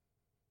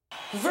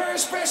Very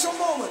special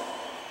moment.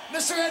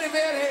 Mr. Eddie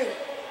Van Halen.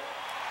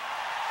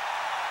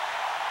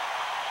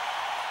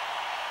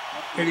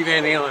 Eddie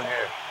Van Halen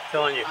here.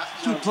 Telling you,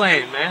 keep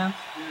playing, man.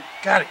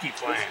 Gotta keep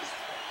playing.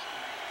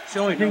 It's the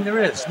only thing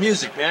there is.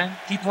 Music, man.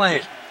 Keep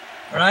playing.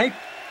 All right?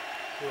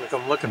 I'm gonna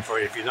come looking for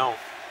you if you don't.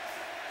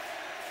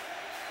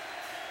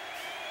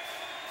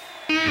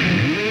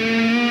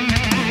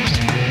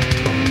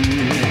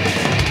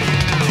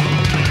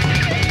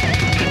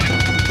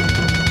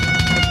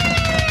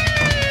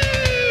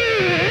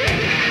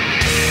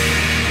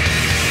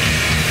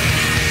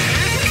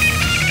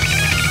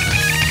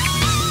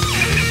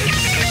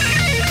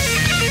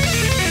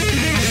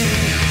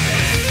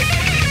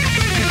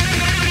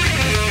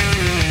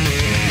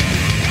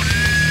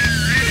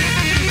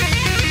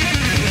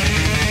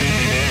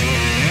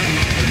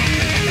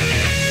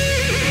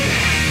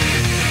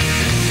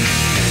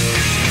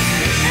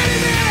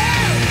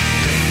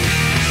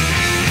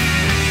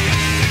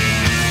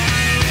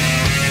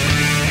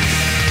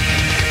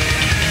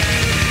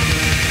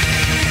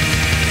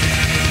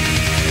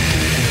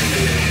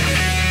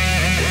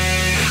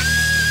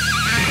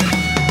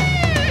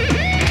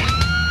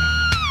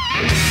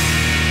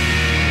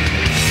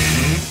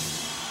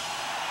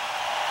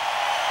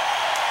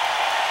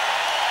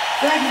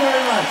 Thank you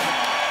very much.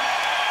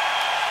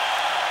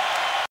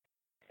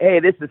 Hey,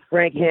 this is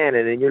Frank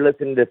Hannon, and you're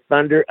listening to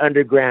Thunder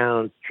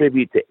Underground's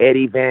tribute to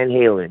Eddie Van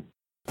Halen.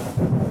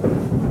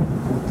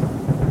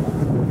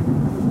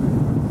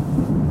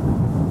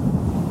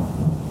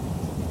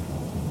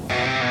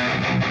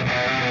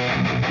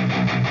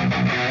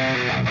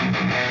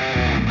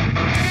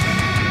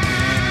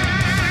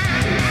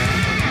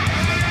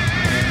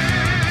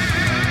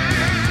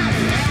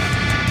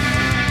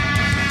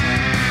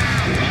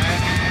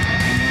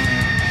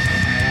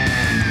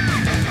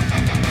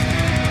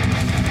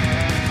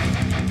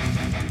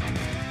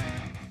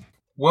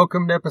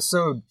 Welcome to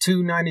episode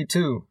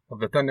 292 of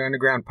the Thunder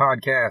Underground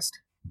podcast.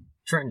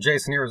 Trent and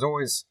Jason here as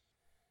always.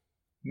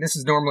 And this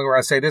is normally where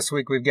I say this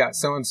week we've got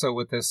so-and-so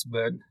with us,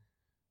 but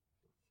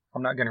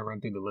I'm not going to run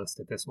through the list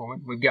at this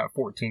moment. We've got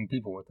 14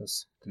 people with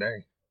us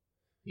today.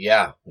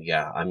 Yeah.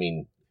 I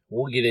mean,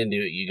 we'll get into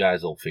it. You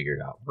guys will figure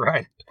it out.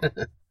 Right.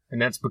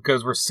 And that's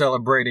because we're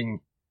celebrating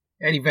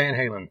Eddie Van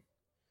Halen.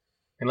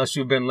 Unless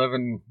you've been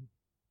living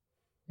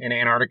in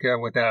Antarctica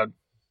without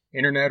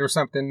internet or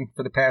something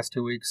for the past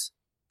 2 weeks,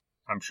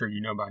 I'm sure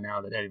you know by now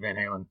that Eddie Van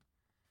Halen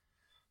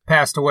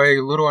passed away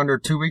a little under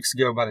 2 weeks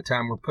ago by the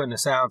time we're putting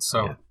this out.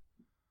 So, yeah.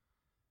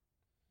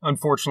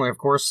 Unfortunately, of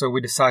course, so we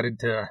decided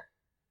to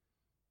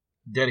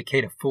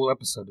dedicate a full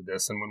episode to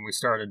this. And when we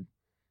started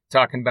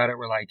talking about it,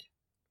 we're like,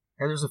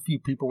 hey, there's a few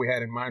people we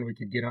had in mind we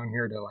could get on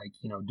here to,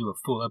 do a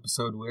full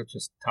episode with,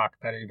 just talk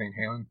about Eddie Van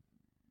Halen.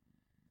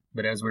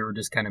 But as we were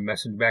just kind of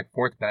messaging back and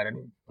forth about it,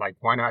 like,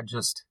 why not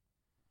just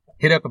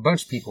hit up a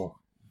bunch of people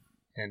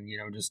and,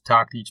 just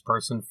talk to each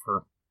person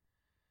for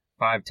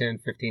 5, 10,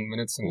 15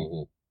 minutes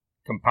and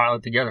compile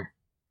it together.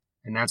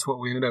 And that's what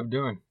we ended up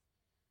doing.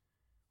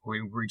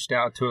 We reached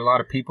out to a lot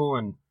of people,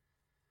 and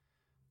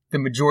the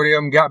majority of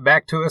them got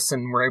back to us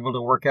and were able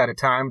to work out a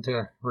time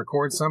to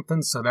record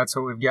something. So that's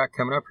what we've got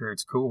coming up here.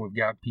 It's cool. We've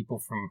got people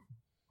from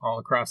all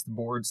across the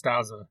board,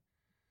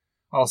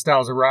 all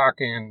styles of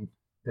rock, and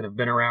that have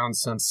been around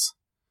since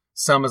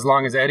some as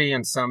long as Eddie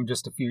and some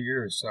just a few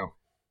years. So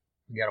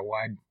we got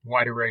a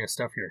wide array of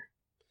stuff here.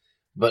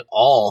 But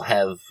all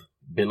have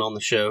been on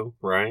the show,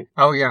 right?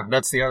 Oh, yeah,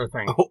 that's the other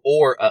thing.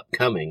 Or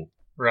upcoming.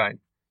 Right.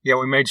 Yeah,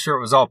 we made sure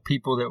it was all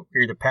people that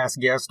were either past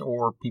guests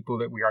or people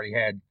that we already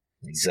had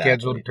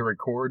scheduled to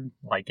record,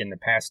 like in the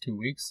past 2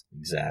 weeks.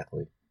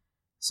 Exactly.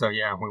 So,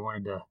 yeah, we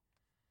wanted to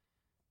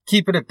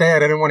keep it at that.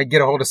 I didn't want to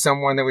get a hold of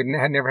someone that we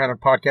had never had a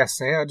podcast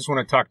say, hey, I just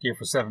want to talk to you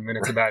for 7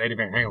 minutes about Eddie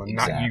Van Halen.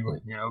 Exactly. Not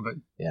you, but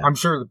yeah. I'm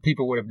sure the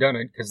people would have done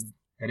it because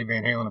Eddie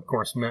Van Halen, of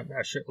course, meant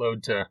a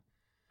shitload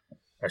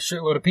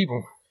of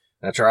people.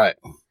 That's right.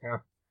 Yeah.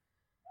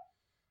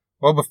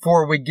 Well,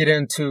 before we get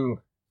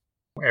into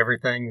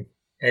everything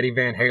Eddie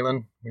Van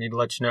Halen, we need to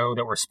let you know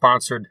that we're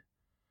sponsored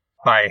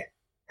by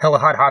Hella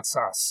Hot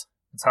Sauce.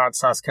 It's a hot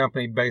sauce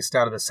company based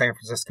out of the San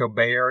Francisco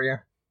Bay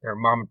Area. They're a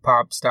mom and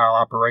pop style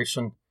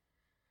operation.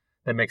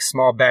 They make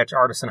small batch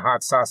artisan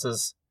hot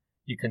sauces.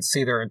 You can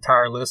see their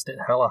entire list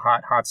at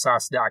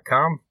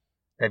HellaHotHotSauce.com.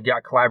 They've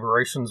got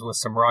collaborations with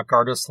some rock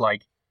artists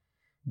like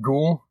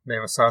Ghoul. They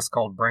have a sauce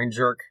called Brain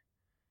Jerk.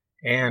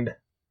 And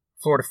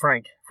Florida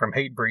Frank from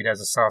Hatebreed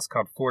has a sauce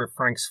called Florida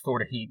Frank's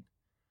Florida Heat.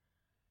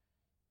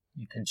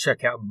 You can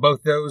check out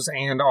both those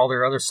and all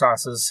their other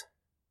sauces,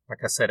 like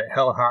I said, at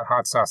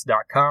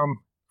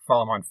HellaHotHotSauce.com.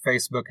 Follow them on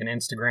Facebook and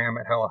Instagram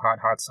at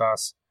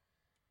HellaHotHotSauce.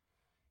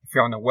 If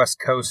you're on the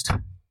West Coast,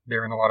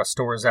 they're in a lot of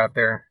stores out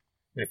there.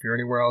 But if you're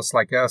anywhere else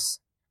like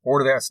us,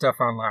 order that stuff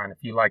online if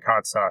you like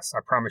hot sauce. I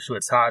promise you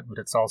it's hot, but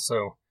it's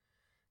also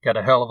got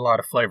a hell of a lot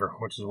of flavor,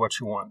 which is what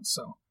you want.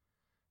 So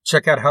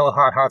check out Hella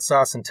Hot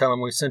Sauce and tell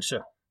them we sent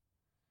you.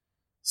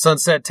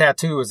 Sunset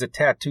Tattoo is a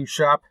tattoo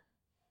shop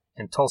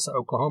in Tulsa,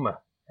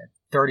 Oklahoma at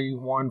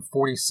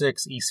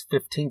 3146 East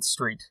 15th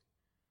Street.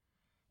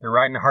 They're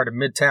right in the heart of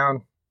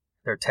Midtown.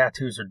 Their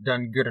tattoos are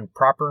done good and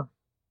proper.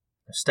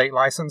 They're state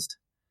licensed.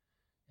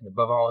 And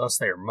above all else,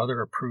 they are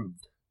mother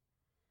approved.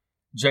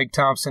 Jake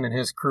Thompson and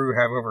his crew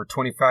have over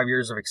 25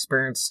 years of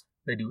experience.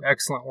 They do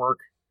excellent work.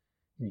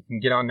 You can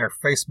get on their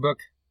Facebook,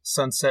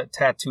 Sunset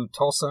Tattoo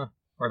Tulsa,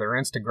 or their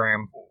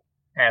Instagram,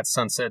 at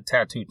Sunset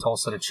Tattoo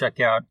Tulsa, to check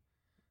out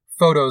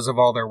photos of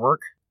all their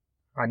work.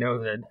 I know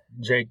that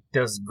Jake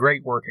does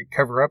great work at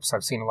cover-ups.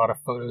 I've seen a lot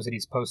of photos that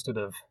he's posted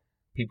of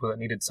people that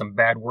needed some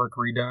bad work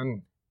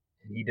redone,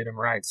 and he did them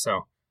right.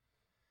 So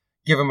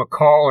give him a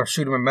call or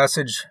shoot him a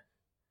message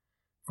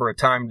for a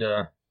time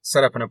to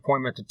set up an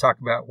appointment to talk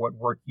about what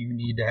work you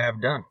need to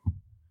have done.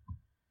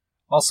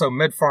 Also,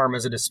 MedFarm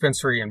is a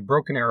dispensary in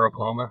Broken Arrow,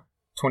 Oklahoma,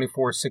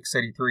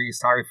 24683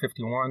 East Highway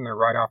 51. They're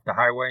right off the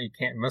highway. You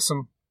can't miss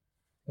them.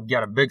 They've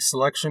got a big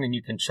selection, and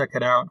you can check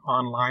it out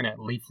online at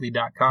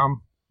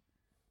leafly.com.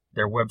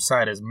 Their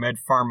website is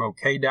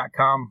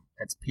medfarmok.com.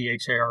 That's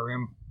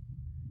PHARM.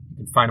 You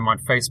can find them on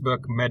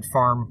Facebook,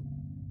 MedFarm,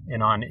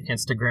 and on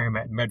Instagram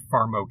at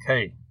medfarmok.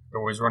 They're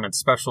always running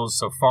specials,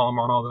 so follow them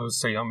on all those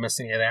so you don't miss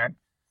any of that.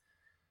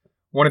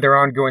 One of their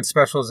ongoing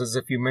specials is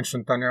if you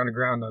mention Thunder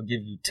Underground, they'll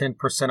give you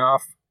 10%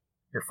 off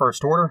your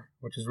first order,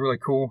 which is really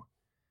cool.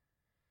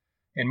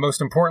 And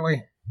most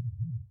importantly,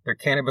 they're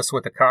cannabis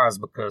with a cause,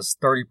 because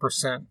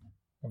 30%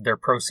 of their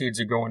proceeds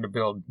are going to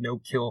build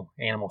no-kill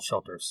animal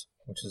shelters,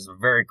 which is a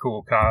very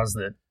cool cause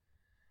that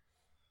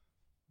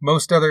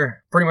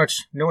pretty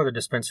much no other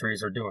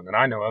dispensaries are doing that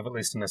I know of, at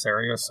least in this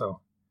area. So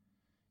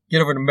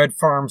get over to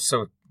MedFarm,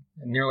 so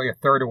nearly a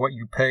third of what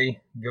you pay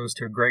goes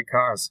to a great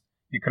cause.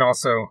 You can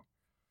also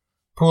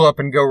pull up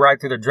and go right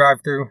through the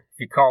drive-thru. If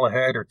you call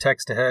ahead or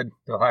text ahead,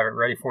 they'll have it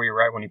ready for you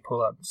right when you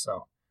pull up.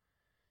 So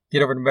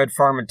get over to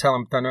MedFarm and tell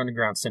them Thunder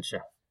Underground sent you.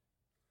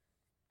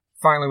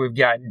 Finally, we've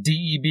got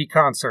DEB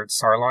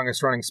Concerts, our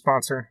longest-running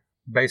sponsor,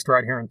 based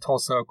right here in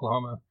Tulsa,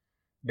 Oklahoma.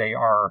 They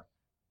are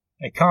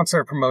a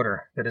concert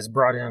promoter that has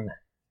brought in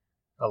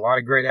a lot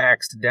of great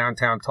acts to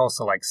downtown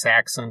Tulsa, like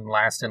Saxon,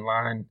 Last in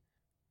Line,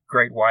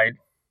 Great White,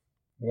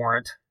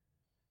 Warrant,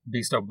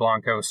 Beasto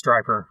Blanco,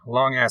 Striper,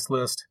 long-ass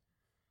list.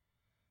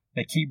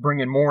 They keep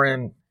bringing more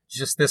in.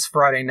 Just this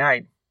Friday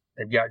night,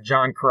 they've got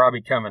John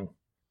Corabi coming.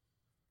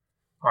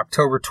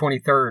 October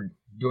 23rd,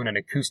 doing an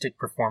acoustic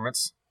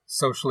performance,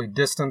 socially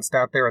distanced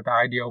out there at the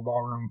Ideal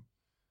Ballroom.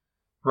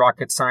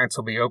 Rocket Science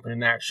will be opening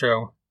that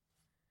show.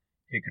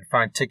 You can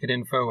find ticket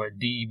info at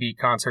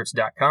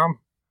debconcerts.com.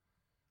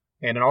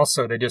 And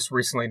also, they just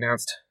recently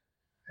announced,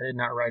 I did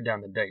not write down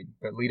the date,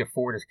 but Lita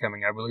Ford is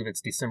coming. I believe it's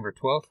December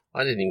 12th.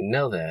 I didn't even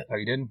know that. Oh,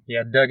 you didn't?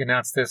 Yeah, Doug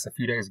announced this a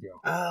few days ago.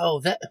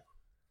 Oh, that...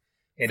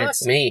 And Fuck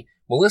me.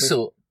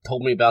 Melissa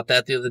told me about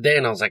that the other day,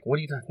 and I was like, what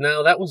are you talking?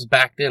 No, that was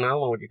back then. I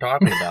don't know what you're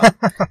talking about.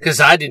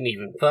 Because I didn't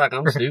even... Fuck,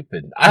 I'm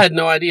stupid. I had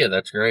no idea.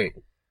 That's great.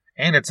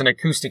 And it's an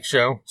acoustic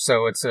show,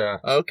 so it's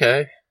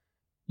okay.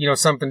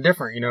 Something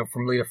different.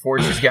 From Lita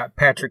Ford, she's got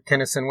Patrick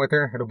Kennison with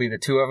her. It'll be the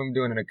two of them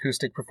doing an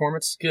acoustic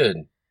performance. Good.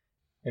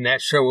 And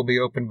that show will be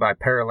opened by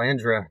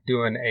Paralandra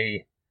doing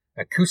a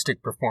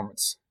acoustic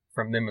performance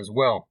from them as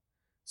well.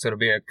 So it'll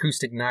be an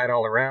acoustic night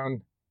all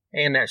around.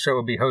 And that show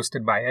will be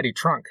hosted by Eddie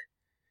Trunk,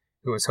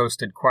 who has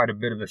hosted quite a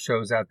bit of the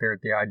shows out there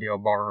at the Ideal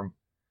Ballroom.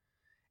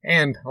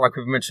 And, like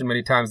we've mentioned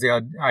many times,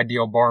 the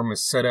Ideal Ballroom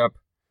is set up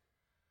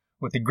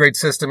with a great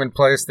system in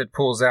place that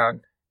pulls out,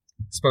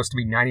 it's supposed to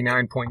be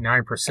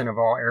 99.9% of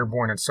all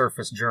airborne and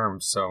surface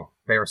germs. So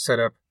they are set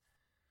up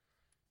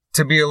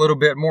to be a little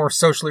bit more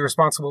socially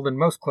responsible than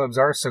most clubs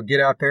are. So get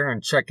out there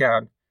and check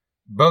out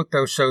both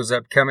those shows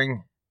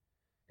upcoming.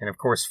 And, of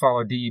course,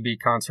 follow DEB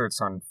Concerts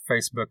on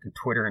Facebook and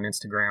Twitter and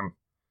Instagram.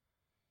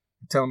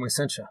 Tell them we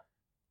sent you.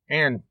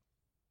 And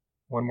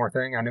one more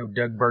thing, I know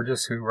Doug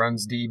Burgess, who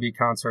runs DEB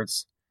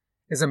Concerts,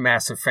 is a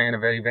massive fan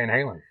of Eddie Van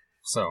Halen.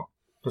 So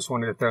just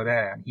wanted to throw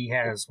that out. He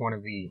has one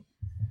of the,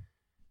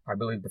 I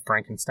believe, the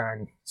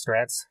Frankenstein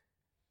Strats.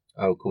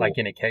 Oh, cool. Like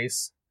in a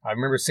case. I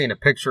remember seeing a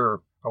picture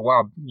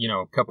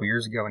a couple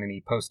years ago, and then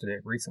he posted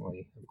it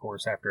recently, of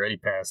course, after Eddie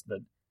passed. But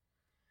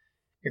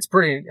it's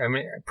pretty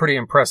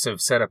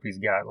impressive setup he's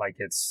got. Like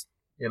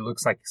it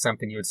looks like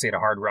something you would see at a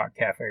Hard Rock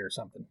Cafe or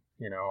something,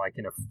 like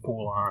in a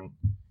full-on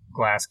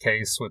glass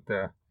case with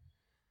the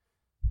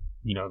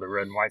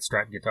red and white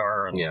striped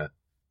guitar and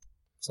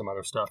some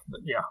other stuff.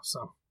 But yeah,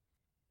 so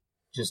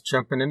just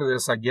jumping into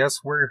this, I guess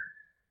where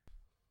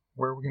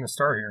are we going to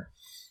start here?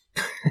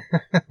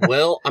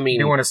 Well, I mean,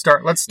 you want to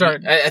start? Let's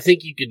start. I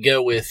think you could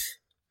go with,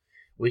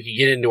 we could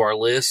get into our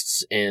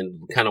lists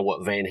and kind of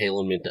what Van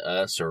Halen meant to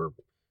us, or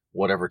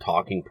whatever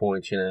talking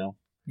points,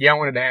 Yeah, I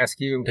wanted to ask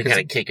you to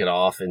kind of kick it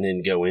off and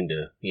then go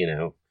into,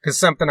 because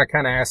something I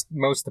kind of asked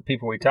most of the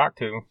people we talked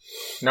to,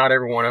 not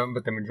every one of them,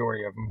 but the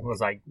majority of them, was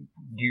like,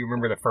 do you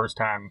remember the first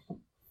time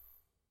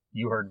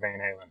you heard Van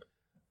Halen?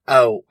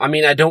 Oh, I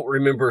mean, I don't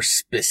remember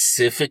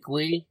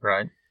specifically.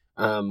 Right.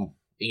 And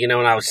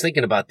I was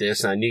thinking about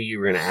this, and I knew you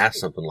were going to ask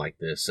something like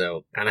this,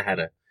 so kind of had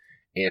an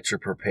answer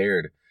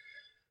prepared.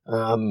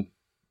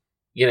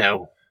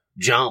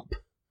 Jump.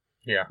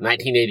 Yeah.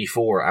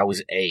 1984, I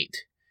was 8,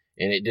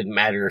 and it didn't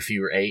matter if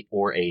you were 8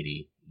 or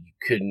 80. You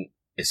couldn't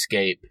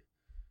escape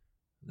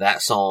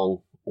that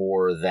song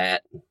or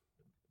that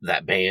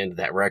band,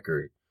 that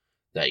record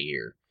that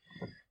year.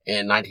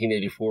 And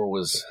 1984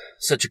 was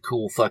such a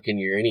cool fucking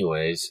year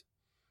anyways.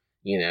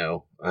 You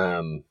know,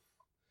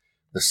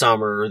 the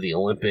summer, the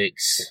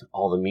Olympics,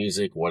 all the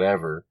music,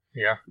 whatever.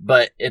 Yeah.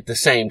 But at the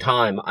same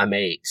time, I'm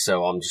 8,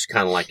 so I'm just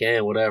kind of like,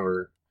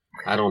 whatever.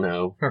 I don't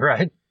know.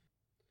 Right.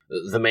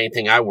 The main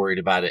thing I worried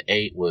about at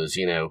 8 was,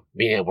 you know,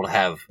 being able to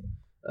have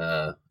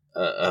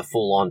a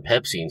full-on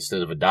Pepsi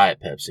instead of a Diet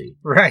Pepsi.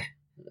 Right.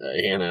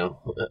 You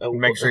know.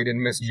 Make sure you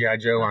didn't miss G.I.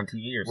 Joe on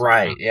TV or something.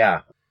 Right,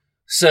 yeah.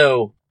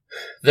 So,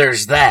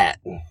 there's that.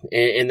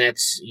 And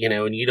that's, you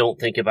know, and you don't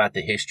think about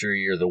the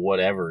history or the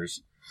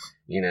whatevers,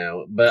 you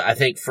know. But I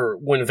think for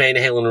when Van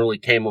Halen really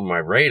came on my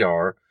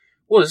radar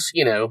was,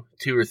 you know,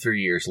 2 or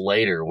 3 years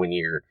later when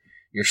you're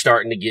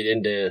starting to get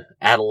into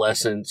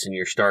adolescence and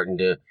you're starting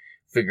to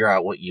figure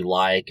out what you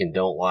like and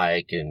don't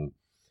like and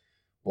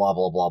blah,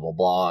 blah, blah, blah,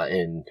 blah.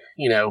 And,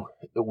 you know,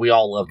 we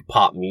all loved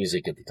pop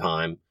music at the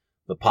time,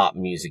 the pop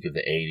music of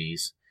the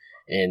 80s.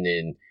 And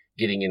then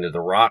getting into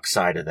the rock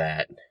side of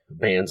that,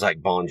 bands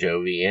like Bon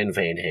Jovi and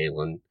Van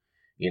Halen,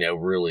 you know,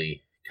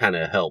 really kind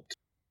of helped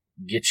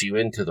get you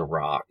into the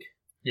rock.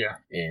 Yeah.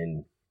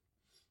 And,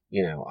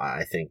 you know,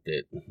 I think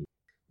that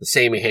the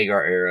Sammy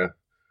Hagar era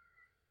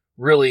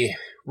really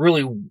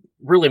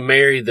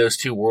married those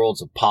two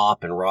worlds of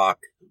pop and rock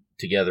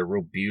together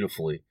real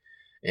beautifully.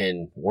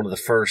 And one of the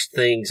first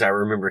things I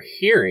remember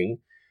hearing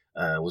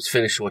was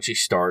Finish What You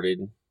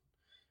Started.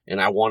 And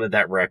I wanted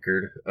that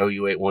record,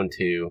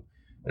 OU812.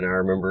 And I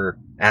remember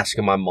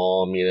asking my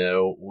mom, you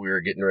know, we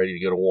were getting ready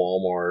to go to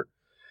Walmart.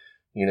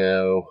 You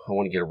know, I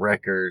want to get a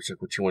record. She's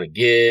like, what you want to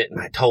get? And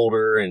I told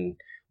her, and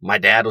my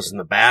dad was in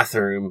the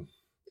bathroom,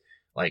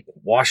 like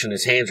washing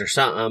his hands or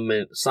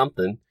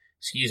something,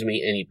 excuse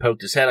me. And he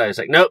poked his head out. He's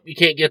like, nope, you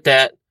can't get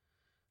that.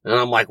 And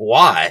I'm like,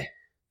 why?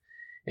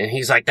 And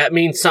he's like, that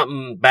means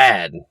something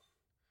bad.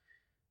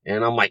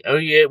 And I'm like,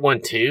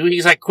 OU812?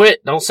 He's like,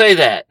 quit, don't say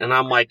that. And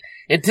I'm like,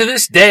 and to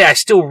this day, I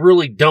still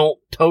really don't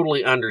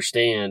totally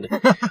understand.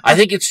 I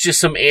think it's just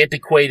some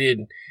antiquated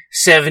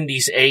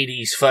 70s,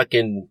 80s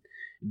fucking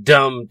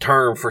dumb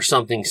term for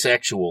something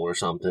sexual or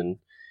something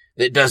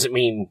that doesn't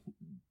mean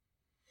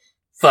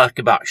fuck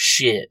about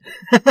shit.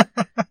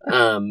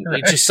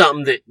 It's just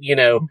something that, you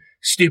know,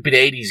 stupid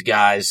 80s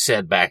guys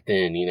said back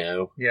then, you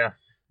know. Yeah.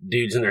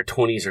 Dudes in their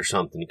 20s or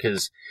something,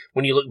 because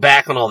when you look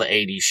back on all the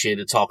 80s shit,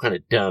 it's all kind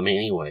of dumb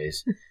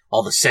anyways.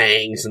 All the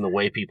sayings and the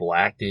way people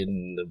acted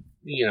and the,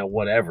 you know,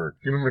 whatever.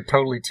 You remember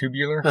Totally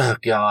Tubular? Oh,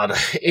 God.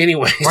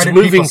 Anyways,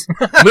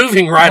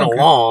 moving right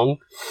along.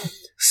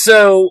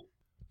 So,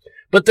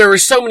 but there were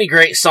so many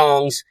great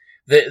songs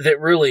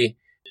that really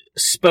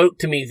spoke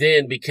to me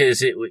then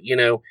because it, you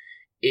know,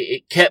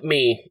 it kept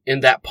me in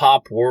that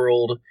pop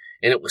world,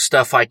 and it was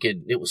stuff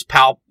it was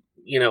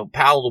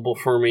palatable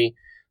for me.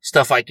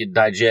 Stuff I could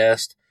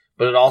digest,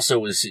 but it also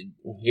was,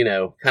 you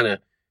know, kind of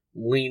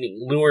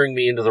luring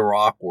me into the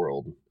rock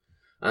world.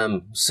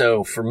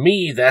 So for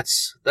me,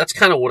 that's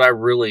kind of what I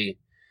really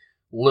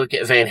look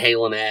at Van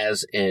Halen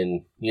as,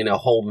 and, you know,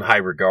 hold in high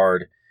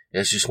regard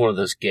as just one of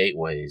those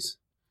gateways.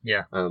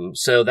 Yeah.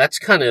 So that's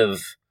kind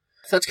of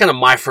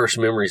my first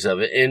memories of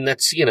it. And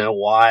that's, you know,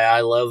 why I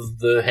love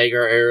the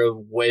Hagar era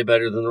way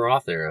better than the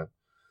Roth era.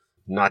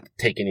 Not to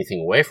take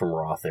anything away from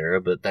Roth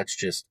era, but that's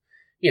just,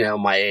 you know,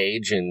 my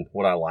age and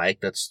what I like.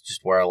 That's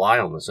just where I lie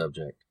on the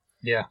subject.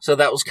 Yeah. So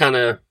that's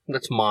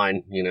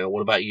mine. You know,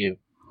 what about you?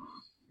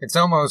 It's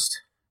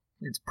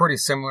pretty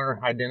similar,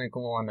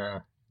 identical on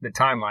the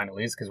timeline at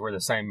least, because we're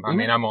the same. I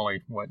mean, I'm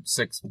only,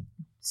 6,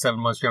 7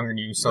 months younger than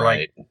you. So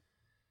right. Like,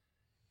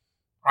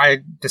 I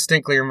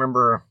distinctly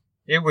remember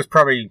it was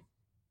probably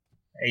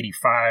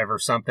 85 or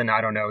something.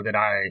 I don't know that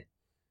I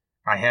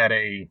had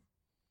a,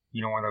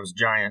 you know, one of those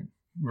giant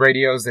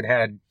radios that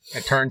had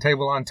a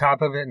turntable on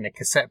top of it and a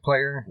cassette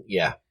player.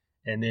 Yeah.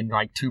 And then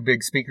like 2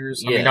 big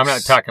speakers. Yes. I mean, I'm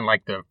not talking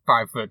like the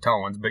 5-foot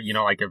tall ones, but you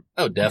know, like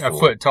a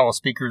foot tall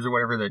speakers or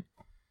whatever that.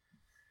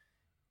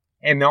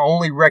 And the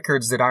only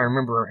records that I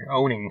remember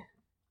owning,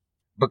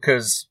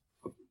 because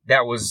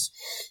that was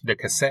the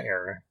cassette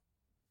era,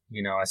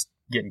 you know, I was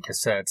getting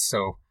cassettes.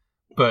 So,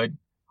 but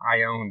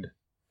I owned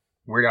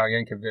Weird Al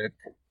Yankovic,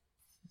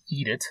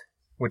 Eat It,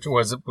 which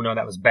was,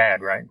 that was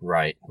Bad, right?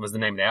 Right. Was the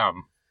name of the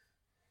album.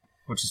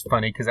 Which is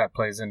funny because that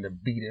plays into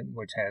Beat It,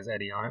 which has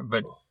Eddie on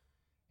it.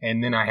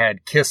 And then I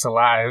had Kiss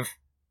Alive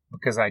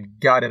because I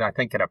got it, I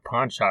think, at a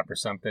pawn shop or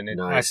something.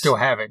 Nice. I still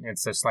have it.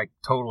 It's just like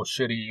total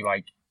shitty,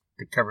 like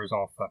the cover's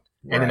all fucked.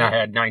 Right. And then I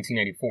had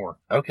 1984.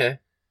 Okay.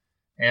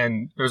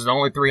 And those are the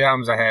only 3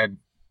 albums I had.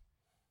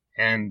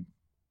 And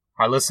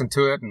I listened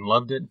to it and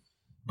loved it.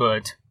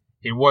 But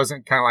it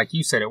wasn't, kind of like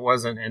you said, it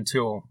wasn't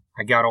until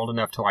I got old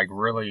enough to like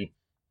really,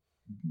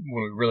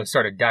 when we really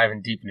started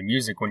diving deep into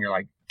music, when you're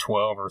like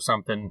 12 or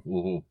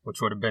something,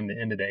 which would have been the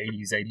end of the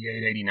 80s,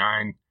 88,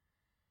 89.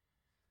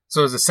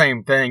 So it was the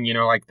same thing, you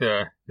know, like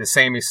the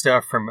Sammy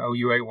stuff from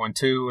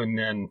OU812, and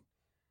then,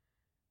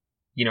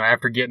 you know,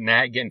 after getting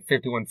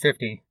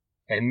 5150,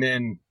 and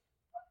then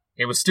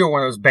it was still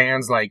one of those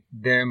bands like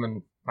them,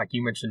 and like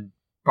you mentioned,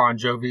 Bon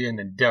Jovi and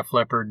then Def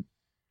Leppard.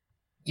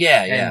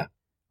 Yeah, and yeah.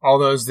 all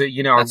those that,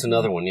 you know. That's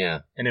another one, yeah.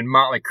 And then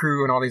Motley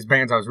Crue and all these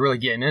bands I was really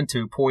getting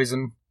into,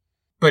 Poison.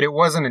 But it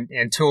wasn't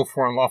until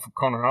For Unlawful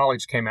Carnal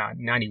Knowledge came out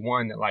in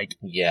 91 that, like,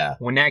 yeah.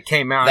 when that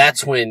came out.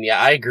 That's when, yeah,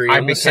 I agree.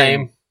 I'm the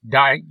same.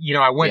 I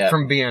went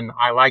from being,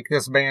 I like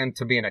this band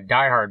to being a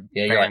diehard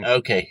Yeah, fan. you're like,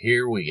 okay,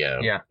 here we go.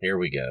 Yeah. Here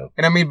we go.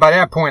 And I mean, by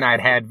that point,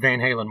 I'd had Van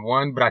Halen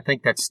 1, but I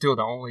think that's still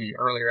the only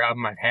earlier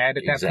album I'd had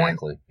at that point.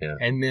 Exactly, yeah.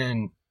 And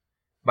then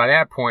by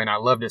that point, I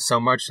loved it so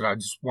much that I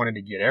just wanted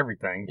to get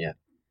everything. Yeah.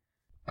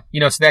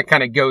 You know, so that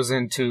kind of goes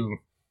into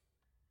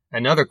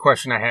another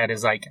question I had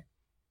is like,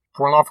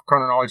 For Unlawful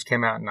Carnal Knowledge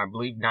came out in, I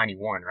believe,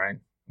 91, right?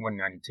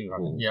 92.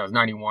 Yeah, it was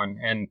 91.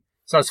 And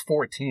so I was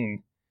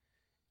 14.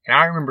 And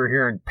I remember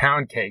hearing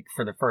Pound Cake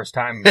for the first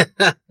time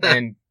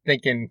and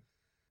thinking,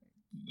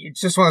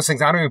 it's just one of those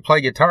things. I don't even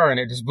play guitar, and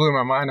it just blew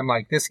my mind. I'm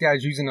like, this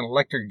guy's using an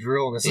electric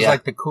drill. This is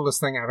like the coolest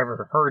thing I've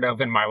ever heard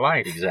of in my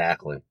life.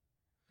 Exactly.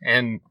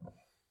 And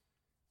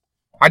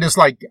I just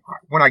like,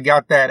 when I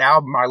got that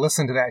album, I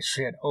listened to that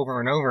shit over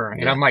and over.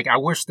 And I'm like, I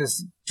wish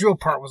this drill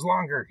part was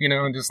longer, you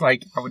know, and just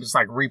like, I would just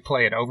like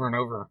replay it over and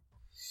over.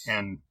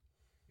 And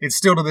it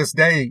still to this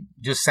day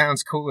just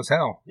sounds cool as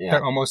hell. Yeah.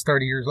 Almost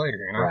 30 years later,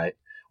 you know? Right.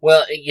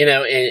 Well, you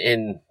know,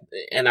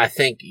 and I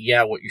think,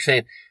 yeah, what you're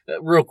saying,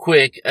 real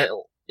quick,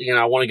 you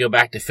know, I want to go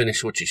back to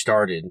finish what you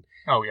started.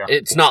 Oh, yeah.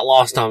 It's not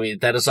lost on me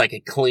that is like a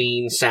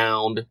clean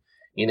sound,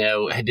 you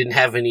know, it didn't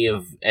have any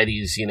of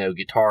Eddie's, you know,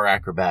 guitar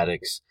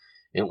acrobatics.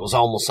 It was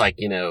almost like,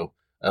 you know,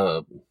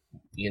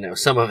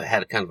 some of it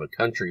had a kind of a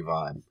country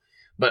vibe.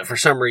 But for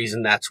some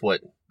reason, that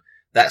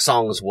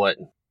song is what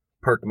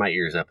perked my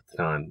ears up at the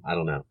time. I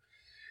don't know.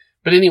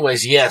 But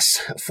anyways,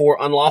 yes, For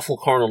Unlawful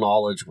Carnal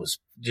Knowledge was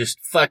just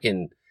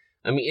fucking,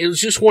 I mean, it was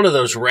just one of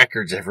those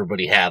records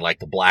everybody had, like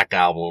the Black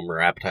Album or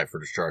Appetite for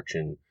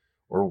Destruction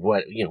or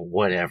what, you know,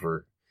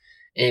 whatever.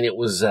 And it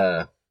was,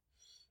 I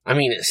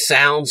mean, it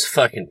sounds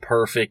fucking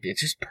perfect.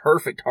 It's just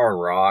perfect hard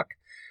rock.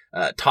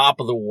 Top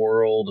of the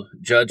World,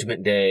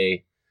 Judgment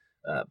Day,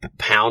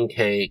 Pound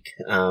Cake.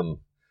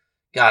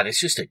 God, it's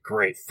just a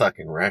great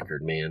fucking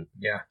record, man.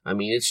 Yeah. I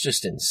mean, it's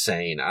just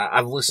insane.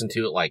 I've listened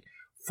to it like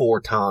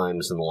 4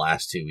 times in the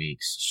last 2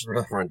 weeks,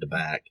 front to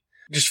back.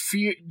 Just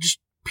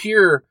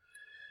pure,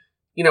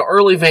 you know,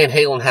 early Van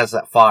Halen has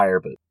that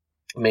fire, but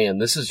man,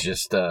 this is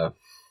just, I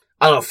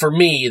don't know, for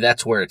me,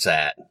 that's where it's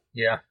at.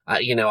 Yeah. I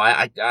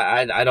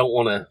don't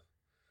want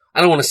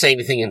to say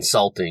anything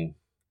insulting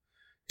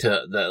to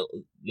the,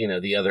 you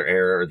know, the other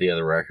era or the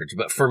other records,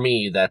 but for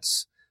me,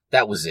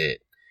 that was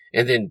it.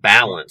 And then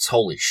Balance,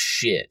 holy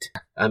shit.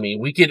 I mean,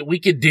 we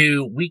could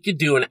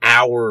do an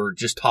hour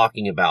just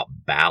talking about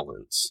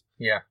Balance.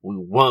 Yeah. We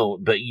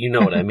won't, but you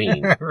know what I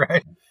mean.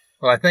 Right.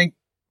 Well,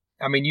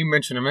 I mean, you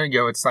mentioned a minute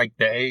ago, it's like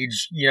the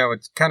age, you know,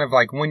 it's kind of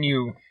like when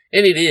you...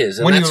 And it is,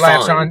 and when that's you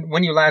latch fine.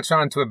 when you latch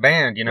on to a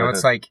band, you know,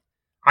 it's like,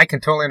 I can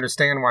totally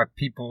understand why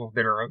people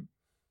that are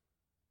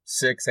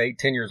 6, 8,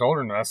 10 years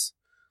older than us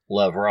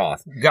love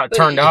Roth. Got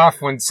turned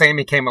off when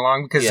Sammy came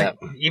along, because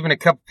even a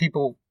couple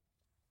people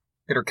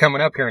that are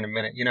coming up here in a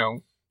minute, you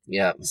know,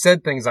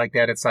 said things like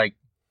that. It's like,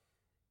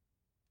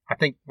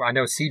 I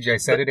know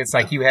CJ said it. It's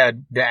like you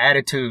had the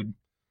attitude,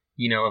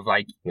 you know, of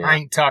like, I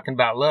ain't talking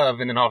about love.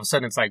 And then all of a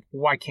sudden it's like,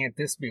 why can't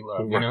this be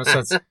love? You know, so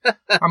it's,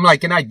 I'm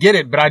like, and I get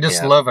it, but I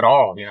just love it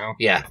all, you know?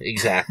 Yeah,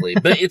 exactly.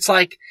 But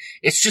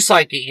it's just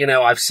like, you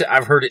know,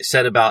 I've heard it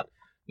said about,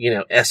 you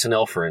know,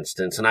 SNL, for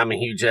instance, and I'm a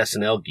huge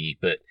SNL geek,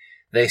 but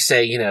they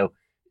say, you know,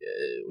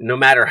 no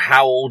matter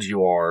how old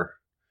you are,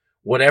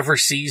 whatever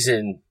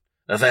season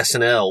of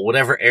SNL,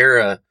 whatever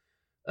era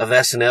of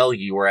SNL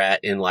you were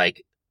at in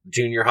like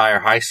junior high or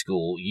high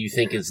school, you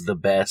think is the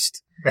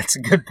best. That's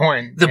a good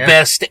point. The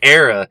best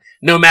era,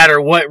 no matter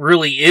what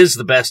really is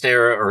the best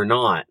era or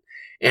not.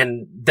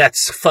 And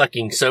that's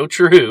fucking so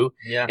true.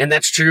 Yeah. And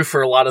that's true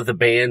for a lot of the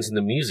bands and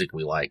the music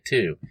we like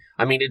too.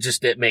 I mean,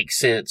 it makes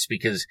sense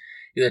because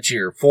that's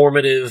your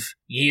formative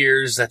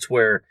years. That's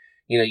where,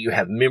 you know, you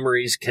have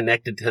memories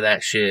connected to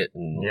that shit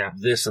and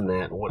this and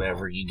that and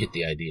whatever. You get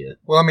the idea.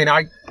 Well, I mean,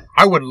 I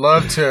would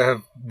love to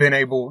have been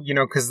able, you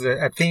know, because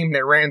a theme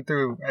that ran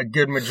through a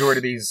good majority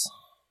of these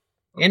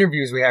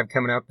interviews we have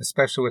coming up,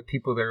 especially with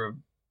people that are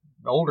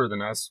older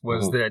than us,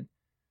 was that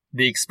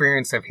the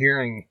experience of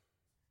hearing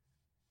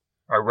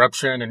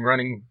Eruption and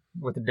Running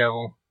with the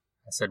Devil.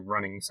 I said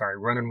Running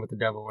with the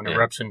Devil and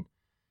Eruption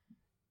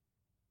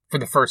for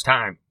the first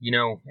time, you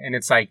know, and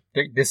it's like,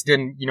 this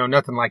didn't, you know,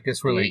 nothing like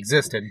this really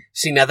existed.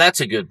 See, now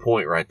that's a good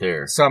point right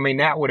there. So, I mean,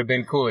 that would have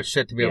been cool as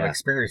shit to be able to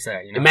experience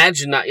that, you know?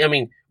 Imagine I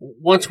mean,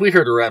 once we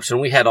heard Eruption,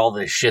 we had all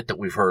this shit that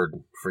we've heard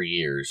for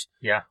years.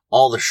 Yeah.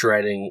 All the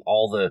shredding,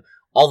 all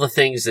the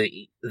things that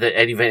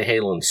Eddie Van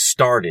Halen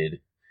started,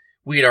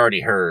 we'd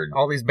already heard.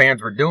 All these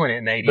bands were doing it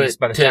in the 80s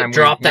by the time to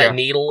drop that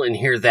needle and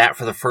hear that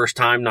for the first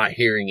time, not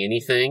hearing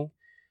anything,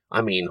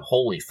 I mean,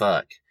 holy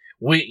fuck.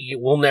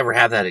 We'll never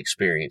have that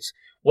experience.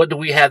 What do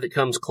we have that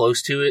comes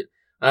close to it?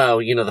 oh,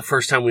 you know, the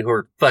first time we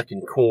heard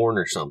fucking Korn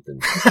or something,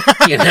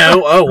 you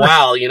know, oh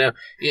wow, you know,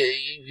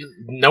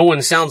 no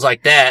one sounds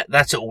like that.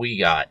 That's what we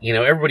got. You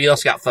know, everybody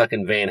else got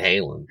fucking Van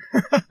Halen.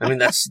 I mean,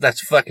 that's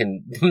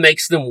fucking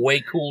makes them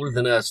way cooler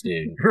than us,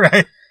 dude.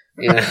 Right.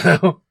 You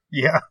know?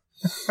 Yeah.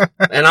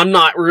 And I'm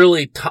not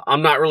really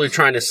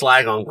trying to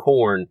slag on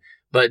Korn,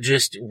 but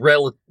just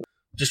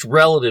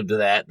relative to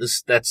that,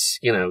 that's,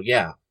 you know,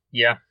 yeah.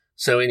 Yeah.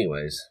 So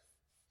anyways.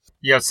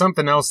 Yeah,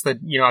 something else that,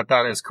 you know, I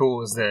thought is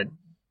cool is that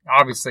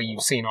obviously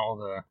you've seen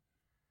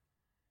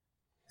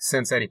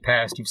since Eddie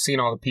passed, you've seen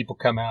all the people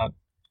come out,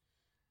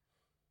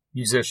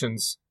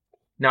 musicians,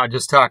 not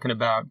just talking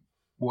about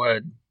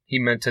what he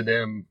meant to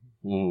them,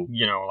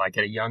 you know, like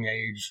at a young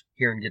age,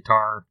 hearing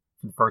guitar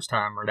for the first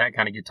time, or that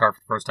kind of guitar for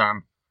the first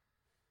time.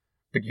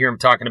 But you hear him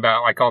talking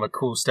about like all the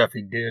cool stuff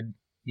he did,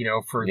 you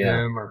know, for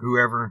them or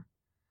whoever.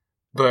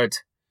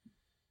 But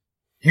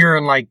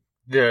hearing like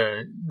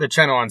the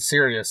channel on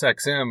Sirius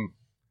XM,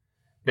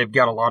 they've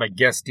got a lot of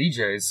guest DJs.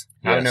 Yes.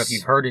 I don't know if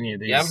you've heard any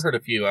of these. Yeah, I've heard a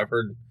few. I've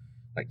heard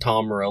like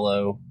Tom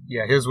Morello.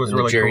 Yeah, his was and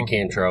really the Jerry cool.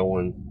 Cantrell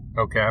one.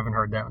 Okay, I haven't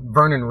heard that one.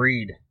 Vernon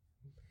Reed.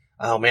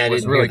 Oh man, I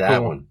didn't really hear that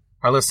cool. one.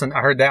 I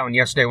heard that one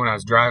yesterday when I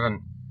was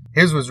driving.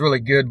 His was really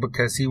good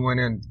because he went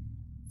in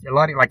a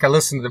lot. Like I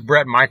listened to the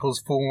Bret Michaels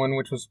full one,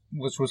 which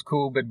was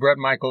cool. But Bret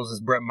Michaels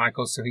is Bret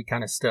Michaels, so he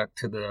kind of stuck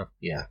to the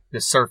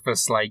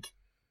surface like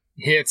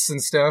hits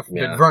and stuff.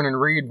 Yeah. But Vernon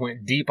Reed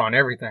went deep on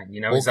everything.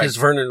 You know, Well, because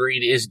Vernon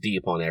Reed is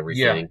deep on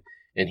everything,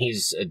 and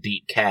he's a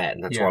deep cat,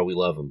 and that's Yeah. why we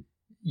love him.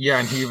 Yeah,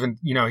 and he even,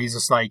 you know, he's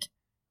just like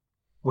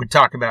would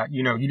talk about,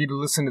 you know, you need to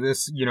listen to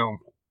this, you know,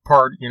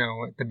 part, you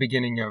know, at the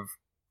beginning of.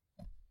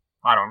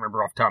 I don't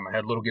remember off the top of my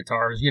head, little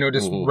guitars, you know,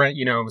 just rent,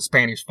 you know,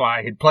 Spanish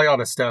Fly. He'd play all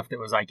the stuff that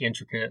was like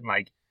intricate and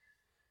like,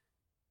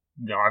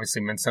 you know,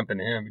 obviously meant something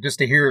to him. But just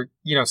to hear,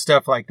 you know,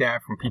 stuff like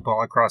that from people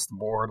all across the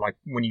board, like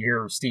when you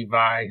hear Steve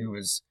Vai, who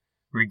is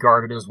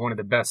regarded as one of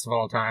the best of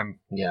all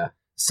time,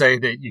 say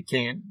that you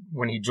can't,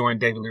 when he joined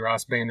David Lee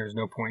Roth Band, there's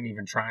no point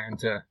even trying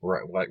to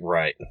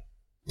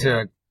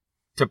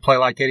to play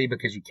like Eddie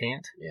because you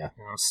can't. Yeah.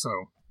 You know, so,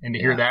 and to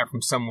hear that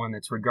from someone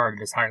that's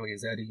regarded as highly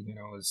as Eddie, you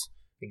know, is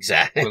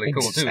exactly really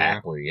cool too.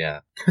 Exactly,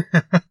 yeah.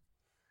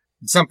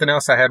 Something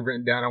else I had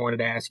written down I wanted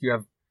to ask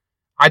you.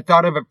 I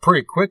thought of it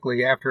pretty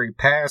quickly after he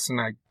passed,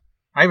 and I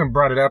even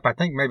brought it up, I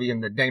think maybe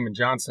in the Damon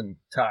Johnson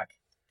talk.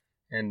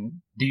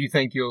 And do you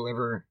think will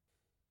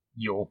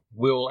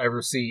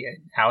ever see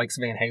Alex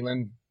Van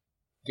Halen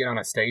get on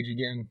a stage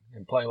again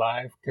and play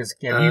live? Because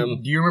do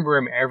you remember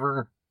him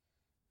ever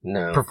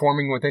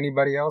performing with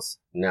anybody else?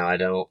 No, I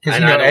don't. Because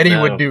you know Eddie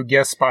would do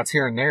guest spots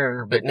here and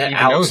there, but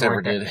Alex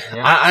never did.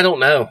 Yeah. I don't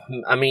know.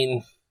 I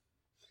mean,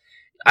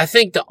 I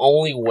think the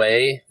only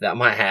way that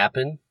might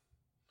happen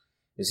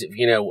is if,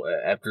 you know,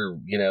 after,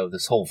 you know,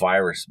 this whole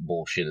virus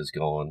bullshit is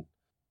gone.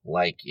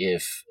 Like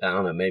if, I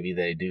don't know, maybe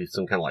they do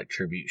some kind of like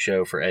tribute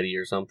show for Eddie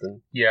or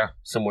something. Yeah.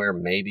 Somewhere,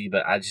 maybe,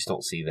 but I just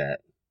don't see that.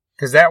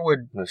 Because that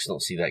would... I just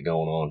don't see that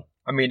going on.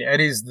 I mean,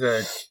 Eddie's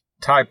the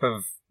type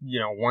of, you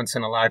know, once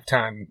in a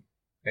lifetime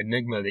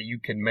enigma that you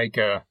can make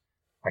a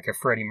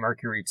Freddie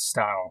Mercury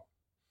style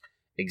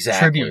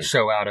tribute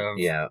show out of.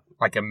 Yeah.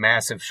 Like a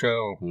massive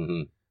show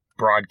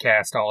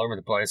broadcast all over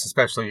the place,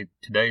 especially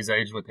today's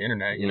age with the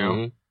internet, you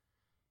know?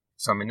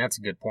 So, I mean, that's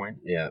a good point.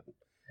 Yeah.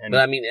 And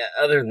but, I mean,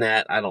 other than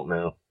that, I don't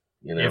know.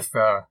 You know? If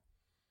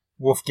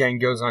Wolfgang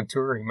goes on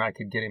tour, he might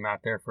could get him out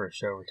there for a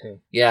show or two.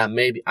 Yeah,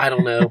 maybe. I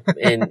don't know.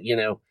 And, you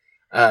know,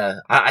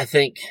 I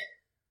think...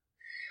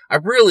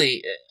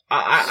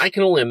 I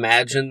can only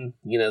imagine,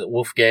 you know, that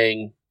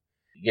Wolfgang,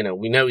 you know,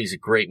 we know he's a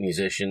great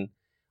musician.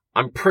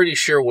 I'm pretty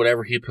sure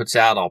whatever he puts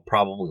out, I'll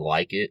probably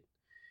like it.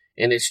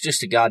 And it's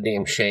just a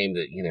goddamn shame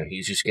that, you know,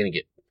 he's just going to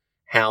get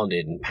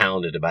hounded and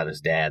pounded about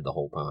his dad the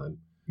whole time.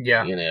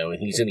 Yeah. You know, and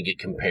he's going to get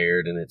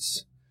compared, and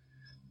it's...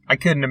 I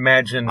couldn't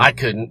imagine... I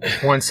couldn't.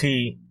 Once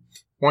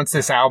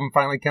this album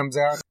finally comes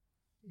out,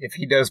 if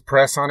he does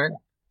press on it,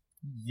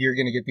 you're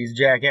going to get these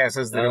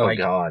jackasses that are like...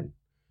 God.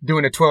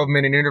 Doing a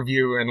 12-minute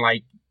interview and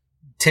like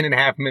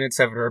 10.5 minutes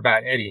of it are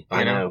about Eddie.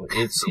 I know.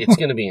 It's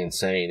going to be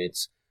insane.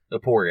 It's the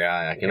poor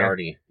guy. I can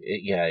already,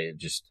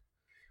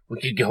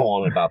 we could go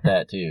on about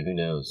that too. Who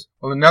knows?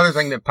 Well, another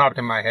thing that popped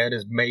in my head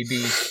is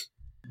maybe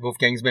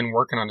Wolfgang's been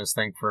working on this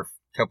thing for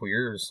a couple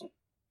years.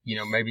 You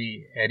know,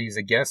 maybe Eddie's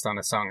a guest on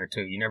a song or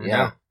two. You never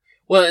know.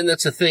 Well, and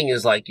that's the thing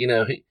is like, you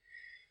know,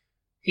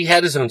 he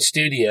had his own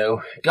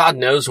studio. God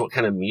knows what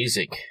kind of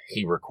music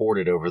he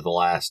recorded over the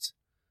last,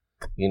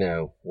 you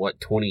know,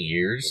 20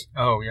 years?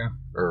 Oh, yeah.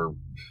 Or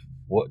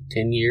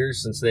 10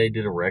 years since they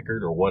did a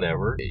record or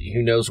whatever.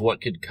 Who knows what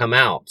could come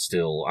out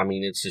still. I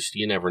mean, it's just,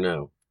 you never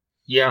know.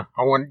 Yeah,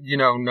 I want, you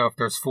know if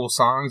there's full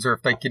songs or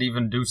if they could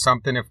even do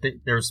something if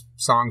there's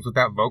songs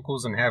without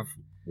vocals and have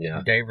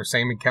Dave or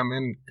Sammy come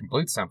in and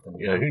complete something.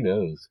 Yeah, who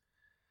knows?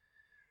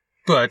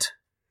 But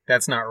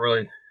that's not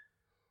really...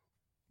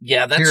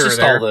 Yeah, that's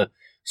just all the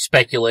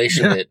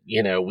speculation that,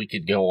 you know, we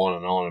could go on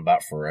and on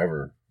about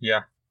forever.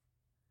 Yeah.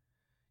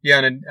 Yeah,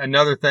 and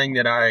another thing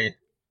that I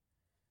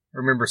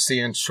remember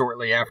seeing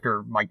shortly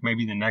after, like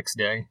maybe the next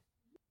day,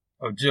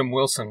 Jim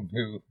Wilson,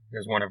 who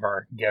is one of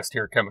our guests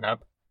here coming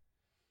up,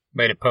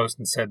 made a post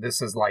and said,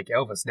 this is like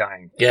Elvis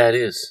dying. Yeah, it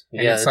is.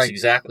 And Yeah, it's that's like-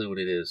 exactly what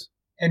it is.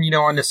 And,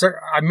 on this,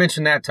 I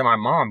mentioned that to my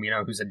mom,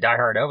 who's a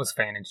diehard Elvis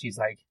fan, and she's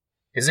like,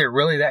 is it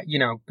really that,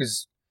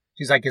 because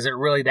she's like, is it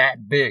really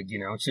that big,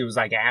 She was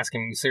like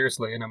asking me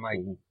seriously, and I'm like,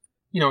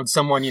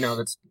 someone,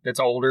 that's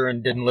older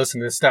and didn't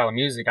listen to this style of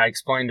music, I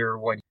explained to her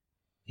what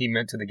he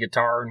meant to the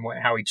guitar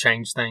and how he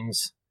changed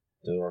things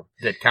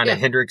that kind of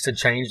Hendrix had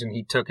changed, and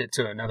he took it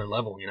to another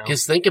level,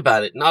 Because think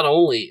about it, not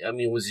only,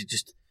 was he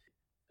just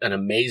an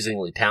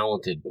amazingly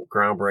talented,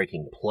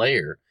 groundbreaking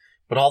player,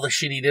 but all the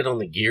shit he did on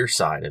the gear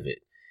side of it.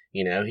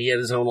 He had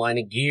his own line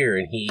of gear,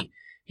 and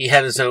he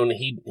had his own,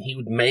 he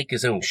would make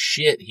his own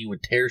shit. He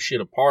would tear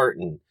shit apart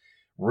and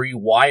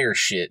rewire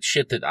shit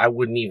that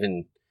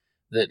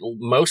that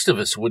most of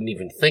us wouldn't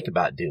even think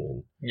about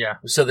doing. Yeah.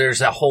 So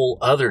there's a whole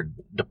other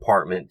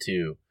department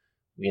to,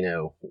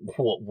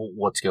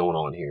 what's going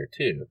on here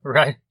too.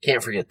 Right.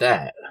 Can't forget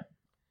that.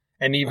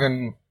 And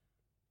even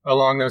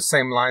along those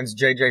same lines,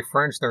 J.J.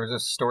 French, there was a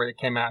story that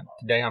came out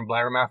today on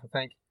Blabbermouth, I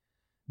think,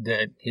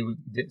 that he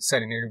said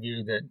in an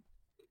interview that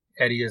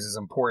Eddie is as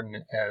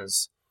important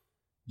as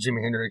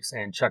Jimi Hendrix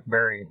and Chuck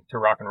Berry to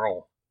rock and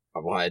roll.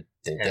 Well, I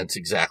think that's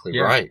exactly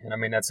Yeah, right.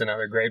 And that's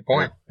another great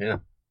point. Yeah.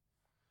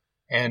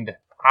 And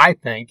I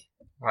think,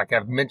 like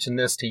I've mentioned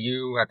this to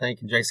you, I think,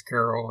 and Jason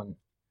Carroll, and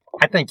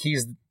I think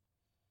he's,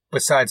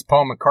 besides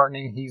Paul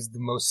McCartney, he's the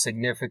most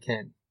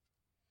significant,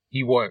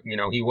 he was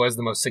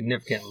the most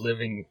significant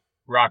living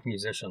rock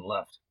musician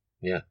left.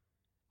 Yeah.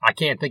 I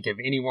can't think of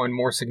anyone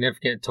more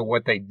significant to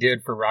what they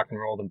did for rock and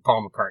roll than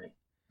Paul McCartney.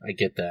 I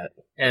get that.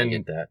 And, I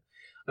get that.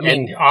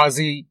 and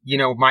Ozzy,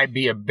 might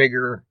be a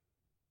bigger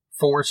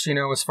force,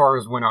 as far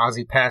as when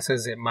Ozzy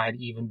passes, it might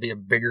even be a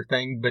bigger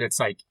thing. But it's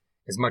like,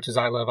 as much as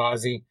I love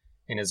Ozzy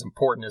and as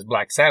important as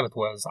Black Sabbath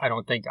was, I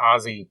don't think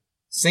Ozzy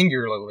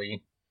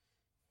singularly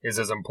is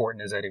as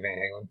important as Eddie Van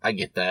Halen. I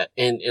get that.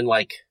 And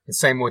like The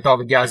same with all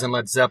the guys in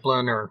Led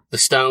Zeppelin or the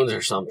Stones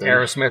or something.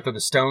 Aerosmith or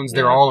the Stones.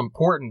 They're Yeah. all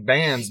important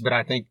bands, but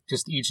I think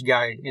just each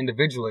guy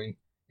individually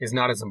is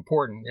not as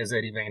important as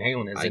Eddie Van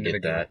Halen is I get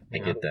individually. that. I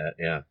get that.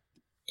 Yeah.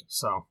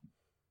 So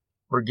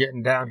we're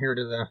getting down here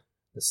to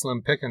the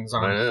slim pickings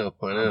on I know.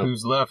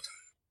 who's left.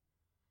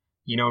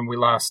 And we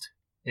lost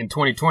in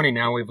 2020.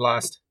 Now we've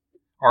lost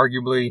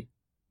arguably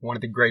one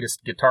of the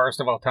greatest guitarists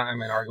of all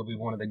time and arguably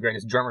one of the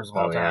greatest drummers of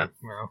all Oh, yeah. time.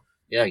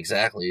 Yeah,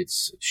 exactly.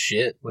 It's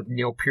shit. With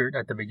Neil Peart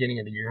at the beginning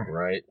of the year.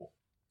 Right.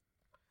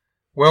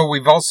 Well,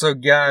 we've also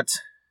got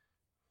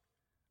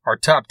our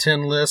top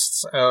 10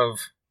 lists of.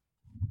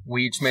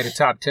 We each made a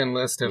top 10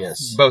 list of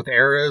Yes. both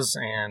eras,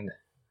 and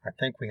I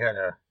think we had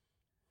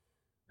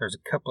there's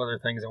a couple other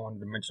things I wanted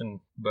to mention,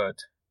 but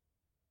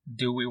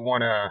do we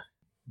want to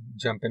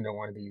jump into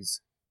one of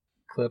these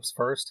clips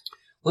first?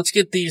 Let's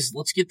get these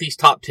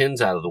top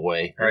 10s out of the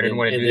way. Or I didn't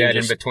want to do that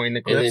in between the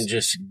And clips. then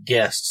just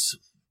guests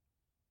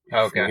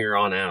Okay. from here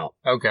on out.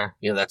 Okay.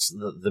 That's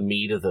the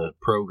meat of the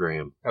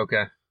program.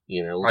 Okay.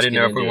 Let's I didn't get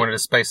know if we into wanted it. to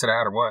space it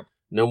out or what.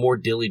 No more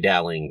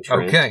dilly-dallying,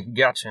 Trent. Okay,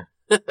 gotcha.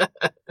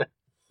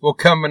 Well,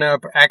 coming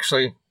up,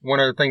 actually, one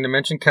other thing to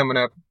mention, coming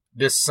up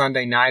this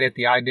Sunday night at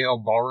the Ideal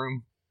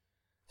Ballroom,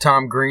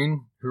 Tom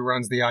Green, who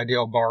runs the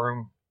Ideal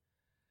Ballroom,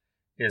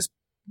 is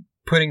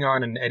putting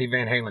on an Eddie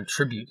Van Halen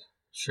tribute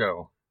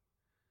show,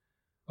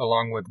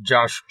 along with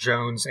Josh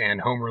Jones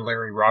and Homer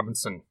Larry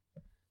Robinson.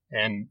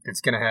 And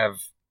it's going to have,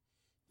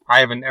 I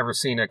haven't ever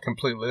seen a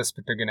complete list,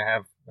 but they're going to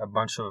have a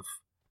bunch of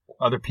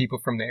other people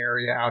from the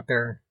area out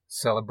there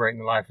celebrating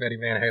the life of Eddie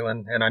Van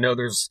Halen. And I know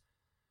there's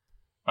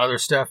other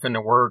stuff in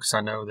the works. I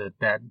know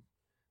that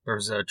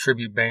there's a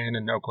tribute band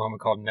in Oklahoma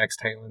called Next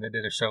Halen that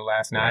did a show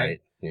last night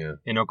Right. Yeah.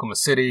 in Oklahoma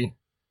City.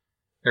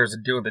 There's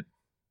a deal that,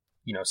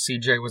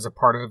 CJ was a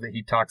part of that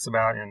he talks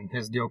about and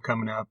his deal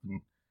coming up.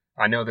 And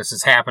I know this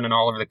is happening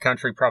all over the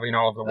country, probably in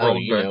all over the world. Oh,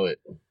 you but know it.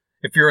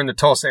 if you're in the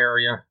Tulsa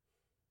area,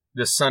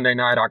 this Sunday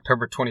night,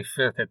 October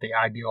 25th at the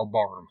Ideal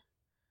Ballroom.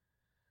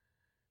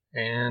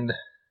 And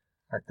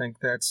I think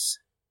that's,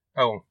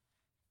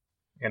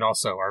 and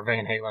also our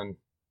Van Halen,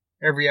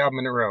 every album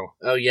in a row.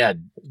 Oh, yeah.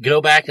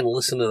 Go back and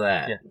listen to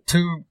that. Yeah,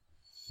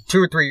 two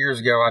or 3 years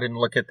ago, I didn't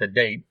look at the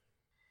date.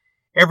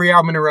 Every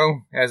album in a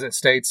row, as it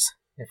states.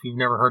 If you've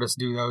never heard us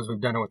do those, we've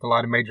done it with a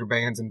lot of major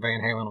bands, and Van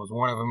Halen was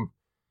one of them.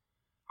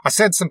 I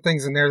said some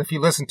things in there that if you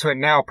listen to it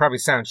now, it'll probably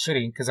sound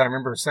shitty, because I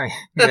remember saying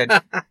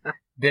that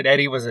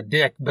Eddie was a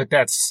dick, but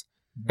that's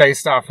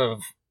based off of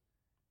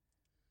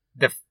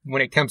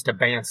when it comes to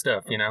band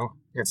stuff,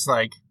 It's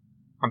like,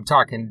 I'm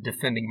talking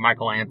defending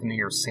Michael Anthony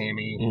or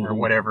Sammy or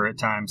whatever at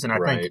times, and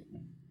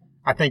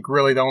I think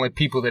really the only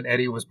people that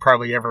Eddie was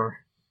probably ever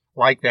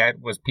like that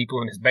was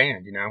people in his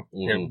band,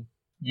 that,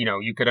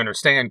 you could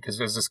understand, because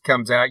as this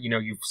comes out,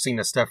 you've seen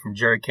the stuff from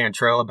Jerry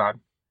Cantrell about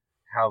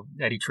how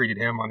Eddie treated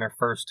him on their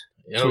first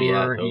Oh, tour.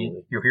 yeah,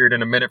 totally. You'll hear it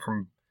in a minute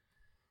from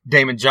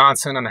Damon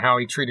Johnson on how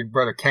he treated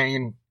Brother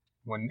Kane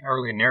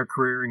early in their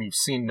career, and you've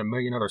seen a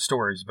million other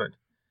stories. But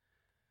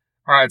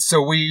all right,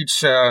 so we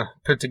each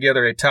put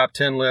together a top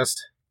 10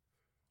 list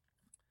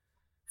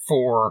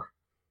for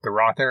the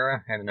Roth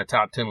era and then a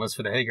top 10 list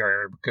for the Hagar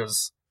era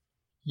because,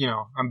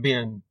 I'm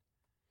being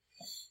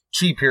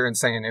cheap here and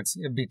saying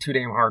it'd be too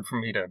damn hard for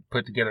me to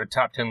put together a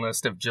top 10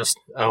 list of just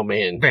Oh,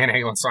 man. Van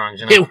Halen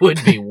songs. It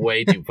would be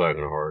way too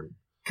fucking hard.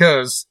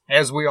 Because,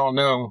 as we all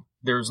know,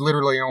 there's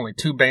literally only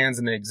two bands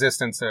in the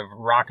existence of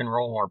rock and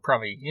roll or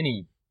probably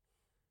any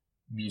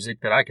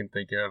music that I can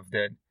think of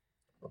that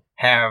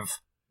have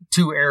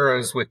two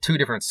eras with two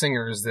different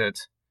singers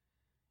that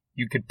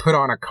you could put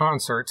on a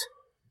concert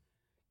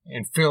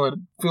and fill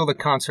the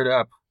concert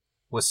up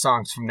with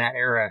songs from that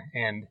era,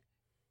 and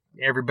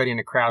everybody in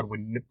the crowd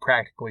would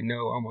practically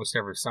know almost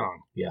every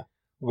song. Yeah.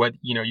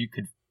 You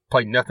could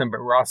play nothing but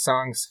Roth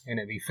songs and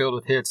it'd be filled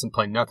with hits, and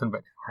play nothing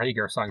but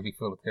Hagar songs be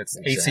filled with hits.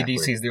 Exactly.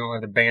 AC/DC is the only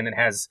other band that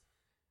has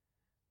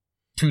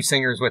two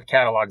singers with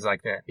catalogs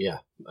like that. Yeah.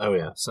 Oh,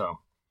 yeah. So,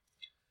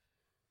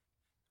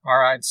 all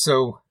right.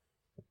 So,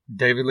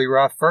 David Lee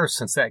Roth first,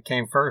 since that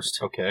came first.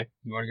 Okay.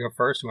 You want to go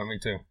first? Or you want me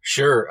to?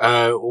 Sure.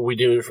 Are we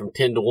doing it from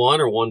 10 to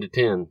 1 or 1 to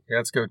 10? Yeah,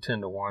 let's go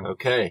 10 to 1.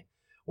 Okay.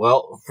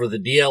 Well, for the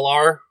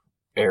DLR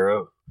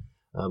era,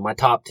 my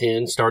top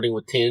 10, starting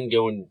with 10,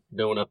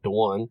 going up to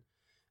 1.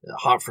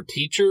 Hot for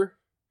Teacher,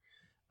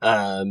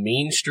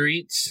 Mean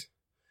Streets,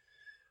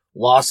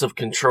 Loss of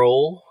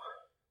Control.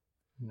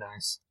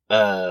 Nice.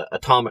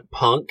 Atomic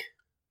Punk,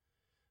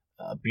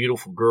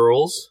 Beautiful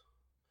Girls.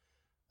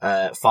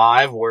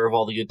 5, Where Have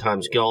All the Good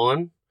Times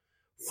Gone?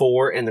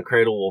 4, In the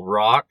Cradle Will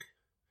Rock.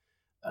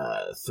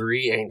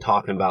 3, Ain't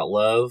Talking About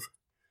Love.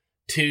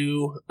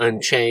 2,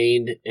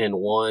 Unchained. And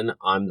 1,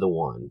 I'm the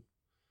One.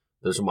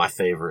 Those are my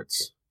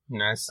favorites.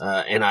 Nice.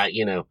 And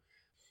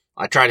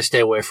I try to stay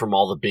away from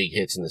all the big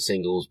hits and the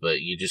singles,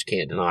 but you just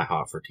can't deny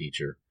Hot for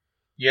Teacher.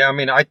 Yeah, I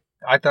mean, I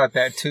thought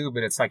that too,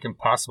 but it's like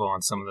impossible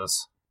on some of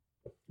this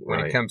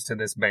when it comes to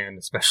this band,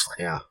 especially.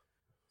 Yeah.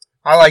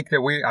 I like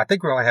that I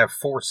think we only have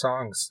 4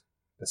 songs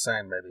the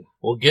same, maybe.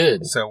 Well,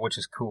 good. So, which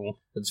is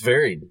cool. It's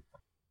varied.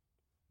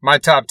 My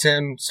top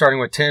 10, starting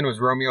with 10, was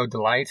Romeo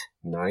Delight.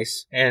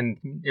 Nice. And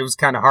it was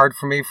kind of hard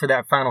for me for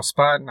that final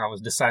spot, and I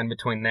was deciding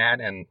between that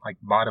and, like,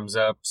 Bottoms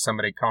Up,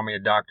 Somebody Call Me a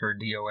Doctor,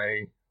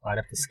 DOA, Light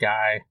Up the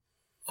Sky,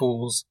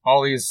 Fools.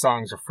 All these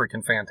songs are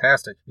freaking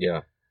fantastic.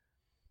 Yeah.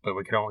 But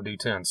we could only do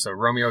 10. So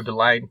Romeo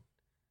Delight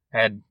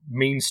had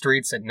Mean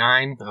Streets at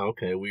 9. Oh,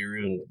 okay, we were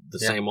even the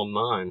same on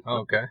 9. Oh,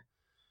 okay.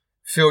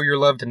 Feel Your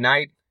Love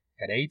Tonight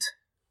at 8.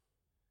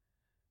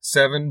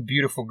 7,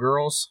 Beautiful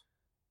Girls.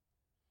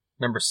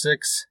 Number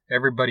 6,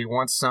 Everybody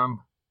Wants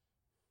Some.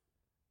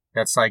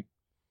 That's like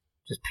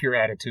just pure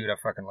attitude. I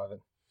fucking love it.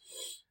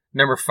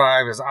 Number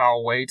 5 is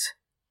I'll Wait,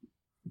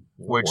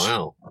 which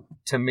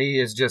to me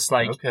is just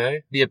like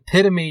the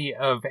epitome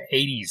of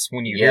 80s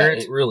when you hear it.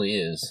 Yeah, it really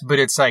is. But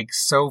it's like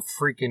so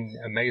freaking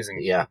amazing.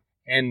 Yeah.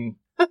 And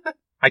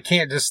I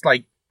can't just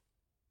like,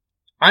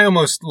 I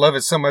almost love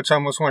it so much I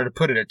almost wanted to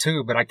put it at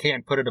 2, but I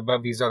can't put it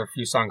above these other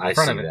few songs in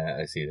front of it.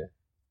 I see that.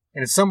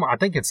 And it's I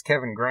think it's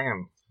Kevin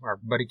Graham, our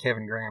buddy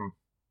Kevin Graham,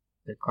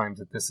 that claims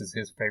that this is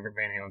his favorite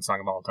Van Halen song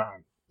of all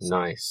time. So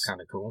nice.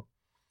 Kind of cool.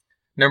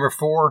 Number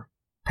 4,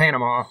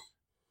 Panama.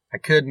 I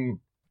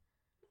couldn't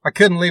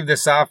leave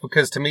this off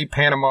because to me,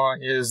 Panama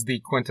is the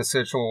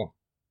quintessential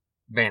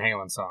Van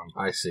Halen song.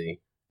 I see.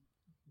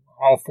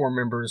 All 4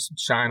 members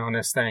shine on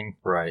this thing.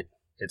 Right.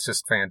 It's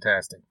just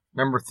fantastic.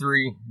 Number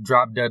 3,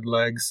 Drop Dead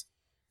Legs.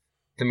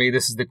 To me,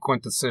 this is the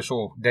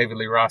quintessential David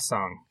Lee Roth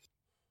song.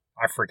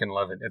 I freaking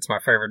love it. It's my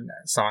favorite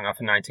song off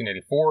of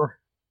 1984.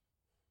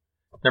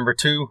 Number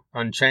 2,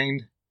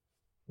 Unchained.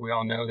 We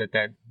all know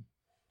that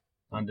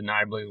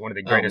undeniably one of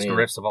the greatest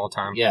riffs of all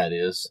time. Yeah, it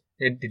is.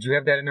 Did you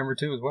have that at number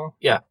 2 as well?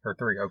 Yeah. Or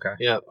 3, okay.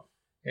 Yep.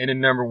 And in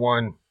number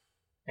 1,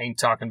 Ain't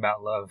Talking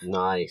About Love.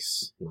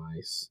 Nice.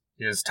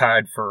 Is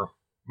tied for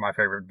my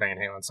favorite Van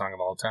Halen song of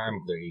all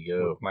time. There you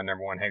go. My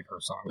number 1 Hagar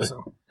song.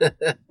 So.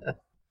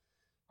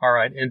 All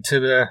right, into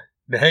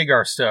the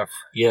Hagar stuff.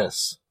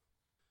 Yes.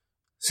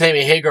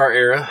 Sammy Hagar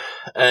era.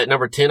 At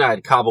number 10, I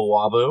had Cabo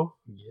Wabo.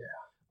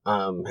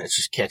 Yeah. It's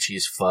just catchy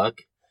as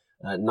fuck.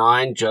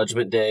 9,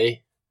 Judgment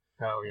Day.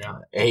 Oh, yeah.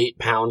 8,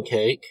 Pound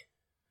Cake.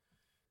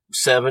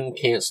 7,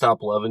 Can't Stop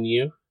Loving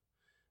You.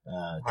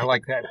 I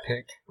like that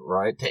pick.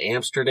 Right, To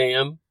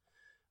Amsterdam.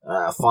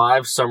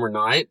 5, Summer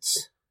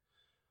Nights.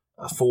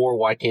 4,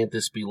 Why Can't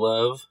This Be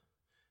Love?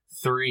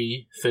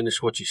 3,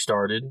 Finish What You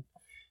Started.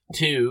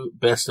 2,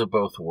 Best of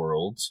Both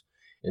Worlds.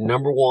 And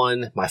number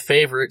 1, my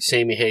favorite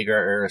Sammy Hagar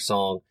era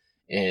song,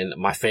 and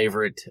my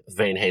favorite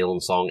Van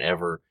Halen song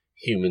ever,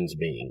 Humans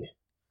Being.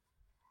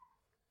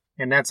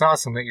 And that's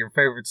awesome that your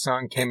favorite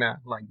song came out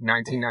like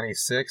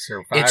 1996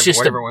 or 5, it's just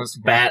whatever it was.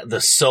 The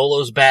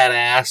solo's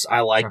badass. I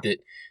liked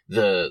it.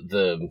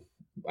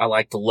 I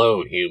like the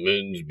low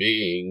Humans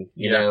Being,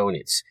 you know, and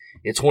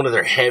it's one of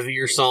their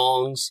heavier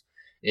songs.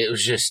 It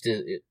was just,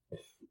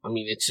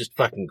 it's just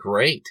fucking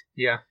great.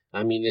 Yeah.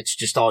 I mean, it's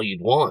just all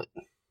you'd want.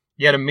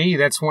 Yeah, to me,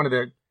 that's one of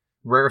the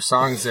rare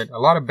songs that a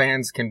lot of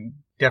bands can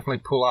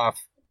definitely pull off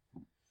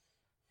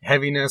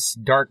heaviness,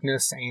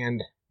 darkness,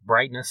 and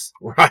brightness.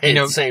 Right, You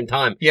know, at the same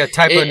time. Yeah,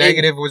 Typo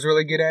Negative was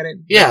really good at it.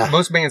 Yeah.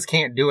 Most bands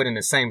can't do it in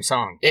the same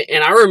song.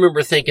 And I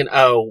remember thinking,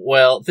 oh,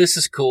 well, this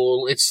is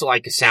cool. It's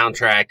like a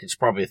soundtrack. It's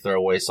probably a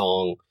throwaway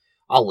song.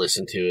 I'll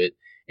listen to it.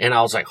 And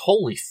I was like,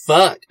 holy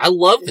fuck, I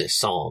love this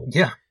song.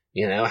 Yeah.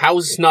 You know, how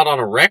is this not on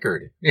a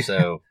record?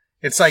 So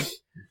It's like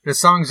the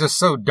song's just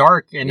so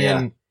dark, and Yeah.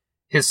 then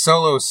his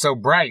solo is so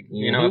bright.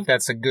 You know, Mhm. if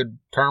that's a good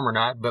term or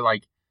not. But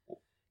like,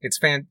 it's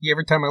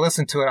every time I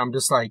listen to it, I'm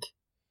just like,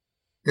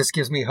 this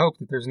gives me hope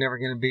that there's never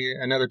going to be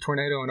another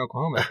tornado in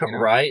Oklahoma. You know?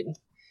 right?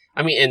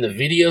 I mean, and the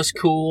video's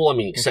cool. I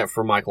mean, except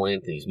for Michael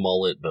Anthony's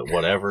mullet, but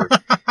whatever.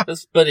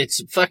 But it's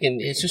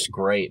just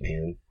great,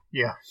 man.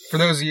 Yeah. For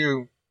those of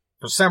you,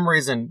 for some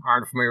reason,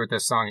 aren't familiar with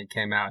this song, it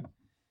came out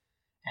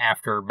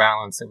after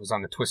Balance. It was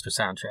on the Twister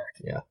soundtrack.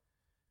 Yeah.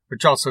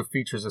 Which also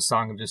features a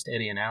song of just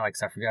Eddie and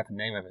Alex. I forgot the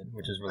name of it,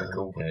 which is really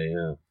cool. Okay,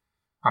 yeah.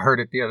 I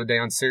heard it the other day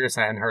on Sirius.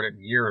 I hadn't heard it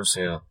in years.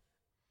 Yeah.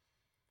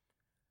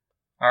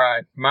 All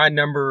right. My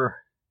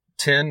number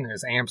 10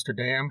 is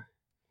Amsterdam.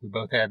 We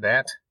both had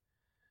that.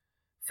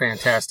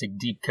 Fantastic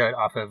deep cut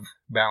off of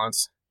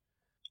Balance.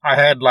 I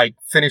had like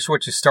Finish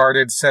What You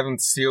Started, Seventh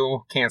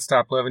Seal, Can't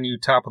Stop Loving You,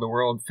 Top of the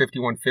World,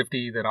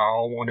 5150 that I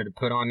all wanted to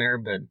put on there,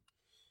 but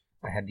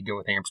I had to go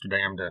with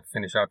Amsterdam to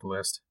finish out the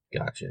list.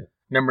 Gotcha.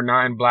 Number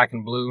 9, Black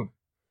and Blue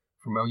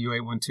from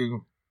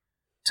OU812.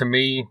 To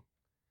me,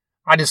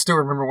 I just still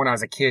remember when I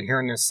was a kid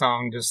hearing this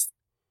song, just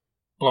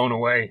blown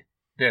away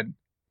that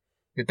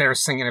they were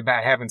singing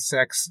about having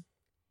sex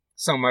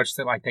so much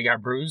that like they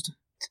got bruised.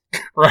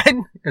 Right?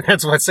 And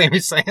that's what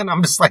Sammy's saying.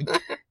 I'm just like,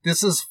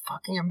 this is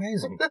fucking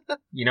amazing.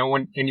 You know,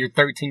 when in your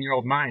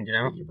 13-year-old mind, you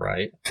know?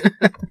 Right.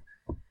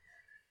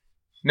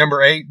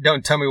 Number 8,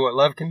 Don't Tell Me What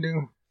Love Can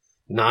Do.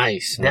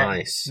 Nice.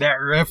 That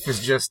riff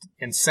is just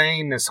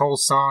insane. This whole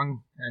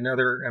song,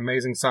 another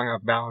amazing song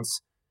off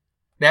Balance.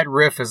 That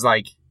riff is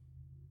like,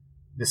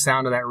 the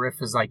sound of that riff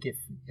is like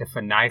if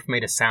a knife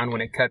made a sound when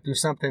it cut through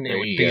something, it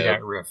would be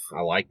that riff.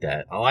 I like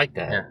that.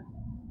 Yeah.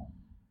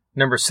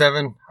 Number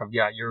 7, I've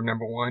got your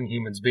number 1,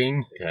 Humans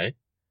Being. Okay.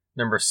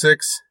 Number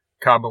 6,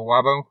 Cabo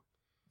Wabo.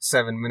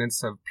 7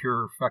 minutes of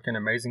pure fucking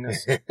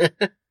amazingness.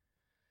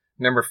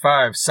 Number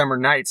 5, Summer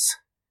Nights.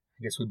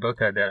 I guess we both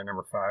had that at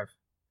number 5.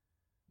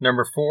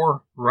 Number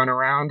 4, Run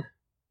Around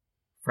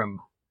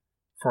from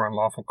For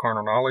Unlawful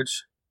Carnal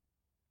Knowledge.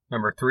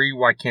 Number 3,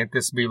 Why Can't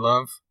This Be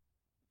Love?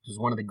 Which is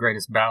one of the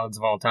greatest ballads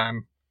of all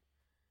time.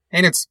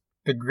 And it's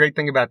the great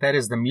thing about that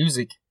is the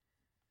music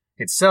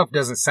itself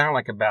doesn't sound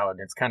like a ballad.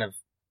 It's kind of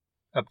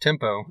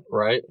up-tempo.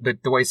 Right.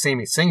 But the way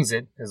Sammy sings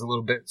it is a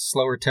little bit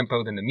slower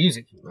tempo than the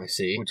music. I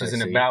see. Which is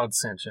in a ballad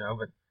sense, you know.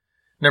 But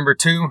number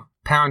 2,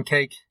 Pound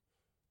Cake.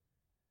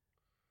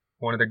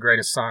 One of the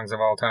greatest songs of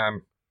all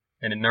time.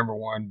 And in number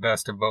 1,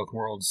 Best of Both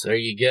Worlds. There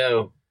you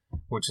go.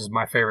 Which is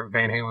my favorite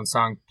Van Halen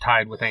song,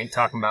 tied with Ain't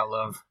Talking About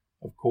Love.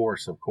 Of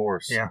course.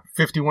 Yeah.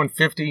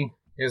 5150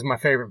 is my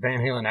favorite Van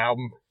Halen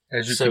album.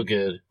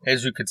 Good.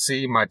 As you could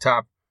see, my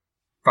top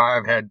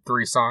 5 had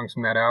 3 songs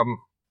from that album.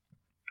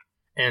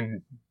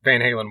 And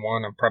Van Halen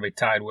 1, I'm probably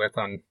tied with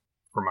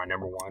for my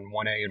number 1,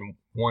 1A and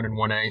 1 and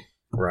 1A.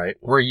 Right.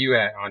 Where are you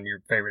at on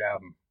your favorite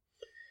album?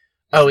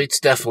 Oh, it's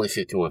definitely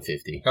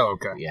 5150. Oh,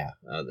 okay. Yeah.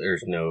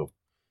 There's no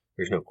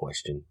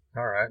question.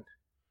 All right.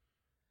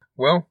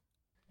 Well,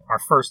 our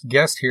first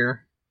guest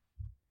here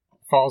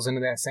falls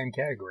into that same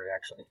category,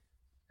 actually.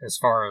 As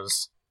far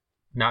as,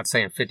 not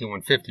saying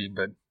 5150,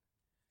 but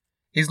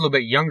he's a little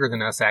bit younger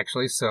than us,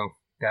 actually, so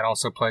that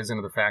also plays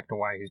into the fact of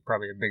why he's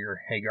probably a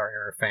bigger Hagar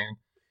era fan.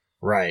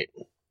 Right.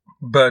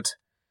 But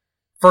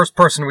first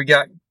person we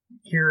got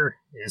here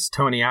is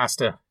Tony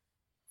Asta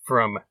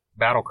from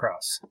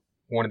Battlecross,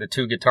 one of the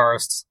 2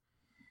 guitarists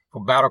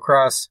from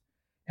Battlecross.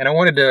 And I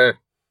wanted to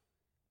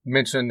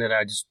mention that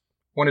I just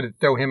wanted to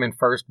throw him in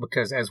first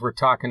because as we're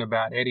talking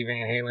about Eddie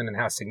Van Halen and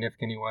how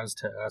significant he was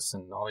to us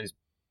and all these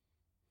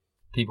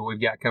people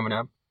we've got coming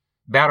up,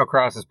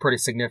 Battlecross is pretty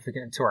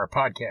significant to our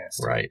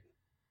podcast. Right.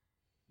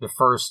 The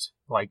first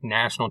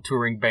national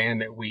touring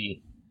band that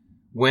we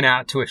went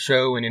out to a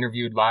show and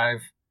interviewed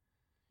live.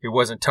 It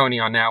wasn't Tony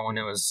on that one.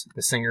 It was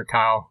the singer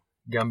Kyle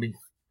Gumby.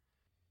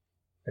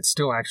 It's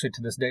still actually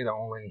to this day the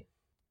only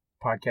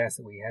podcast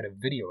that we had a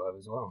video of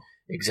as well.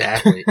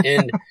 Exactly.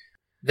 And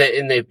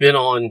they've been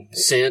on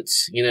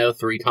since,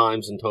 3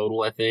 times in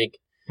total, I think.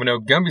 Well, no,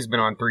 Gumby's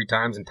been on 3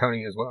 times and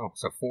Tony as well.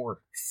 So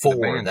 4.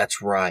 4,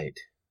 that's right.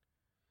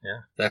 Yeah.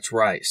 That's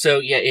right. So,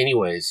 yeah,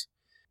 anyways.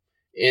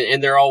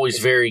 And they're always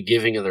very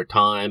giving of their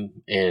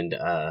time, and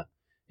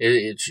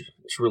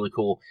it's really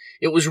cool.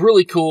 It was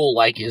really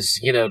cool,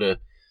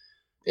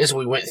 as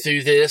we went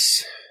through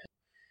this,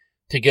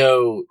 to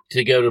go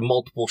to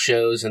multiple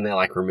shows and they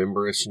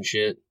remember us and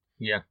shit.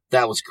 Yeah.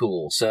 That was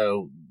cool.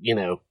 So,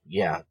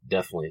 yeah,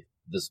 definitely.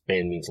 This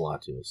band means a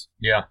lot to us.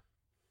 Yeah.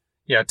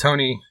 Yeah,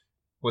 Tony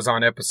was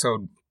on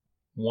episode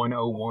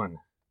 101.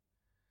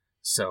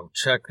 So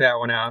check that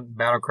one out.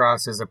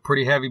 Battlecross is a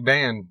pretty heavy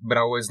band, but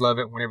I always love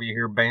it whenever you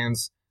hear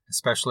bands,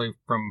 especially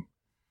from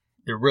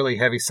the really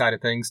heavy side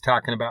of things,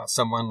 talking about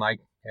someone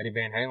like Eddie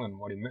Van Halen,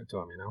 what he meant to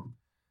him,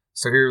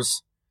 So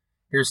here's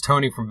Here's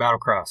Tony from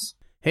Battlecross.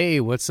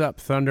 Hey, what's up,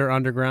 Thunder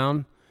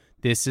Underground?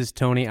 This is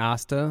Tony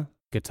Asta,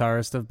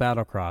 guitarist of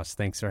Battlecross.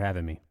 Thanks for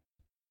having me.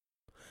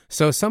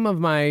 So some of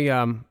my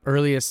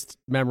earliest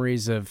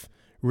memories of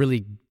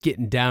really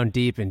getting down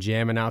deep and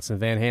jamming out some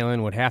Van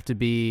Halen would have to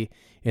be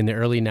in the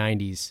early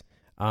 90s,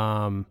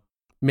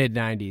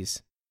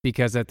 mid-90s,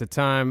 because at the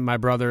time my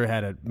brother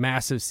had a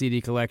massive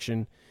CD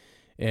collection,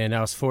 and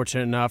I was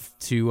fortunate enough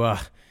to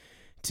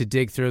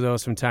dig through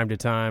those from time to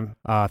time.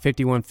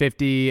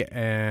 5150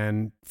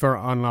 and For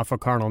Unlawful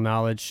Carnal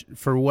Knowledge.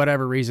 For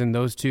whatever reason,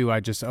 those two I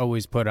just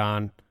always put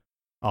on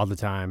all the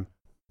time.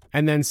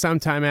 And then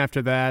sometime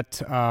after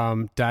that,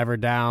 Diver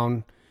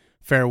Down,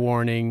 Fair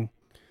Warning,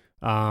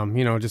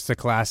 just the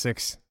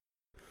classics.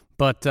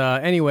 But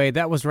anyway,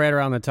 that was right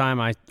around the time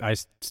I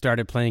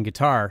started playing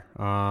guitar,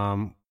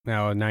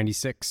 now in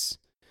 96.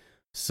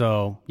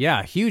 So,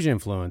 yeah, huge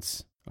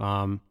influence.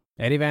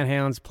 Eddie Van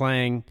Halen's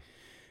playing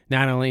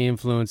not only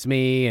influenced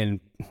me and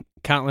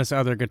countless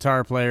other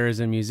guitar players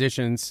and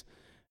musicians,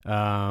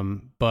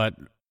 but,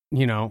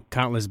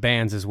 countless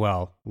bands as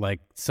well.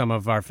 Like some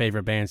of our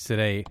favorite bands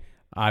today,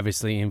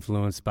 obviously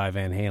influenced by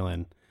Van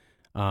Halen.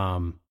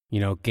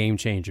 Game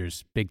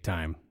changers, big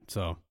time.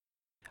 So,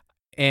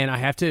 and I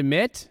have to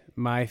admit,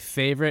 my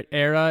favorite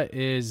era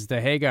is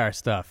the Hagar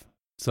stuff.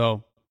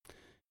 So,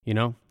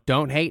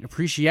 don't hate,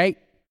 appreciate.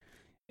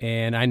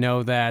 And I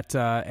know that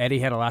Eddie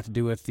had a lot to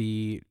do with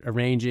the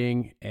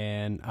arranging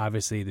and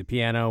obviously the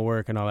piano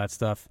work and all that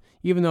stuff.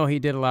 Even though he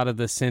did a lot of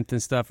the synth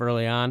and stuff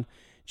early on,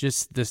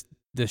 just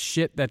the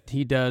shit that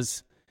he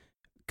does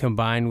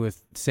combined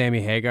with Sammy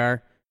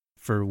Hagar,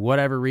 for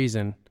whatever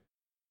reason,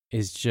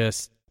 is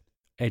just,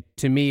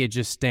 to me, it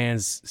just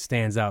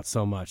stands out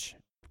so much.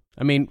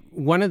 I mean,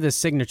 one of the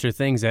signature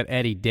things that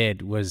Eddie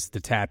did was the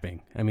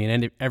tapping. I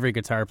mean, every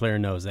guitar player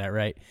knows that,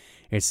 right?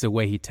 It's the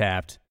way he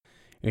tapped.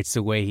 It's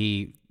the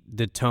way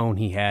the tone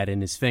he had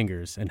in his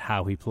fingers and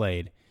how he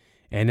played.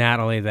 And not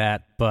only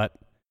that, but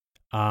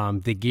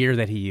the gear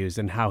that he used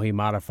and how he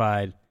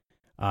modified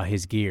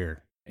his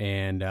gear.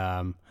 And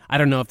I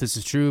don't know if this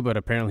is true, but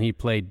apparently he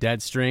played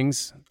dead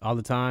strings all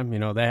the time.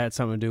 That had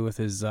something to do with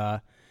his,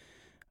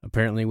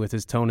 apparently with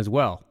his tone as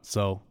well.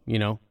 So,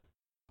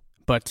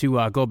 but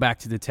to go back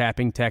to the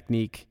tapping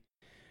technique,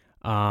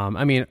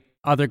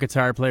 other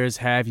guitar players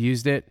have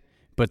used it,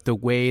 but the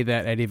way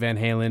that Eddie Van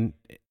Halen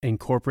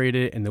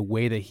incorporated it and the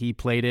way that he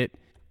played it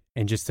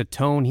and just the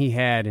tone he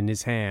had in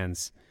his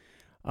hands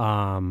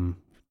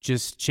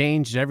just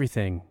changed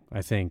everything,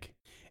 I think.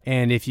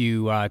 And if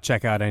you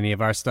check out any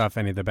of our stuff,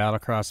 any of the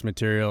Battlecross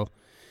material,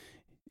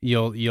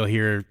 you'll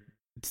hear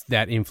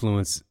that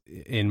influence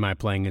in my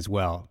playing as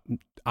well.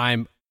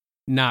 I'm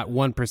not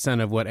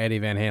 1% of what Eddie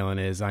Van Halen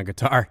is on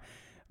guitar.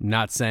 I'm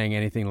not saying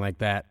anything like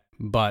that,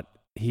 but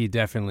he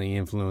definitely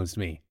influenced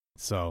me.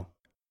 So,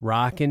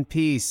 rock in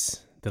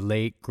peace, the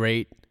late,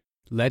 great,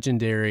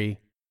 legendary,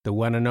 the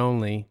one and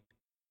only,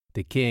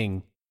 the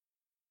king,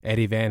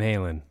 Eddie Van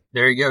Halen.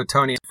 There you go,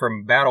 Tony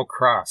from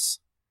Battlecross.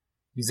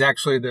 He's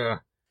actually the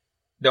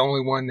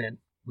only one that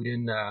we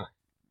didn't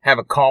have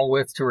a call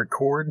with to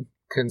record.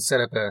 Couldn't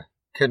set up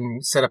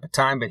a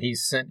time, but he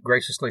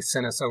graciously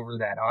sent us over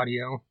that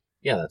audio.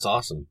 Yeah, that's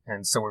awesome.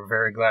 And so we're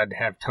very glad to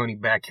have Tony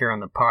back here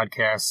on the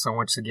podcast. So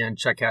once again,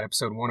 check out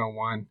episode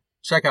 101.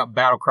 Check out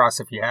Battlecross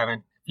if you haven't.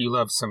 If you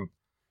love some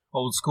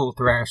old school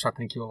thrash, I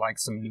think you'll like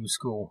some new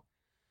school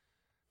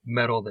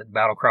metal that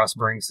Battlecross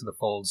brings to the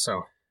fold.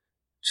 So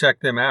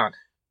check them out.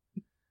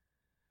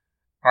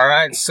 All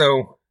right,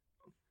 so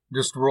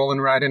just rolling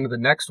right into the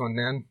next one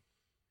then.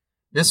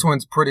 This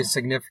one's pretty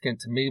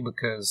significant to me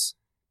because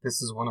this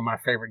is one of my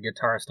favorite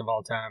guitarists of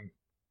all time.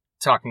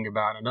 Talking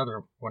about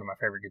another one of my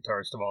favorite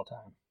guitarists of all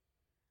time.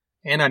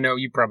 And I know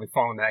you probably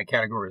fall in that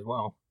category as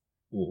well.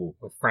 Mm-hmm.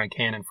 With Frank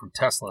Hannon from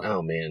Tesla.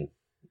 Oh, man.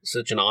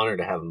 Such an honor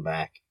to have him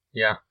back.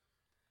 Yeah.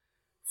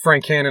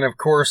 Frank Hannon, of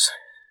course,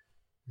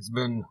 has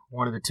been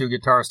one of the two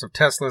guitarists of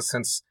Tesla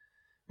since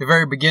the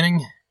very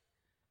beginning.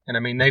 And I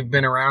mean, they've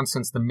been around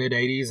since the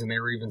mid-'80s, and they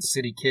were even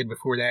City Kid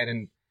before that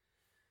in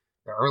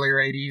the earlier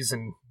 '80s.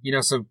 And,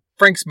 so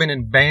Frank's been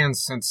in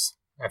bands since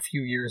a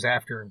few years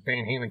after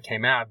Van Halen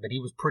came out, but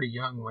he was pretty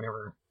young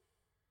whenever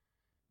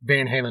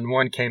Van Halen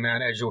 1 came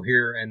out, as you'll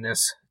hear in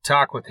this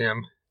talk with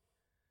him.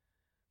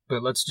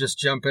 But let's just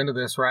jump into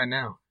this right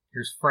now.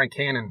 Here's Frank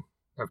Hannon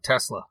of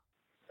Tesla.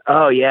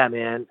 Oh, yeah,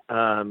 man.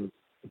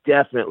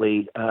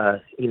 Definitely.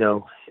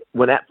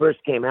 When that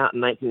first came out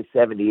in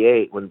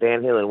 1978, when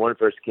Van Halen 1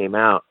 first came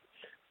out,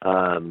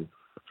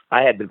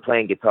 I had been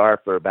playing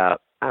guitar for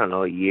about,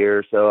 a year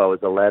or so. I was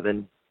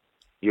 11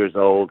 years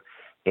old.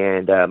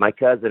 And my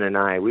cousin and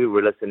I, we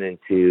were listening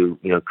to,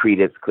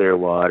 Creedence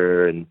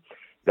Clearwater, and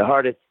the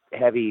hardest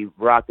heavy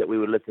rock that we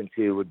would listen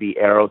to would be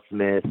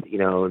Aerosmith,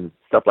 and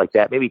stuff like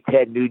that, maybe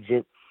Ted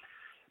Nugent.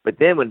 But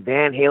then when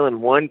Van Halen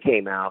 1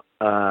 came out,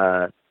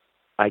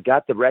 I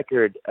got the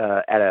record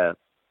at a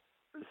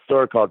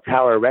store called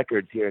Tower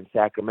Records here in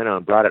Sacramento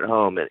and brought it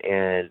home,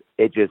 and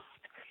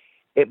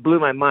it blew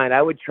my mind.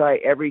 I would try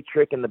every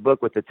trick in the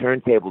book with the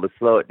turntable to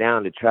slow it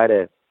down, to try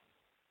to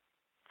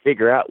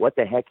figure out what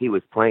the heck he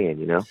was playing,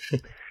 you know.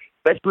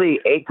 Especially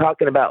Ain't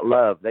Talking About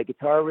Love. The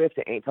guitar riff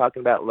to Ain't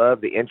Talking About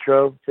Love, the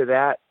intro to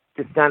that,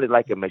 just sounded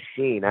like a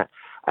machine.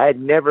 I had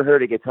never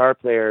heard a guitar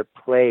player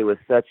play with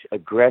such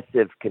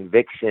aggressive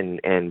conviction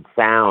and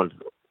sound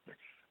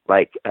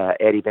like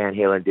Eddie Van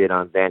Halen did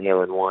on Van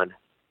Halen 1.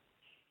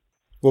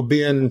 Well,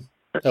 being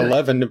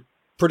 11, a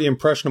pretty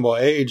impressionable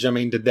age, I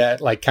mean, did that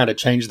like kind of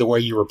change the way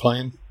you were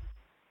playing?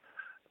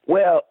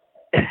 Well,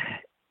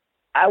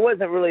 I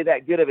wasn't really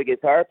that good of a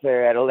guitar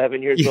player at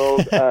 11 years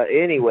old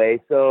anyway,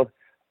 so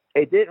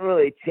it didn't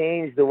really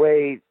change the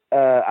way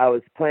I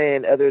was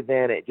playing, other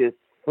than it just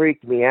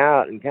freaked me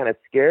out and kind of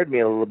scared me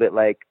a little bit,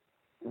 like,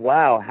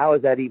 wow, how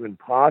is that even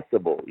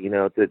possible? You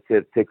know,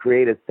 to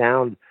create a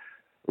sound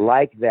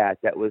like that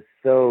was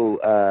so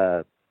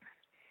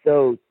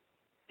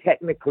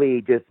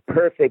technically just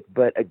perfect,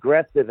 but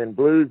aggressive and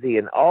bluesy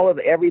and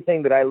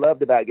everything that I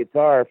loved about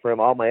guitar from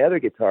all my other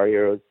guitar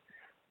heroes,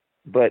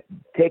 but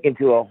taken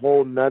to a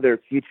whole nother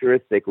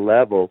futuristic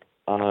level.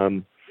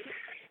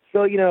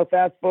 So, you know,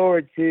 fast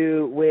forward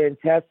to when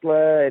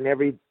Tesla and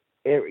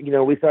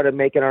we started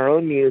making our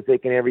own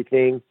music and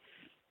everything.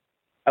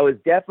 I was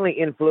definitely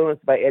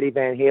influenced by Eddie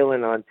Van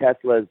Halen on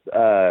Tesla's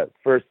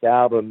first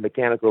album,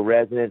 Mechanical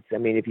Resonance. I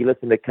mean, if you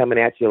listen to Coming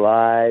At You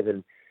Live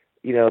and,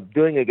 you know,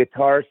 doing a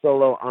guitar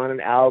solo on an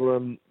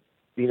album,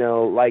 you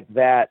know, like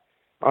that.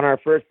 On our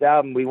first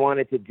album, we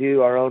wanted to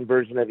do our own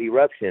version of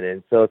Eruption.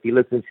 And so if you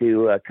listen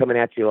to Coming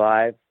At You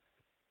Live,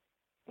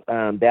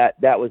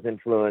 that was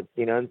influenced,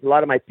 you know, and a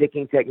lot of my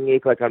picking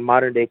technique, like on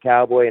Modern Day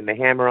Cowboy and the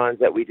hammer-ons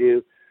that we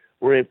do,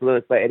 were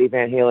influenced by Eddie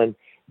Van Halen.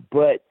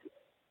 But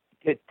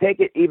to take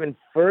it even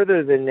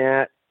further than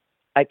that,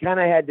 I kind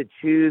of had to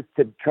choose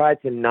to try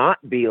to not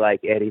be like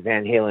Eddie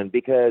Van Halen,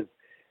 because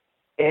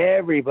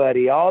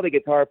everybody, all the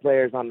guitar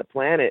players on the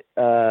planet,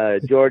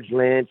 George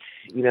Lynch,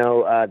 you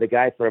know, the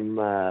guy from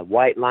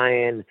White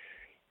Lion,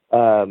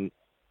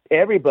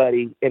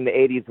 everybody in the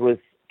 80s was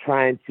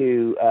trying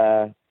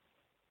to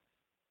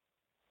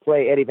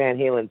play Eddie Van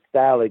Halen's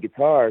style of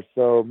guitar.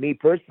 So me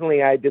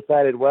personally, I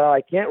decided, well,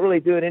 I can't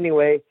really do it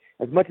anyway.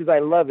 As much as I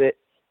love it,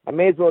 I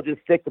may as well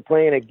just stick to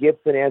playing a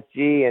Gibson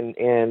SG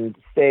and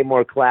stay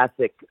more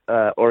classic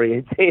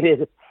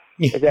orientated,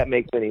 if that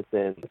makes any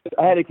sense.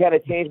 I had to kind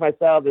of change my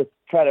style to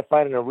try to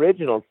find an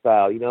original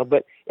style, you know.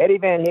 But Eddie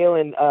Van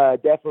Halen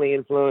definitely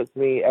influenced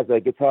me as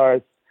a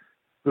guitarist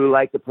who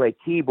liked to play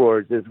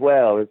keyboards as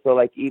well. And so,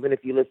 like, even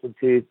if you listen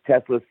to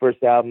Tesla's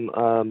first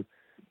album,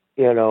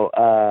 you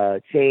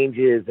know,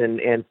 changes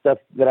and stuff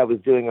that I was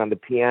doing on the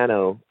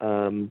piano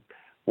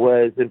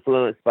was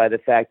influenced by the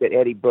fact that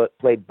Eddie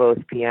played both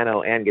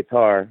piano and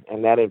guitar,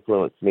 and that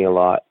influenced me a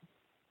lot.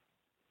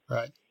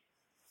 Right.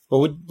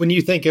 Well, when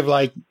you think of,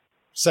 like,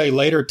 say,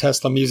 later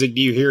Tesla music,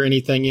 do you hear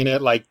anything in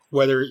it, like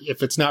whether,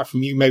 if it's not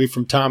from you, maybe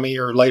from Tommy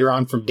or later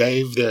on from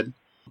Dave, that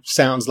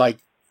sounds like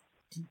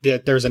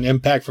that there's an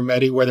impact from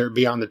Eddie, whether it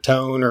be on the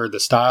tone or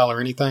the style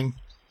or anything?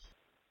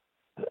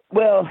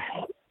 Well,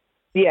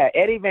 yeah,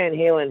 Eddie Van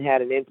Halen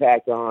had an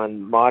impact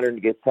on modern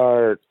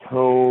guitar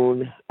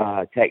tone,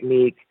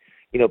 technique,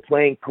 you know,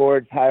 playing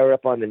chords higher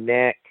up on the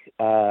neck,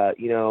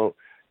 you know,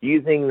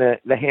 using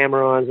the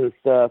hammer-ons and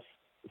stuff.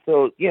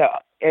 So, yeah,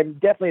 and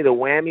definitely the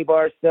whammy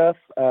bar stuff.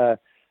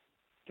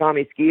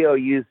 Tommy Skeoch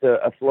used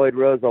a Floyd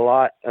Rose a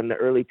lot on the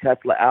early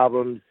Tesla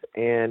albums.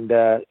 And,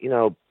 you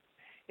know,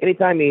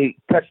 anytime he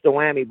touched a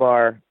whammy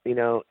bar, you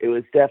know, it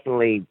was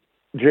definitely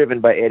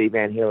driven by Eddie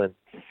Van Halen.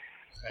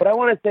 But I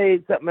want to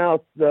say something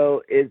else,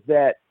 though, is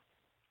that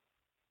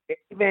Eddie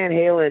Van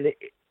Halen,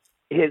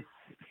 his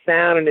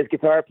sound and his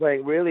guitar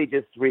playing really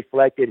just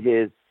reflected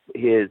his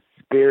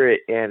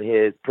spirit and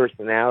his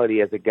personality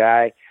as a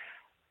guy.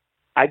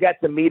 I got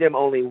to meet him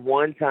only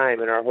one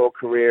time in our whole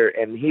career,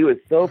 and he was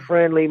so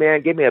friendly,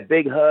 man. Gave me a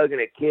big hug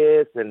and a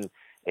kiss,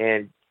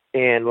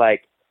 and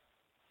like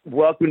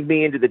welcomed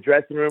me into the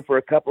dressing room for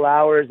a couple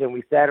hours, and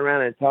we sat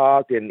around and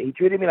talked, and he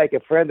treated me like a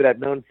friend that I've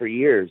known for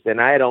years, and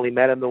I had only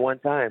met him the one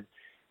time.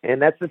 And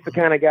that's just the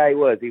kind of guy he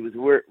was. He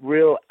was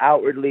real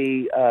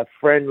outwardly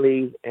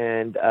friendly,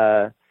 and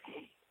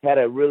had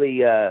a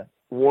really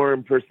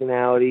warm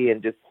personality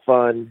and just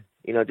fun,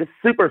 you know, just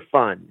super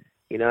fun,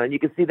 you know, and you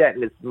can see that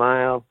in his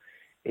smile,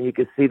 and you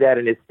can see that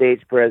in his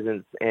stage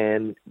presence,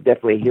 and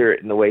definitely hear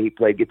it in the way he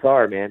played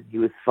guitar, man. He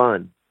was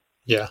fun.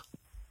 Yeah.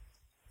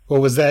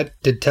 Well, was that,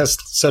 did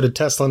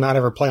Tesla not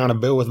ever play on a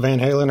bill with Van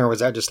Halen, or was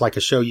that just like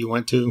a show you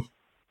went to?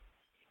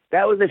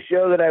 That was a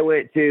show that I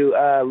went to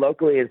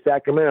locally in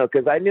Sacramento,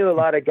 because I knew a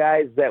lot of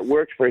guys that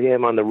worked for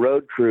him on the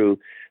road crew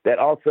that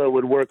also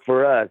would work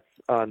for us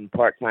on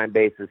part-time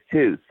basis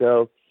too.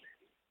 So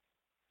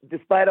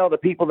despite all the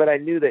people that I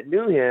knew that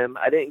knew him,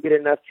 I didn't get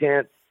enough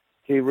chance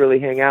to really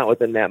hang out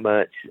with him that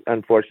much.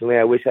 Unfortunately,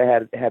 I wish I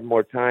had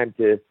more time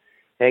to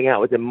hang out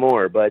with him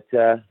more, but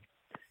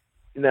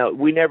no,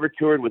 we never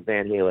toured with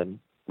Van Halen.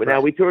 But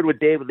now we toured with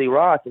David Lee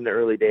Roth in the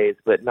early days,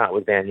 but not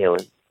with Van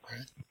Halen.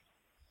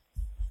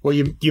 Well,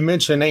 you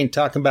mentioned Ain't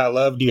Talking About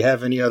Love. Do you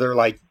have any other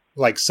like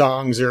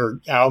songs or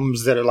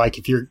albums that are like,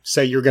 if you're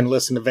going to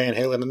listen to Van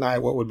Halen tonight,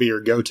 what would be your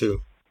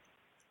go-to?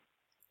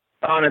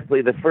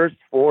 honestly, the first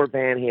 4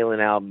 Van Halen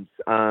albums,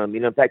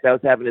 in fact, I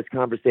was having this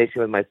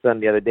conversation with my son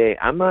the other day.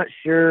 I'm not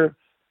sure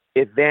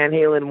if Van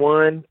Halen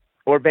 1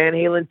 or Van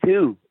Halen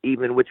 2,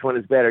 even, which one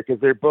is better, because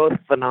they're both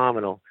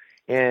phenomenal.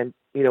 And,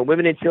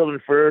 Women and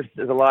Children First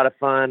is a lot of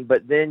fun,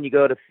 but then you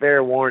go to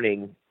Fair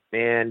Warning,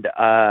 and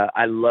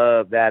I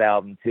love that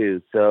album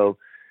too. So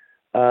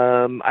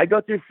I go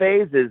through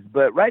phases,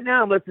 but right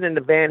now I'm listening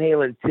to Van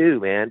Halen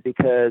 2, man,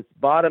 because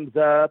Bottoms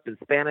Up and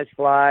Spanish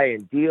Fly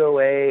and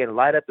DOA and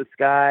Light Up the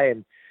Sky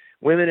and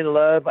Women in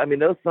Love. I mean,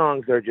 those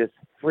songs are just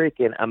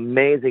freaking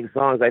amazing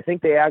songs. I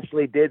think they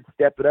actually did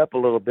step it up a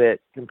little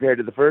bit compared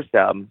to the first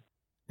album.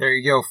 There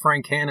you go,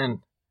 Frank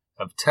Hannon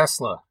of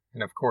Tesla,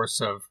 and of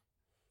course of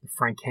the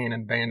Frank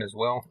Hannon Band as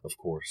well. Of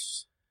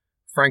course.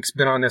 Frank's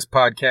been on this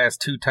podcast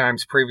 2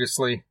 times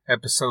previously,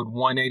 episode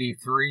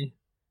 183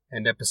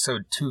 and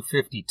episode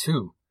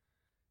 252.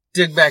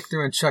 Dig back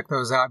through and check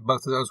those out.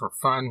 Both of those were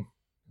fun.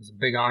 It was a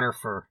big honor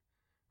for,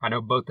 I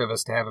know, both of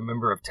us to have a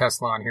member of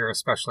Tesla on here,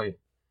 especially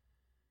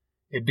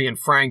it being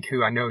Frank,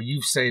 who I know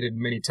you've stated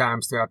many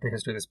times throughout the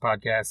history of this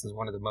podcast is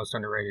one of the most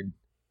underrated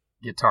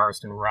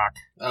guitarists in rock.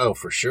 Oh,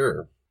 for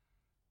sure.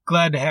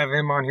 Glad to have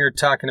him on here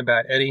talking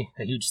about Eddie.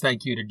 A huge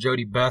thank you to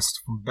Jody Best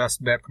from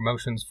Best Bet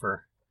Promotions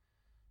for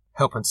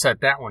helping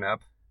set that one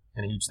up.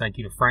 And a huge thank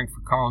you to Frank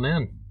for calling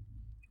in.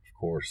 Of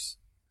course.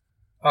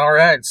 All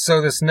right,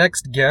 so this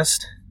next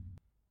guest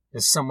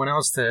is someone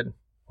else that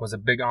was a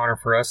big honor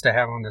for us to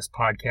have on this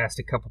podcast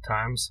a couple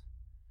times.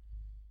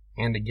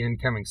 And again,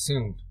 coming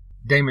soon.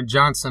 Damon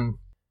Johnson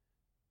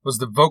was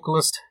the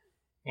vocalist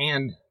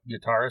and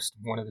guitarist,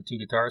 one of the 2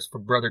 guitarists for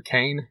Brother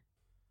Kane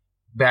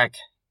back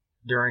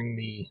during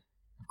the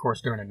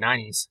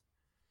 90s.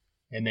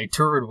 And they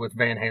toured with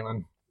Van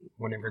Halen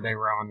whenever they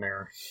were on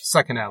their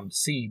second album,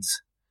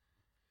 Seeds.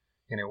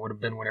 And it would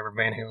have been whenever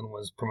Van Halen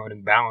was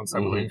promoting Balance, I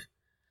believe.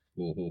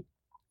 Mm-hmm.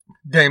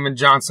 Damon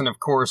Johnson, of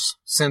course,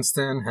 since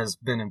then has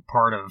been in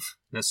part of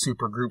the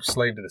supergroup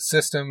Slave to the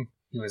System.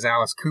 He was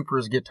Alice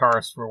Cooper's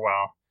guitarist for a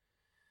while.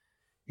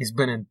 He's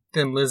been in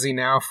Thin Lizzy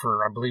now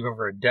for, I believe,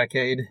 over a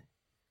decade.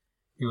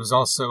 He was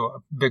also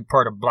a big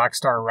part of Black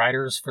Star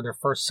Riders for their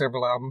first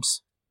several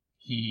albums.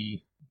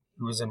 He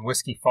was in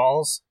Whiskey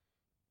Falls,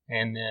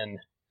 and then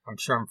I'm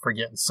sure I'm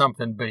forgetting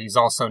something, but he's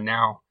also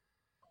now,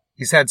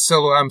 he's had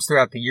solo albums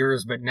throughout the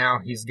years, but now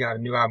he's got a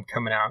new album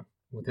coming out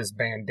with his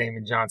band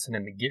Damon Johnson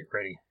and the Get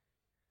Ready.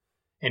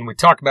 And we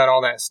talk about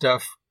all that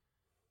stuff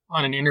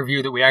on an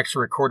interview that we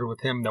actually recorded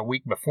with him the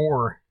week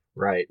before,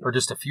 right, or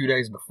just a few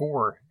days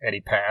before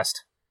Eddie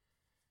passed.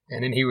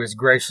 And then he was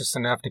gracious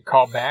enough to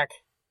call back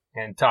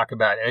and talk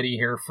about Eddie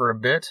here for a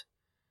bit.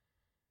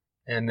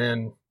 And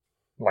then,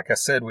 like I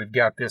said, we've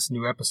got this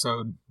new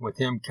episode with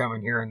him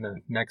coming here in the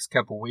next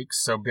couple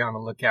weeks, so be on the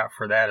lookout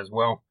for that as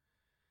well.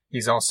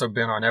 He's also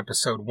been on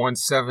episode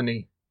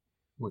 170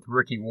 with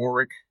Ricky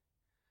Warwick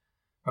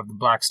of the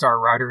Black Star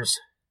Riders,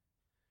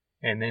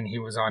 and then he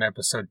was on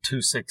episode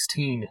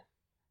 216,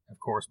 of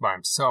course, by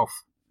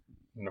himself,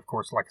 and of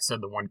course, like I said,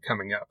 the one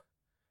coming up.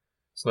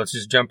 So let's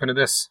just jump into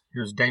this.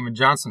 Here's Damon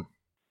Johnson.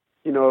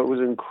 It was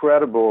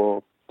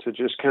incredible to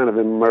just kind of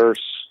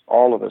immerse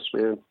all of us,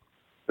 man.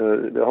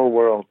 The whole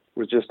world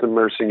was just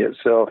immersing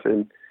itself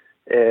in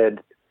Ed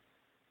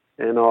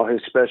and all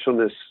his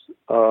specialness.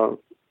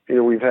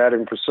 We've had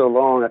him for so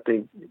long, I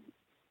think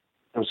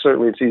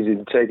certainly it's easy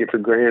to take it for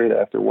granted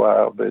after a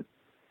while, but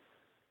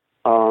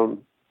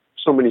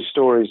so many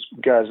stories,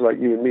 guys like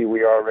you and me,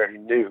 we already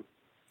knew.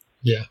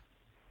 Yeah.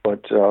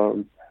 But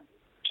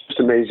just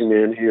amazing,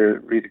 man,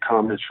 here, read the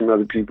comments from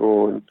other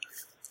people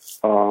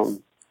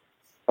and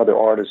other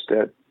artists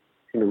that,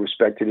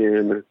 respected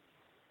him and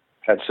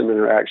had some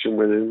interaction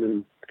with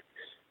him.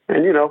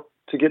 And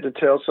to get to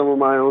tell some of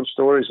my own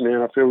stories,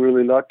 man, I feel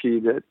really lucky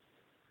that,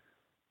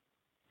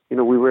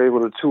 we were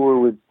able to tour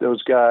with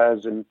those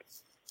guys and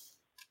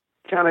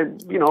kind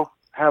of,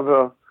 have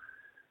a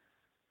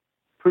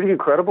pretty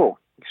incredible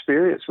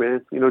experience,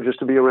 man, just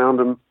to be around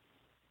them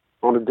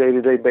on a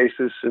day-to-day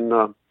basis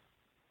and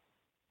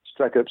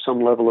strike up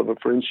some level of a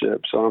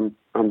friendship. So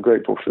I'm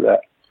grateful for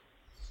that.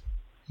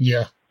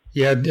 Yeah.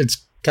 Yeah.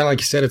 It's kind of like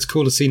you said, it's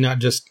cool to see not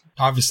just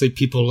obviously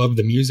people love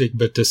the music,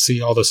 but to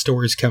see all the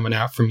stories coming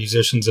out from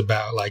musicians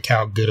about like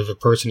how good of a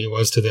person he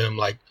was to them,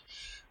 like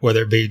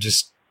whether it be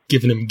just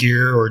giving them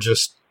gear or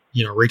just,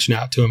 reaching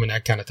out to them and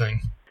that kind of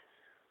thing.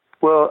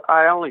 Well,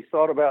 I only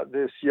thought about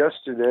this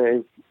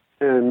yesterday,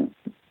 and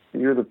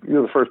you're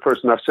the first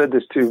person I've said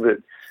this to,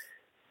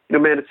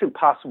 but man, it's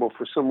impossible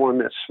for someone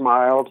that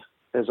smiled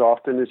as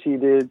often as he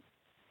did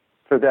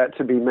for that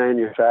to be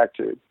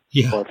manufactured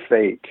or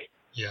fake.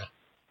 Yeah.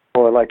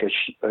 Or like a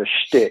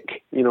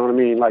shtick, you know what I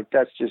mean? Like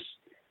that's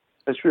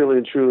really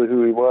and truly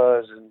who he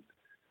was. And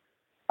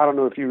I don't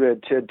know if you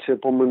read Ted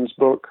Tippelman's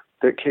book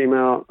that came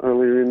out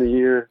earlier in the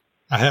year.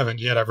 I haven't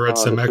yet. I've read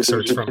some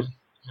excerpts from it.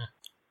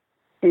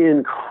 Yeah.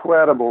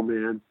 Incredible,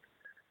 man.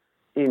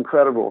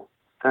 Incredible.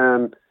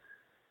 And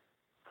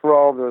for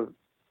all the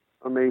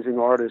amazing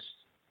artists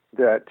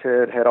that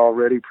Ted had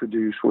already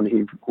produced when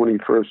he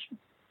first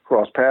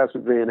crossed paths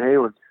with Van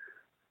Halen,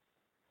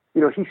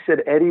 you know, he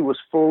said Eddie was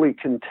fully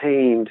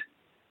contained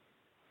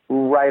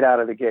right out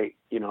of the gate,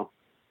 you know.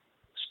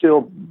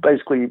 Still,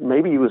 basically,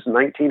 maybe he was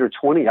 19 or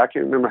 20. I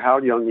can't remember how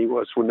young he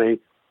was when they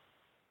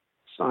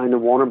signed to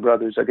Warner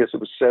Brothers. I guess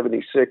it was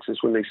 76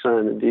 is when they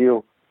signed the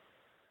deal,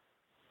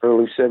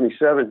 early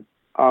 77.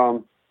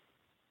 But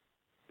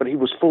he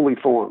was fully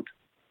formed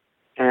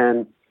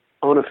and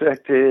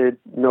unaffected,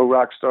 no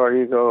rock star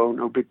ego,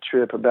 no big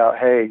trip about,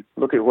 hey,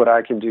 look at what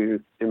I can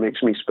do. It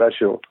makes me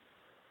special.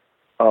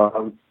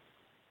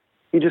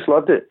 He just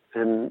loved it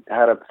and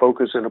had a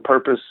focus and a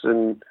purpose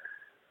and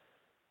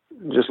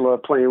just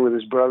loved playing with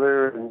his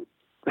brother. And,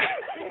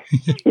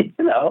 you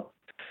know,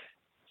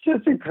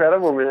 just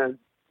incredible, man,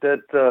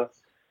 that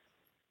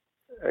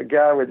a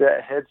guy with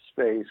that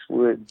headspace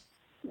would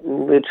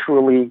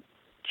literally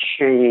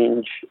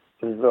change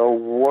the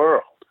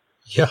world.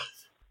 Yeah.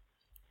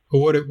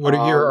 Well, what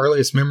are your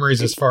earliest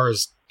memories as far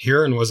as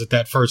hearing? Was it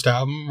that first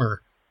album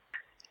or?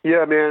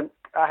 Yeah, man,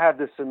 I have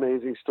this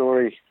amazing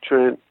story,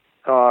 Trent,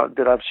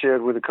 that I've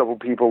shared with a couple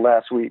people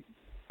last week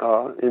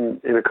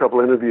in a couple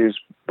interviews,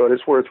 but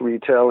it's worth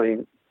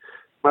retelling.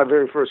 My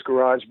very first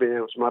garage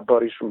band was my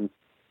buddies from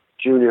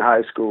junior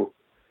high school.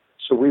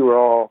 So we were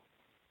all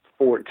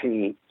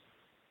 14.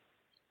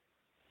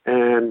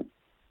 And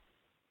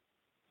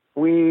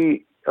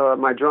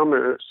my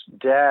drummer's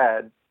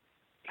dad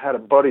had a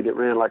buddy that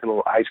ran like a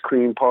little ice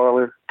cream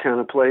parlor kind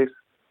of place.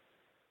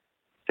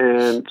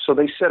 And so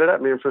they set it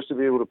up, man, for us to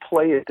be able to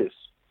play at this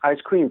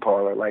ice cream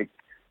parlor, like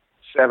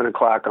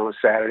 7:00 on a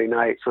Saturday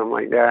night, something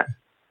like that.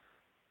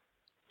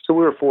 So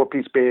we were a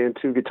 4-piece band,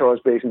 2 guitars,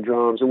 bass, and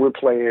drums, and we're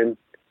playing,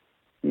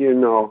 you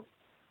know,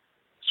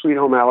 Sweet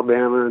Home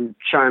Alabama and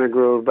China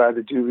Grove by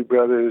the Doobie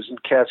Brothers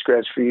and Cat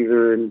Scratch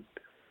Fever and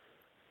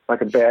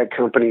like a Bad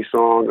Company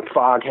song, a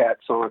Foghat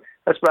song.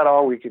 That's about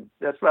all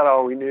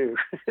we knew.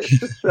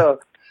 So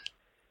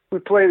we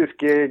played this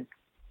gig,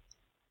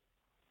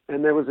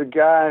 and there was a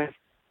guy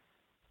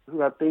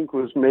who I think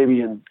was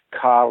maybe in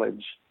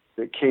college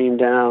that came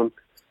down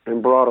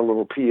and brought a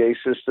little PA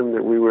system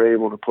that we were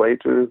able to play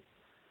through.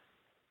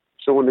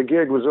 So when the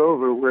gig was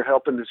over, we're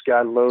helping this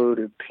guy load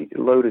his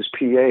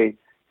PA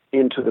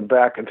into the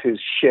back of his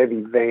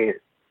Chevy van.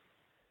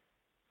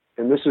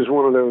 And this is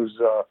one of those,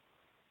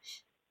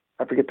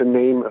 I forget the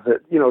name of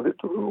it, you know,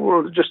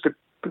 just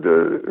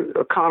the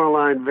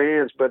Econoline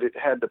vans, but it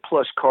had the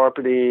plush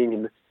carpeting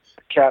and the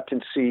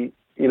captain seat,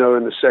 you know,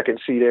 in the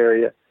second seat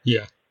area.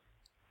 Yeah.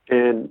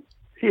 And,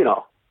 you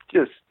know,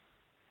 just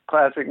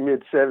classic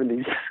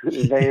mid-70s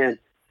van.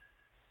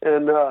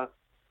 And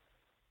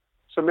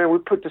so, man, we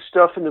put the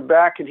stuff in the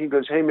back, and he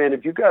goes, hey, man,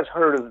 have you guys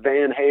heard of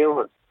Van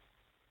Halen?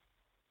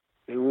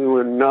 And we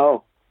went,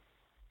 no,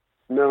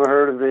 never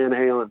heard of Van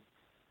Halen.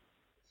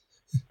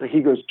 And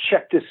he goes,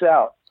 check this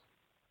out.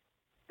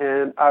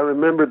 And I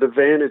remember the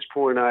vantage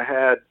point I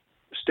had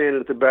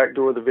standing at the back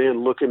door of the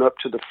van looking up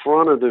to the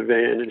front of the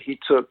van, and he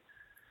took,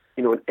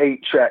 you know, an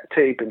 8-track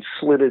tape and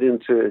slid it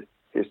into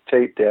his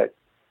tape deck.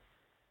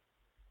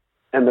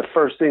 And the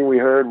first thing we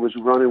heard was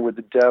Running with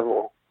the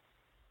Devil.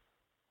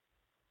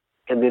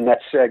 And then that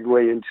segued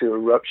into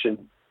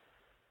Eruption.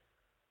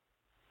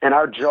 And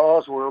our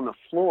jaws were on the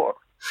floor,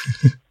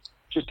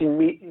 just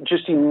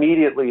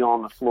immediately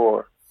on the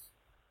floor.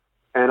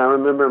 And I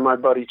remember my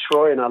buddy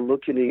Troy and I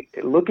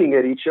looking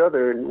at each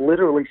other and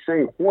literally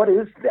saying, what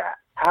is that?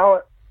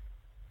 How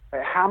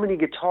many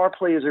guitar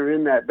players are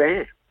in that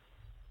band?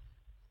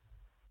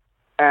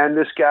 And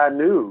this guy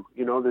knew,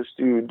 you know, this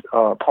dude,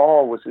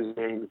 Paul was his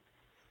name.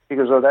 He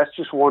goes, oh, that's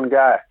just one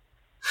guy,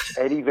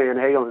 Eddie Van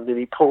Halen. And then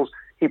he pulls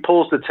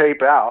the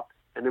tape out,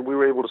 and then we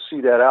were able to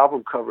see that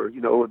album cover,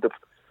 you know, with the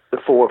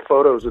 4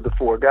 photos of the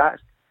 4 guys.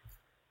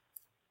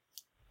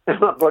 And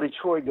my buddy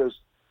Troy goes,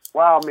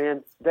 wow,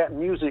 man, that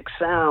music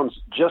sounds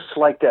just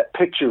like that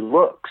picture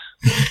looks.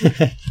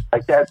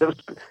 Like that, those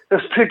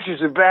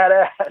pictures are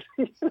badass.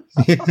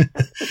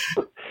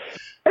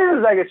 And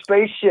it's like a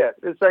spaceship.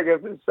 It's like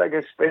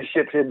a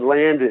spaceship had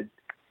landed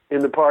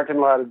in the parking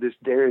lot of this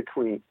Dairy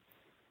Queen.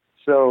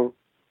 So,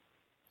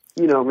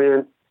 you know,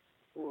 man,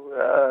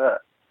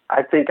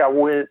 I think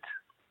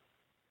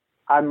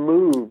I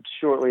moved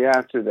shortly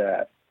after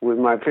that with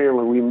my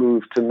family. We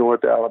moved to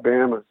North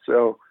Alabama.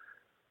 So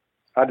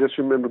I just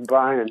remember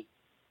buying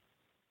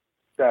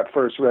that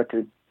first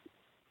record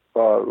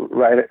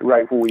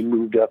right when we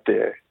moved up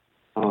there.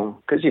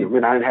 Because, you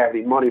know, I didn't have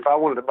any money. If I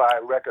wanted to buy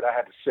a record, I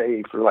had to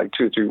save for like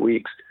 2 or 3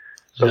 weeks.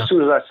 So As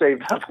soon as I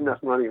saved up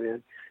enough money,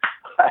 man,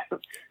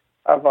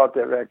 I bought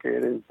that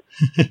record. And,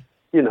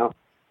 you know,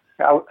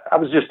 I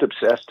was just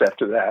obsessed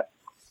after that.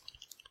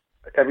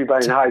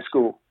 Everybody in high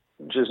school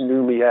just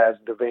knew me as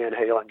the Van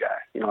Halen guy.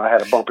 You know, I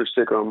had a bumper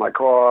sticker on my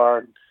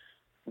car,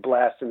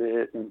 blasting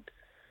it, and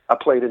I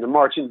played in the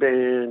marching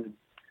band,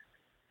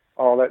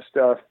 all that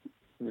stuff.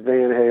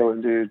 Van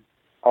Halen, dude,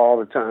 all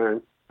the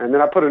time. And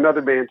then I put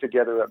another band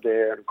together up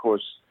there, and of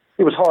course,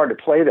 it was hard to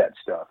play that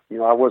stuff. You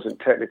know, I wasn't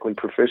technically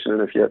proficient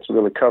enough yet to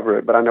really cover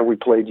it, but I know we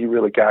played You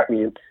Really Got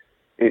Me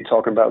and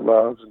Talking About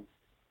Love. And,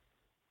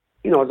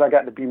 you know, as I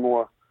got to be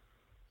more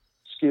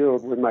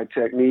skilled with my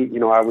technique,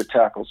 I would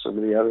tackle some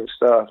of the other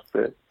stuff.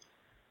 But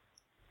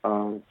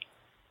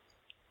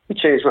he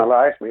changed my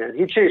life, man.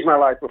 He changed my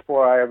life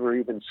before I ever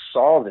even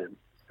saw them.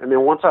 And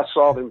then once I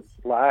saw them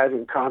live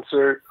in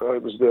concert,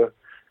 it was the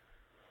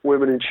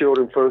Women and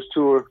Children First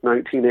Tour,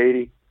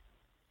 1980.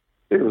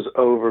 It was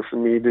over for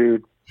me,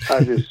 dude.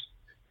 It's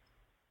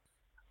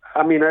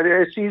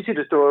easy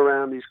to throw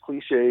around these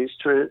cliches,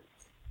 Trent.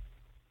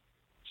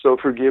 So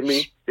forgive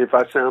me if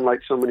I sound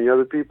like so many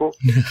other people.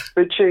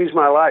 It changed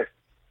my life.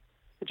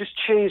 It just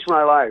changed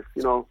my life.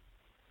 The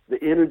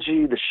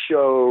energy, the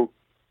show,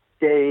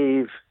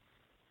 Dave,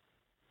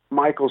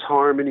 Michael's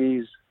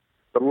harmonies,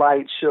 the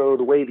light show,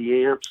 the way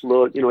the amps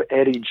look,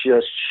 Eddie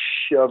just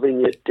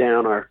shoving it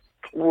down our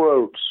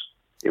throats.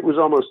 It was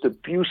almost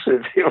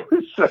abusive. It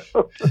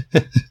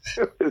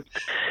was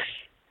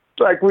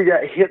like we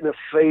got hit in the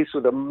face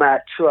with a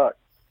Mack truck.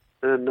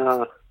 And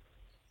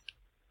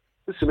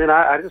listen, man,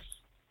 I just,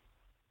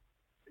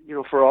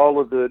 for all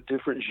of the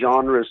different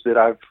genres that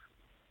I've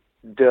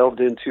delved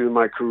into in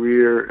my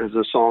career as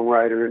a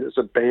songwriter and as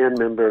a band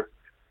member,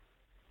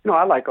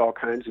 I like all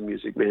kinds of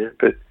music, man.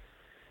 But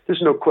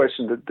there's no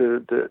question that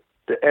the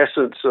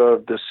essence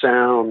of the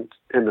sound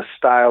and the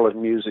style of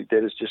music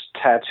that is just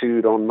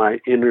tattooed on my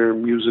inner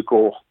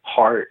musical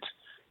heart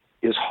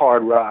is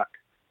hard rock.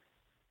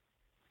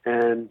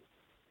 And,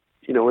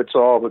 it's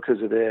all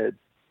because of Ed.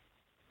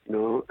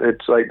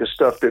 It's like the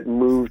stuff that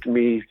moved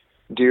me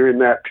during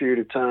that period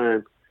of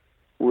time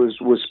was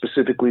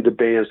specifically the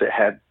bands that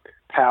had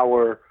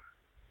power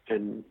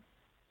and,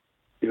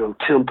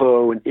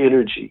 tempo and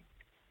energy.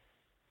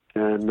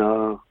 And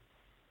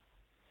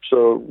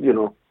so,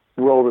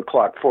 roll the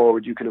clock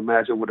forward, you can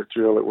imagine what a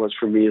thrill it was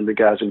for me and the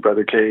guys in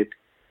Brother Cane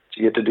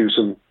to get to do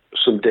some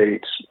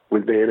dates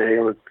with Van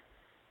Halen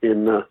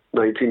in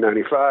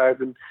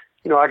 1995. And,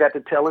 I got to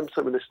tell him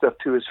some of this stuff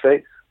to his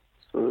face.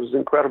 So it was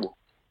incredible.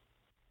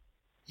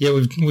 Yeah,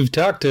 we've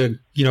talked to,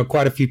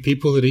 quite a few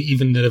people that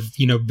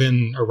have,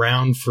 been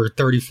around for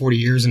 30, 40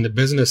 years in the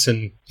business,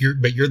 and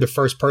you're the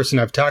first person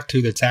I've talked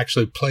to that's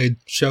actually played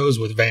shows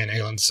with Van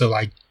Halen. So,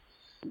 like,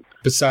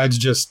 besides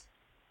just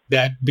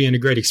that being a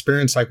great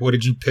experience, like, what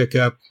did you pick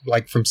up,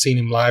 like, from seeing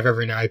him live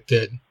every night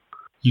that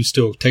you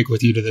still take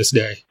with you to this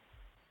day?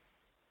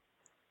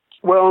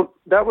 Well,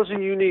 that was a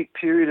unique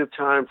period of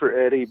time for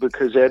Eddie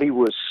because Eddie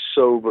was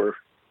sober.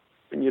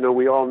 And,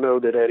 we all know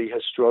that Eddie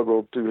has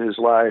struggled through his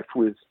life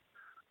with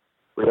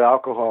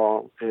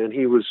alcohol, and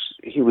he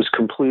was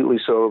completely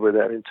sober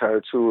that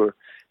entire tour.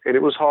 And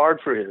it was hard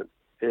for him.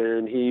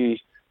 And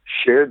he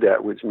shared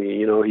that with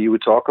me. He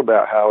would talk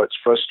about how it's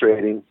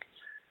frustrating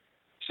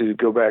to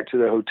go back to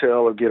the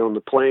hotel or get on the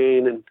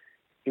plane, and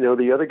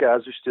the other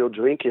guys are still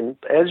drinking,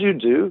 as you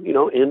do.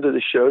 End of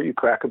the show, you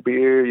crack a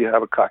beer, you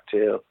have a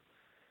cocktail,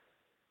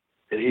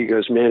 and he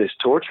goes, "Man, it's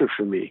torture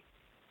for me.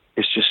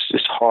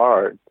 It's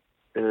hard."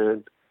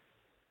 And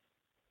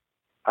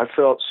I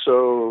felt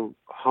so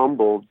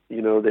humbled,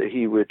 that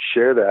he would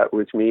share that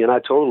with me, and I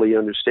totally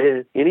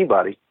understand.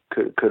 Anybody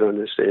could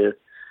understand.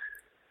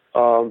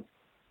 But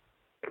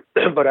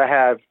I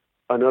have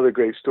another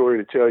great story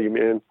to tell you,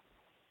 man.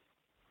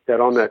 That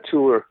on that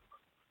tour,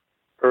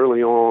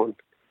 early on,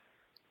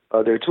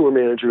 their tour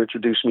manager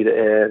introduced me to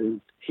Ed,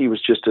 and he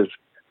was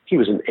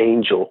an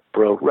angel,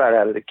 bro, right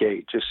out of the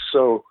gate, just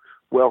so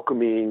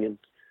welcoming. And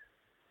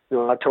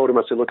I told him,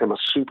 I said, "Look, I'm a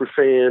super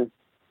fan.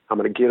 I'm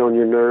going to get on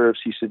your nerves."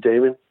 He said,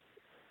 "Damon,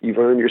 you've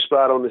earned your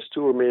spot on this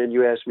tour, man.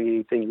 You ask me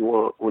anything you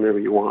want, whenever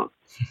you want."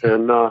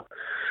 And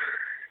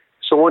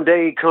so one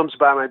day he comes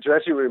by my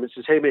dressing room and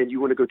says, "Hey, man,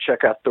 you want to go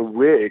check out the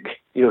rig?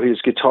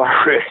 His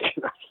guitar rig."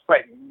 And I was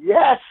like,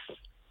 "Yes,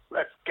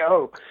 let's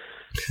go."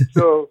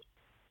 So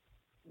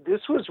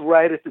this was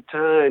right at the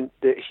time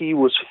that he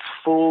was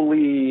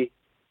fully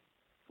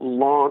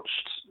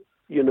launched,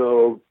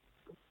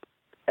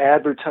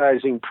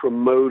 advertising,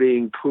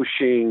 promoting,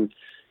 pushing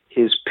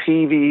his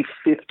PV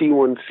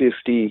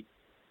 5150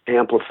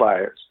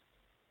 amplifiers,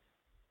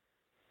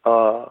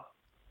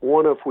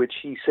 one of which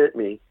he sent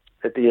me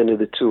at the end of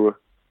the tour,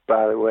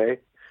 by the way.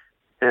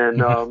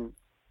 And,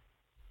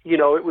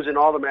 it was in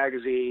all the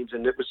magazines,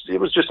 and it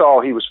was just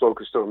all he was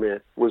focused on, man,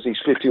 was these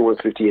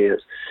 5150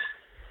 amps.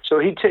 So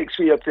he takes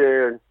me up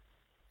there, and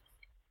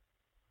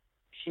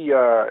he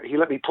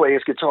let me play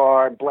his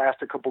guitar and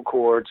blast a couple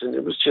chords, and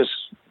it was just,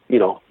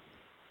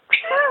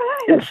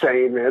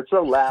 insane, man. It's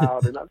so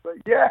loud. And I was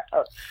like, yeah.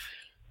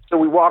 So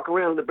we walk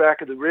around the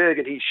back of the rig,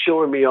 and he's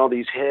showing me all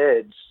these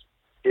heads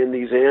in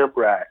these amp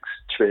racks,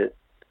 Trent.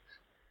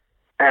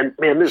 And,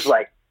 man, there's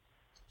like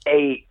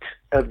 8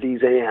 of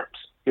these amps,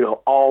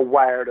 all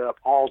wired up,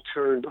 all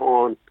turned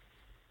on,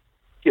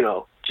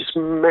 just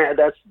mad.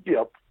 That's,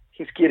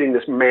 he's getting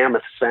this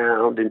mammoth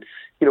sound and,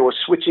 a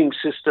switching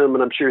system.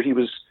 And I'm sure he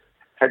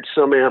had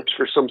some amps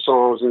for some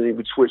songs, and he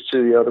would switch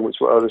to the other ones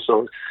for other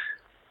songs.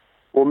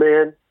 Well,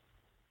 man,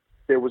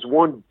 there was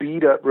one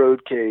beat-up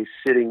road case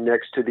sitting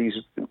next to these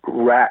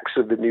racks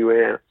of the new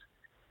amps,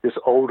 this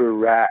older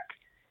rack,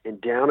 and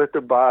down at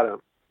the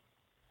bottom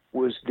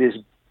was this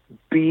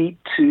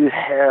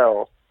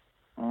beat-to-hell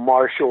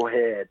Marshall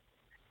head.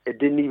 It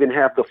didn't even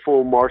have the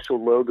full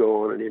Marshall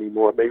logo on it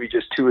anymore, maybe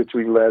just 2 or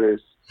 3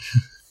 letters.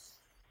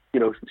 You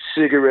know,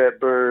 cigarette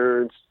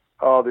burns,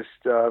 all this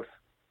stuff.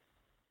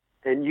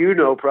 And you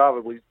know,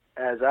 probably,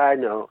 as I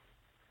know,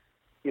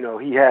 you know,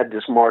 he had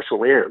this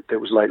Marshall amp that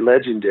was like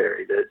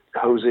legendary that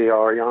Jose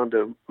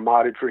Arellano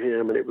modded for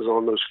him, and it was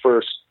on those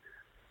first,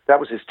 that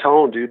was his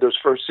tone, dude, those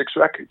first 6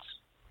 records.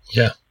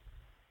 Yeah.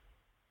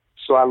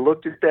 So I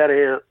looked at that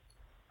amp,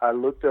 I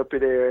looked up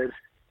at Ed,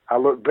 I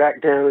looked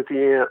back down at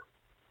the amp,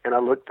 and I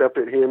looked up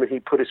at him, and he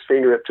put his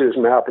finger up to his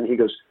mouth, and he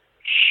goes,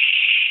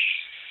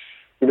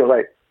 shh, you know,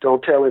 like,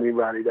 don't tell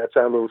anybody, that's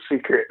our little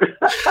secret.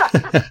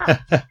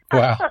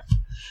 Wow.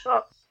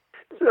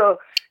 So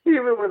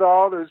even with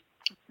all those,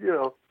 you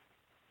know,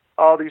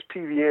 all these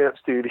PV amps,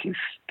 dude, he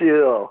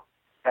still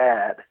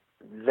had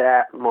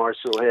that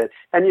Marshall head.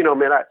 And, you know,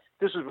 man,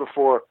 this was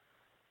before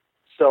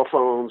cell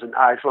phones and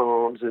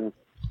iPhones, and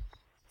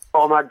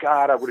oh my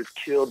God, I would have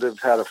killed to have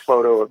had a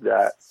photo of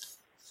that.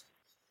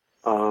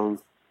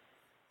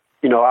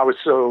 You know, I was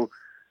so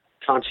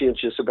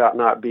conscientious about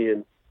not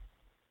being,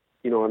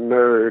 you know, a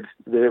nerd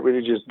that it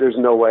really just, there's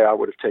no way I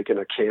would have taken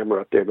a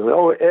camera up there. But,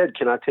 oh, Ed,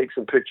 can I take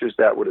some pictures?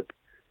 That would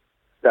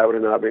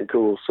have not been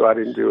cool. So I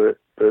didn't do it.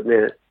 But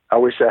man, I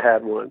wish I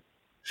had one.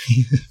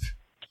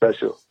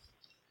 Special.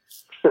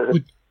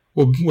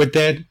 Well, with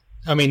that,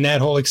 I mean,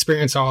 that whole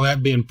experience, all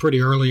that being pretty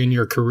early in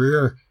your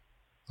career,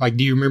 like,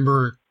 do you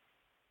remember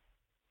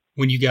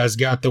when you guys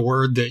got the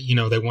word that, you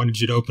know, they wanted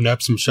you to open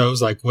up some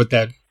shows, like what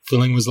that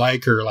feeling was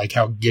like, or like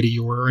how giddy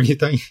you were or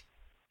anything?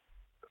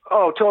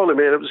 Oh, totally,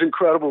 man. It was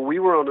incredible. We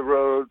were on the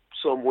road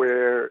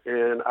somewhere,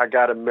 and I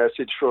got a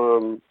message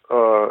from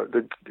our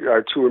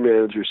tour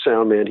manager,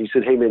 sound man. He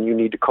said, hey, man, you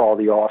need to call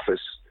the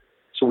office.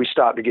 So we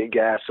stopped to get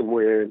gas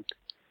somewhere. And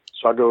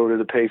so I go over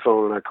to the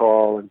payphone, and I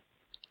call.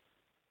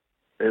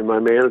 And my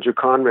manager,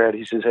 Conrad,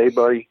 he says, hey,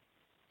 buddy,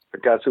 I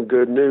got some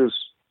good news.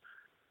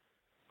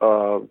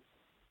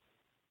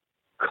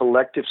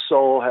 Collective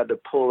Soul had to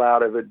pull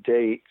out of a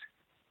date,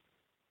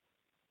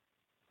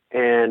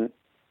 and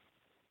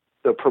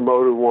the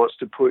promoter wants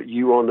to put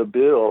you on the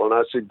bill. And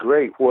I said,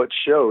 great, what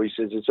show? He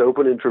says, it's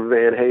opening for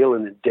Van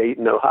Halen in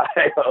Dayton,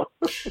 Ohio.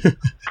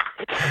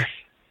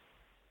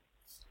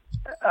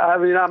 I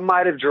mean, I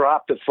might have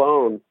dropped the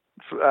phone.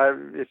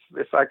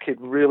 If I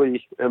could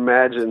really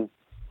imagine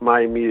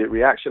my immediate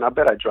reaction, I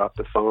bet I dropped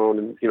the phone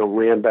and, you know,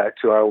 ran back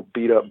to our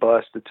beat up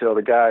bus to tell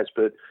the guys.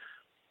 But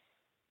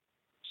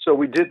so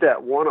we did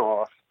that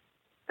one-off,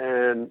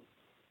 and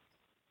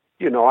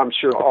you know, I'm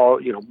sure all,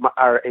 you know,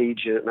 our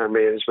agent and our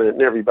management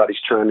and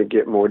everybody's trying to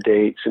get more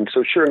dates. And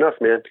so sure enough,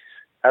 man,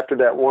 after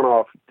that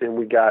one-off, then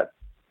we got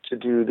to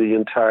do the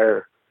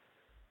entire,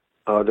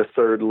 the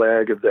third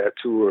leg of that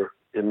tour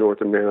in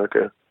North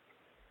America.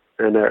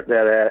 And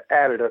that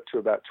added up to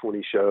about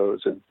 20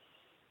 shows. And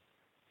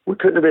we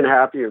couldn't have been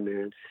happier,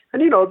 man.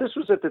 And, you know, this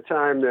was at the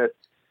time that,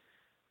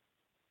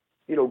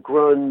 you know,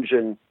 grunge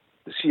and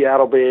the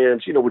Seattle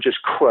bands, you know, were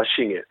just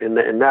crushing it. And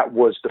that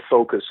was the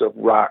focus of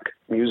rock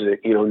music,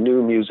 you know,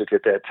 new music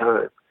at that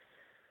time.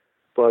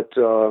 But,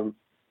 you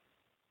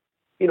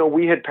know,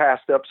 we had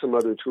passed up some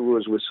other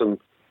tours with some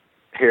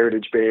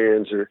heritage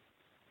bands or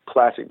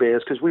classic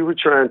bands because we were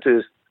trying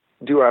to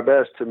do our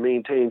best to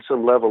maintain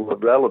some level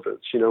of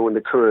relevance, you know, in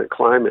the current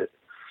climate.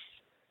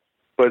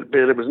 But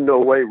man, there was no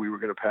way we were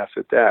going to pass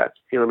at that.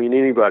 You know, I mean,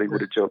 anybody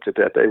would have jumped at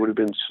that. They would have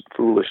been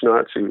foolish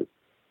not to.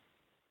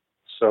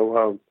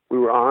 So we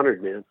were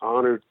honored, man.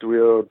 Honored,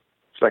 thrilled.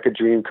 It's like a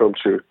dream come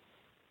true.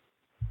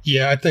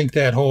 Yeah, I think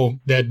I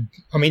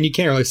mean, you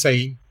can't really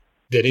say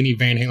that any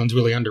Van Halen's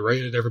really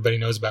underrated. Everybody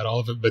knows about all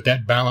of it, but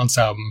that Balance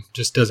album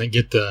just doesn't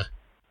get the,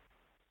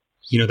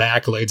 you know, the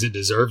accolades it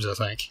deserves, I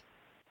think.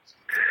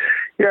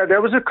 Yeah,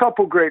 there was a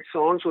couple great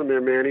songs on there,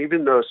 man.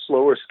 Even the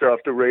slower stuff,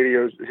 the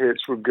radio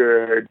hits were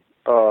good.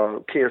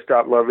 Can't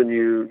Stop Loving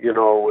You, you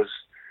know,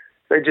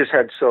 they just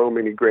had so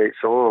many great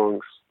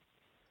songs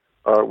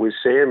with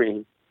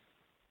Sammy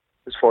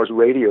as far as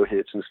radio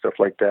hits and stuff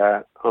like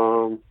that.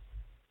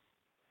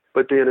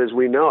 But then, as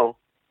we know,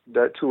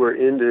 that tour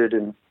ended,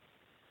 and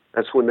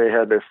that's when they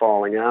had their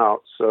falling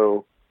out.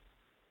 So,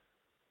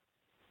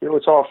 you know,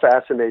 it's all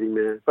fascinating,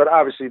 man. But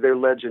obviously, their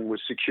legend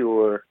was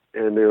secure,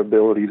 and their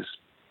ability to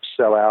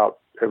sell out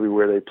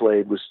everywhere they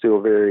played was still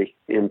very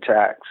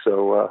intact.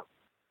 So,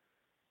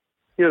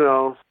 you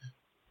know,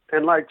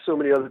 and like so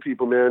many other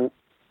people, man,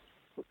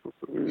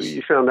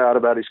 you found out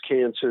about his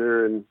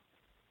cancer, and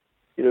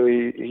you know,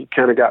 he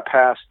kind of got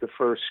past the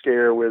first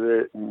scare with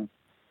it, and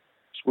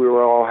we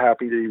were all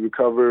happy that he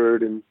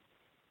recovered, and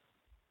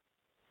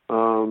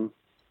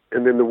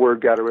then the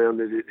word got around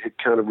that it had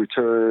kind of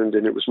returned,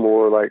 and it was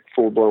more like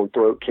full-blown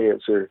throat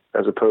cancer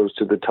as opposed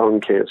to the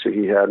tongue cancer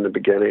he had in the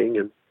beginning.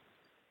 And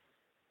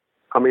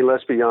I mean,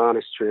 let's be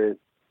honest, Trent,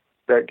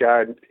 that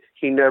guy,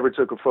 he never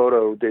took a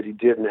photo that he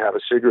didn't have a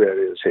cigarette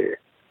in his hand.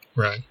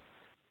 Right.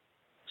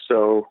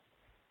 So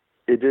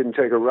it didn't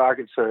take a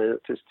rocket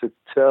scientist to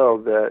tell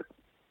that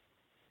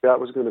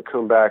was going to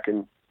come back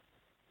and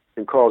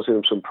cause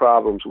him some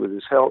problems with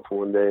his health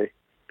one day,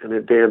 and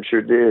it damn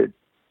sure did.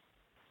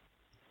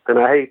 And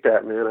I hate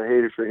that, man. I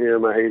hate it for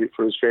him. I hate it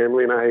for his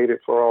family, and I hate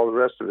it for all the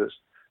rest of us.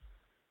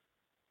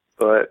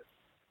 But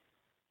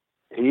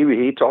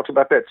he talks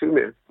about that too,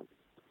 man.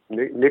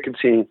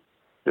 Nicotine,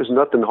 there's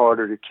nothing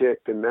harder to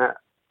kick than that.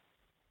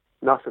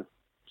 Nothing.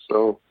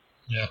 So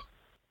yeah,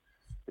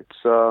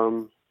 it's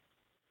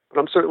but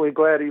I'm certainly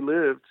glad he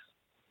lived,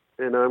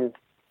 and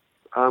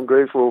I'm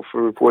grateful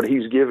for what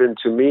he's given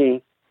to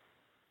me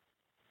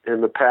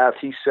and the path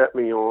he set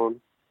me on.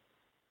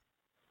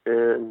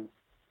 And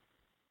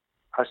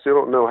I still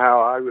don't know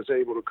how I was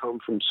able to come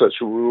from such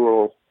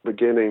rural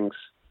beginnings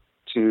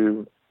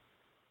to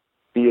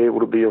be able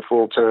to be a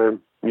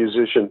full-time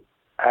musician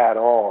at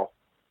all,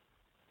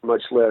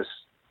 much less,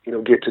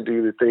 get to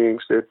do the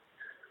things that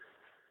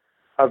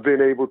I've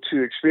been able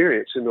to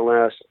experience in the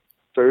last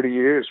 30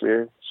 years,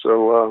 man.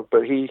 So,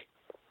 but he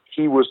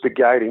was the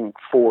guiding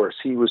force.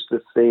 He was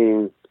the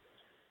thing,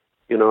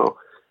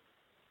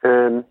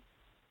 and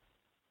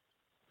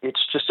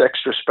it's just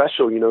extra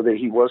special, that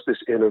he was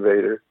this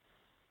innovator.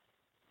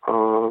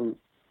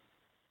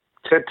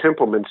 Ted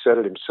Templeman said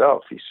it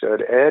himself. He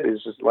said, Ed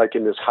is like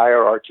in this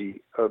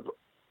hierarchy of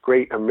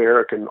great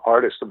American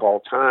artists of all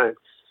time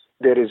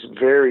that is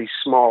very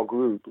small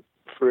group.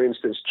 For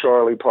instance,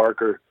 Charlie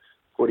Parker,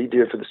 what he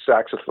did for the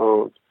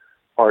saxophone,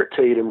 Art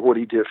Tatum, what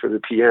he did for the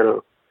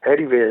piano,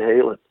 Eddie Van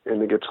Halen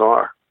and the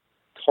guitar.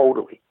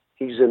 Totally.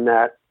 He's in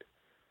that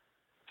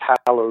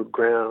hallowed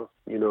ground,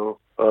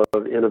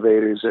 of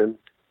innovators, and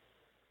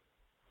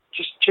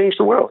just changed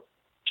the world.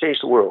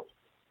 Changed the world.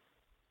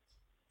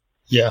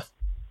 Yeah.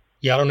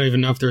 Yeah, I don't even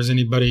know if there's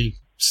anybody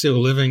still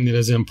living that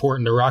is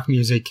important to rock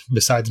music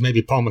besides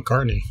maybe Paul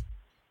McCartney.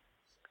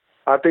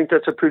 I think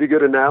that's a pretty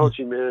good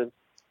analogy, man.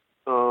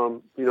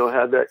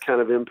 Had that kind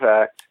of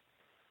impact.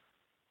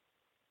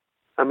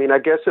 I mean, I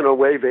guess in a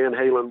way Van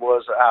Halen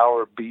was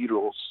our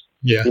Beatles.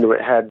 Yeah.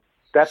 It had,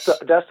 that's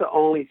the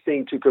only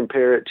thing to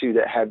compare it to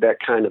that had that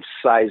kind of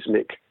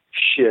seismic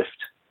shift.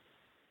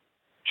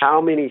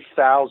 How many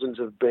thousands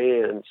of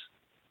bands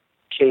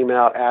came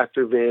out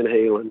after Van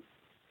Halen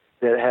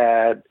that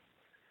had,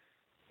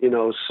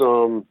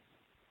 some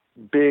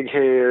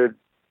big-haired,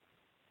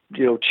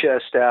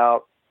 chest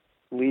out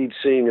lead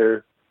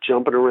singer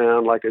jumping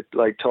around like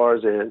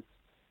Tarzan,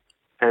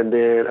 and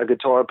then a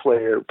guitar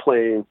player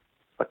playing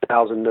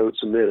 1,000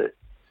 notes a minute.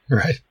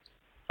 Right.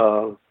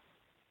 And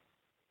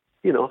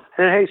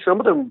hey, some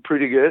of them were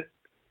pretty good.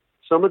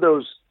 Some of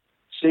those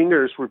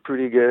singers were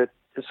pretty good,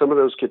 and some of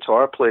those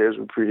guitar players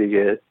were pretty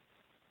good,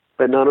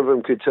 but none of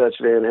them could touch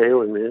Van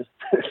Halen, man.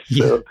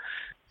 So,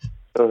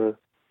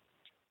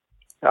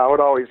 I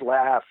would always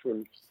laugh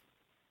when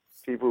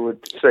people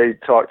would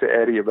talk to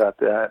Eddie about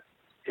that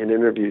in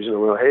interviews, and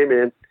I'm like, hey,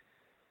 man,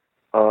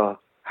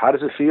 how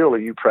does it feel? Are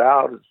you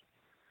proud?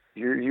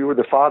 You were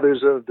the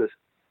fathers of the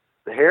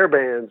hair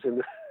bands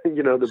and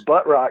the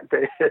butt rock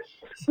bands.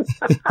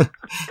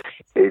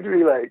 He'd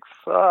be like,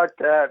 fuck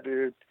that,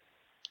 dude.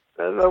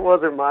 That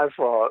wasn't my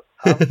fault.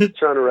 I was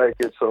trying to write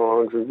good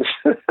songs.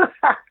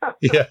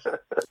 Yeah.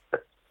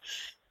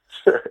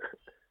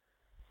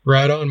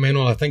 Right on, man.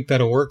 Well, I think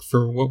that'll work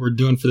for what we're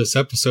doing for this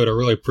episode. I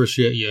really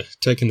appreciate you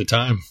taking the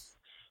time.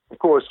 Of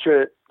course,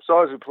 Trent. It's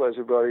always a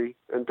pleasure, buddy.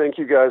 And thank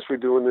you guys for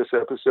doing this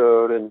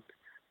episode. And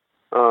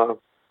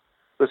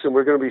listen,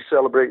 we're going to be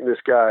celebrating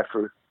this guy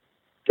for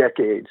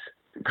decades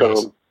to come.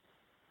 Yes.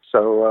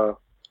 So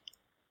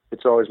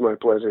it's always my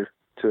pleasure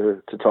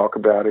to talk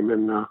about him.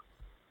 And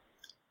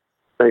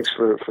thanks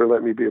for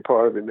letting me be a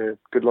part of it, man.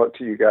 Good luck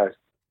to you guys.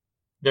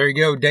 There you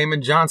go,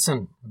 Damon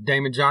Johnson.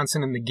 Damon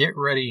Johnson and the Get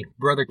Ready,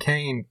 Brother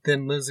Kane,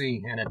 Thin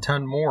Lizzy, and a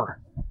ton more.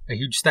 A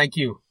huge thank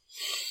you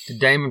to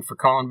Damon for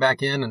calling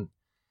back in and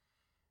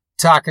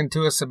talking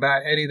to us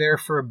about Eddie there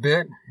for a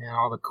bit and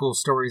all the cool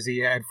stories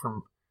he had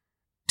from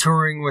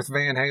touring with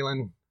Van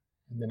Halen.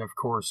 And then, of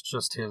course,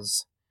 just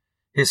his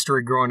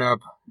history growing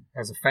up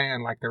as a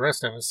fan like the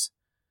rest of us.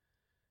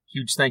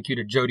 Huge thank you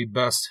to Jody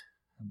Best,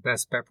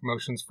 Best Bet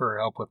Promotions, for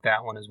help with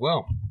that one as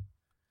well.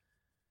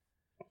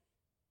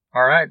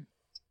 All right.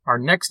 Our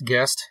next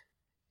guest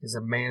is a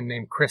man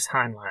named Chris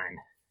Heinlein,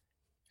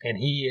 and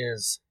he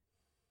is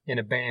in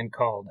a band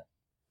called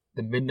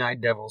the Midnight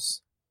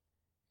Devils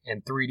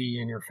and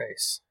 3D in Your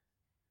Face.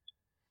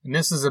 And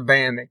this is a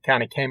band that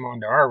kind of came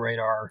onto our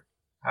radar,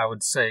 I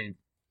would say,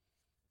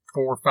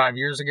 4 or 5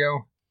 years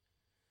ago.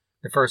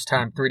 The first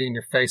time 3D in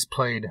Your Face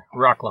played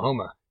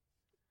Rocklahoma.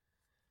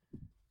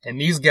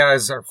 And these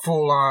guys are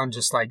full on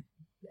just like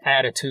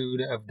attitude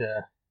of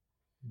the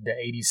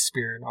 80s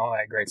spirit and all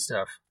that great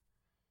stuff.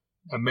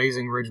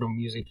 Amazing original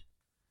music.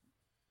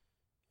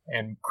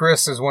 And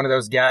Chris is one of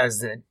those guys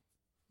that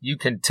you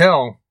can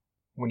tell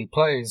when he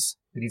plays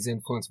that he's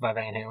influenced by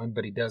Van Halen,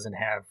 but he doesn't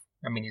have,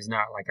 he's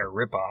not like a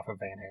ripoff of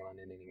Van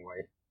Halen in any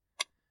way.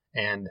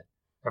 And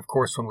of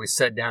course, when we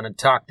sat down and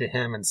talked to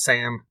him and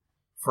Sam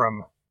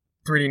from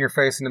 3D in Your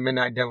Face and the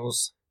Midnight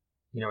Devils,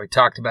 he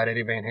talked about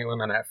Eddie Van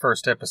Halen on that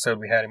first episode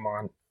we had him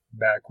on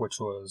back, which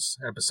was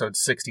episode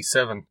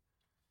 67.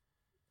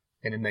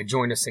 And then they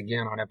joined us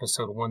again on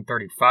episode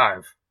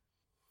 135.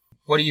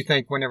 What do you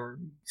think whenever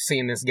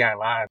seeing this guy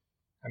live?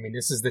 I mean,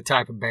 this is the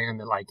type of band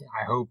that, like,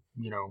 I hope,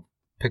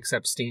 picks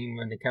up steam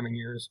in the coming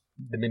years.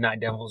 The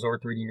Midnight Devils or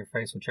 3D in Your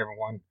Face, whichever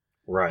one.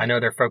 Right. I know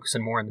they're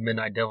focusing more on the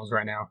Midnight Devils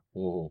right now.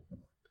 Mm-hmm.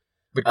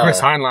 But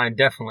Chris Heinlein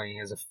definitely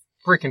is a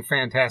freaking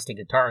fantastic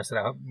guitarist that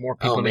I hope more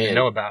people need to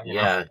know about.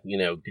 Yeah,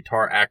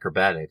 guitar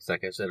acrobatics,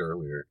 like I said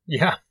earlier.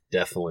 Yeah.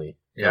 Definitely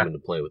coming to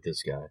play with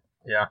this guy.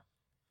 Yeah.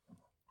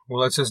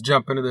 Well, let's just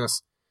jump into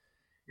this.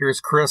 Here's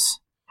Chris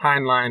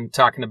Heinlein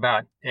talking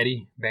about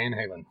Eddie Van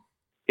Halen.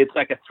 It's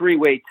like a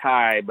three-way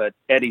tie, but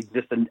Eddie's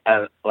just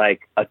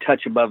like a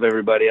touch above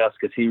everybody else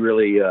because he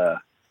really,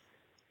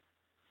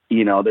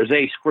 there's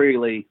Ace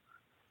Frehley,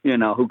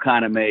 who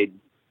kind of made,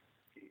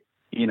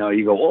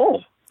 you go,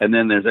 oh, and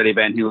then there's Eddie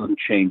Van Halen who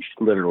changed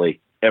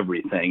literally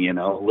everything,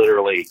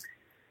 literally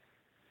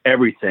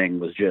everything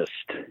was just,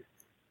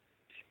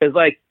 it's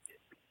like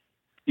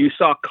you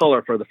saw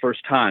color for the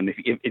first time.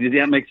 If does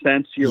that make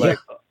sense? You're like,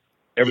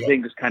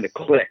 everything just kind of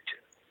clicked,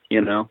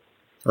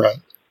 Right.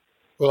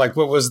 Well, like,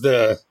 what was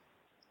the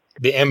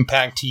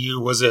impact to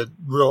you? Was it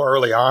real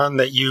early on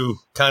that you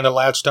kind of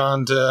latched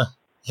on to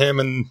him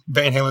and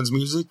Van Halen's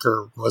music,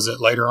 or was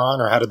it later on,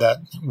 or how did that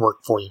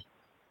work for you?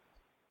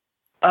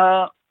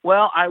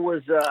 Well, I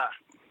was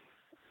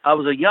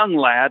a young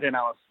lad, and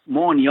I was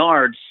mowing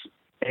yards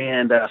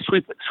and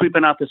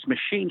sweeping out this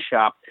machine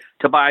shop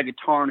to buy a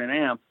guitar and an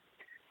amp.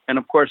 And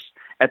of course,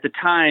 at the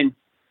time,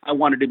 I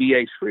wanted to be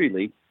Ace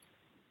Frehley,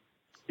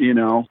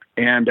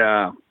 and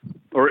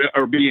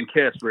or be in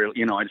Kiss.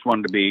 Really, I just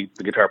wanted to be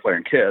the guitar player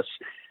in Kiss.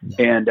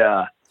 And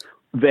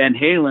Van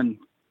Halen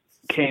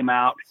came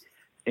out,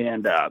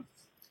 and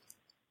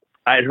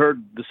I'd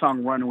heard the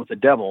song "Running with the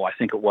Devil." I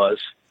think it was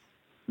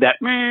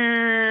that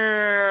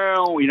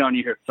meow, and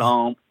you hear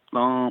thump,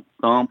 thump,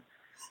 thump,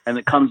 and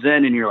it comes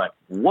in, and you're like,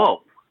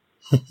 whoa.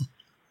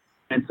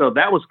 And so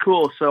that was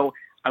cool. So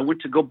I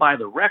went to go buy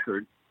the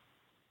record,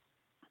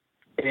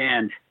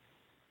 and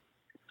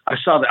I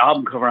saw the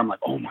album cover. I'm like,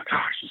 oh my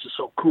gosh, this is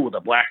so cool.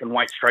 The black and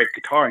white striped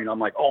guitar. I'm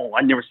like, oh,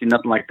 I've never seen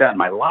nothing like that in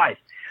my life.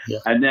 Yeah.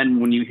 And then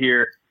when you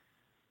hear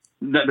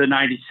the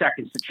 90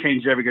 seconds that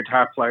changed every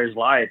guitar player's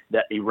life,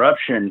 that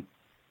eruption,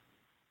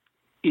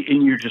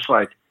 and you're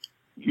like,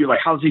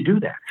 how does he do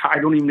that?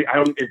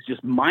 It's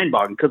just mind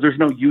boggling because there's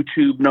no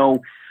YouTube,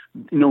 no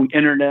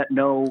internet,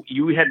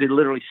 you had to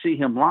literally see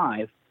him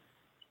live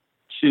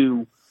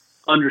to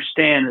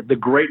understand the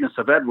greatness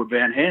of Edward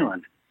Van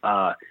Halen.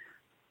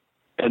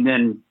 And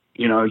then,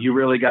 you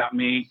really got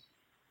me,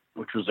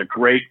 which was a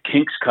great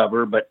Kinks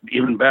cover, but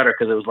even better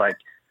because it was like,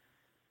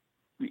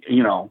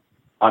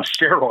 on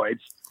steroids.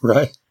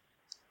 Right.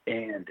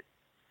 And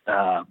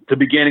the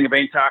beginning of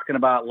Ain't Talking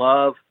About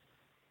Love.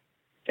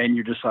 And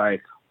you're just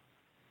like,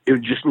 it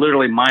was just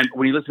literally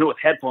when you listen to it with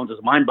headphones,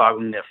 it's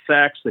mind-boggling, the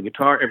effects, the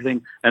guitar,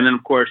 everything. And then,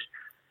 of course,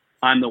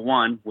 I'm the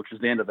One, which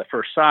was the end of the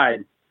first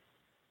side.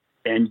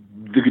 And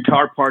the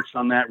guitar parts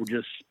on that were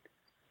just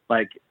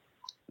like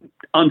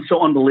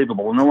so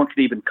unbelievable. No one could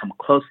even come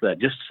close to that.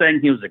 Just saying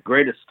he was the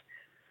greatest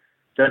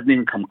doesn't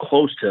even come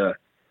close to,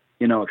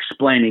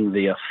 explaining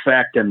the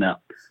effect and the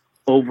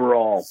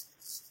overall,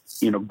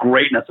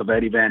 greatness of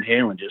Eddie Van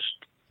Halen. Just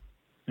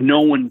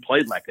no one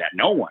played like that.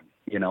 No one,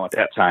 at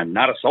that time,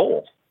 not a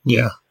soul.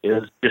 Yeah. It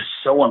was just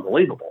so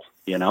unbelievable,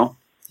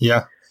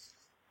 Yeah.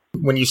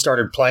 When you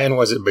started playing,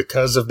 was it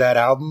because of that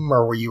album,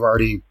 or were you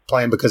already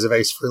playing because of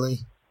Ace Frehley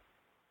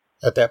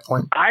at that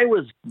point? I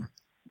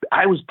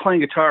was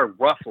playing guitar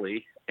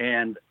roughly,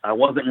 and I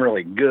wasn't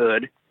really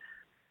good.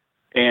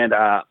 And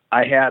I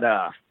had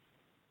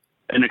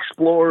an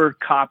Explorer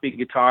copy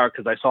guitar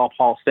because I saw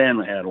Paul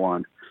Stanley had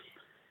one.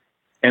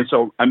 And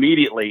so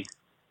immediately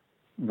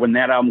when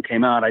that album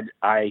came out,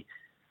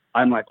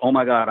 I'm like, oh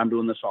my God, I'm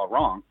doing this all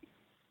wrong.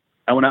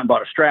 I went out and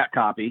bought a Strat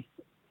copy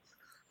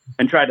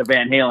and tried to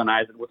Van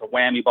Halenize it with a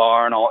whammy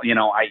bar and all.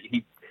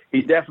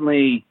 He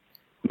definitely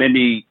made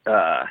me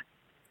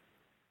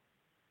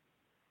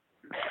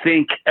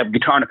think of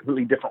guitar in a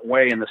completely different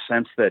way, in the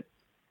sense that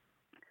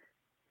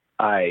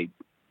I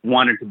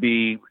wanted to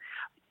be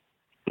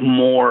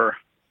more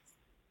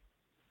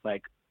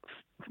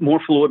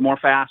fluid, more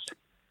fast.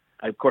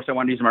 Of course, I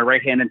wanted to use my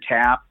right hand and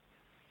tap.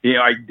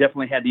 I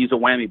definitely had to use a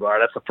whammy bar.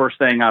 That's the first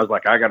thing I was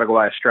like, I got to go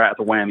buy a Strat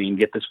with a whammy and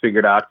get this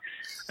figured out.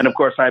 And of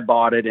course, I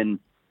bought it and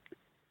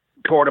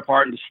tore it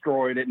apart and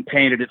destroyed it and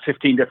painted it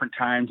 15 different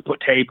times,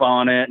 put tape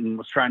on it, and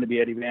was trying to be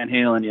Eddie Van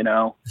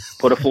Halen,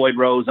 put a Floyd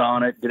Rose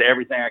on it, did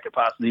everything I could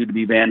possibly do to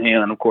be Van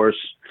Halen. Of course,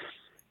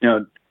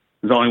 there's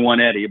only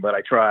one Eddie, but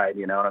I tried,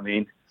 you know what I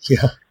mean?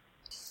 Yeah.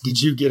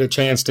 Did you get a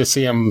chance to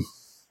see him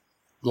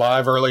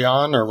live early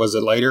on, or was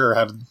it later?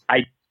 Or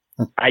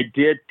I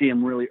did see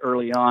him really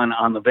early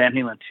on the Van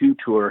Halen 2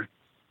 tour,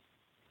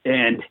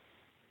 and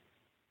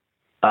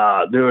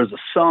there was a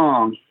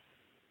song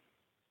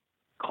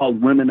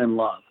called Women in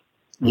Love,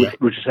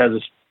 which has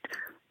this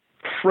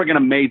friggin'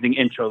 amazing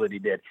intro that he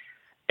did.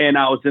 And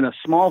I was in a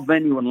small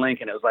venue in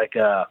Lincoln. It was like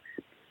I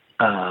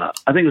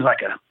think it was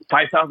like a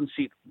 5,000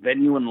 seat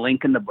venue in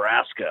Lincoln,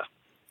 Nebraska.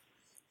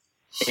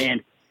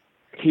 And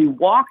he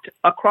walked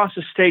across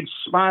the stage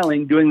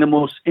smiling, doing the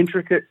most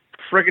intricate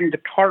friggin'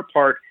 guitar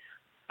part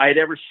I had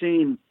ever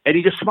seen. And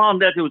he just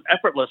smiled that it was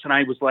effortless. And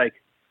I was like,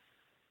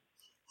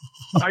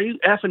 are you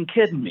effing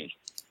kidding me?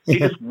 He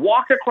just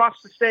walked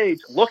across the stage,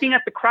 looking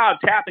at the crowd,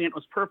 tapping. It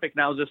was perfect.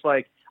 And I was just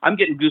like, I'm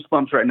getting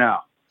goosebumps right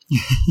now.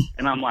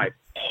 And I'm like,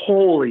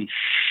 holy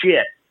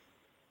shit.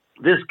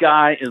 This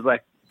guy is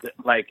like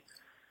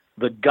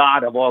the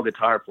god of all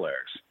guitar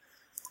players.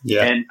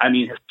 Yeah. And I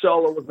mean, his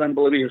solo was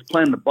unbelievable. He was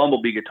playing the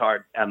Bumblebee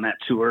guitar on that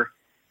tour,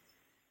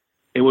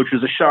 which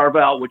was a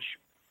Charvel, which,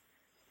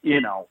 you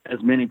know,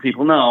 as many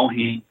people know,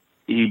 he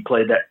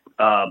played that.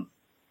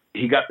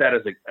 He got that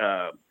as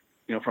a,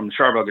 you know, from the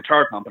Charvel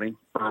Guitar Company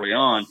early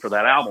on for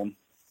that album.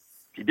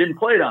 He didn't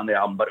play it on the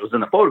album, but it was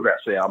in the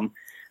photographs of the album.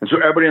 And so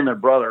everybody and their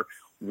brother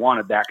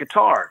wanted that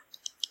guitar.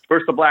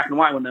 First the black and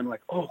white one, then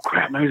like, oh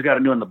crap, now he's got a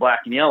new one, the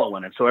black and yellow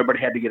one. And so everybody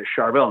had to get a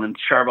Charvel, and then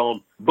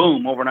Charvel,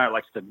 boom, overnight,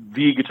 like the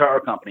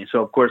guitar company.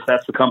 So of course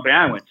that's the company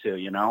I went to,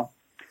 you know,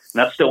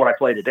 and that's still what I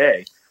play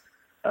today.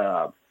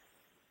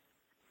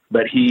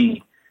 But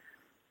he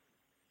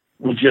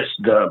was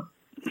just the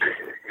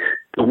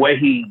way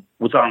he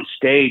was on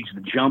stage,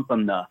 the jump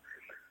and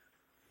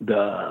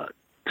the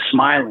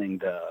smiling,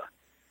 the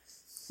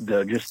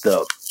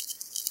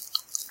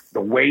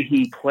way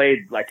he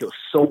played, like it was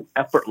so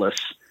effortless.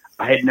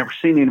 I had never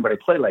seen anybody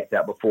play like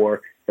that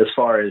before. As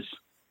far as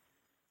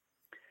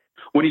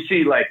when you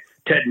see like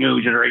Ted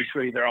Nugent or Ace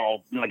Frehley, they're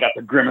all, you know, got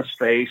the grimace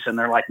face and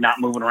they're like not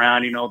moving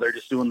around. You know, they're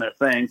just doing their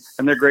thing,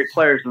 and they're great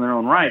players in their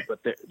own right. But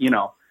you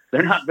know,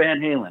 they're not Van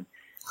Halen.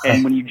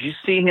 And when you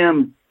just see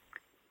him,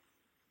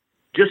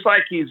 just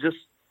like he's just,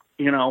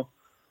 you know,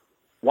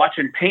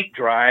 watching paint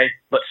dry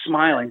but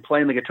smiling,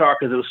 playing the guitar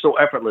because it was so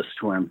effortless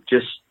to him.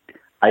 Just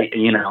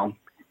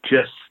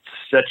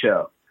such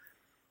a,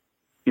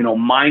 you know,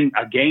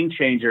 a game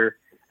changer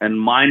and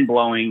mind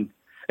blowing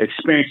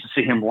experience to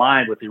see him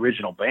live with the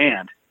original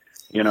band,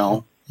 you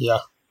know? Yeah.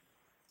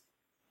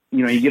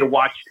 You know,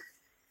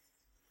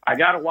 I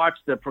got to watch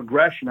the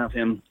progression of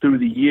him through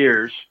the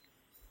years,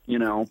 you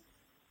know,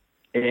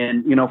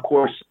 and, you know, of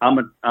course I'm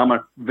a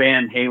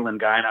Van Halen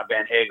guy, not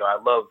Van Hagar.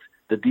 I love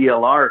the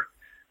DLR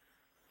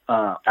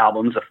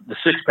albums, the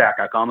 6-pack,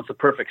 I call them. It's a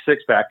perfect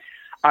 6-pack.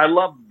 I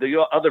love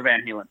the other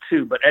Van Halen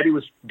too, but Eddie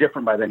was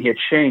different by then. He had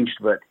changed,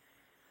 but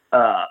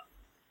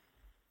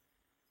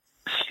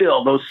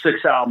still those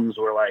 6 albums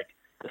were like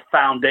the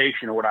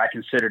foundation of what I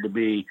consider to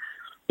be,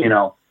 you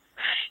know,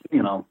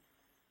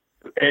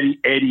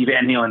 Eddie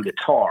Van Halen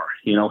guitar.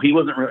 You know, he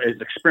wasn't really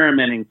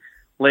experimenting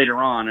later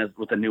on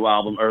with the new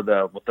album or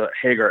with the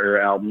Hagar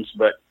era albums,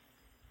 but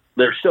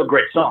they're still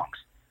great songs.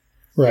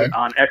 Right.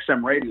 On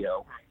XM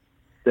radio,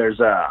 there's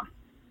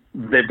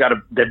they've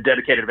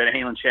dedicated a Van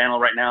Halen channel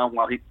right now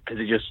because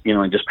he just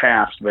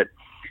passed,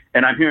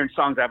 and I'm hearing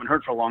songs I haven't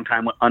heard for a long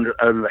time under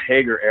the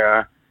Hagar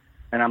era.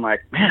 And I'm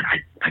like, man,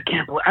 I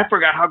can't believe, I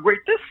forgot how great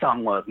this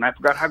song was. And I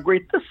forgot how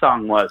great this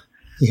song was.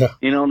 Yeah.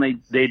 You know,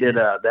 and they did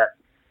that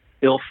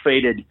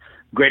ill-fated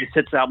Greatest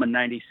Hits album in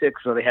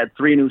 96. So they had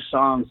 3 new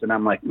songs. And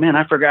I'm like, man,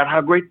 I forgot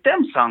how great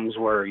them songs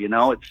were. You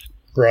know, it's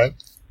right.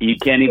 You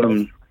can't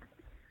even,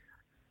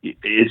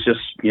 it's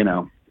just, you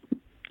know,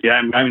 yeah,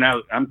 I mean,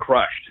 I'm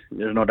crushed.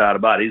 There's no doubt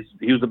about it.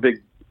 He was a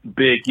big,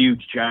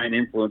 huge, giant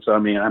influence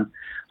on me. And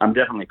I'm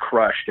definitely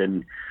crushed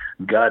and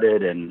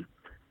gutted, and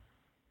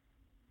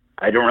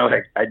I don't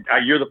really.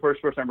 You're the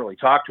first person I've really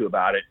talked to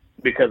about it,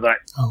 because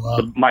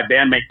my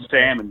bandmate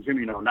Sam and Jimmy,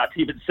 you know, not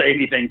to even say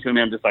anything to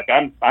me. I'm just like,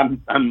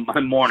 I'm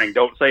mourning.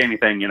 Don't say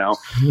anything, you know.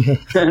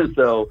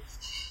 So,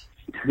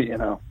 you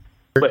know,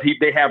 but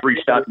they have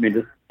reached out to me,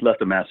 just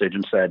left a message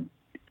and said,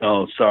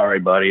 "Oh, sorry,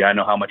 buddy. I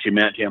know how much you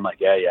meant to him." I'm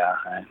like,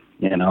 yeah,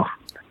 you know.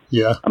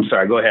 Yeah. I'm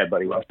sorry. Go ahead,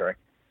 buddy. Well, sorry.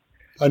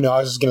 I know. I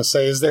was just gonna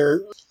say, is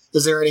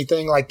there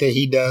anything like that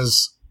he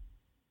does,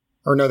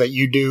 or no, that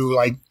you do,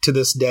 like to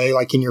this day,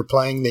 like in your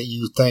playing, that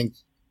you think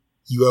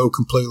you owe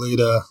completely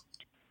to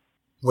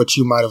what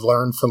you might have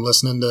learned from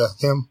listening to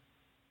him?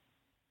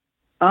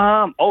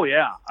 Oh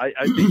yeah. I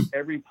think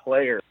every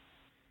player,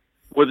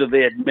 whether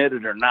they admit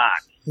it or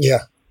not,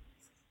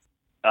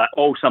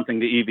 owe something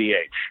to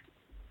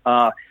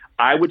EVH.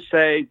 I would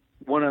say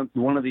one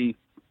of the,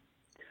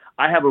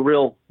 I have a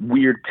real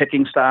weird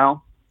picking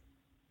style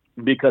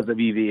because of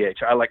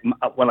EVH. I like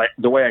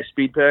the way I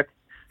speed pick,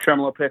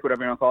 tremolo pick,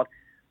 whatever you want to call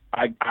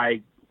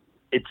it.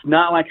 It's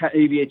not like how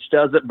EVH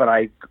does it, but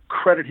I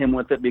credit him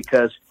with it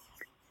because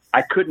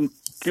I couldn't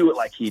do it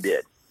like he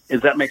did.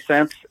 Does that make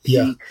sense?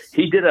 Yeah.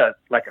 He did a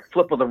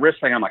flip of the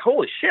wrist thing. I'm like,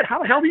 holy shit, how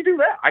the hell do you do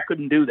that? I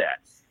couldn't do that,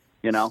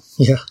 you know?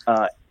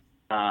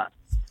 Yeah.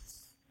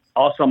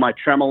 Also my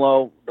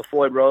tremolo, the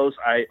Floyd Rose,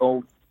 I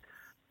owe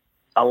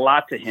a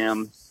lot to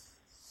him.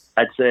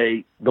 I'd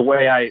say the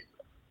way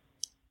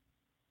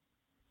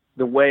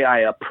I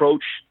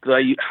approach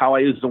how I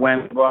use the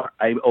whammy bar,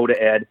 I owe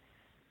to Ed.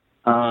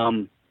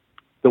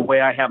 The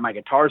way I have my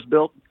guitars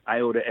built,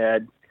 I owe to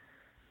Ed.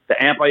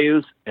 The amp I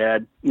use,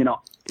 Ed. You know,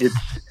 it's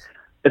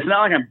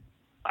not like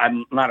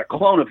I'm not a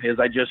clone of his.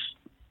 I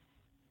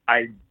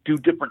do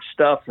different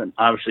stuff, and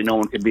obviously no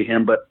one could be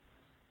him. But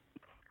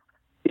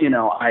you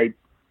know,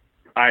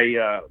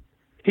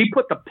 he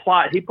put the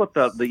plot, he put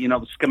the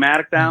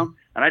schematic down.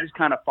 and I just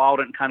kind of followed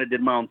it and kind of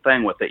did my own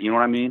thing with it. You know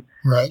what I mean?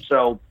 Right.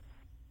 So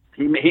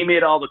he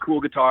made all the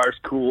cool guitars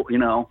cool. You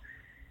know,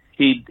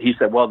 he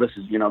said, well, this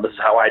is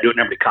how I do it. And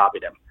everybody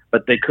copied him,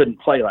 but they couldn't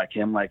play like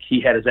him. Like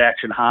he had his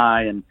action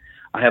high and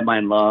I had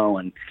mine low,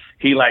 and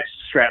he likes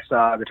Strat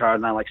style guitars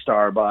and I like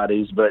star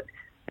bodies. But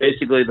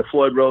basically the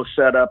Floyd Rose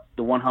setup,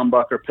 the one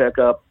humbucker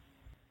pickup,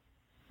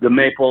 the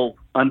maple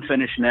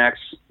unfinished necks,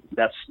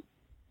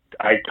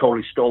 I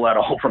totally stole that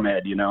all from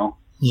Ed, you know?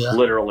 Yeah.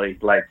 Literally.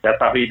 Like, that's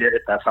how he did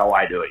it. That's how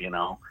I do it, you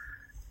know?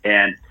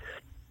 And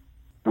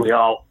we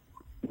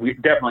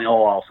definitely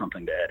owe all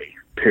something to Eddie,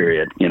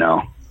 period, you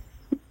know?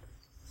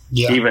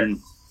 Yeah. Even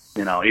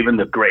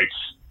the greats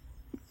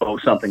owe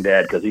something to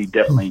Ed, because he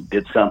definitely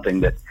did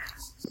something that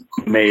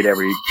made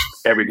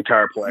every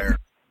guitar player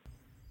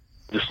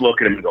just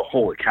look at him and go,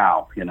 holy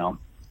cow, you know?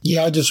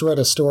 Yeah, I just read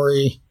a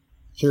story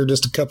here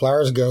just a couple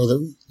hours ago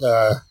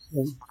that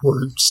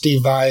where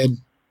Steve Vai had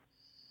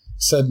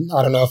said,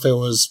 I don't know if it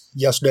was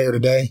yesterday or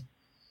today,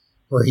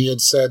 where he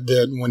had said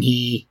that when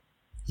he,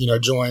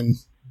 joined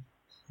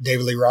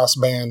David Lee Roth's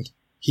band,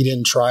 he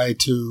didn't try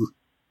to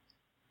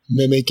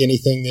mimic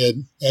anything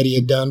that Eddie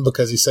had done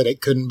because he said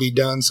it couldn't be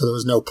done, so there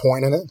was no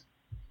point in it.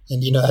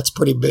 And, that's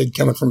pretty big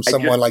coming from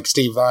someone like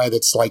Steve Vai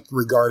that's like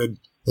regarded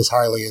as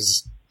highly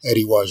as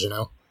Eddie was,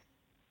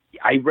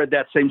 I read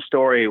that same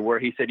story where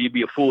he said you'd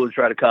be a fool to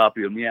try to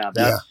copy him. Yeah,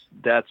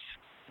 that's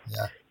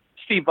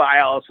Steve Vai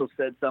also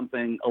said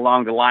something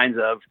along the lines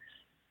of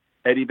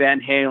Eddie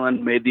Van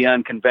Halen made the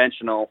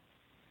unconventional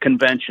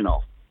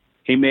conventional.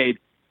 He made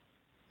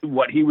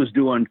what he was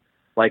doing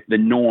like the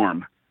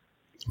norm,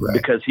 right,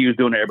 because he was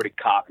doing it. Everybody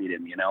copied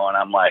him, And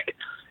I'm like,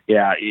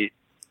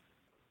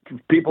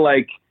 people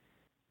like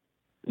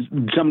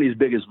somebody as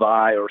big as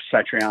Vi or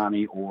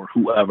Satriani or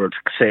whoever to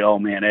say, oh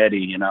man,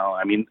 Eddie,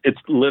 I mean, it's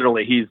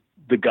literally, he's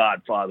the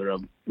godfather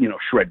of,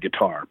 shred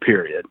guitar,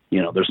 period.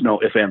 There's no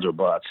ifs, ands, or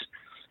buts,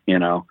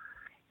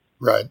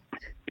 Right.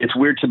 It's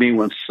weird to me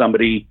when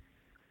somebody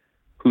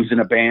who's in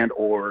a band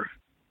or,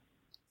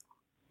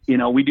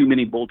 we do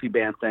many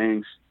multi-band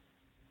things,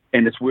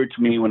 and it's weird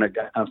to me when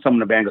someone in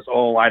the band goes,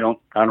 oh, I don't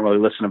really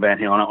listen to Van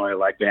Halen. I don't really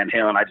like Van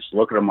Halen. I just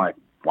look at them like,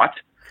 what?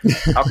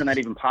 How can that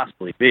even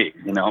possibly be?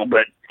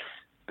 But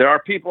there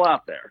are people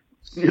out there,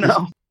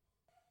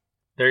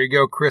 There you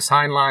go, Chris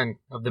Heinlein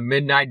of the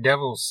Midnight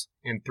Devils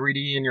in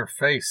 3D in Your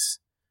Face.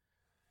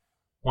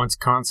 Once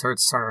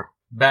concerts are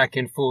back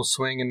in full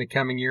swing in the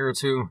coming year or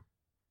two,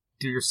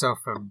 do yourself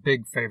a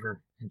big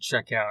favor and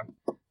check out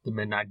the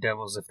Midnight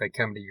Devils if they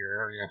come to your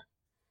area.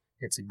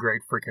 It's a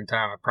great freaking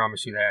time, I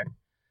promise you that.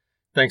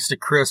 Thanks to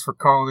Chris for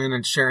calling in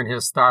and sharing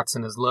his thoughts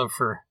and his love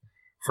for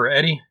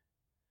Eddie.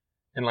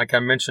 And like I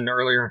mentioned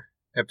earlier,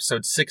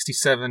 episode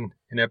 67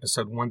 and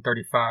episode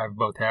 135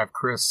 both have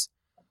Chris,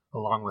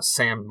 along with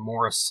Sam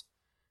Morris,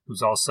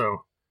 who's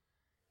also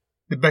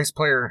the bass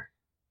player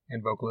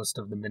and vocalist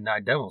of the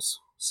Midnight Devils.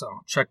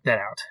 So check that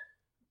out.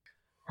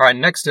 All right,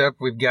 next up,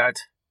 we've got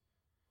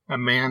a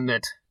man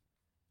that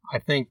I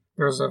think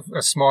there's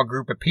a small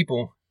group of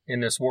people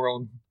in this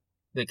world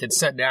that could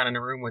sit down in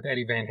a room with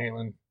Eddie Van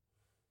Halen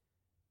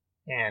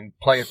and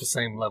play at the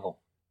same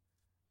level.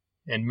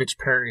 And Mitch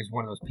Perry is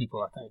one of those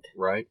people, I think.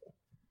 Right.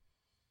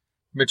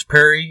 Mitch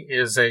Perry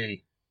is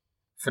a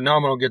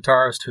phenomenal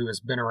guitarist who has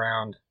been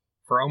around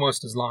for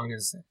almost as long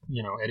as,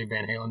 Eddie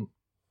Van Halen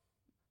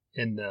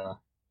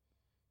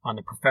on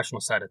the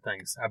professional side of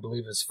things. I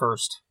believe his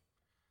first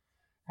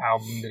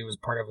album that he was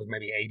part of was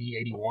maybe 80,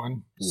 81.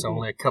 Mm-hmm. So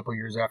only a couple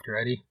years after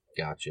Eddie.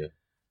 Gotcha.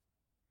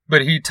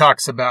 But he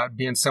talks about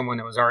being someone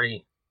that was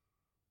already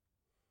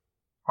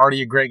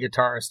a great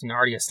guitarist and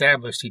already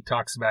established. He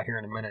talks about here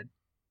in a minute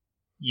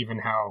even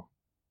how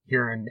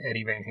hearing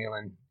Eddie Van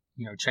Halen,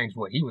 changed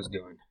what he was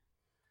doing,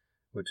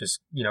 which is,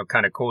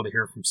 kind of cool to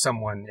hear from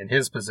someone in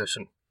his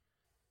position.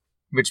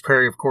 Mitch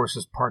Perry, of course,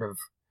 is part of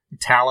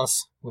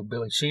Talus with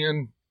Billy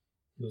Sheehan.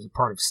 He was a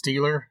part of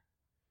Steeler.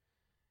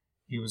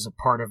 He was a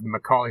part of the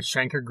Macaulay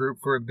Schenker group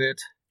for a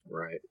bit.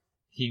 Right.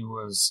 He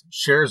was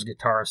Cher's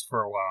guitarist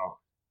for a while.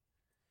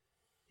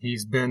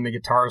 He's been the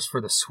guitarist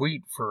for The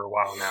Sweet for a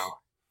while now.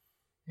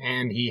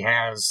 And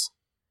he's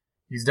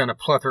done a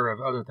plethora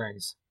of other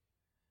things.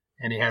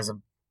 And he has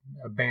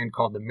a band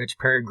called the Mitch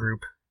Perry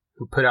Group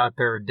who put out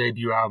their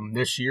debut album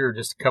this year,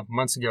 just a couple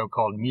months ago,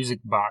 called Music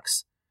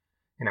Box.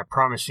 And I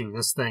promise you,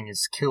 this thing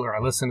is killer. I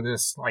listened to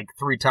this like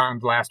 3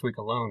 times last week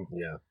alone.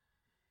 Yeah.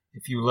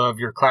 If you love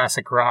your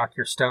classic rock,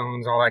 your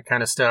Stones, all that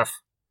kind of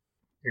stuff,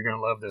 you're going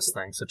to love this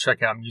thing. So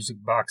check out Music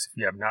Box if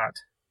you have not.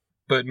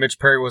 But Mitch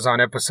Perry was on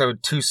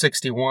episode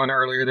 261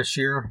 earlier this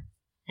year,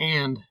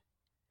 and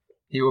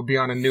he will be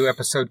on a new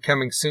episode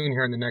coming soon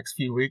here in the next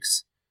few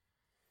weeks,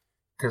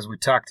 because we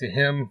talked to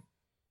him,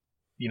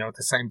 at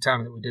the same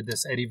time that we did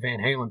this Eddie Van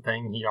Halen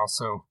thing. We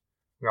also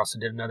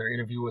did another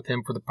interview with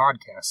him for the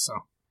podcast. So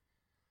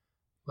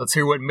let's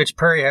hear what Mitch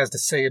Perry has to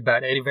say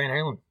about Eddie Van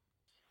Halen.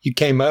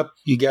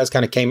 You guys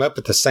kind of came up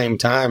at the same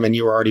time, and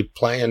you were already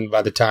playing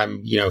by the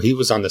time, he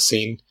was on the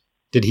scene.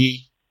 Did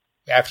he,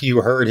 after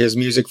you heard his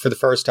music for the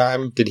first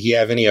time, did he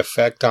have any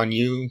effect on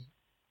you,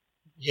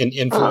 in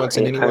influence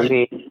in any way? I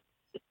mean,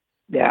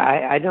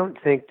 Yeah, I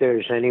don't think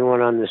there's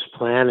anyone on this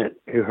planet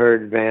who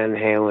heard Van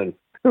Halen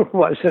who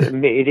wasn't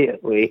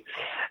immediately.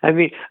 I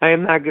mean, I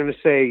am not going to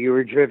say you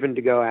were driven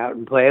to go out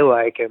and play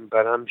like him,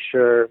 but I'm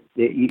sure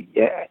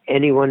that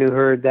anyone who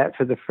heard that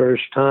for the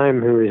first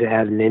time who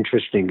had an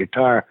interest in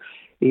guitar,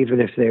 even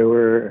if they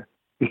were,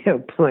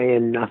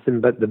 playing nothing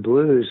but the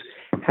blues,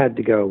 had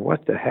to go,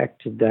 what the heck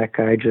did that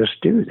guy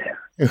just do there?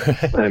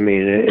 I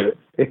mean,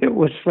 it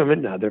was from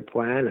another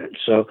planet.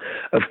 So,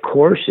 of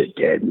course it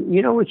did.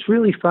 What's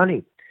really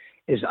funny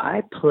is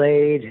I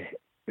played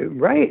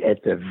right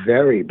at the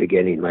very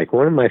beginning, like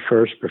one of my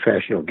first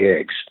professional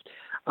gigs.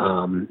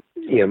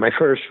 My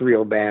first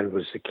real band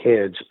was the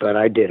Kids, but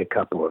I did a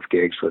couple of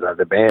gigs with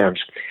other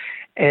bands.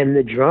 And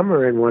the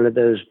drummer in one of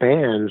those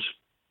bands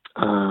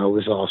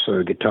was also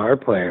a guitar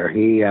player.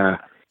 He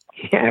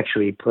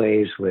actually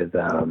plays with,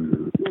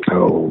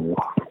 who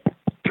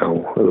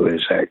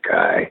is that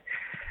guy?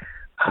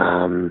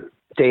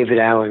 David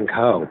Allan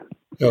Coe.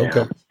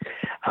 Okay.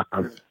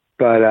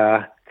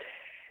 But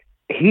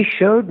he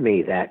showed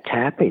me that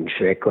tapping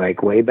trick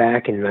like way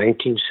back in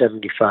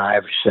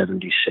 1975 or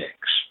 76.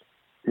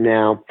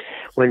 Now,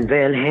 when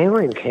Van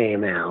Halen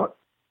came out,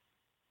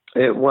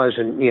 it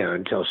wasn't,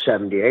 until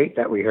 78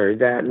 that we heard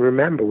that. And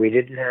remember, we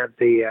didn't have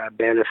the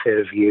benefit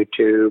of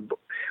YouTube.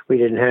 We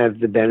didn't have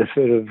the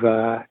benefit of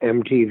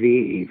MTV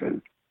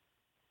even.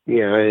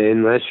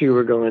 Unless you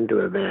were going to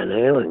a Van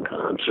Halen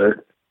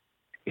concert,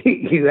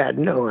 you had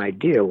no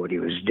idea what he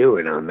was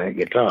doing on that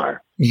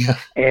guitar. Yeah.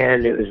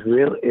 And it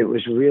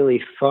was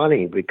really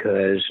funny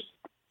because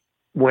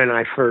when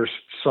I first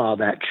saw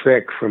that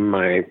trick from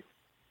my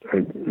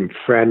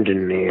friend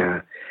in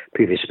the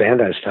previous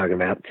band I was talking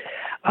about,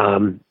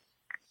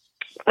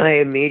 I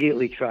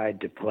immediately tried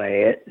to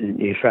play it, and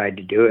you tried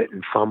to do it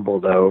and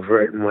fumbled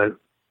over it and went,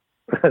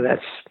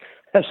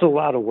 that's a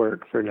lot of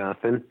work for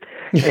nothing,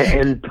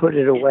 and put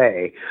it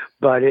away.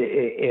 But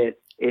it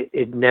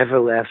never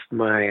left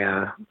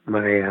my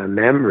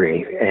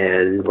memory.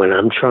 And when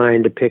I'm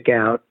trying to pick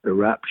out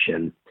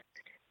Eruption,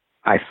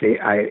 I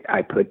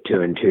put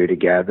two and two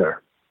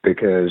together,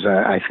 because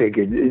I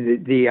figured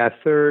the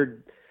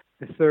third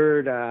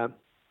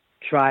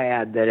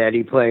triad that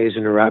Eddie plays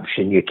in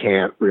Eruption, you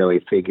can't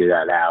really figure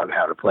that out,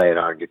 how to play it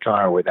on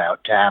guitar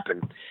without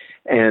tapping.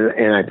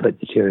 And I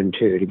put the two and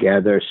two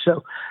together.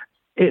 So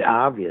it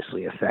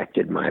obviously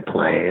affected my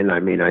playing. I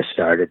mean, I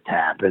started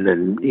tapping,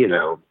 and,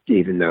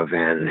 even though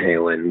Van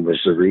Halen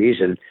was the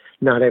reason,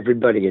 not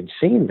everybody had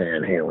seen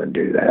Van Halen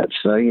do that.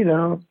 So,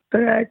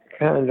 that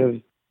kind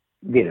of,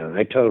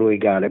 I totally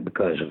got it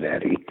because of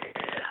Eddie.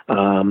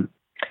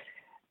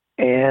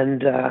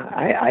 And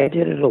I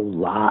did it a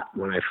lot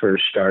when I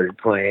first started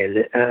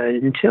playing,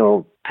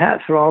 until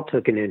Pat Thrall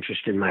took an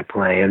interest in my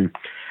playing.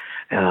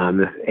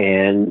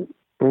 And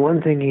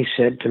one thing he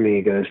said to me,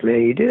 he goes,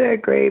 man, you do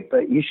that great,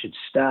 but you should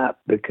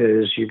stop,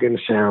 because you're going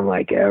to sound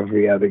like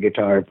every other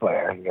guitar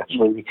player. He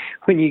goes,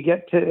 when you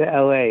get to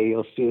LA,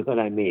 you'll see what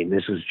I mean.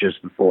 This was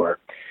just before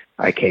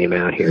I came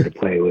out here to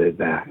play with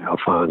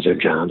Alphonso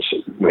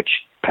Johnson, which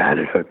Pat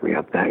had hooked me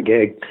up that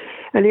gig.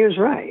 And he was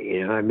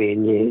right. I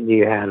mean,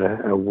 you had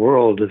a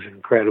world of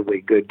incredibly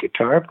good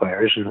guitar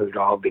players, and who'd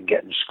all been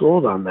getting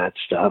schooled on that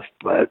stuff.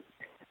 But,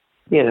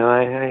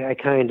 I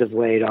kind of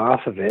laid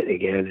off of it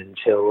again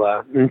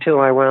until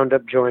I wound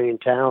up joining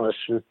Talas.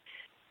 And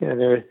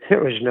there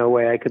was no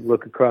way I could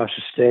look across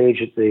the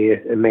stage at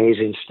the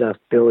amazing stuff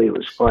Billy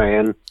was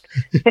playing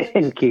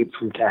and keep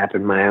from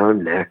tapping my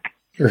own neck.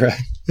 Right.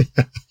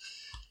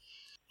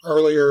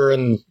 Earlier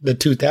in the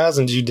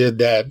 2000s, you did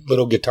that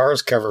Little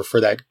Guitars cover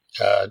for that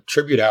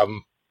tribute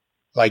album.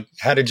 Like,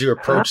 how did you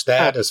approach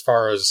that, as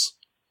far as,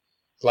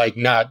 like,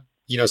 not,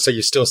 so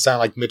you still sound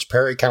like Mitch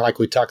Perry, kind of like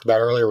we talked about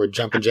earlier with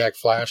Jumpin' Jack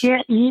Flash?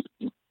 Yeah,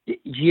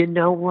 you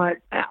know what?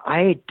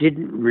 I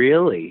didn't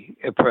really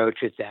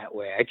approach it that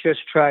way. I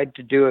just tried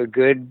to do a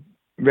good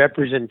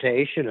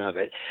representation of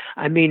it.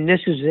 I mean,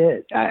 this is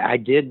it. I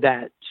did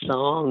that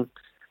song.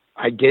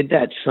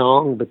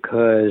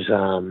 Because,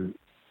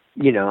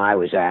 I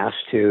was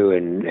asked to,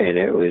 and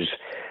it was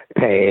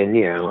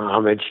paying,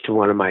 homage to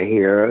one of my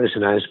heroes,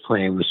 and I was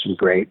playing with some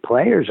great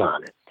players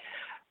on it.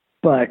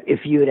 But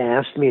if you had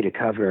asked me to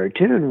cover a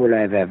tune, would I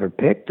have ever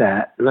picked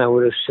that? And I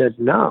would have said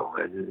no.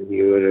 And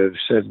you would have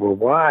said, well,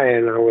 why?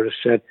 And I would have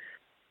said,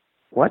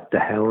 what the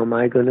hell am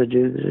I going to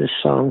do to this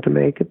song to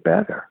make it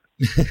better?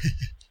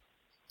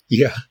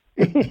 Yeah.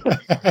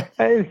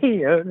 I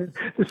mean,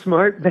 the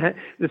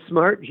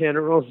smart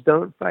generals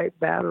don't fight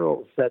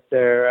battles that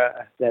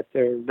they're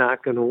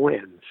not going to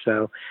win.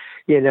 So,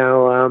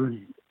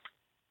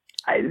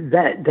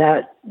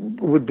 that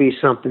would be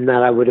something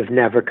that I would have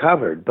never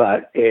covered.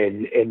 But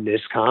in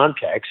this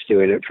context,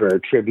 doing it for a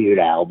tribute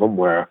album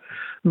where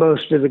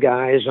most of the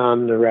guys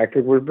on the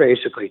record were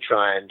basically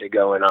trying to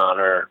go and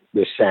honor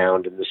the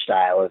sound and the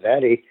style of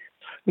Eddie,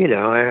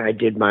 I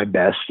did my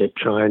best at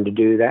trying to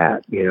do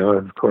that.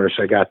 Of course,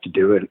 I got to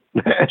do it,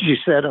 as you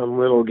said, on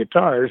little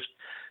guitars.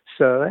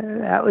 So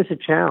that was a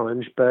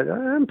challenge, but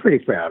I'm pretty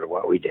proud of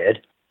what we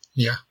did.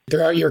 Yeah.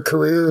 Throughout your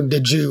career,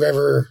 did you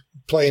ever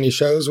play any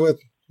shows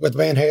with with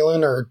Van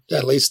Halen, or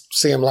at least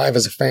see them live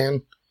as a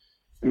fan?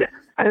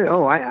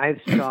 I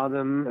saw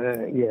them,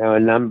 a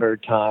number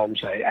of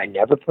times. I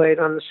never played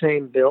on the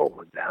same bill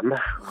with them,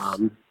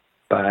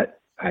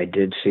 but I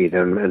did see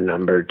them a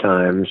number of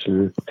times,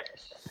 and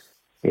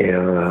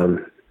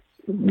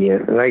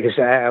like I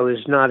said, I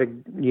was not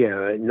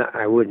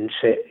I wouldn't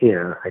say,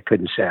 I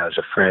couldn't say I was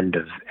a friend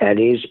of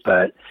Eddie's,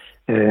 but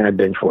I've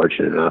been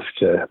fortunate enough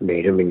to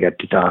meet him and get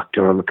to talk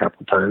to him a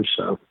couple times.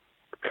 So,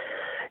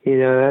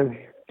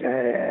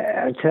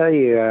 I tell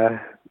you,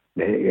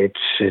 it's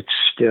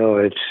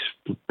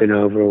been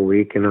over a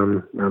week,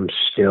 and I'm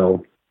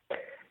still,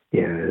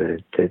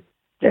 that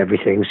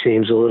everything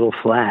seems a little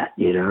flat,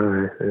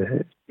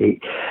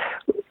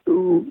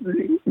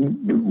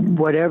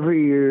 Whatever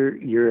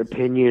your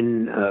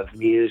opinion of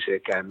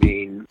music, I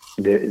mean,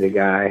 the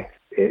guy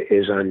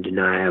is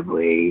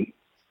undeniably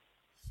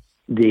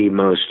the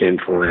most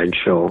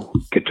influential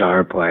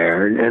guitar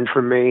player, and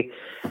for me,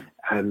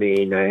 I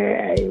mean,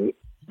 I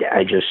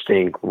just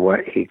think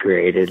what he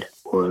created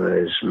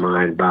was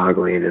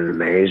mind-boggling and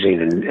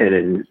amazing, and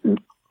in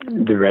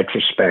the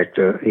retrospect,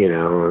 of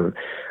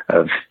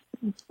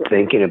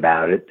thinking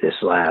about it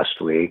this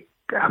last week,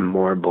 I'm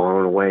more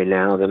blown away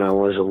now than I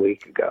was a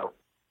week ago.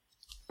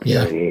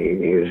 Yeah.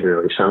 He was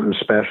really something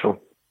special.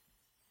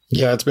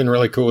 Yeah, it's been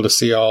really cool to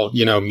see all,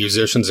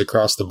 musicians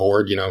across the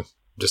board,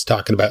 just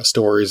talking about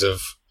stories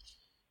of,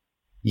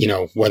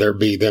 whether it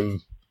be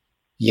them,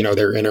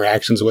 their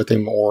interactions with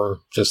him or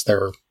just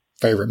their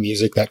favorite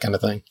music, that kind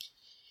of thing.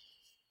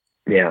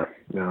 Yeah,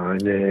 no,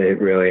 and it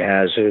really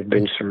has. There's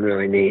been some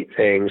really neat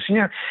things,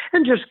 and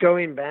just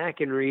going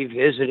back and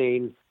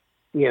revisiting,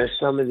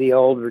 some of the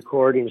old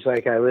recordings,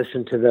 like I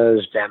listened to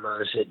those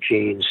demos that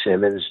Gene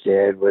Simmons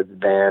did with the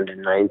band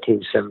in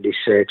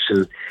 1976,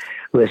 and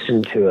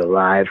listened to a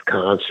live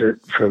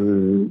concert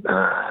from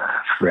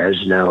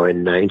Fresno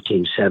in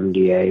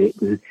 1978,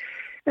 and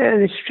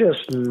it's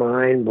just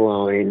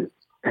mind-blowing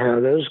how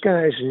those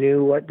guys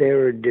knew what they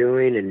were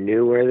doing and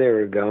knew where they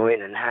were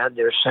going and had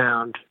their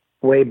sound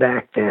way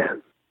back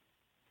then.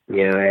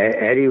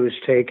 Eddie was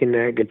taking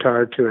that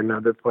guitar to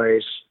another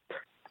place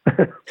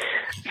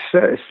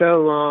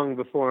so long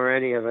before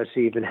any of us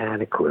even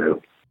had a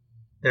clue.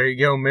 There you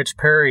go, Mitch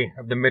Perry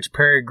of the Mitch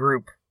Perry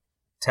Group,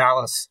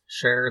 Talus,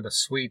 Cher, The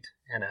Sweet,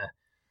 and a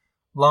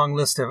long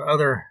list of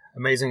other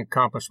amazing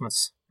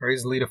accomplishments.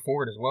 Raised Lita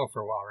Ford as well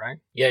for a while, right?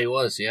 Yeah, he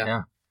was,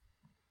 yeah.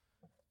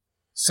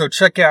 So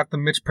check out the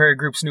Mitch Perry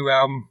Group's new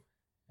album.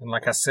 And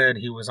like I said,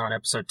 he was on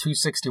episode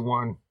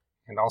 261.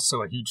 And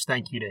also a huge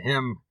thank you to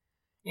him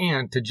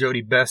and to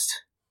Jody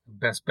Best of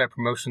Best Bet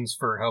Promotions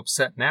for help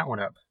setting that one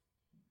up.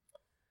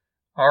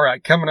 All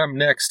right, coming up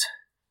next,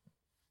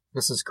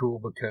 this is cool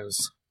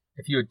because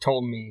if you had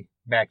told me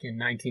back in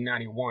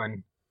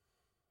 1991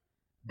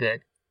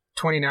 that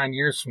 29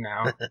 years from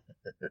now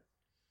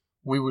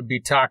we would be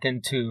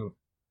talking to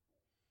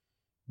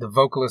the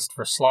vocalist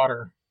for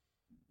Slaughter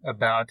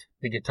about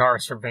the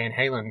guitarist for Van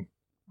Halen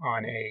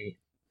on a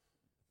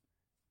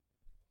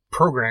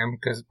program,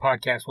 because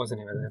podcast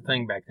wasn't even a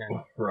thing back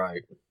then,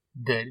 right,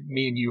 that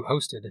me and you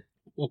hosted,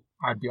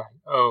 I'd be like,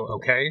 oh,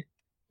 okay,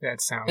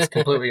 that sounds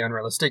completely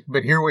unrealistic,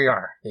 but here we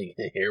are.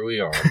 Here we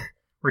are.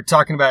 We're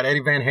talking about Eddie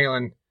Van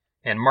Halen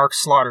and Mark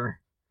Slaughter,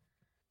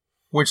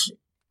 which,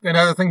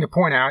 another thing to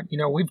point out,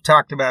 we've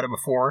talked about it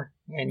before,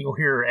 and you'll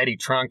hear Eddie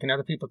Trunk and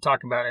other people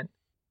talk about it.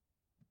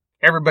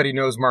 Everybody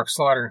knows Mark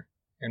Slaughter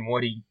and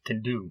what he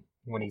can do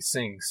when he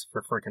sings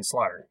for freaking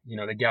Slaughter.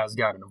 The guy's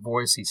got a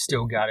voice. He's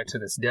still got it to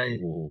this day.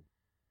 Mm-hmm.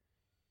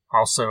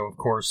 Also, of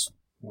course,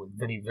 with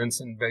Vinnie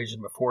Vincent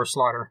Invasion before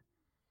Slaughter,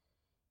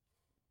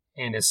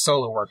 and his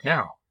solo work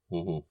now.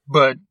 Mm-hmm.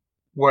 But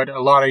what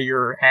a lot of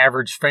your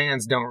average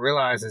fans don't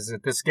realize is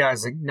that this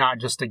guy's not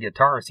just a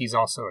guitarist. He's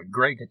also a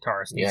great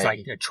guitarist. He's like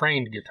a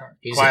trained guitarist.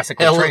 He's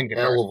classically trained guitarist.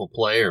 Hell of a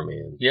player,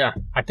 man. Yeah.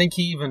 I think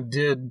he even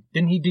didn't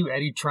he do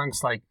Eddie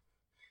Trunk's the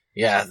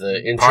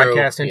intro,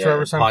 podcast intro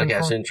or something.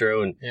 Podcast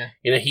intro, and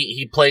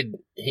he played.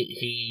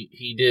 He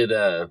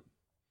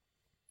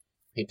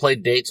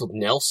played dates with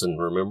Nelson.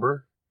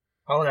 Remember?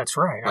 Oh, that's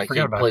right. I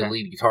forgot about that. He played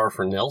lead guitar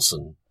for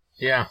Nelson.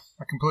 Yeah,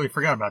 I completely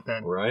forgot about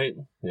that. Right?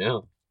 Yeah.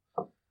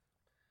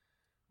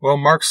 Well,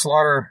 Mark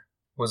Slaughter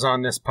was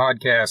on this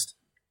podcast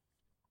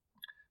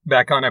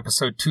back on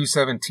episode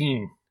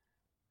 217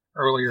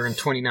 earlier in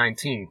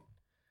 2019.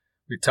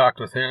 We talked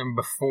with him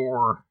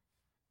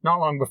not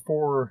long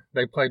before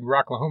they played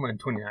Rocklahoma in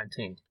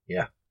 2019.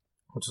 Yeah.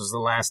 Which was the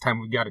last time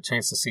we got a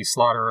chance to see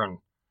Slaughter. And,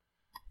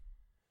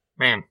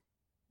 man,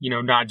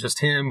 not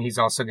just him. He's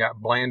also got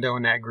Blando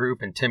in that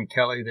group and Tim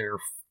Kelly. They're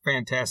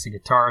fantastic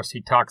guitarists.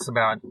 He talks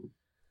about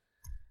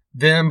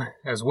them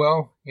as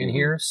well in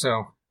here.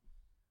 So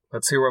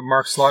let's hear what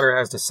Mark Slaughter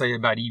has to say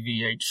about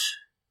EVH.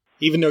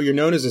 Even though you're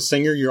known as a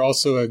singer, you're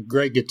also a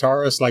great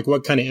guitarist.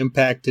 What kind of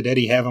impact did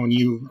Eddie have on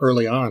you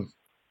early on?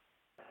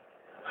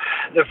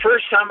 The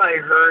first time I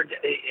heard,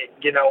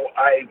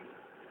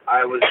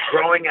 I was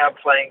growing up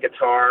playing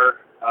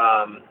guitar,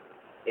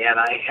 and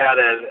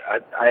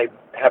I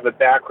have a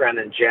background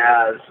in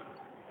jazz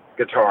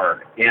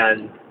guitar,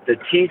 and the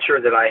teacher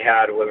that I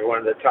had was one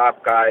of the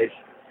top guys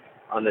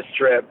on the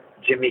Strip,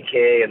 Jimmy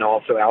Kay, and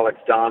also Alex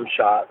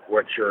Domschott,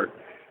 which are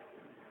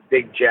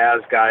big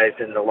jazz guys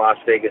in the Las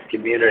Vegas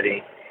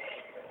community.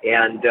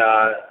 And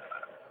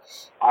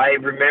I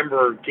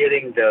remember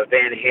getting the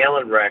Van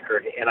Halen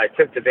record, and I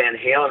took the Van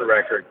Halen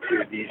record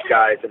to these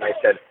guys, and I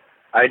said,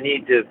 I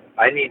need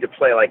to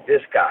play like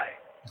this guy.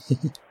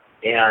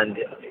 And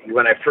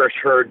when I first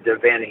heard the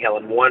Van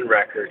Halen 1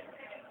 record,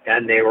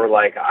 and they were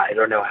like, I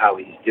don't know how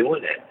he's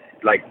doing it.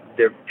 Like,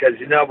 because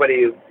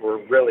nobody were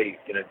really,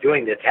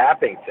 doing the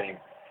tapping thing.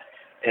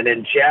 And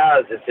in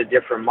jazz, it's a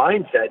different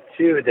mindset,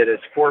 too, that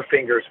it's 4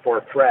 fingers,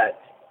 4 frets.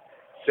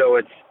 So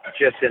it's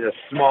just in a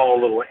small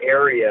little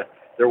area.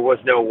 There was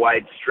no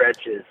wide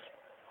stretches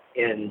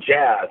in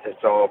jazz.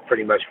 It's all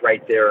pretty much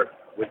right there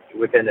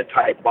within a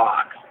tight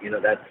box.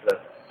 That's the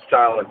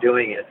style of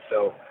doing it.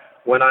 So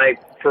when I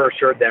first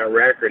heard that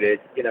record,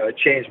 it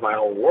changed my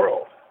whole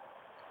world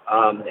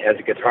as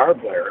a guitar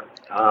player.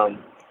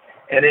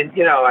 And then,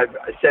 I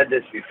said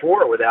this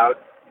before,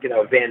 without,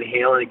 Van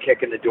Halen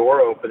kicking the door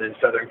open in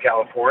Southern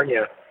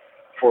California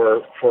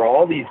for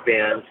all these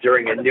bands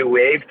during a new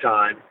wave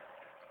time,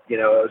 it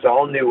was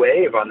all new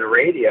wave on the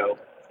radio,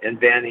 and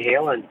Van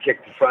Halen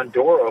kicked the front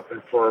door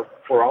open for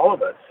all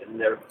of us.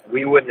 And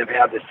we wouldn't have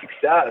had the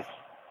success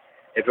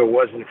if it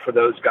wasn't for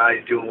those guys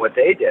doing what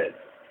they did,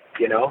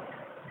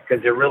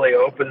 because it really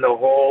opened the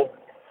whole,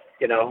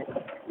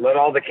 let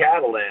all the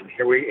cattle in.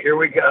 Here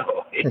we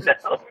go,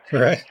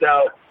 Right.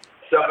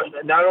 So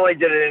not only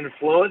did it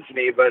influence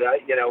me, but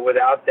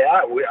without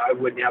that, I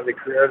wouldn't have the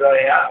career that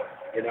I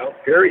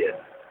have. Period.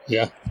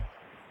 Yeah.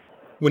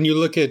 When you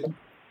look at,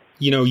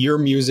 your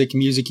music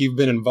you've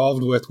been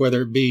involved with,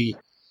 whether it be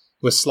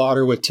with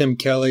Slaughter, with Tim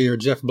Kelly, or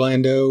Jeff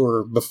Blando,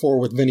 or before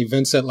with Vinnie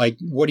Vincent, like,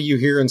 what do you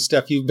hear and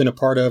stuff you've been a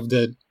part of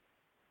that,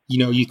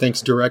 you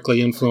think's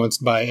directly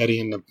influenced by Eddie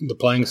and the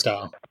playing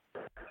style?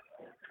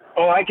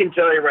 Oh, I can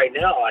tell you right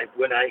now,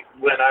 when I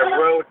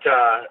wrote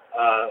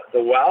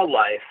the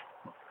Wildlife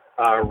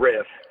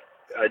riff,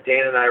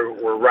 Dan and I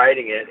were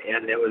writing it,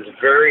 and it was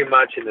very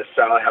much in the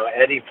style of how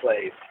Eddie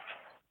plays.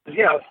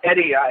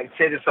 Eddie, I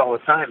say this all the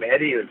time,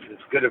 Eddie is as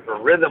good of a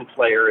rhythm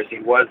player as he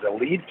was a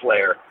lead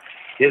player.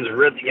 His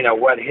rhythm,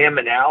 what him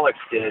and Alex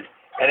did,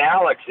 and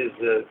Alex is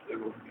a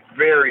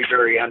very,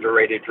 very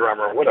underrated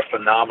drummer. What a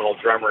phenomenal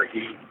drummer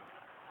he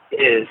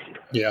is.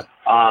 Yeah.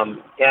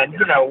 And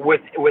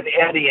with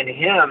Eddie and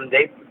him,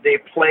 they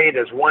played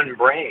as one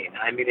brain.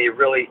 I mean, they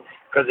really,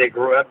 because they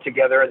grew up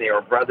together and they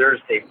were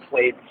brothers, they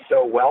played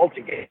so well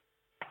together.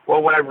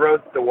 Well, when I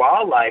wrote The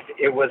Wildlife,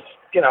 it was,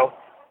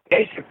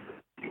 basically,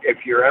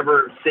 if you're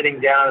ever sitting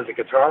down as a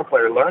guitar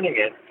player learning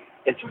it,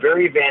 it's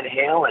very Van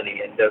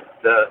Halen-y, and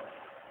the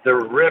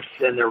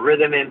riffs and the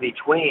rhythm in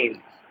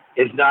between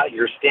is not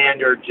your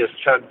standard just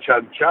chug,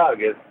 chug, chug.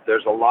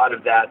 There's a lot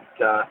of that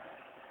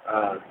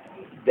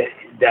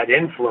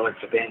influence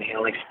of Van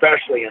Halen,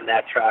 especially in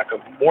that track, of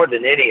more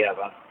than any of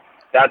them.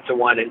 That's the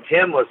one. And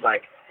Tim was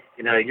like,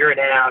 you're an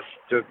ass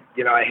to,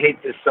 I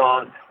hate this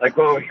song, like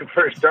when we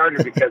first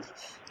started, because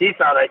he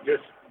thought I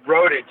just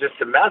wrote it just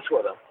to mess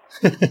with him.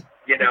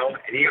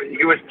 And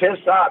he was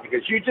pissed off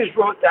because you just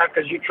wrote that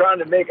because you're trying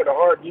to make it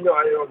hard.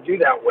 I don't do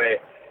that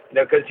way.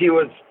 Because he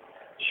was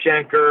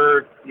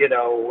Schenker,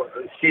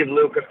 Steve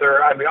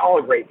Lukather, I mean,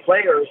 all great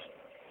players,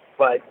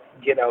 but,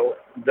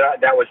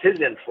 that was his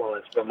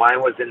influence. But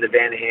mine was in the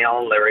Van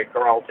Halen, Larry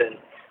Carlton,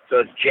 so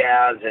it's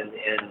jazz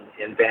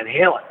and Van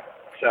Halen.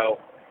 So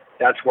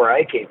that's where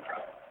I came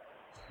from.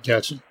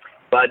 Gotcha.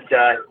 But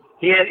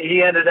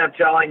he ended up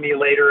telling me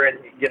later, and,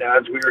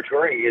 as we were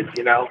touring,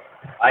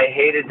 I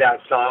hated that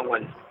song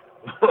when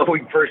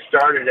we first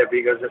started it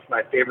because it's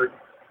my favorite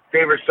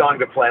song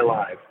to play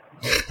live.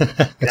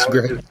 That's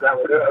great. That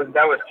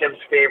was Tim's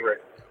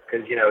favorite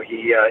because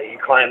he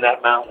climbed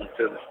that mountain,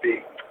 so to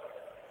speak.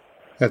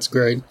 That's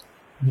great.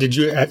 Did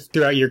you,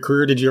 throughout your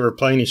career, did you ever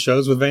play any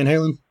shows with Van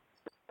Halen?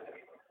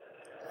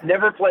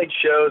 Never played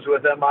shows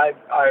with him. I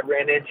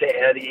ran into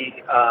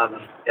Eddie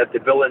at the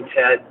Bill and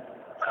Ted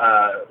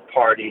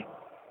party.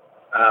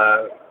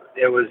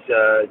 It was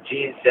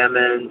Gene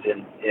Simmons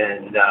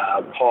and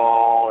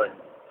Paul and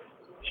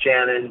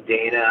Shannon,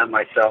 Dana,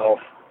 myself,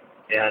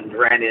 and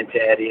ran into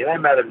Eddie. And I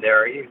met him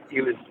there. He's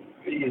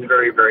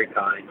very, very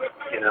kind.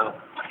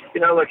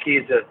 Look,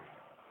 he's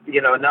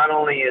not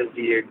only is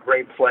he a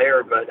great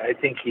player, but I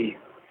think he,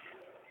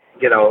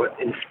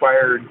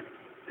 inspired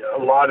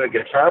a lot of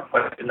guitar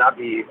players to not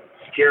be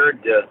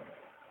scared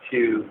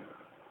to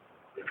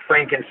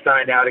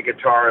Frankenstein out a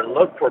guitar and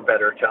look for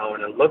better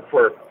tone and look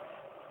for,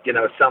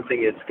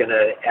 something that's going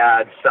to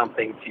add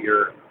something to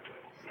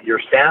your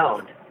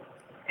sound.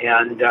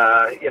 And,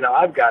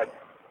 I've got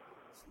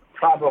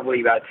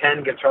probably about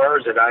 10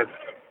 guitars that I've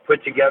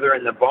put together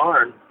in the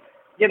barn,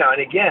 and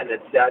again,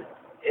 it's that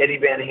Eddie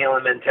Van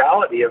Halen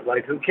mentality of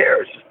like, who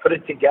cares? Just put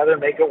it together,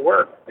 make it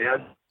work,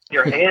 man.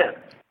 Your hand.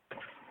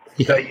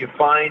 Yeah. So you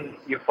find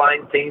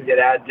things that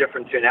add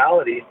different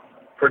tonalities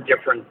for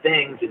different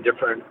things in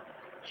different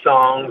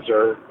songs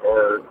or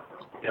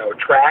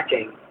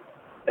tracking.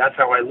 that's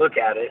how I look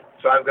at it.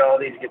 So I've got all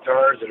these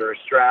guitars that are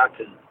Strats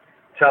and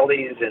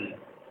Tellies and,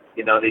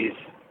 these,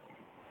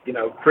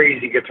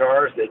 crazy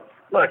guitars that,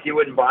 look, you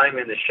wouldn't buy them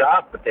in the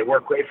shop, but they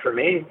work great for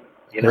me,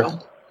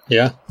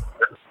 Yeah.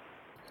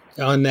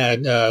 On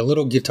that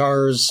Little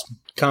Guitars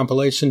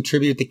compilation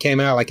tribute that came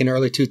out like in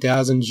early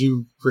 2000s,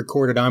 you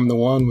recorded I'm the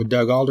One with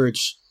Doug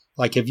Aldrich.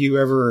 Like, have you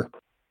ever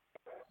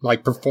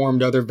like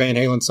performed other Van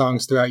Halen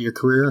songs throughout your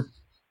career?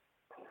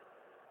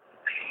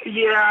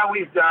 Yeah,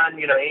 we've done,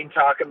 Ain't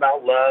Talking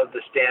About Love,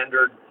 the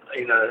standard,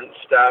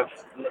 stuff,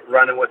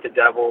 Running with the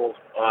Devil,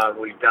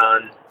 we've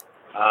done.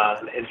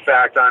 In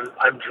fact,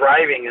 I'm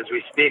driving as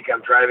we speak.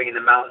 I'm driving in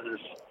the mountains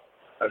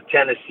of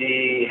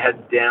Tennessee,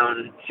 head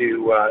down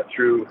to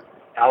through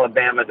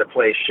Alabama to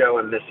play a show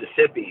in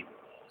Mississippi.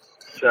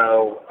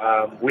 So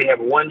we have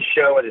one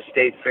show at a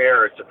state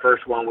fair. It's the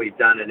first one we've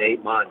done in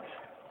 8 months.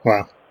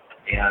 Wow.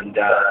 And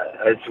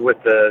it's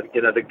with the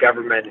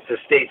government. It's a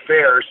state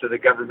fair, so the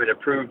government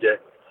approved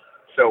it.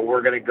 So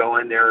we're going to go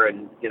in there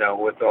and,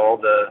 with all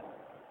the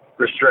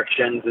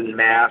restrictions and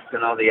masks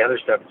and all the other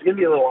stuff, it's going to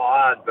be a little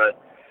odd, but,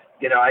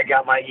 I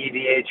got my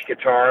EVH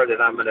guitar that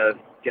I'm going to,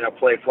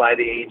 play Fly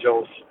the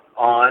Angels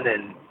on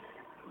and,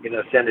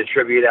 send a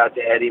tribute out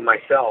to Eddie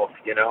myself,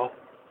 because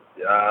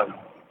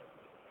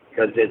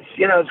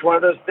it's one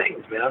of those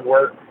things, man.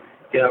 We're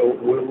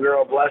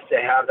all blessed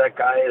to have that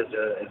guy as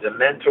a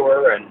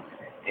mentor and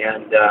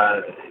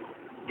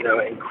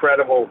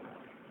incredible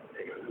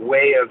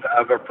way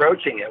of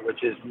approaching it,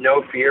 which is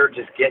no fear.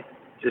 Just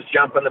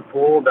jump in the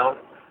pool. Don't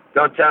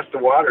test the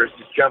waters.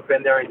 Just jump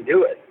in there and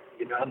do it.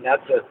 And that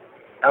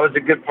was a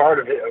good part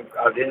of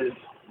his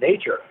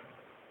nature.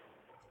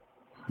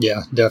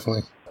 Yeah,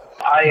 definitely.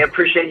 I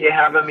appreciate you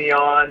having me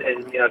on,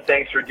 and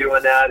thanks for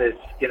doing that. It's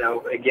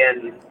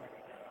again,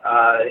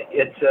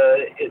 it's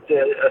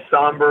a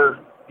somber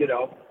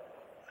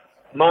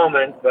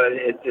moment, but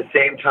at the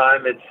same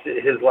time,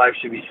 his life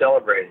should be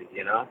celebrated.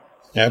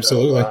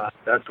 Absolutely. So,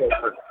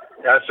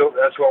 that's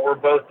what we're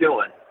both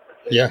doing.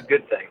 It's a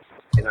good thing.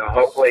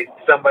 Hopefully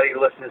somebody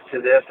listens to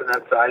this and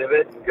that side of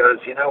it and goes,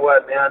 you know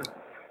what, man,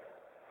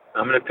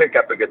 I'm going to pick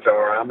up a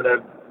guitar. I'm going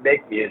to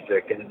make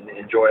music and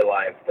enjoy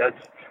life. That's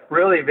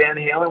really, Van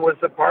Halen was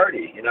the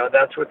party.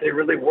 That's what they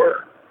really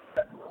were.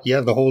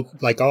 Yeah, the whole,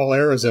 like all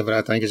eras of it,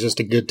 I think, is just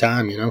a good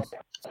time, It's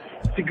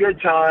a good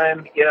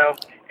time,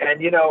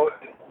 and,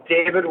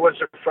 David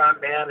was a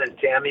front man and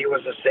Sammy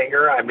was a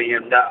singer. I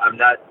mean, I'm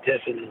not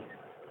dissing,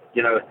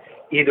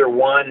 either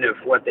one of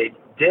what they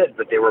did,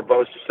 but they were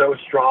both so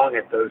strong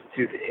at those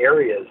two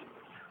areas.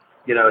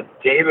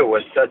 David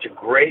was such a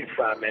great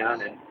front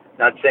man, and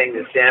not saying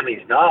that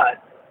Sammy's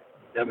not,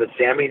 but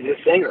Sammy's a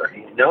singer.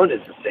 He's known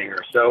as a singer.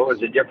 So it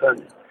was a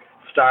different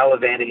style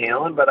of Van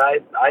Halen, but I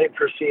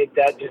appreciate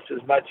that just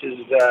as much as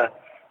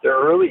their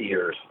early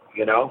years,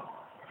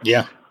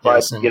 Yeah.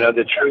 But,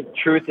 the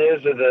truth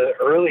is, of the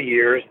early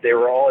years, they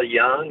were all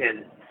young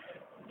and,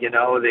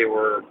 they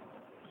were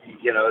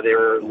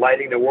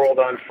lighting the world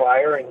on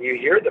fire, and you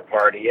hear the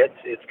party.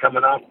 It's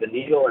coming off the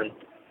needle and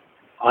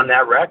on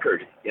that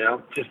record,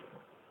 just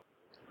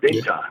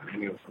big time. I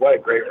mean,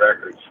 what great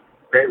records,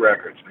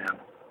 man.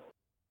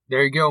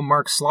 There you go,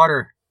 Mark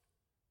Slaughter,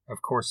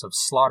 of course, of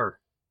Slaughter.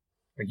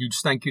 A huge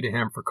thank you to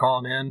him for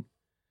calling in.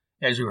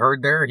 As you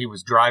heard there, he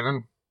was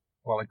driving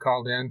while he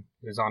called in.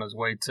 He was on his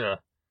way to,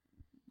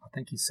 I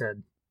think he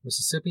said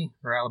Mississippi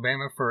or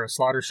Alabama for a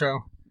Slaughter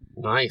show.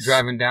 Nice.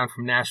 Driving down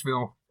from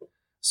Nashville.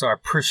 So I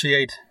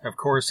appreciate, of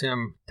course,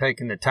 him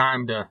taking the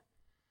time to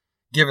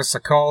give us a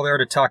call there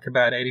to talk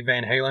about Eddie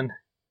Van Halen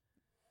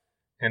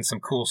and some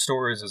cool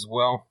stories as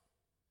well.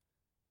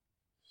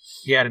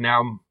 He had an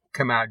album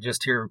come out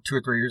just here 2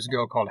 or 3 years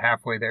ago called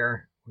Halfway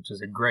There, which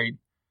is a great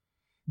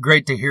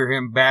to hear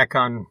him back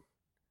on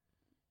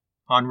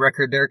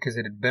record there, because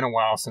it had been a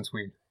while since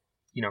we,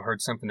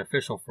 heard something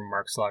official from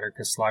Mark Slaughter,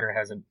 because Slaughter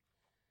hasn't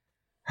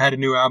had a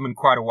new album in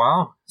quite a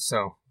while.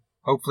 So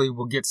hopefully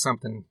we'll get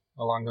something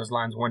along those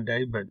lines one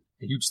day. But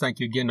a huge thank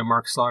you again to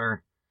Mark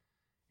Slaughter.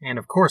 And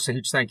of course, a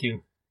huge thank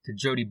you to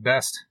Jody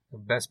Best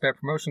of Best Bet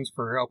Promotions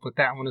for her help with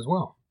that one as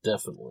well.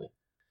 Definitely.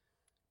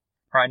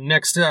 All right,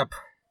 next up,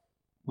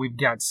 we've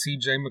got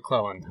CJ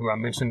McClellan, who I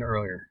mentioned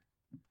earlier.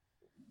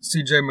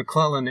 CJ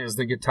McClellan is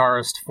the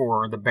guitarist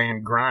for the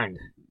band Grind.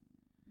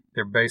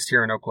 They're based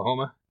here in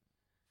Oklahoma.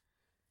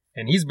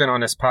 And he's been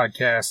on this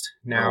podcast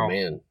now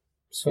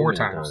 4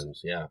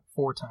 times. Yeah.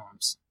 4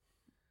 times.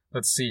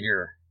 Let's see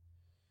here.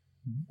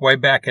 Way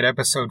back at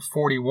episode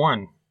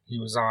 41, he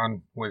was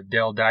on with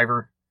Dale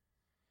Diver,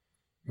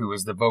 who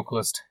is the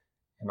vocalist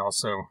and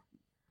also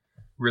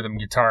rhythm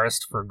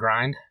guitarist for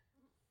Grind.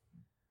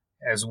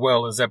 As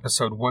well as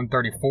episode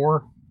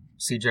 134,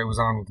 CJ was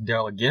on with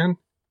Dale again.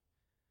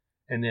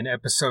 And then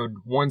episode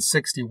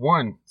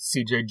 161,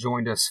 CJ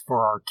joined us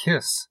for our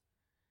Kiss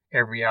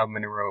Every Album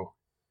in a Row.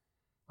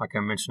 Like I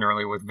mentioned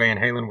earlier with Van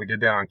Halen, we did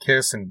that on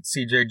Kiss, and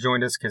CJ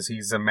joined us because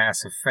he's a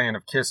massive fan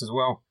of Kiss as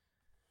well.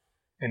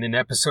 And in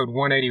episode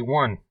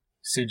 181,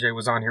 CJ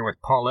was on here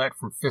with Paulette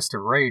from Fist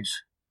of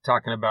Rage,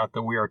 talking about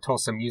the We Are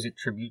Tulsa music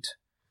tribute.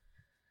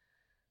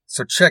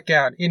 So check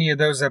out any of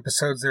those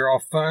episodes. They're all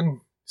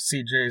fun.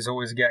 CJ's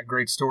always got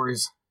great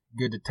stories.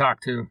 Good to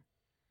talk to.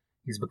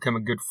 He's become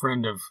a good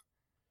friend of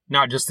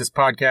not just this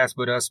podcast,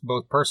 but us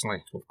both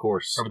personally. Of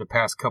course. Over the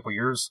past couple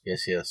years.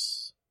 Yes,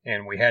 yes.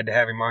 And we had to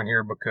have him on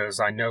here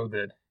because I know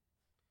that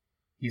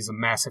he's a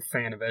massive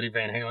fan of Eddie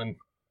Van Halen,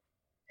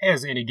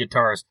 as any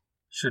guitarist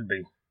should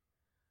be.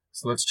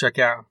 So let's check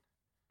out what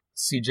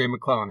CJ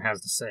McClellan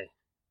has to say.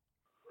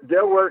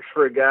 Dale works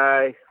for a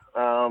guy,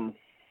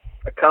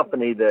 a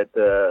company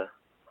that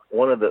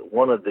one of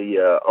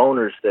the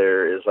owners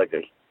there is like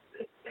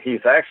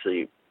he's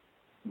actually,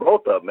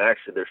 both of them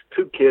actually, there's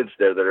two kids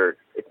there that are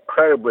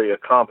incredibly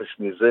accomplished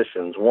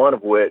musicians, one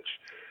of which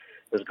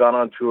has gone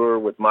on tour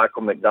with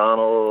Michael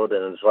McDonald,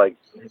 and it's like,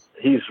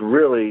 he's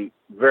really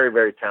very,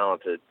 very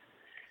talented.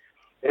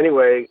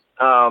 Anyway,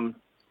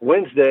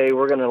 Wednesday,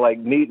 we're going to like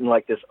meet in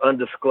like this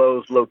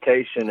undisclosed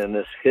location in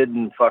this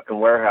hidden fucking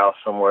warehouse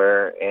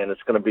somewhere. And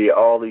it's going to be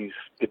all these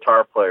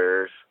guitar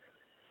players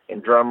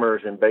and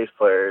drummers and bass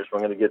players. We're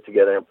going to get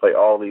together and play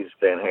all these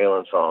Van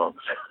Halen songs.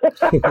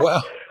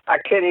 Wow. I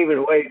can't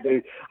even wait,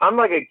 dude. I'm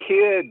like a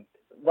kid,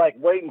 like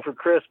waiting for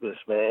Christmas,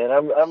 man.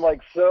 I'm like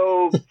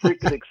so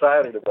freaking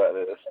excited about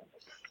this.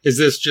 Is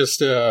this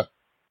just a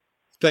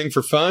thing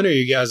for fun? Or are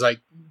you guys like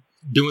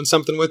doing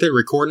something with it,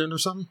 recording it or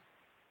something?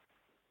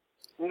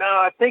 No,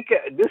 I think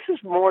this is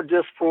more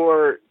just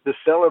for the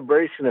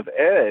celebration of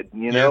Ed.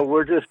 You know,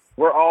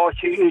 we're all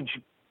huge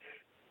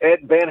Ed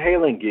Van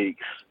Halen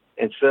geeks.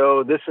 And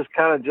so this is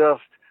kind of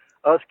just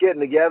us getting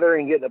together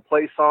and getting to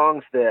play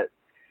songs that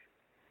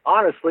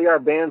honestly our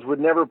bands would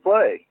never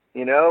play,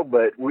 you know,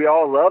 but we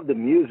all love the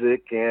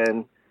music,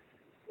 and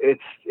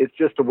it's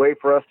just a way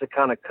for us to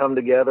kind of come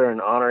together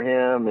and honor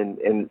him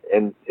and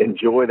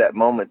enjoy that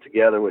moment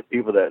together with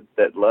people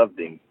that loved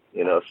him.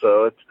 You know,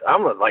 so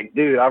I'm like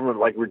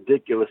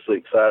ridiculously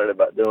excited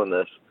about doing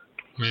this.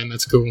 Man,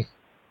 that's cool.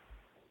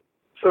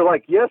 So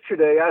like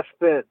yesterday, I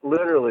spent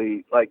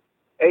literally like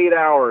 8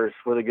 hours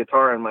with a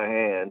guitar in my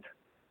hand,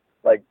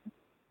 like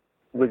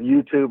with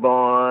YouTube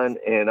on,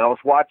 and I was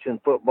watching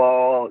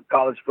football,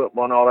 college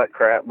football and all that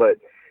crap. But,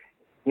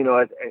 you know,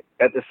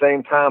 at the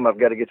same time, I've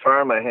got a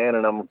guitar in my hand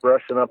and I'm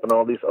brushing up on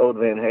all these old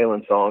Van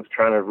Halen songs,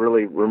 trying to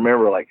really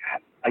remember, like,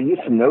 I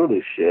used to know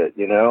this shit,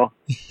 you know?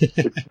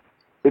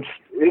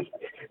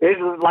 It's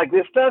like,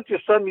 it's not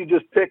just something you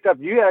just pick up.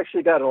 You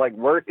actually got to like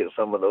work at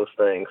some of those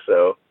things.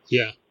 So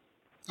yeah,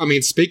 I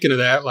mean, speaking of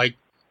that, like,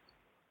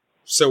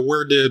 so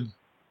where did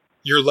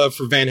your love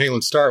for Van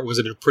Halen start? Was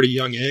it at a pretty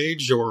young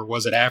age, or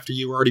was it after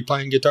you were already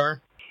playing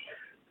guitar?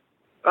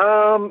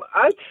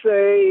 I'd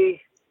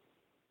say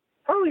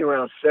probably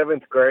around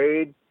 7th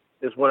grade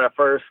is when I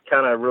first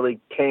kind of really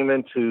came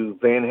into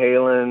Van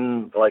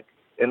Halen, like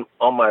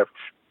on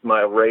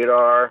my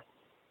radar.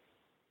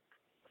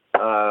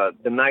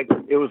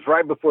 It was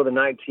right before the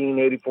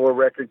 1984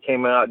 record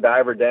came out,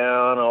 Diver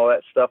Down, all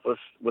that stuff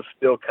was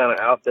still kind of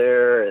out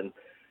there. And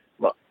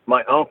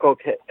my uncle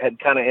had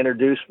kind of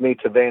introduced me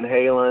to Van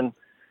Halen,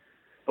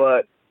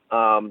 but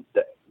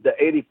the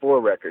 84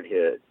 record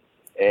hit,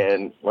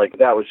 and like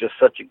that was just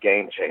such a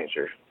game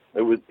changer.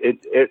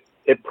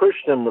 It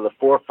pushed them to the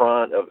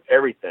forefront of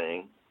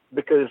everything,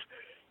 because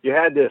you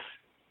had this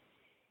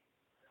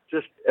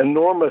just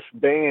enormous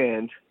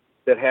band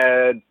that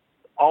had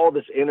all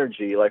this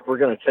energy, like we're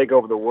going to take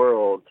over the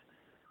world,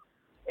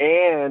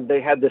 and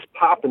they had this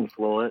pop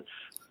influence,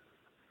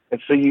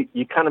 and so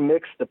you kind of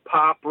mix the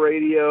pop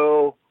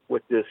radio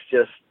with this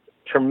just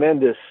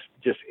tremendous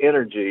just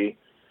energy,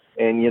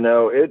 and you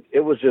know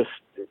it was just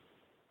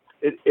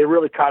it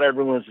really caught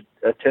everyone's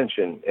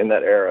attention in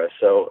that era.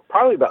 So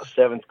probably about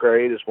 7th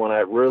grade is when I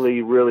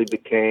really, really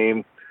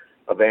became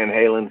a Van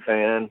Halen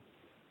fan.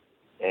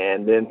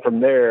 And then from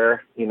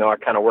there, you know, I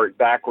kind of worked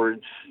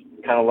backwards,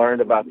 kind of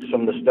learned about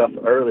some of the stuff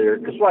earlier.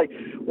 Because, like,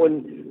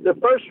 when the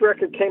first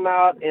record came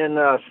out in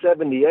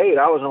 78,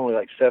 I was only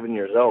like 7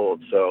 years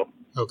old. So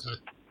okay,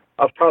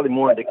 I was probably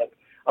more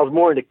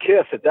into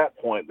Kiss at that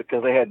point,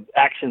 because they had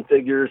action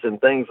figures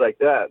and things like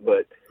that.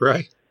 But,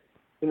 right,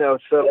 you know,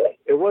 so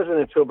it wasn't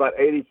until about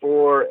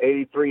 84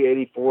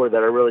 that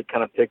I really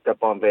kind of picked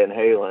up on Van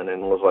Halen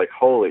and was like,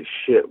 holy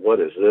shit,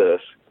 what is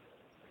this?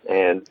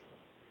 And,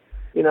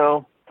 you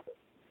know,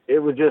 it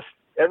was just,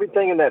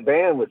 everything in that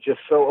band was just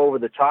so over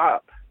the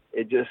top.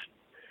 It just,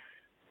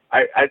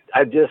 I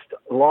just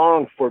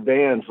long for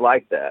bands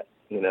like that,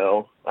 you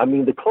know? I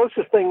mean, the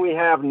closest thing we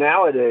have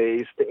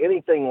nowadays to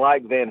anything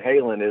like Van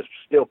Halen is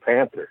Steel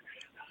Panther.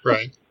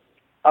 Right.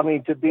 I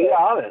mean, to be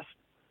honest.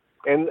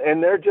 And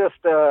they're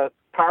just a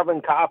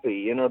carbon copy,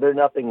 you know, they're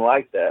nothing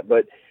like that.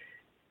 But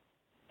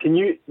can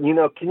you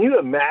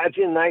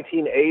imagine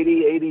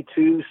 1980,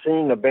 82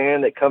 seeing a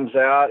band that comes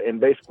out and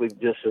basically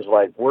just is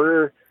like,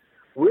 we're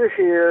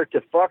here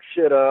to fuck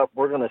shit up.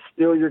 We're going to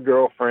steal your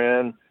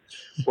girlfriend.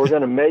 We're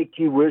going to make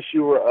you wish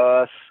you were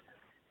us.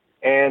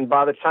 And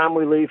by the time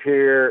we leave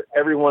here,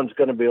 everyone's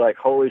going to be like,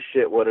 holy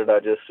shit, what did I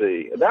just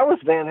see? That was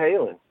Van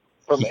Halen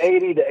from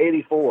 80 to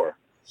 84.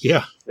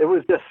 Yeah. It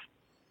was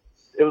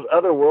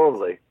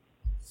otherworldly.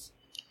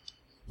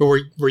 But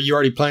were you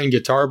already playing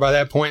guitar by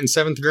that point in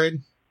 7th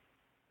grade?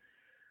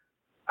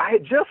 I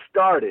had just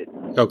started.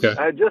 Okay.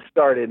 I had just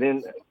started,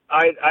 and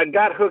I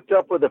got hooked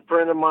up with a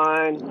friend of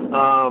mine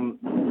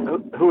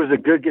who was a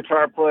good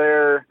guitar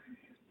player.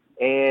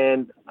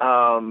 And,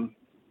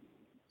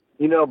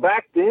 you know,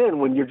 back then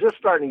when you're just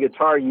starting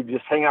guitar, you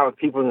just hang out with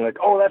people and they're like,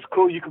 oh, that's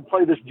cool. You can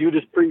play this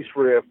Judas Priest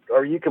riff,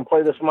 or you can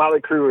play this Motley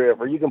Crue riff,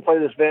 or you can play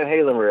this Van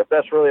Halen riff.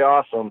 That's really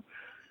awesome.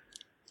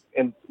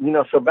 And, you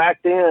know, so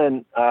back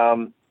then,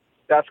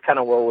 that's kind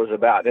of what it was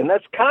about. And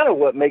that's kind of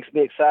what makes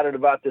me excited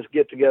about this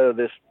get together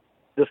this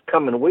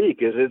coming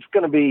week. Is it's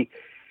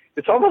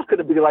almost going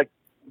to be like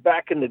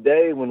back in the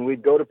day when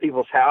we'd go to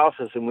people's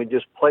houses and we'd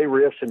just play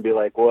riffs and be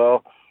like,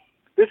 well,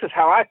 this is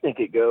how I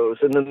think it goes.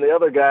 And then the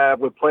other guy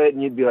would play it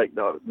and you'd be like,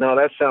 no,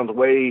 that sounds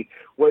way,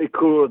 way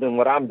cooler than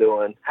what I'm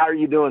doing. How are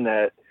you doing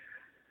that?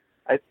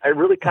 I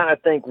really kind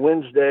of think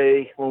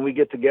Wednesday when we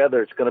get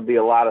together, it's going to be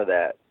a lot of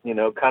that, you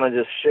know, kind of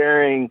just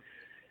sharing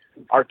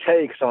our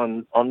takes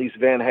on these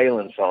Van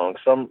Halen songs.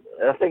 I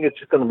think it's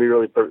just going to be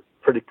really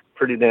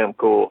pretty damn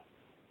cool.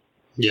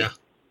 Yeah.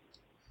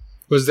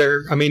 Is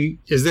there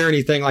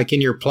anything like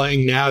in your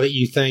playing now that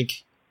you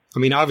think, I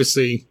mean,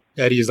 obviously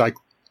Eddie is like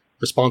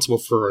responsible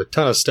for a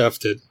ton of stuff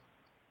that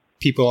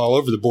people all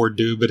over the board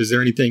do, but is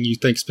there anything you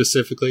think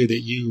specifically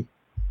that you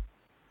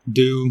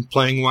do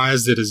playing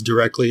wise that is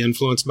directly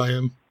influenced by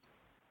him?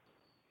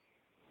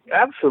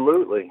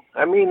 Absolutely.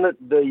 I mean,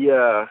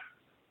 the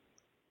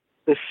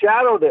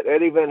shadow that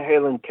Eddie Van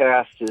Halen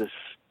casts is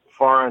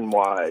far and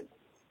wide,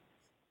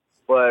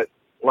 but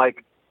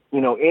like,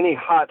 you know, any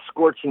hot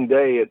scorching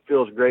day, it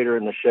feels greater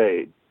in the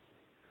shade.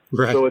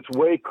 Right. So it's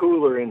way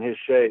cooler in his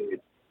shade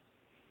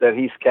that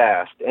he's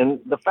cast. And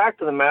the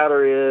fact of the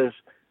matter is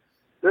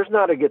there's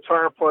not a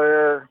guitar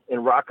player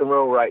in rock and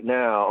roll right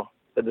now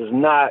that has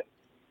not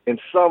in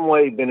some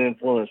way been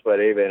influenced by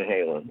Eddie Van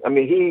Halen. I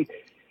mean,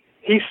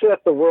 he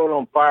set the world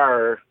on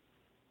fire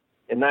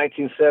in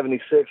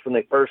 1976 when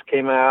they first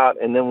came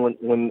out. And then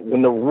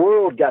when the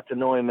world got to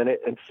know him in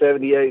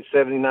 78,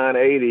 79,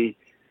 80,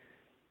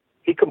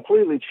 he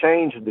completely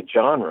changed the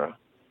genre.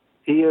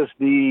 He's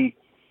the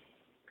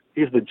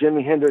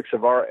Jimi Hendrix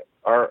of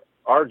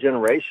our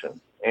generation.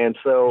 And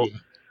so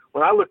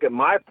when I look at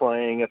my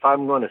playing, if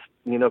I'm going to,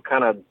 you know,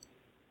 kind of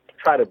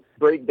try to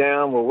break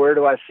down, well, where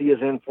do I see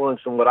his influence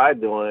in what I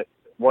do,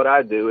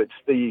 it's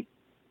the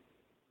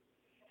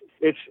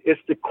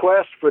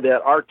quest for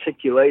that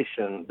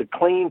articulation, the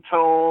clean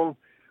tone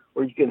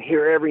where you can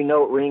hear every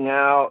note ring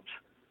out.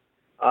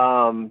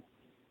 You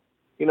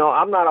know,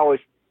 I'm not always,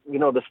 you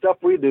know, the stuff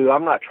we do,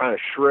 I'm not trying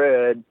to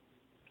shred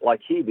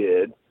like he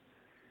did.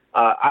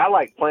 I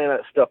like playing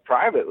that stuff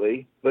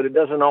privately, but it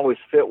doesn't always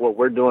fit what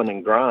we're doing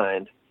in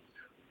grind.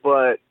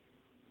 But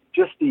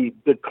just the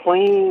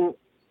clean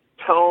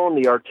tone,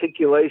 the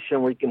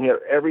articulation where you can hear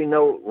every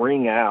note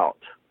ring out,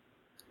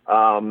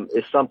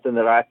 is something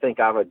that I think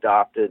I've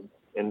adopted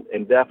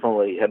and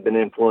definitely have been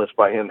influenced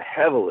by him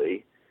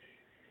heavily.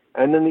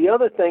 And then the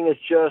other thing is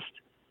just,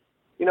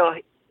 you know,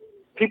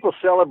 people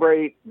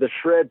celebrate the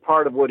shred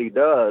part of what he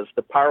does,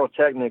 the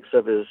pyrotechnics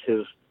of his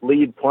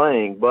lead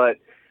playing, but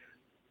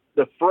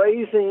the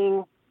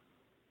phrasing,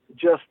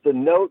 just the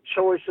note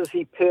choices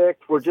he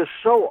picked were just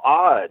so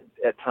odd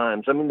at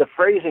times. I mean, the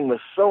phrasing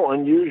was so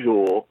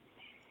unusual.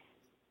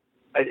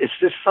 It's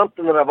just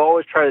something that I've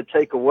always tried to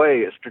take away,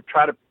 is to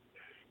try to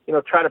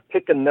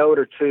pick a note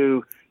or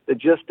two that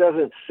just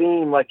doesn't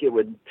seem like it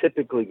would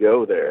typically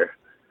go there.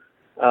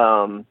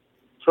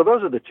 So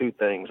those are the two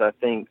things I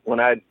think when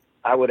I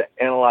would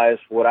analyze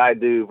what I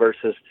do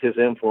versus his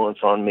influence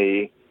on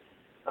me,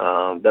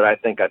 that I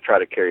think I try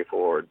to carry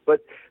forward.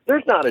 But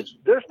there's not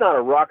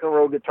a rock and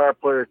roll guitar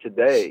player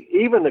today,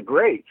 even the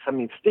greats. I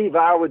mean, Steve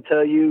Vai would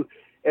tell you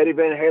Eddie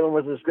Van Halen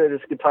was his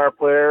greatest guitar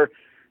player.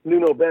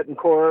 Nuno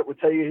Bettencourt would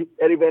tell you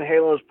Eddie Van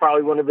Halen was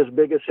probably one of his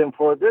biggest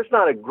influences. There's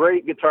not a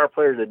great guitar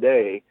player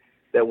today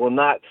that will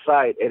not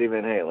cite Eddie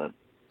Van Halen.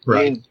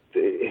 Right. I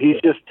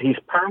mean, he's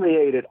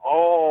permeated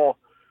all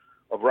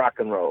of rock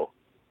and roll.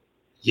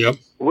 Yep.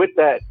 With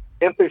that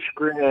impish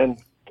grin,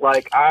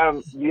 like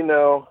I'm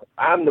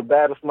the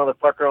baddest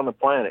motherfucker on the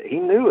planet. He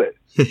knew it,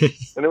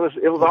 and it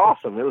was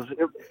awesome.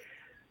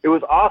 It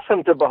was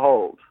awesome to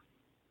behold.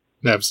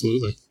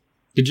 Absolutely.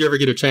 Did you ever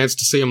get a chance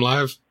to see him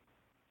live?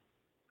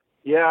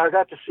 Yeah, I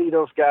got to see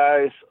those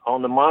guys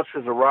on the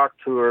Monsters of Rock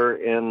tour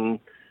in,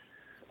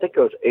 I think it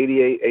was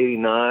 88,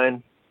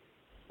 89,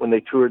 when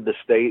they toured the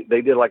state. They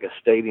did like a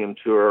stadium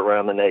tour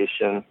around the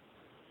nation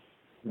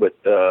with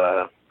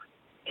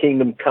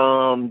Kingdom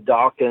Come,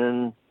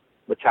 Dokken,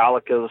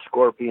 Metallica, the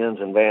Scorpions,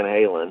 and Van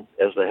Halen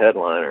as the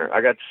headliner.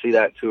 I got to see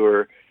that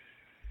tour.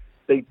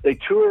 They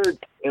toured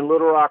in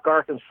Little Rock,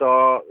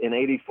 Arkansas in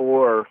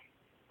 84,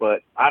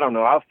 but I don't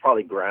know. I was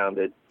probably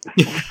grounded.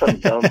 Some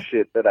dumb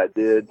shit that I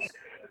did.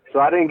 So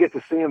I didn't get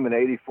to see him in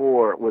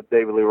 84 with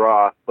David Lee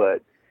Roth,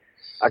 but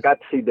I got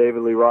to see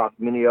David Lee Roth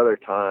many other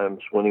times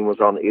when he was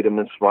on the Eat 'Em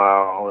and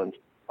Smile and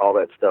all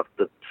that stuff,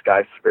 the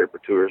Skyscraper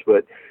tours.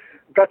 But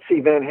I got to see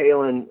Van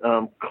Halen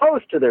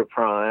close to their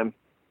prime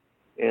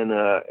in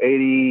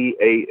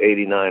 88,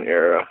 89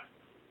 era.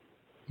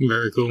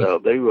 Very cool. So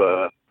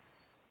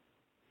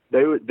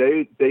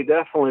they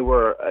definitely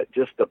were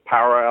just a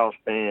powerhouse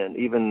band,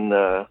 even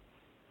as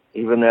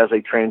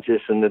they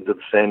transitioned into the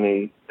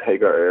Sammy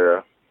Hagar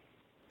era.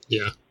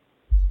 Yeah.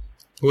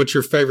 What's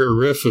your favorite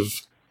riff of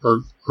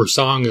or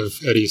song of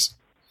Eddie's?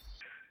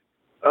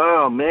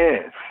 Oh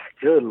man,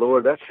 good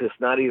Lord, that's just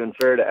not even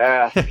fair to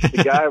ask.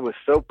 The guy was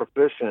so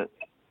proficient.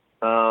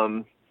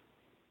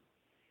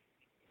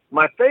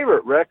 My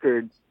favorite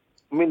record,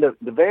 I mean,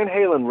 the Van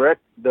Halen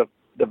the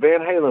Van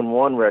Halen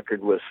 1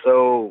 record was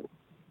so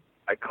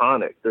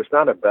iconic. There's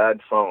not a bad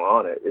song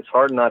on it. It's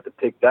hard not to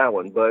pick that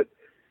one, but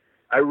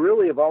I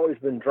really have always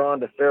been drawn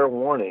to Fair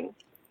Warning,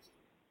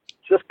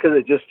 just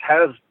because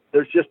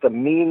there's just a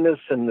meanness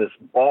and this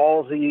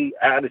ballsy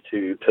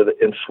attitude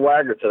and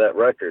swagger to that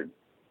record.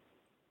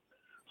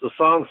 So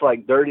songs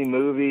like Dirty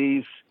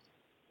Movies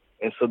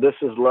and So This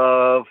Is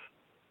Love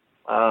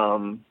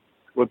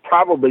would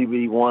probably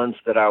be ones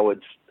that I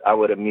would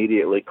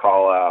immediately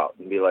call out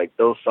and be like,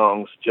 those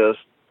songs just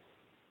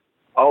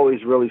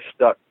always really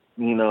stuck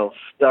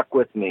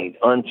with me.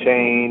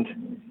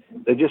 Unchained.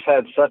 They just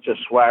had such a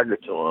swagger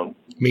to them.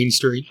 Mean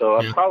Street. So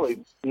I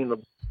probably, there's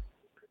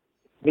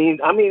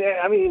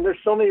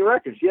so many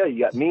records. Yeah,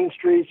 you got Mean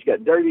Streets, you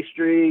got Dirty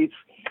Streets,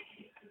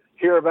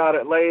 Hear About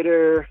It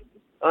Later,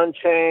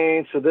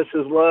 Unchained, So This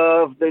Is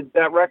Love.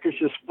 That record's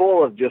just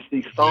full of just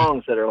these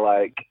songs that are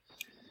like,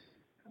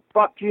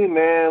 fuck you,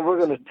 man, we're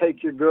going to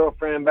take your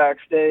girlfriend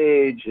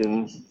backstage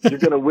and you're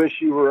going to wish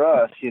you were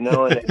us, and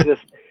it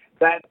just,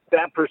 that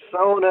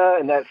persona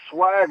and that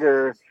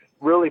swagger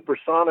really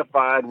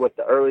personified what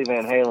the early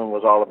Van Halen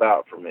was all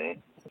about for me.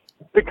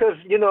 Because,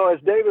 as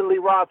David Lee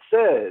Roth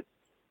said,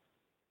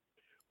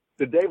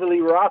 the David Lee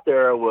Roth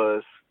era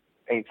was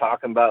Ain't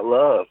Talking About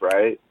Love,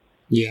 right?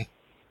 Yeah.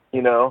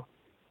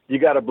 You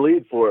got to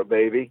bleed for it,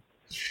 baby.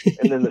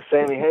 And then the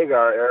Sammy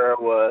Hagar era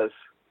was,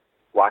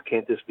 why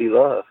can't this be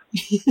love?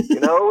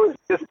 It was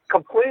just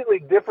completely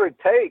different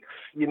takes,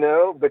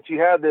 but you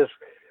had this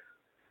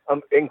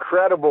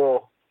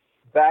incredible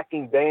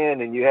backing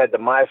band, and you had the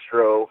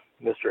maestro,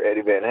 Mr.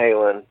 Eddie Van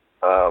Halen,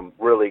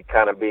 really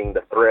kind of being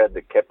the thread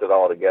that kept it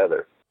all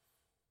together.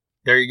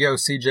 There you go,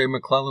 C.J.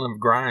 McClellan of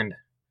Grind.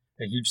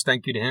 A huge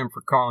thank you to him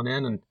for calling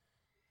in and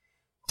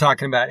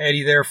talking about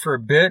Eddie there for a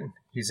bit.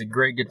 He's a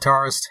great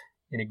guitarist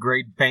in a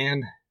great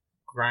band.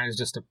 Grind is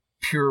just a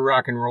pure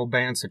rock and roll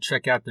band, so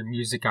check out their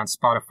music on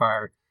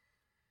Spotify or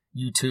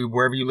YouTube,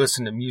 wherever you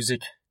listen to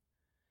music.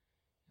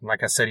 And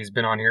like I said, he's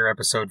been on here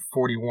episode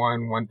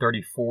 41,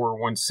 134,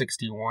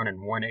 161,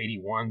 and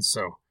 181,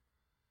 so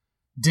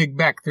dig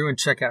back through and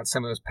check out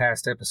some of those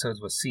past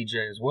episodes with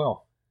CJ as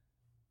well.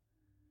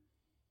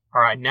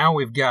 All right, now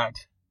we've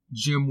got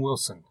Jim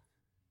Wilson.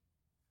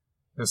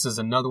 This is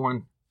another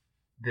one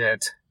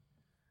that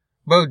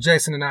both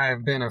Jason and I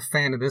have been a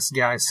fan of this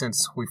guy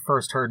since we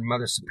first heard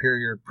Mother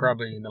Superior,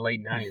 probably in the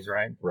late 90s,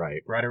 right?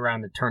 Right. Right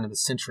around the turn of the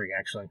century,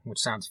 actually, which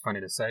sounds funny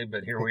to say,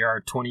 but here we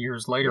are 20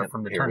 years later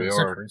from the turn of the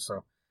century.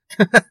 So,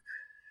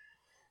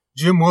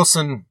 Jim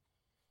Wilson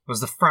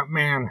was the front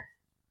man,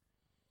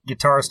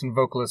 guitarist, and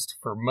vocalist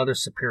for Mother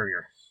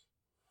Superior.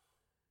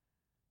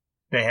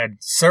 They had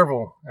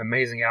several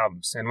amazing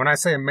albums. And when I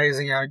say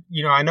amazing, I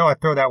know I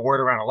throw that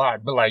word around a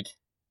lot, but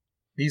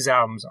these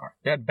albums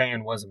that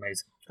band was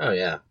amazing. Oh,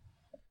 yeah.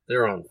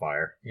 They're on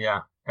fire.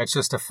 Yeah. That's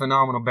just a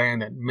phenomenal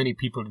band that many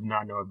people did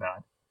not know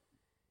about.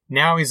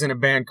 Now he's in a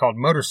band called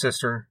Motor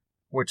Sister,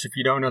 which, if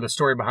you don't know the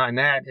story behind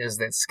that, is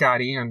that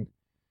Scott Ian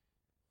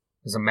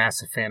is a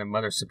massive fan of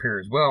Mother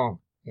Superior as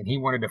well, and he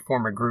wanted to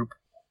form a group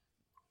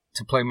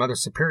to play Mother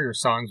Superior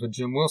songs with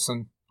Jim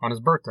Wilson on his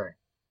birthday.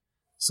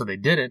 So they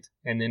did it,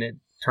 and then it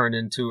turned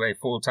into a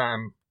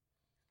full-time,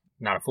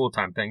 not a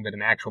full-time thing, but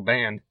an actual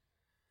band.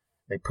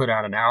 They put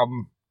out an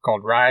album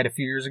called Ride a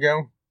few years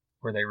ago,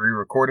 where they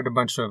re-recorded a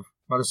bunch of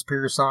Mother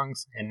Superior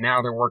songs, and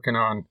now they're working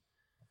on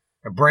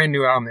a brand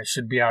new album that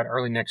should be out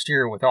early next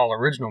year with all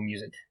original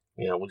music.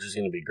 Yeah, which is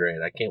going to be great.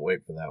 I can't wait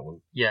for that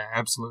one. Yeah,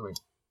 absolutely.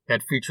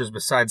 That features,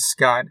 besides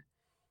Scott,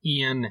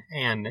 Ian,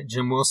 and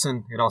Jim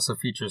Wilson, it also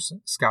features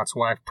Scott's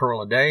wife,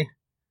 Pearl Aday,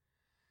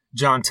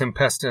 John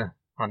Tempesta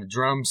on the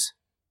drums,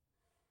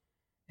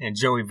 and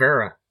Joey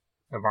Vera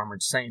of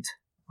Armored Saint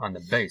on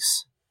the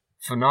bass.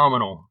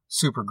 Phenomenal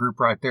super group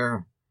right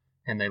there,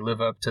 and they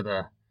live up to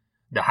the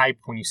hype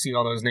when you see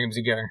all those names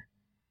together.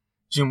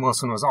 Jim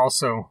Wilson was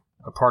also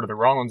a part of the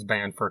Rollins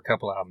Band for a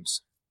couple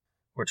albums,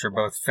 which are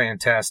both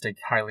fantastic,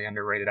 highly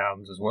underrated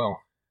albums as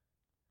well.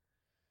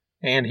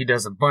 And he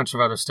does a bunch of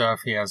other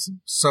stuff. He has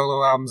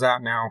solo albums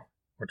out now,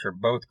 which are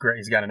both great.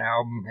 He's got an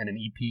album and an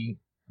EP,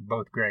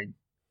 both great.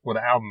 Well,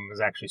 the album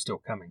is actually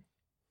still coming.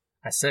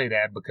 I say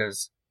that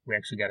because we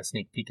actually got a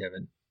sneak peek of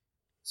it.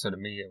 So to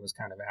me, it was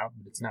kind of out,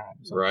 but it's not.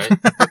 So. Right.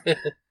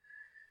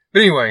 But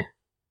anyway,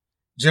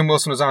 Jim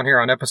Wilson was on here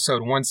on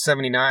episode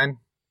 179,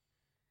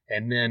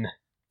 and then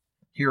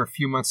here a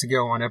few months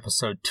ago on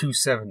episode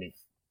 270.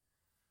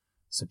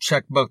 So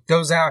check both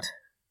those out,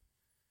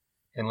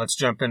 and let's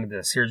jump into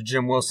this. Here's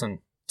Jim Wilson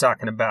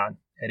talking about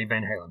Eddie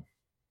Van Halen.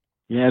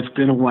 Yeah, it's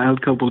been a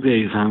wild couple of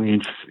days. I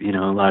mean, it's, you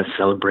know, a lot of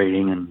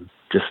celebrating and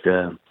just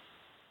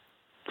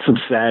some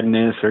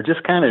sadness, or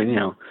just kind of, you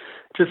know,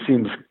 just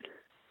seems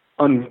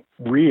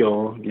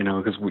unreal, you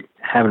know, because we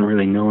haven't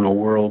really known a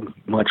world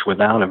much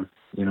without him.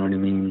 You know what I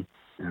mean?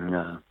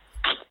 And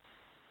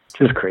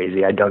just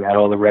crazy. I dug out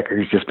all the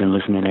records, just been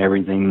listening to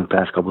everything the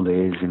past couple of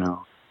days, you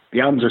know.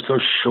 The albums are so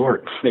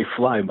short, they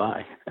fly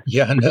by.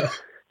 Yeah, I know.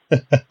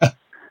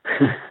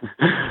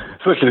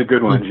 Especially the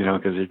good ones, you know,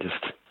 because they're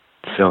just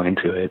so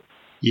into it.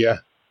 Yeah.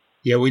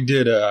 Yeah, we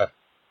did, well,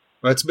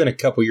 it's been a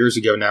couple years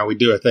ago now. We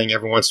do a thing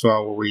every once in a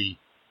while where we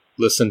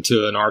listen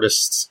to an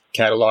artist's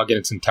catalog in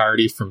its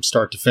entirety from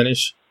start to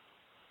finish.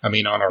 I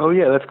mean, on our Oh,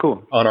 yeah, that's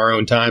cool. on our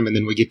own time, and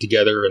then we get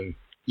together and,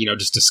 you know,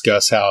 just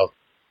discuss how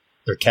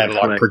their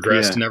catalog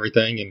progressed and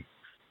everything. And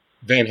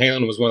Van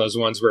Halen was one of those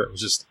ones where it was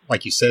just,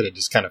 like you said, it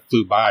just kind of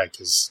flew by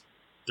because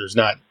there's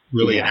not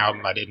really an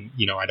album I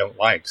don't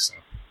like. So.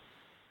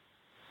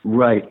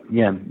 Right.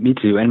 Yeah, me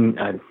too. And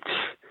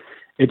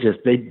it just,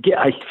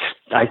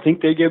 I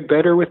think they get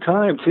better with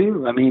time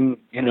too. I mean,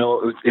 you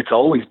know, it's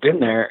always been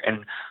there.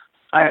 And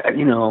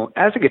you know,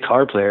 as a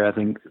guitar player, I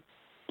think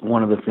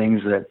one of the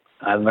things that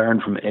I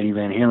learned from Eddie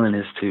Van Halen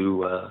is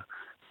to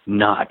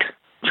not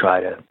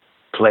try to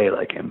play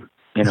like him.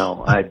 You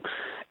know,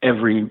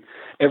 every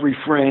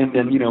friend,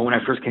 and, you know, when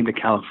I first came to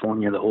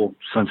California, the whole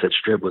Sunset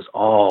Strip was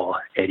all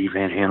Eddie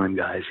Van Halen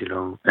guys, you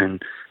know,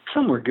 and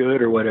some were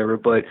good or whatever,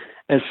 but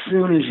as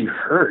soon as you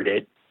heard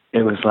it,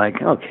 it was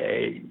like,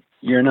 okay,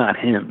 you're not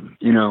him,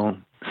 you know.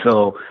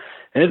 So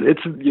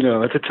it's, you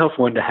know, it's a tough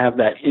one to have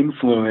that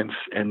influence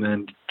and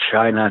then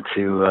try not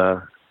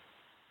to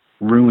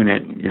ruin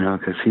it, you know,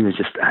 because he was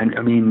just,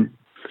 I mean,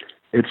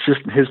 it's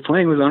just, his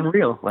playing was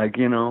unreal. Like,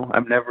 you know,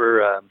 I've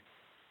never,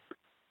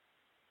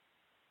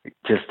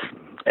 just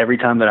every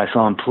time that I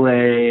saw him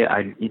play,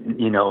 I,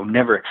 you know,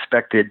 never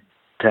expected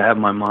to have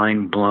my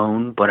mind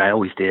blown, but I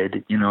always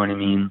did, you know what I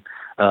mean?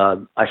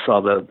 I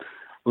saw the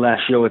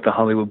last show at the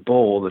Hollywood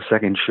Bowl, the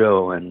second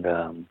show, and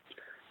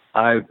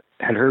I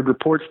had heard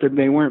reports that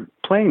they weren't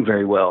playing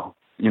very well,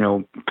 you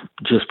know,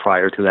 just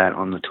prior to that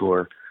on the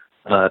tour.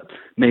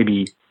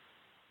 Maybe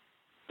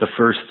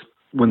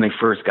when they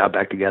first got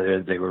back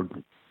together, they were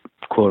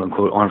quote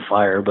unquote on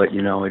fire, but,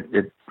 you know,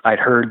 I'd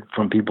heard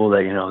from people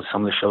that, you know,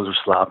 some of the shows were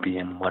sloppy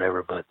and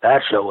whatever, but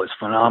that show was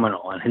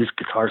phenomenal, and his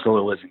guitar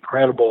solo was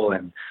incredible,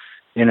 and,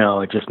 you know,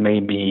 it just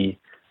made me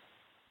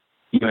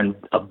even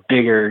a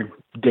bigger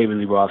David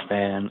Lee Roth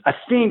fan. I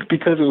think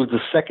because it was the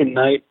second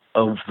night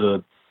of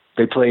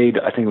they played,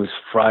 I think it was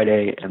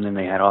Friday, and then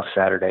they had off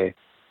Saturday,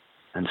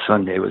 and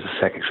Sunday was the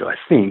second show, I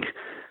think,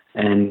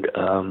 and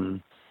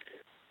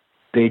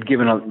they'd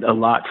given a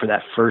lot for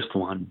that first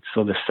one,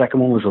 so the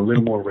second one was a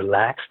little more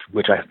relaxed,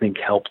 which I think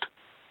helped,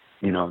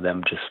 you know,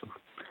 them just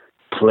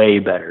play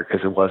better,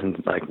 because it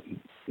wasn't like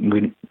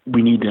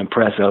we need to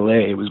impress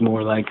LA. It was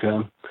more like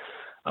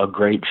a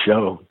great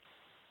show.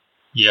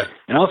 Yeah.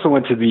 And I also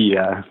went to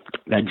the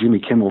that Jimmy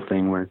Kimmel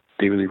thing where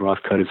David Lee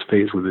Roth cut his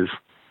face with his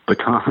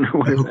baton or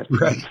whatever.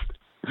 Right.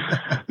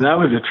 That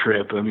was a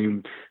trip. I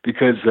mean,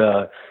 because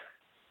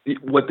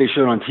what they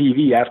showed on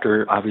TV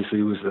after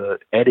obviously was the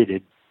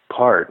edited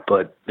part,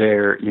 but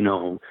you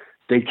know,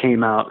 they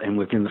came out and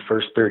within the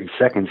first 30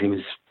 seconds he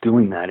was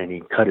doing that, and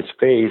he cut his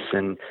face,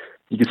 and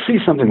you could see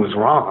something was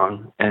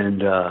wrong,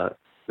 and it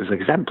was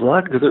like, is that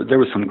blood? There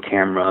was some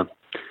camera,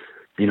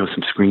 you know,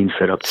 some screens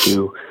set up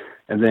too,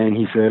 and then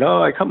he said,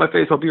 oh, I cut my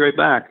face, I'll be right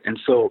back. And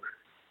so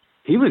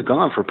he was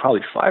gone for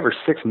probably 5 or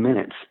 6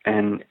 minutes,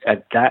 and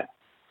at that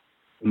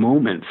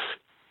moment,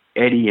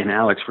 Eddie and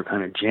Alex were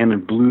kind of jamming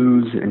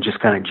blues and just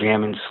kind of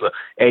jamming.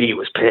 Eddie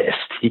was pissed.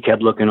 He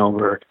kept looking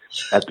over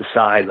at the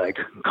side like,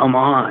 come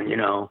on, you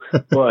know.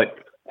 But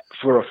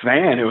for a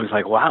fan, it was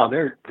like, wow,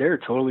 they're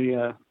totally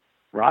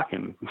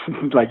rocking.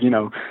 Like, you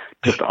know,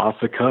 just off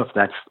the cuff.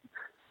 That's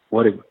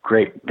what a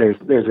great, there's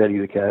Eddie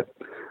the Cat.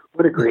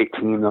 What a great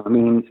team, though. I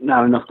mean,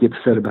 not enough gets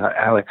said about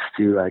Alex,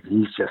 too. Like,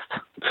 he's just,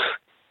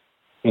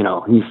 you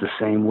know, he's the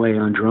same way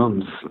on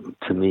drums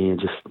to me, and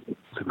just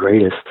the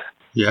greatest.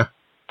 Yeah.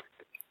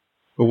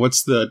 Well,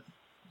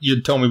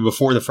 you told me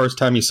before the first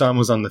time you saw him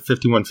was on the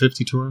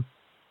 5150 tour?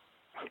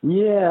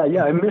 Yeah.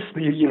 I missed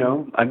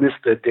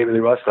the David Lee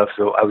Roth stuff.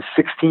 So I was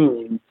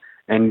 16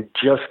 and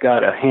just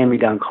got a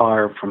hand-me-down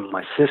car from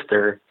my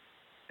sister,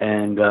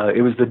 and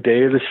it was the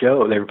day of the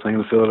show. They were playing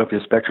the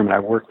Philadelphia Spectrum, and I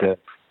worked at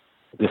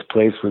this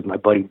place with my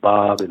buddy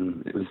Bob,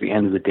 and it was the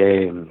end of the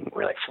day, and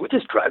we're like, should we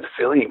just drive to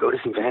Philly and go to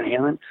see Van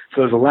Halen?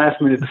 So it was a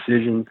last-minute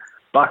decision.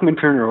 Bachman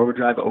Turner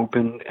Overdrive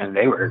opened, and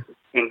they were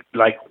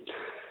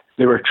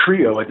they were a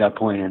trio at that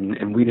point,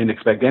 and we didn't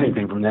expect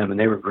anything from them, and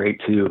they were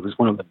great too. It was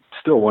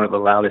still one of the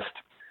loudest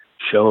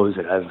shows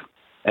that I've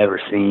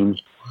ever seen.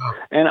 Wow.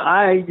 And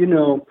I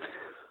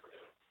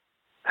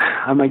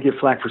might get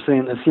flack for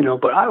saying this, you know,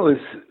 but I was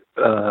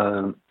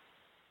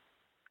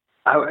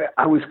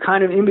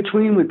kind of in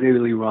between with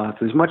David Lee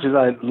Roth. As much as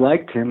I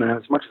liked him and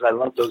as much as I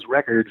loved those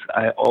records,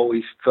 I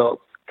always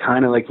felt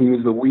kind of like he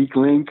was the weak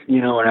link,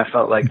 you know, and I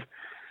felt like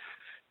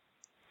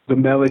the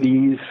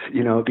melodies,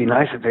 you know, it'd be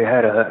nice if they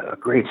had a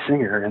great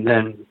singer. And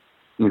then,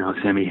 you know,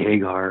 Sammy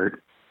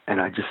Hagar. And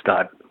I just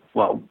thought,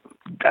 well,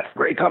 that's a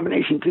great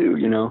combination too,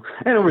 you know.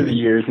 And over the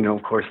years, you know,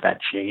 of course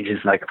that changes.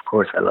 Like, of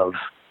course, I love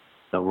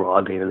the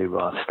David Lee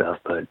Roth stuff,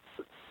 but,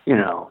 you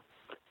know,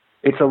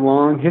 it's a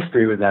long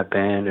history with that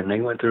band, and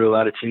they went through a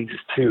lot of changes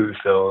too.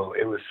 So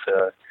it was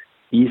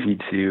easy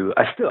to.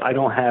 I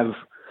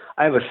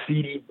have a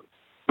CD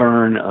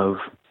burn of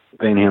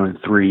Van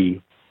Halen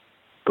 3,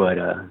 but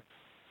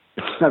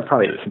I've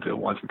probably listened to it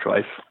once or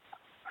twice.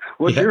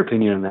 What's your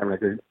opinion on that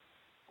record?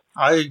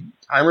 I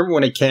remember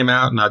when it came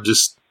out, and I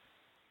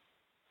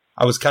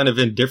was kind of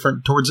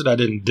indifferent towards it. I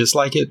didn't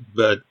dislike it,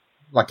 but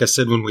like I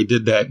said, when we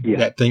did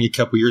that thing a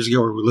couple years ago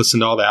where we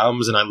listened to all the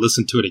albums and I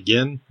listened to it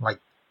again, like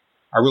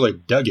I really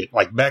dug it.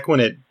 Like back when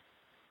it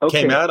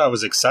came out, I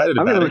was excited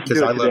about it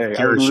because I love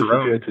Gary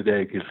Cherone.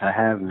 Today because I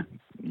haven't.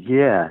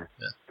 Yeah.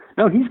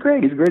 No, he's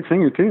great. He's a great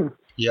singer too.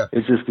 Yeah.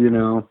 It's just, you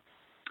know.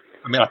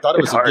 I mean, I thought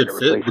it was a good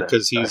fit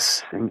because he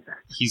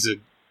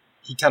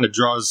kind of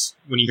draws,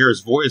 when you hear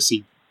his voice,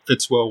 he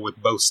fits well with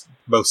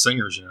both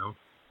singers, you know.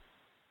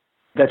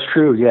 That's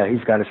true. Yeah,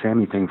 he's got a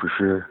Sammy thing for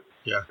sure.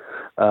 Yeah.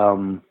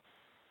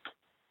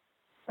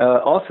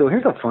 Also,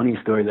 here's a funny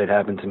story that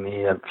happened to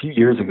me a few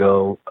years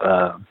ago.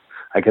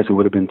 I guess it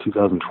would have been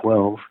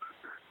 2012.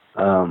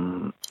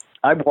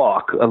 I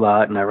walk a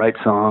lot and I write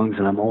songs,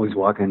 and I'm always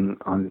walking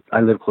on.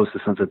 I live close to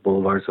Sunset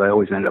Boulevard, so I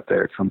always end up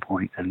there at some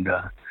point. And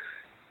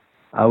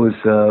I was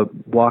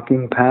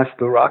walking past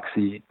the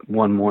Roxy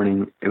one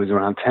morning. It was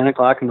around 10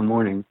 o'clock in the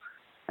morning,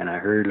 and I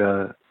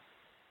heard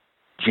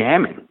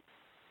jamming.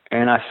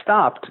 And I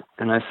stopped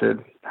and I said,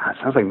 "It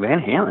sounds like Van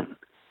Halen."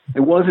 It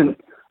wasn't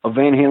a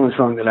Van Halen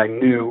song that I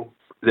knew.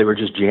 They were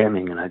just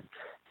jamming, and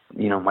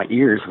my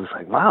ears was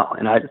like, wow.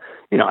 And I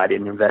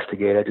didn't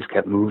investigate. I just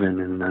kept moving.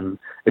 And then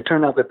it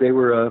turned out that they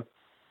were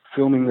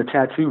filming the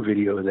Tattoo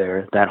video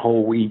there that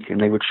whole week,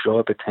 and they would show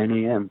up at 10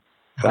 a.m.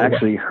 So I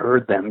actually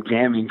heard them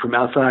jamming from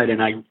outside,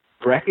 and I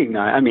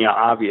recognized,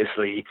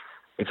 obviously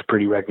it's a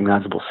pretty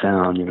recognizable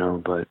sound, you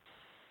know, but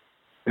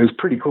it was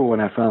pretty cool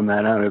when I found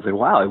that out. I was like,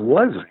 wow, it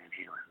was Van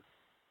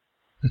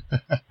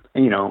Halen.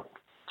 And,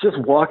 just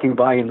walking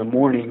by in the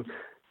morning,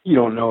 you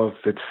don't know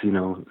if it's,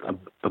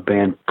 a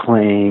band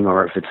playing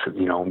or if it's,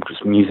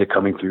 just music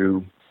coming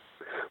through,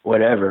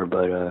 whatever.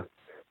 But,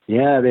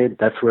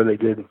 that's where they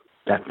did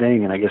that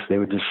thing. And I guess they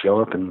would just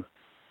show up and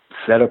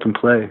set up and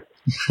play.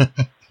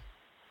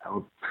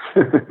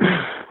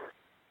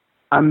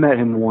 I met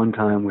him one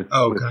time with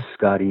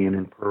Scott Ian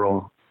and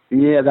Pearl.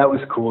 Yeah, that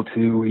was cool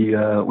too. We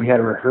had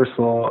a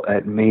rehearsal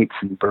at Mates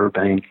in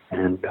Burbank,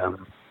 and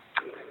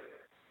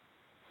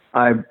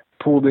I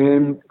pulled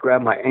in,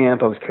 grabbed my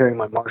amp. I was carrying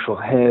my Marshall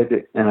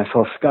head, and I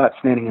saw Scott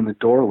standing in the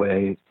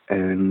doorway,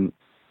 and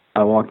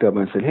I walked up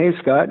and I said, "Hey,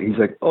 Scott." He's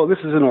like, "Oh, this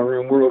isn't our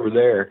room. We're over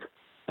there."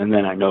 And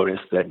then I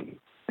noticed that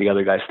the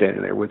other guy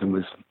standing there with him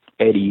was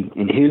Eddie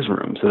in his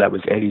room, so that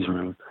was Eddie's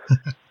room.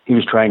 He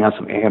was trying out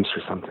some amps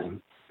or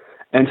something.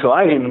 And so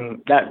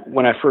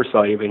when I first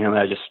saw Van Halen,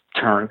 I just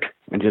turned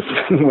and just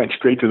went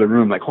straight to the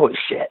room like, holy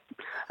shit.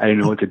 I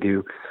didn't know what to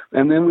do.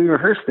 And then we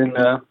rehearsed, and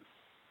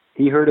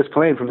he heard us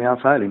playing from the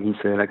outside, and he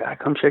said, "I gotta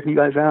come check you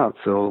guys out."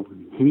 So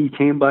he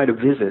came by to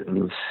visit, and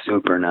he was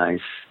super nice.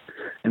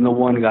 And the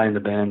one guy in the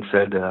band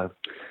said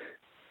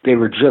they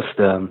were just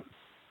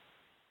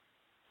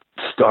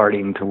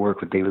starting to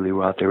work with David Lee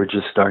Roth. They were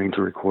just starting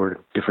to record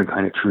Different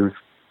Kind of Truth.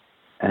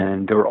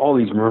 And there were all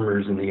these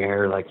murmurs in the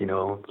air, like,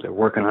 they're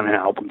working on an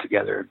album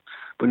together,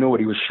 but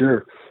nobody was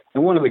sure.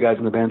 And one of the guys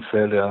in the band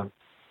said,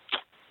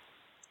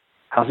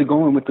 "How's it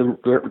going with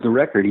the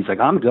record?" He's like,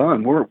 "I'm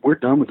done. We're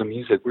done with the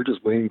music. We're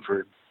just waiting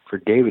for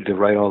David to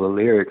write all the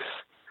lyrics."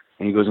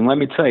 And he goes, "And let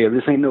me tell you,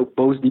 this ain't no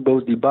Bosdy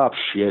Bop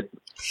shit."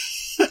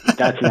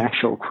 That's an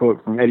actual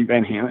quote from Eddie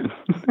Van Halen.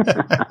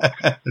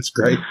 That's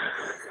great.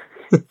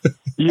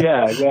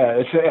 Yeah.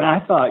 And I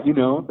thought,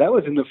 that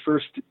was in the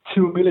first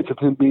 2 minutes of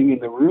him being in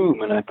the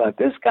room. And I thought,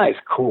 this guy's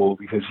cool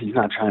because he's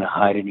not trying to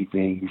hide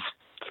anything.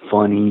 He's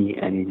funny,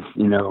 and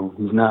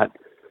he's not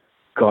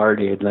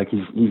guarded. Like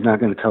he's not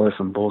going to tell us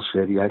some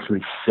bullshit. He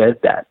actually said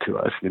that to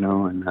us,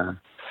 and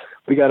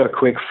we got a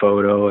quick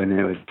photo, and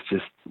it was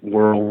just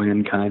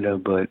whirlwind kind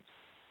of, but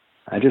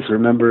I just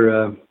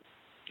remember,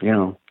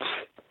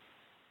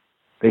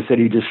 they said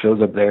he just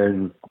shows up there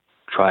and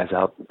tries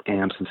out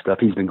amps and stuff.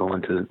 He's been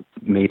going to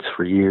Mates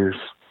for years.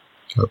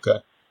 Okay.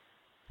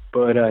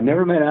 But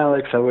never met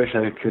Alex. I wish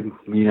I could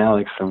meet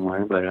Alex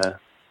somewhere, but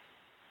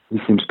he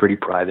seems pretty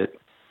private.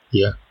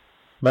 Yeah.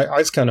 But I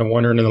was kind of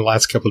wondering in the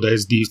last couple of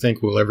days, do you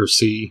think we'll ever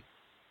see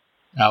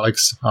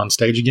Alex on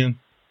stage again?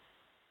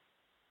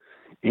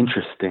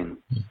 Interesting.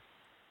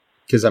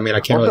 Because, I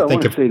can't really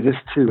think of... I want to say this,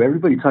 too.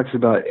 Everybody talks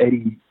about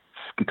Eddie's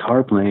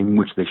guitar playing,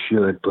 which they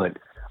should, but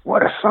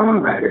what a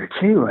songwriter,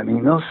 too.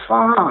 Those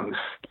songs.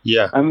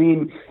 Yeah.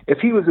 If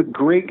he was a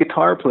great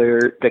guitar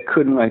player that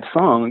couldn't write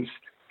songs,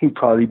 he'd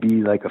probably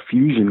be like a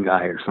fusion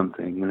guy or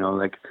something,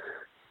 like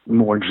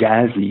more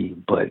jazzy.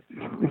 But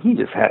he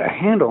just had a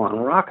handle on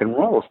rock and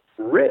roll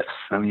riffs.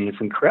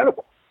 It's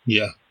incredible.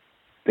 Yeah.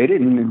 they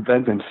didn't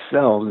invent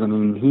themselves. I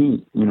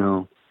mean,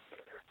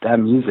 that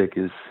music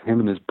is him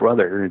and his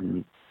brother,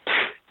 and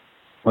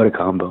what a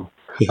combo.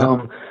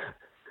 Yeah.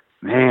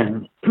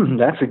 Man,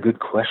 that's a good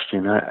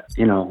question.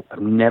 I've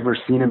never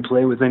seen him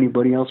play with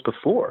anybody else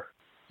before.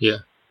 Yeah.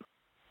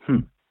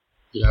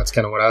 Yeah, that's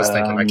kind of what I was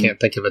thinking. I can't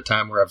think of a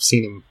time where I've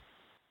seen him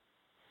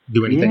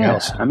do anything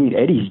else. I mean,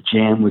 Eddie's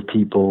jammed with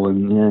people,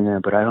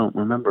 and but I don't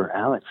remember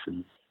Alex.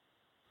 And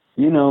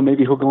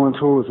maybe he'll go on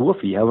tour with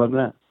Wolfie. How about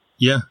that?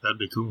 Yeah, that'd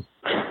be cool.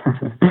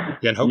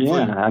 Yeah, and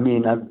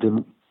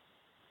hopefully,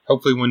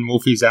 hopefully when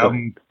Wolfie's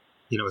album,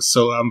 his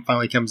solo album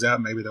finally comes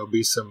out, maybe there'll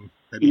be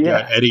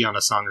got Eddie on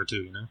a song or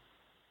two.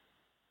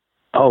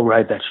 Oh,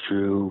 right, that's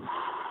true.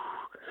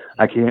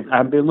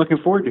 I've been looking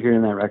forward to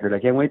hearing that record. I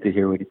can't wait to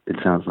hear what it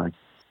sounds like.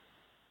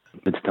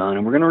 It's done,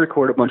 and we're going to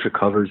record a bunch of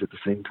covers at the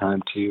same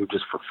time too,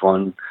 just for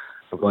fun.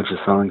 A bunch of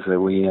songs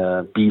that we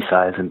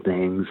B-sides and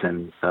things,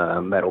 and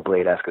Metal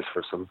Blade asked us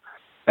for some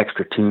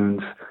extra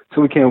tunes,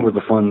 so we came up with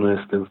a fun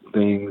list of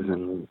things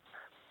and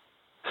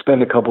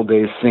spend a couple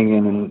days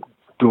singing and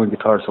doing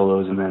guitar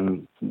solos, and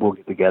then we'll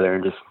get together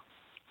and just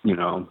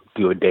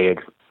do a day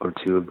or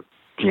two of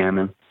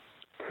jamming.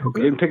 Okay.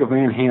 We didn't pick a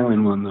Van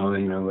Halen one though,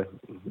 but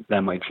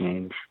that might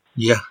change.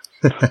 Yeah.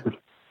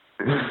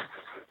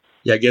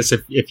 Yeah, I guess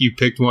if you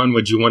picked one,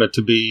 would you want it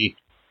to be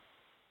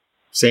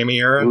Sammy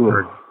era,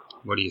 or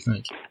what do you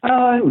think?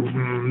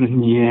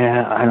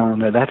 Yeah, I don't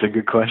know. That's a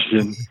good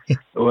question.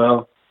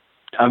 Well,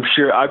 I'm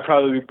sure I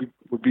probably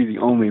would be the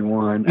only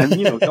one.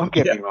 And don't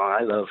get me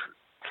wrong,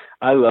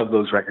 I love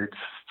those records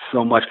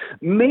so much.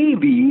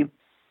 Maybe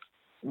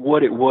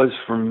what it was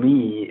for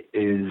me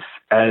is,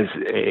 as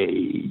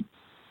a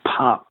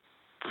pop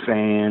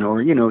fan, or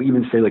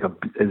even say like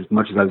as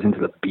much as I was into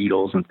the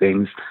Beatles and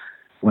things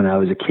when I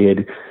was a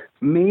kid,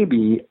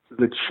 maybe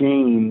the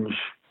change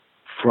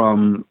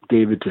from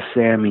David to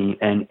Sammy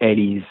and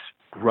Eddie's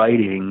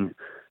writing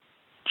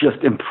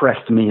just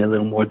impressed me a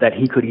little more, that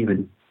he could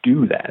even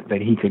do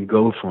that he could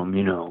go from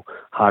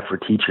Hot for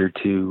Teacher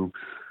to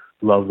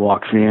Love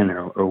Walks In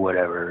or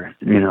whatever,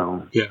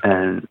 Yeah.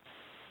 And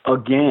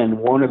again,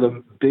 one of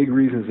the big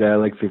reasons that I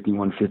like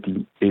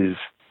 5150 is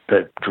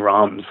the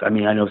drums. I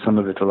mean, I know some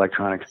of it's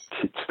electronic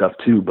stuff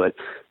too, but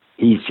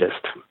he's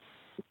just,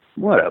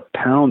 what a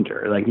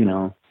pounder,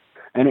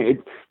 and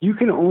you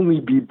can only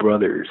be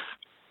brothers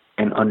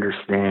and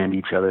understand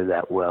each other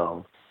that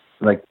well.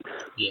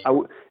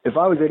 If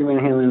I was Eddie Van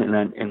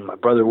Halen and my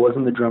brother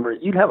wasn't the drummer,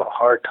 you'd have a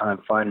hard time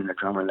finding a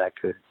drummer that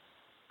could,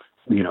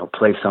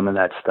 play some of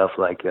that stuff,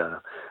 like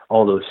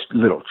all those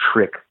little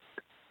trick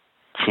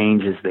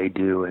changes they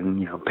do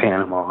in,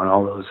 Panama and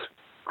all those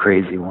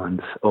crazy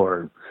ones,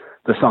 or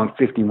the song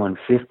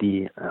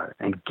 5150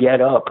 and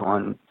Get Up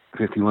on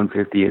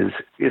 5150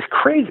 is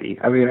crazy.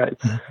 I mean,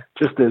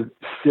 just to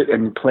sit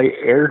and play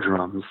air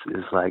drums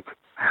is like,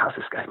 how's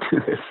this guy do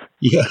this?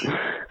 Yeah.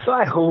 So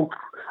I hope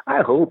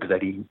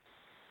that he,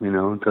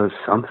 does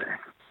something.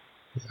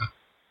 Yeah.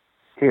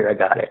 Here, I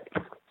got it.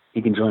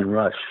 He can join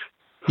Rush.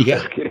 Yeah.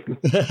 Just kidding.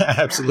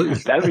 Absolutely.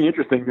 That'd be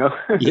interesting, though.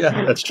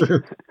 Yeah, that's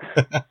true.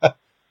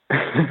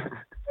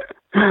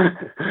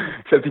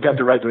 Except he got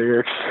to write the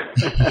lyrics.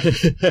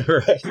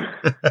 Right.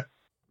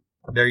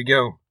 There you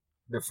go.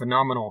 The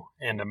phenomenal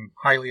and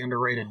highly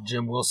underrated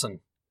Jim Wilson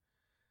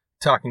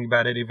talking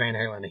about Eddie Van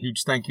Halen. A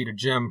huge thank you to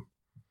Jim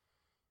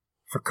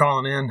for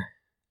calling in,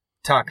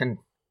 talking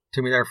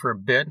to me there for a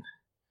bit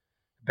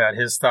about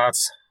his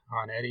thoughts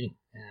on Eddie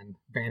and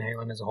Van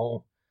Halen as a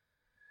whole.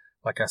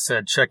 Like I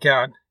said, check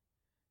out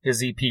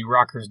his EP,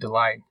 Rocker's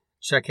Delight.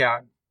 Check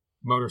out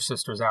Motor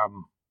Sisters'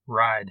 album,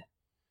 Ride.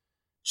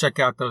 Check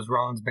out those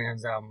Rollins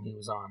Bands album he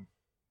was on.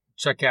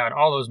 Check out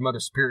all those Mother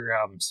Superior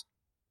albums.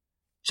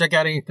 Check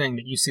out anything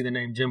that you see the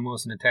name Jim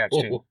Wilson attached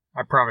to.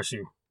 I promise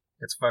you,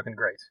 it's fucking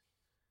great.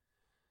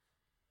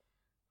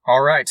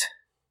 All right,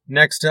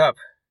 next up,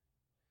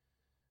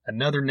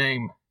 another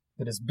name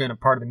that has been a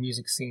part of the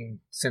music scene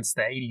since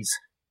the 80s,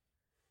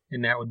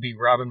 and that would be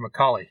Robin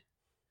McAuley.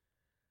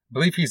 I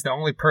believe he's the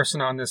only person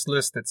on this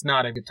list that's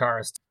not a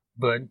guitarist,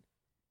 but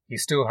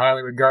he's still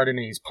highly regarded,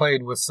 and he's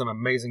played with some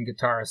amazing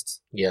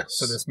guitarists. Yes.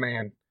 So this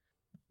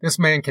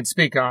man can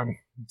speak on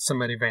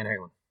some Eddie Van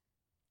Halen.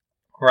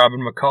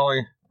 Robin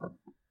McAuley,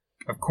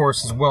 of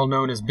course, is well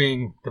known as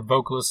being the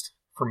vocalist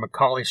for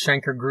McAuley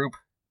Schenker Group.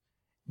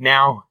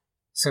 Now,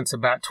 since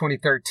about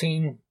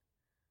 2013,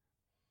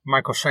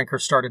 Michael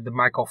Schenker started the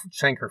Michael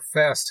Schenker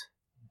Fest,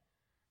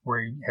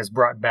 where he has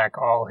brought back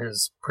all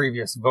his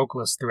previous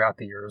vocalists throughout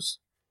the years.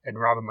 And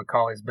Robin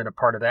McAuley's been a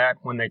part of that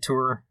when they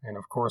tour, and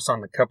of course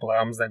on the couple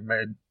albums they've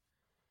made.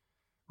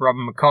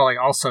 Robin McAuley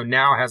also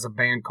now has a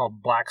band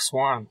called Black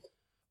Swan,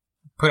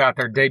 put out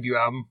their debut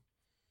album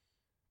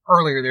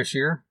earlier this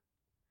year,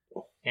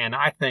 and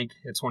I think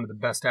it's one of the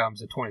best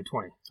albums of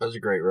 2020. That's a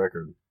great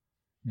record.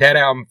 That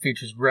album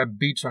features Reb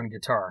Beach on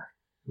guitar,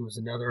 who is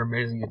another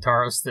amazing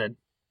guitarist that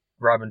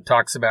Robin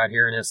talks about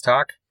here in his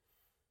talk.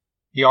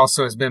 He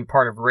also has been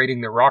part of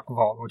Raiding the Rock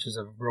Vault, which is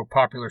a real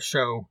popular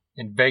show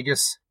in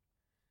Vegas,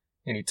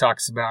 and he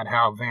talks about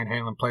how Van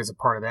Halen plays a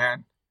part of that.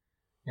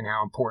 and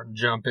how important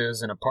jump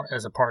is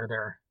as a part of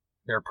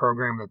their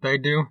program that they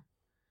do.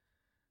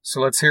 So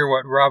let's hear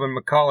what Robin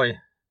McCauley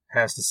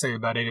has to say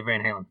about Eddie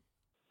Van Halen.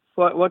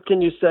 What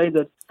can you say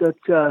that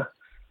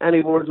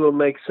any words will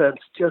make sense?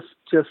 Just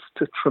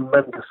a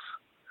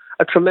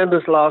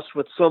tremendous loss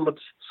with so much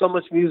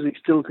music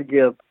still to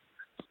give.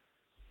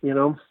 You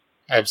know.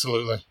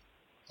 Absolutely.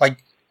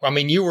 Like, I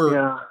mean,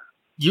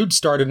 you'd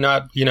started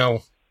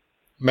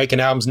making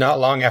albums not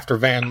long after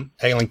Van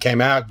Halen came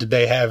out. Did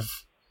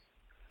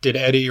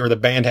Eddie or the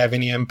band have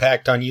any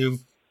impact on you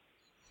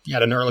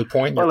at an early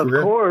point in your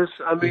career? Well, of course.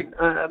 I mean,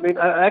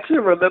 I actually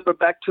remember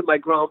back to my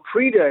Grand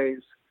Prix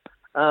days.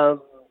 I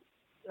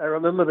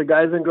remember the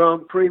guys in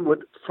Grand Prix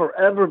would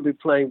forever be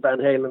playing Van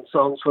Halen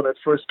songs when it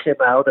first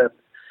came out,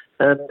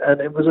 and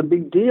it was a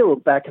big deal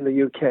back in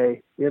the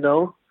UK, you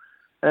know.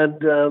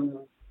 And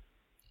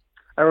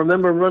I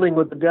remember Running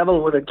with the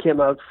Devil when it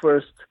came out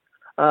first.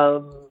 I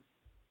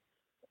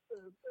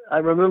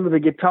remember the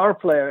guitar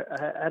player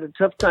had a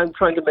tough time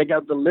trying to make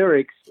out the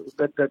lyrics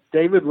that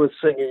David was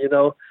singing, you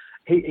know.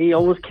 He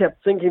always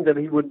kept thinking that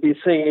he would be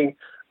singing,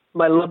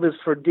 "My love is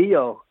for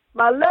Dio.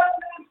 My love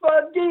is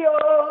for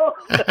Dio."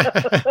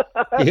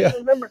 I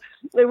remember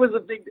it was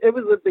a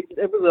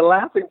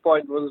laughing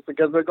point, was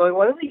because we're going,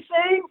 "What is he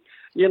saying?"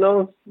 You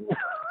know,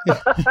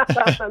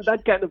 and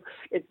that kind of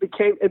it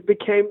became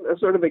a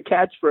sort of a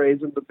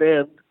catchphrase in the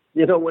band.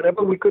 You know,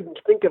 whenever we couldn't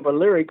think of a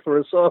lyric for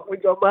a song, we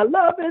go, "My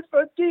love is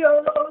for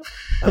Dio,"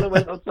 and I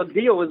went, so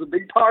Dio was a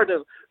big part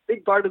of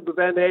the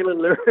Van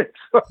Halen lyrics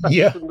for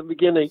us in the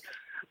beginning.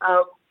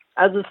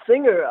 As a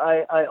singer,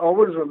 I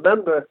always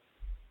remember,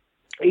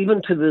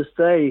 even to this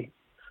day,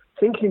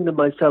 thinking to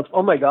myself,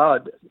 "Oh my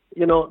God,"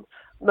 you know,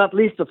 not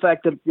least the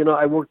fact that, you know,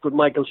 I worked with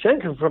Michael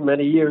Schenker for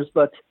many years,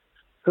 but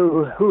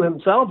who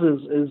himself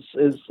is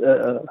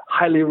a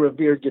highly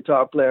revered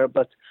guitar player.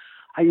 But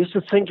I used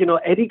to think, you know,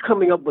 Eddie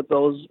coming up with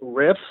those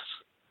riffs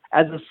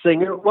as a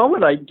singer, what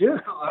would I do?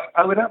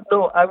 I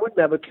wouldn't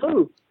have a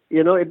clue.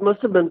 You know, it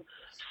must have been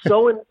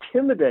so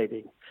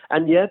intimidating.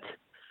 And yet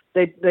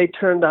they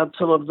turned out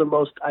some of the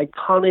most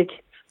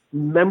iconic,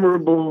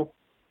 memorable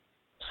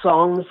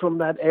songs from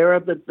that era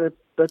that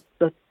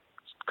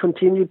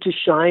continue to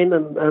shine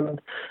and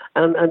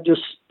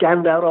just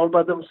stand out all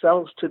by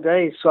themselves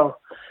today. So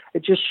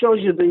it just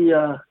shows you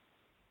the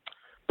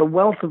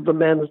wealth of the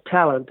man's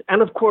talent.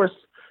 And of course,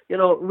 you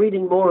know,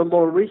 reading more and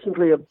more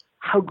recently of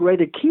how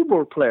great a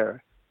keyboard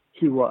player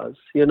he was,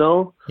 you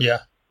know? Yeah.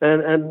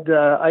 And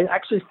I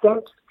actually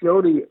sent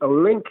Jody a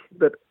link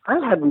that I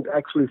hadn't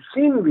actually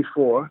seen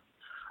before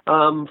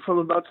from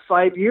about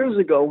 5 years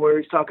ago, where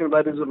he's talking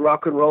about his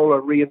rock and roll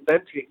or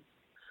reinventing.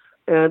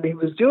 And he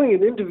was doing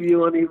an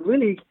interview, and he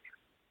really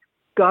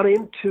got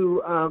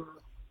into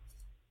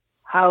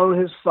how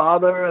his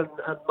father and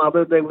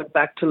mother, they went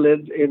back to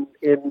live in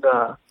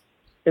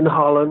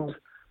Holland,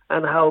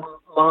 and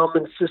how Mom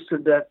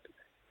insisted that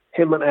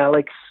him and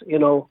Alex, you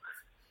know,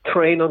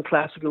 train on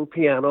classical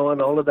piano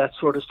and all of that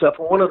sort of stuff.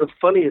 And one of the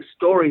funniest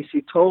stories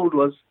he told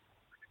was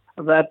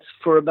that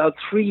for about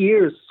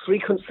 3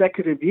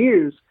 consecutive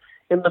years,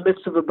 in the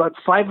midst of about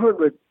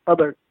 500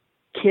 other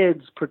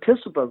kids,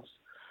 participants,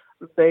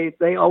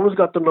 they always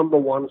got the number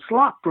one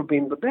slot for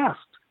being the best.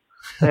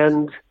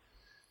 And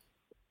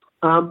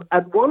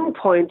at one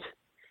point,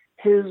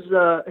 his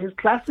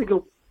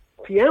classical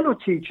piano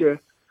teacher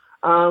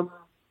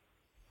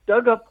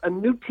dug up a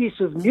new piece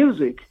of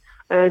music,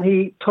 and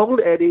he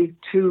told Eddie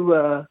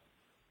to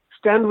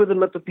stand with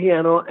him at the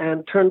piano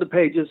and turn the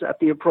pages at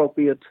the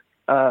appropriate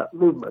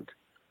movement.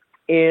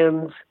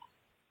 And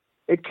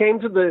it came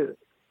to the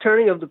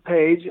turning of the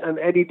page, and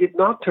Eddie did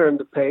not turn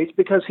the page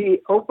because he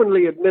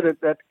openly admitted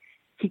that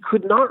he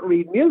could not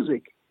read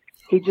music.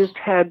 He just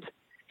had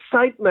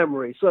sight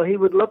memory. So he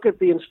would look at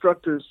the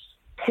instructor's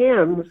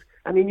hands,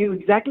 and he knew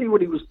exactly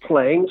what he was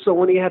playing. So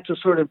when he had to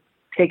sort of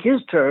take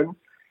his turn,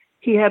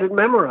 he had it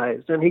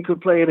memorized, and he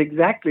could play it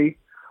exactly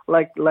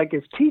like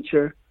his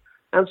teacher.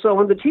 And so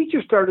when the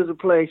teacher started to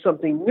play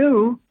something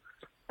new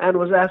and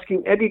was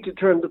asking Eddie to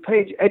turn the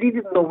page, Eddie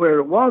didn't know where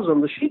it was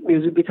on the sheet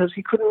music because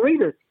he couldn't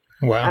read it.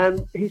 Wow.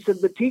 And he said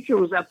the teacher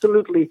was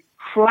absolutely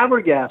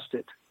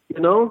flabbergasted,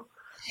 you know?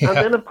 Yeah. And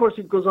then, of course,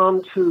 it goes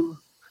on to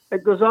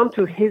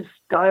his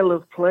style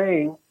of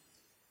playing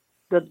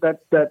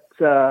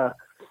that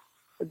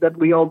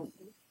we all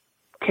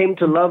came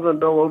to love and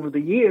know over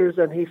the years.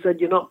 And he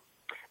said, you know,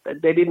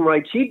 they didn't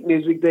write sheet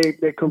music.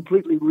 They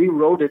completely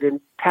rewrote it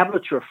in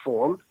tablature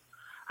form.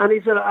 And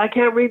he said, I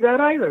can't read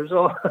that either.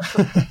 So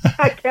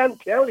I can't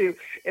tell you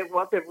if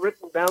what they've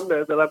written down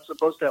there that I'm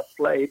supposed to have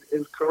played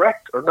is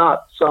correct or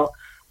not. So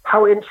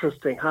how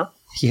interesting, huh?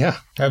 Yeah,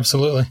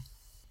 absolutely.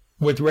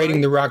 With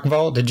Raiding the Rock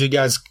Vault, do you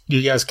guys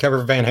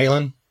cover Van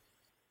Halen?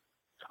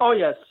 Oh,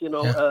 yes. You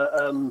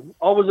know,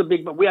 always a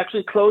big, but we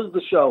actually closed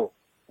the show.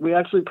 We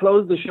actually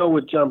closed the show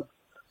with Jump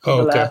for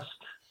the last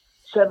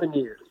 7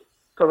 years.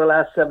 For the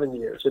last 7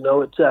 years, you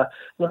know, it's you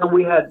know,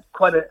 we had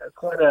quite a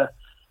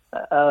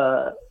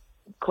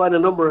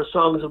number of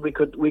songs that we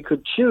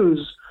could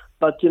choose,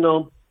 but you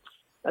know,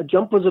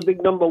 Jump was a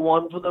big number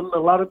one for them. A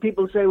lot of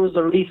people say it was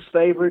their least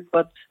favorite,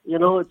 but, you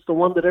know, it's the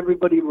one that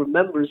everybody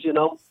remembers, you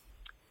know.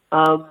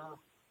 I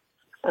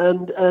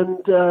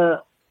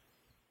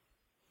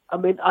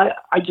mean,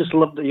 I just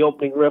love the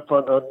opening riff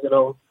on, you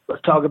know,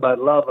 Let's Talk About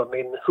Love. I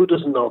mean, who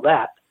doesn't know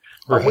that?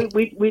 Right.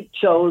 We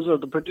chose, or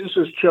the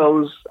producers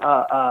chose,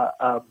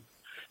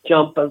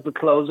 Jump as the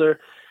closer.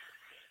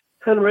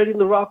 And Raiding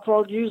the Rock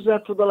Vault used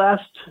that for the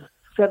last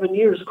 7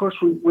 years. Of course,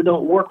 we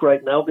don't work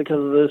right now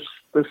because of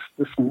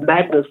this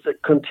madness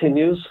that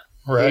continues.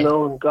 Right. You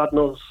know, and God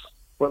knows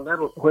when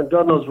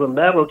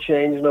that'll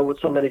change. You know, with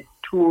so many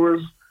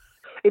tours,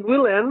 it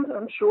will end.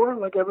 I'm sure,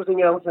 like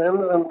everything else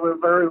ends, and we're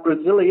very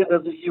resilient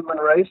as a human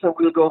race, and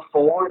we'll go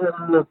forward.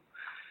 And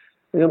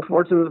the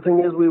unfortunate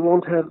thing is, we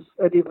won't have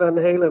Eddie Van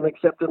Halen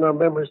except in our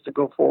memories to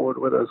go forward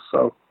with us.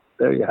 So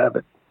there you have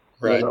it.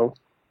 Right. You know?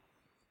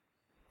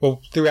 Well,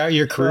 throughout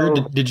your career,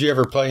 did you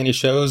ever play any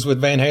shows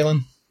with Van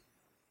Halen?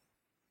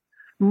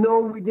 No,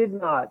 we did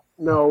not.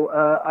 No,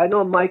 I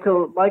know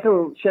Michael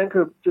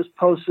Schenker just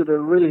posted a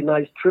really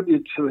nice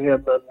tribute to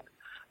him, and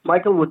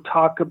Michael would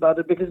talk about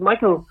it because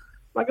Michael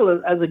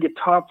as a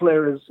guitar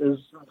player is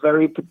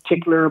very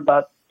particular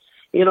about,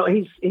 you know,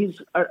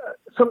 he's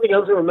something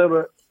else I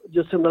remember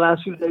just in the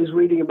last few days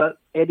reading about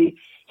Eddie.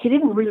 He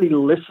didn't really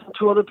listen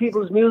to other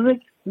people's music.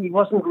 He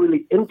wasn't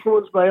really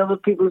influenced by other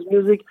people's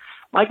music.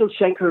 Michael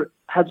Schenker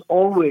has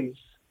always,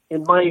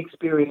 in my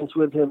experience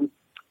with him,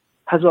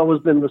 has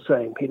always been the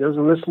same. He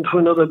doesn't listen to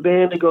another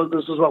band. He goes,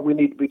 this is what we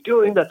need to be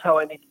doing. That's how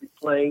I need to be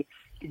playing.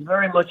 He's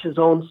very much his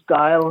own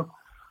style.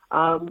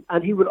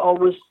 And he would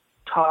always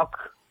talk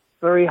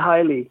very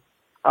highly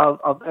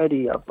of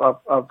Eddie,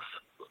 of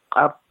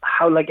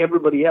how, like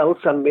everybody else,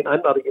 I mean,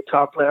 I'm not a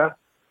guitar player,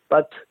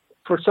 but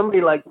for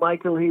somebody like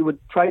Michael, he would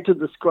try to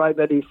describe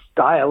Eddie's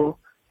style,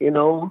 you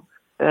know,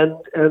 and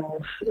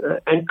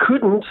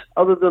couldn't,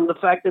 other than the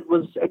fact it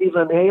was Eddie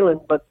Van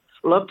Halen, but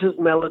loved his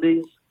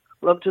melodies,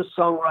 loved his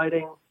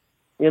songwriting,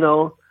 you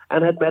know,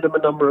 and had met him a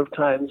number of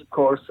times, of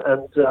course.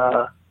 And,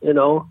 you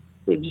know,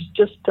 it was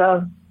just,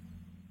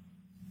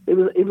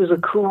 it was a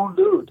cool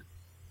dude,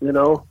 you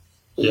know.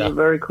 He was a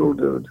very cool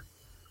dude.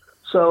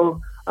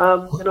 So,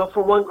 you know,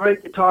 for one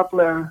great guitar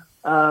player,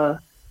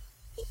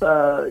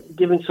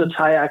 giving such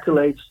high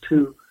accolades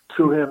to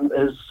him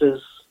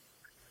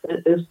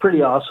is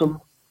pretty awesome.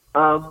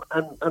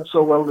 And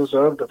so well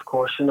deserved, of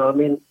course. You know, I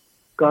mean,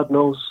 God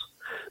knows.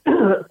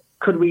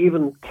 Could we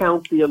even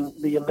count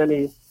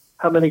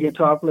how many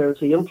guitar players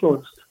he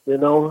influenced? You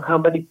know, how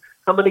many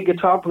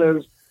guitar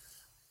players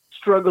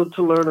struggled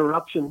to learn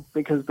Eruption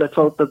because they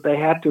felt that they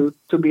had to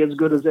be as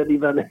good as Eddie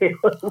Van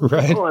Halen,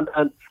 right? You know,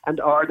 and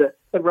are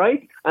they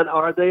right? And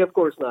are they? Of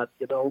course not.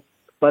 You know,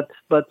 but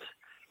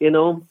you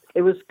know,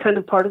 it was kind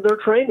of part of their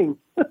training,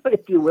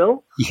 if you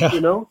will. Yeah.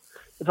 You know,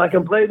 if I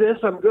can play this,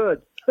 I'm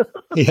good.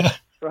 Yeah.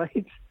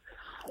 Right.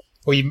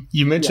 Well,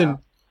 you mentioned,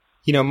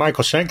 you know,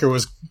 Michael Schenker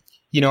was,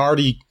 you know,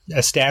 already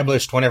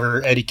established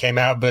whenever Eddie came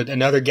out, but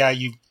another guy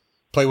you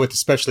play with,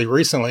 especially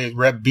recently,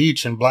 Reb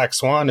Beach and Black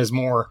Swan, is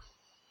more,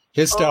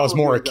 his style is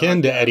more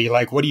akin to Eddie.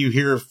 Like, what do you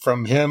hear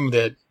from him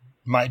that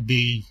might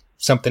be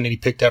something that he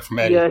picked up from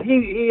Eddie? Yeah,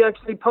 he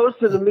actually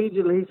posted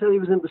immediately. He said he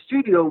was in the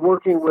studio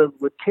working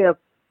with Kip,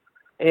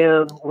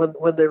 and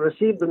when they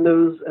received the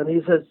news, and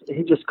he says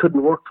he just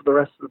couldn't work for the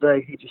rest of the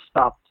day. He just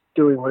stopped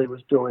doing what he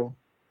was doing.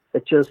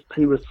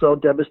 He was so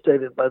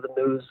devastated by the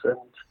news, and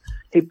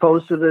he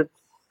posted it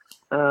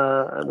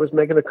and was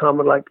making a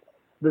comment like,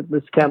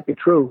 this can't be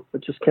true.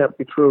 It just can't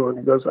be true. And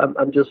he goes,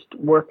 I'm just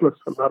worthless.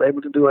 I'm not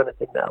able to do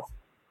anything now.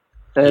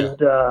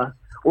 And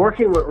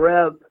working with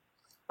Reb,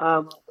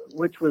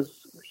 which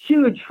was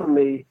huge for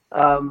me,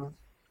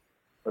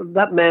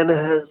 that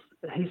man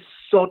he's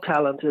so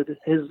talented.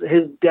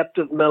 His depth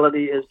of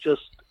melody is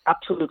just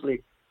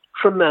absolutely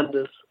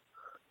tremendous.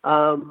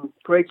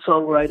 Great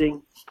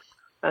songwriting.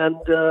 And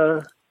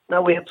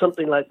now we have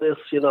something like this,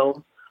 you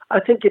know. I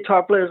think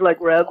guitar players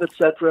like Reb,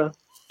 etc.,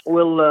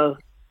 will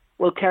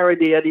carry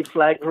the Eddie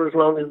flag for as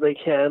long as they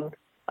can,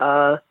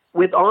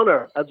 with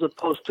honor, as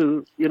opposed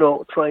to, you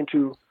know, trying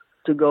to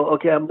go,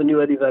 okay, I'm the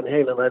new Eddie Van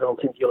Halen. I don't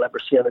think you'll ever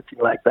see anything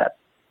like that.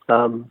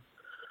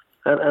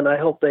 And I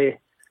hope they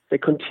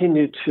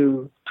continue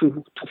to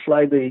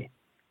fly the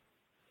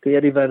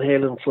Eddie Van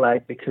Halen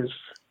flag, because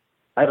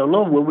I don't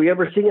know, will we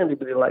ever see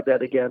anybody like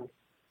that again?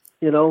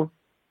 You know,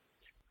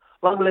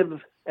 long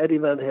live Eddie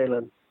Van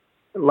Halen.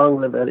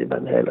 Long live Eddie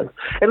Van Halen.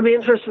 It'll be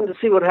interesting to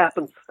see what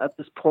happens at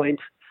this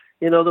point.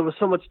 You know, there was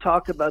so much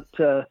talk about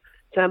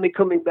Sammy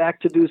coming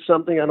back to do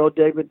something. I know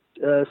David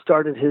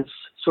started his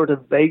sort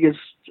of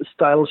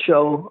Vegas-style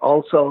show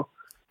also,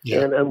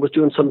 and was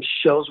doing some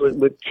shows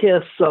with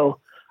Kiss.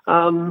 So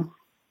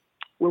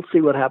we'll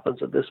see what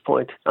happens at this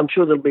point. I'm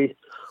sure there'll be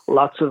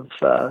lots of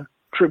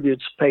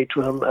tributes paid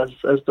to him as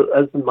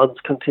the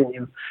months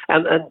continue,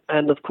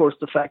 and of course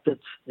the fact that,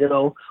 you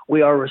know,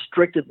 we are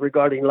restricted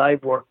regarding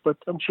live work, but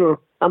I'm sure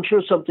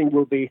something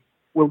will be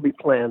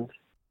planned.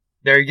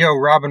 There you go,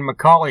 Robin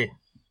McAuley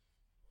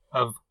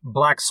of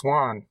Black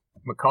Swan,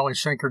 McAuley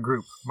Schenker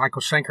Group,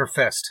 Michael Schenker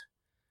Fest.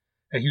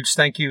 a huge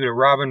thank you to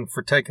Robin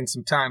for taking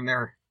some time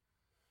there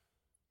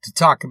to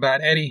talk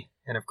about Eddie.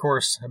 And of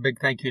course, a big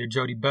thank you to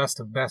Jody Best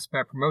of Best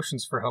Bet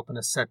Promotions for helping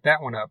us set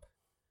that one up.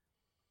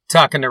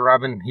 Talking to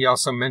Robin, he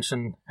also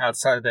mentioned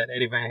outside of that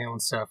Eddie Van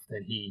Halen stuff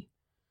that he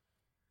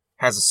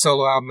has a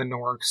solo album in the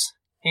works,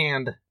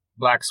 and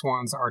Black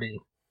Swan's already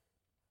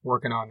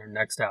working on their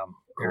next album.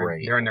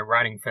 They're in their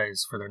writing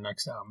phase for their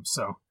next album.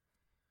 So,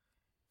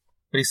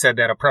 but he said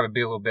that'll probably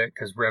be a little bit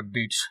because Reb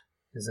Beach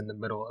is in the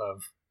middle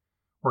of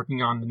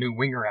working on the new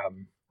Winger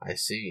album. I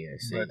see.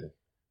 But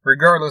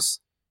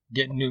regardless,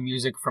 getting new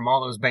music from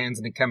all those bands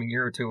in the coming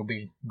year or two will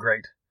be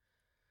great.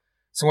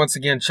 So once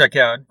again, check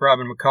out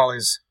Robin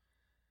McCauley's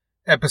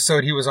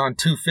episode. He was on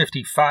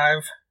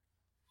 255.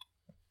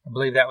 I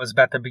believe that was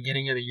about the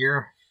beginning of the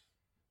year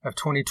of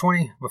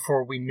 2020,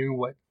 before we knew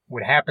what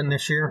would happen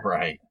this year.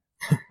 Right.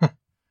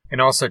 And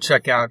also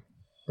check out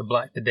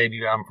the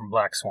debut album from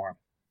Black Swan.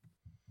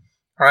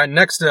 All right,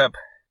 next up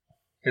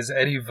is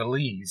Eddie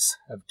Valiz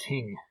of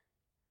King,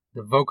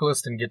 the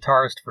vocalist and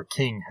guitarist for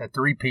King, a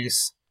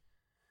three-piece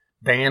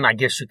band I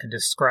guess you could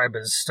describe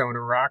as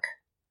stoner rock,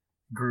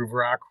 groove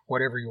rock,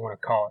 whatever you want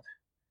to call it.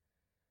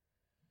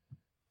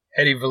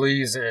 Eddie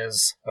Valiz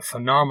is a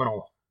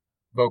phenomenal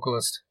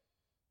vocalist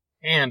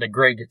and a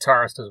great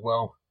guitarist as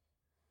well.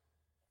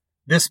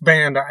 This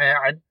band,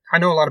 I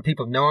know a lot of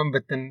people know him,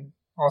 but then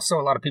also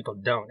a lot of people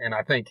don't. And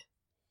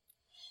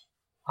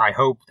I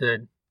hope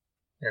that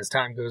as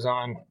time goes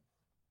on,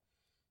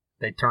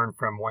 they turn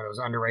from one of those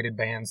underrated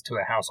bands to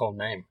a household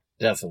name.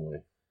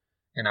 Definitely.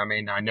 And I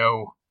mean, I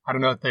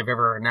don't know if they've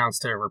ever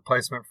announced a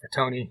replacement for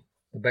Tony,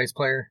 the bass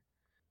player,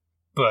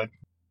 but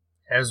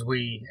as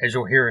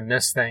you'll hear in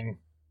this thing,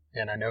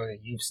 and I know that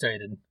you've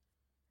stated,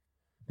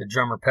 the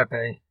drummer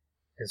Pepe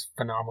is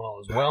phenomenal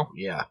as well.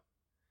 Yeah.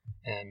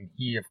 And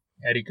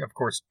Eddie, of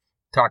course,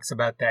 talks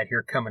about that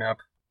here coming up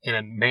in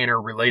a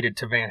manner related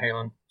to Van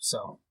Halen.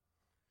 So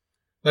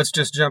let's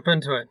just jump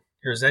into it.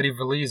 Here's Eddie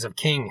Valiz of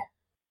King.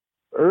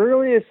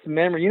 Earliest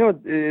memory,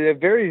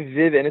 very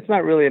vivid, and it's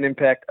not really an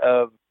impact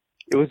of,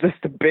 it was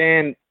just a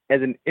band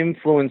as an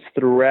influence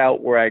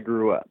throughout where I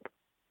grew up,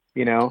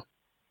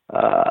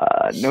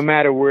 no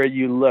matter where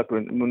you look.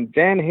 When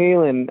Van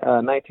Halen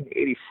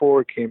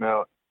 1984 came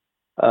out,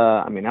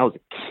 I was a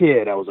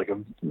kid. I was like a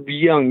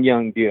young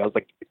dude. I was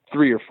like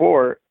 3 or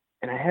 4,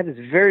 and I had this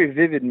very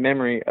vivid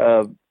memory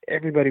of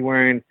everybody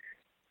wearing,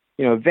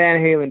 Van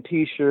Halen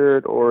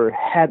T-shirt, or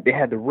they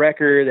had the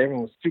record.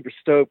 Everyone was super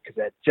stoked because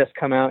that had just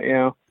come out,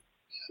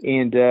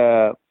 And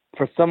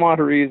for some odd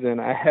reason,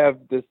 I have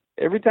this.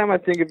 Every time I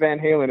think of Van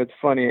Halen, it's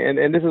funny.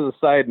 And this is a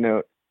side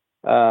note.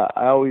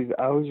 I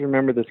always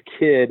remember this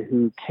kid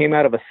who came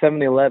out of a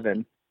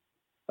 7-Eleven,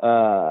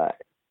 and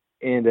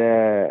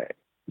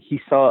he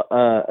saw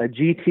a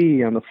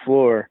GT on the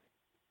floor,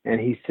 and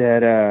he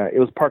said it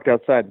was parked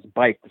outside, this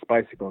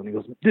bicycle, and he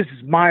goes, "This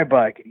is my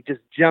bike." And he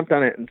just jumped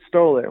on it and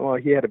stole it. Well,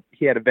 he had a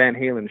Van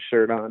Halen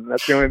shirt on.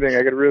 That's the only thing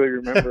I could really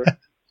remember.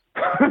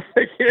 I was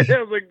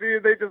like,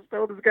 dude, they just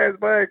stole this guy's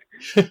bike.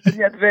 He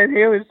had the Van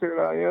Halen shirt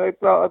on.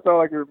 That's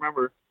all I can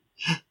remember.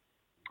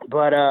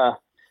 But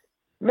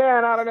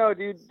man, I don't know,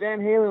 dude. Van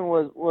Halen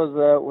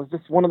was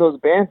just one of those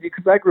bands,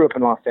 because I grew up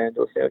in Los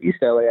Angeles, East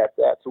LA at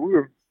that, so we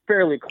were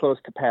fairly close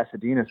to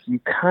Pasadena, so you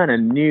kind of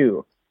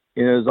knew,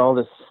 there's all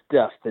this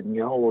stuff that,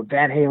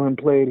 Van Halen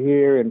played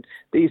here, and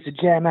they used to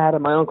jam out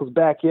in my uncle's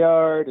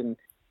backyard, and,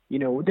 they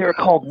were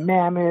called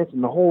Mammoth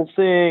and the whole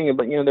thing,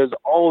 but, there's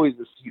always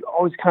this, you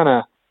always kind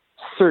of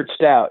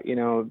searched out,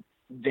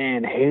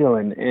 Van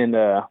Halen, and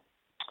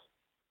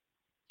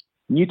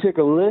you took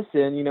a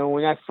listen,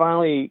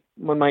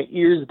 when my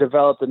ears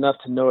developed enough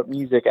to know what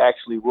music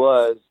actually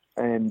was,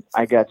 and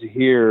I got to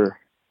hear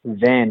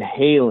Van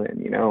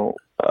Halen,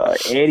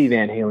 Eddie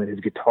Van Halen, his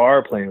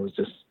guitar playing was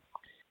just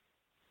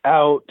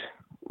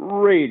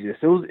outrageous.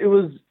 It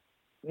was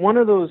one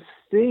of those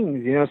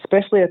things,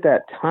 especially at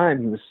that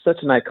time. He was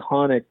such an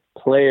iconic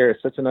player,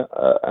 such an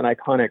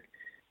iconic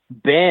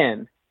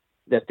band,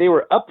 that they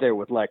were up there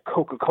with like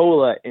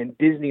Coca-Cola and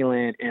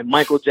Disneyland and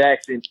Michael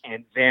Jackson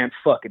and Van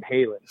fucking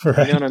Halen.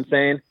 Right. You know what I'm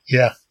saying?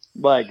 Yeah.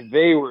 Like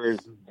they were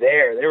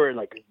there. They were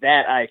like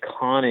that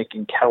iconic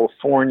in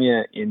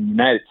California, in the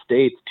United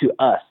States to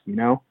us,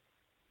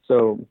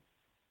 So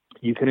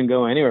you couldn't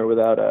go anywhere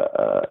without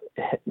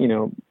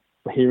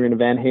hearing a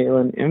Van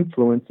Halen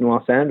influence in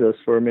Los Angeles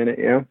for a minute,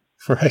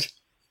 Right.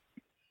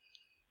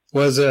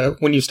 Was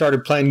when you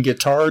started playing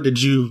guitar,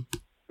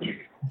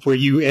 were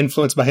you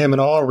influenced by him at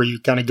all, or were you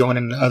kind of going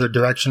in the other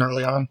direction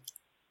early on?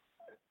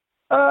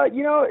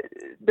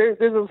 There's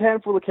a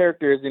handful of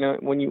characters,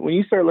 when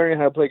you start learning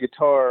how to play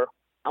guitar,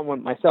 I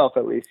want myself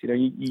at least,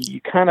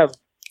 you kind of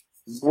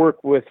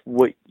work with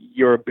what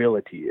your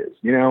ability is,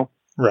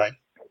 Right.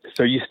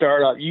 So you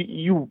start off,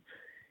 you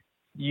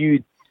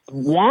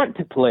want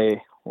to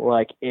play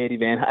like Eddie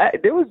Van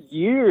Halen. There was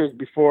years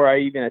before I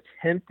even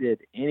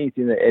attempted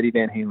anything that Eddie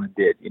Van Halen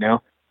did,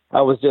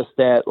 I was just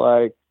that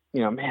like,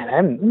 man,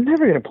 I'm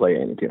never going to play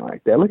anything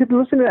like that.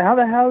 Listen to that. How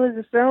the hell does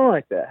it sound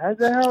like that? How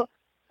the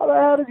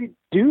hell does he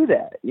do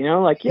that?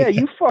 Yeah,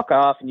 you fuck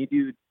off and you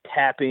do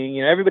tapping.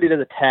 You know, everybody does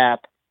a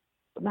tap,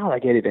 but not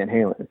like Eddie Van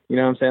Halen. You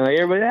know what I'm saying? Like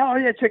everybody, oh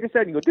yeah, check this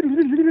out. And you go,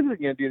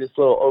 you know, do this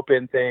little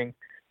open thing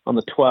on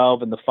the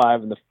 12 and the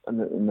 5 and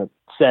the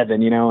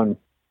 7. You know, and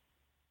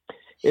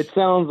it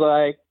sounds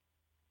like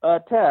a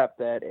tap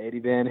that Eddie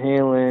Van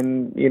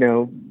Halen, you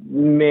know,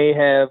 may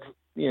have,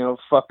 you know,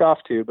 fucked off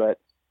to, but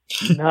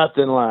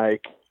nothing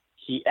like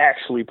he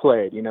actually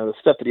played. You know, the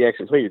stuff that he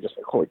actually played, you're just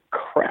like, holy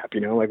crap,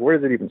 you know, like where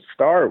does it even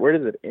start? Where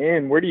does it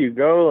end? Where do you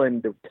go?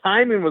 And the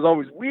timing was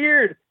always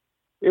weird.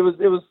 It was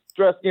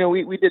stressed. You know,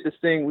 we did this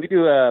thing. We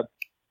do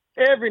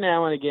every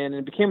now and again,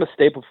 and it became a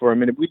staple for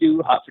him. And we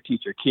do Hot for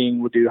Teacher.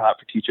 King would do Hot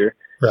for Teacher.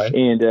 Right.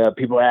 And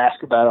people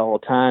ask about it all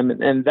the time.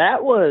 And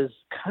that was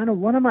kind of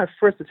one of my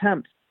first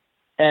attempts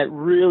at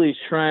really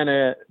trying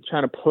to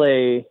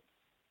play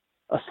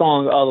a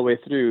song all the way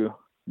through.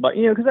 But,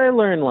 you know, because I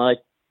learned like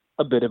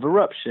a bit of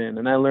Eruption,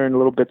 and I learned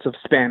little bits of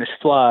Spanish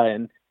Fly,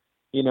 and,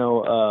 you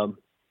know,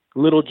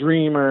 Little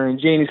Dreamer and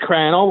Janie's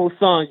Crying, all those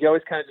songs, you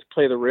always kind of just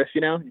play the riff,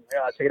 you know,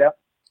 check it out.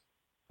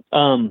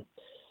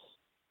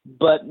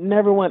 But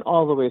never went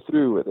all the way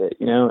through with it,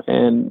 you know,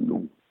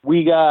 and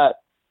we got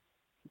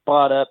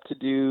bought up to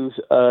do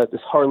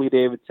this Harley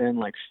Davidson,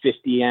 like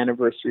 50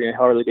 anniversary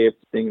Harley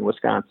Davidson thing in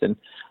Wisconsin.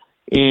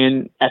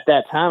 And at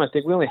that time, I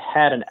think we only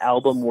had an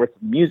album worth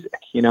of music,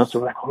 you know, so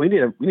we're like, well, we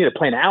need to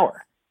play an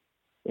hour.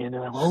 And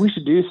they're like, well, we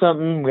should do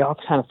something. We all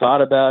kind of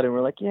thought about it. And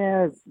we're like,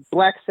 yeah,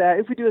 Black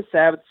Sabbath, if we do a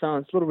Sabbath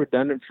song, it's a little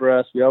redundant for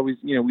us. We always,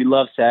 you know, we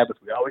love Sabbath.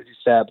 We always do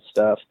Sabbath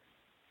stuff.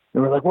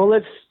 And we're like, well,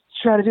 let's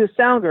try to do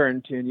a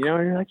Soundgarden tune, you know?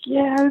 And you're like,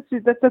 yeah,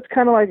 that's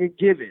kind of like a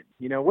given.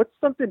 You know, what's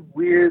something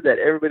weird that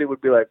everybody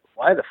would be like,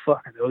 why the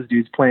fuck are those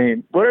dudes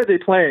playing? What are they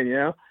playing, you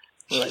know?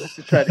 We're like, let's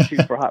just try to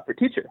shoot for Hot for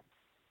Teacher.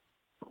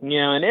 You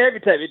know, and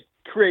every time it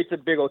creates a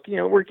big old, you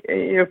know,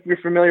 if you're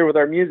familiar with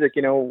our music,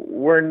 you know,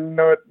 we're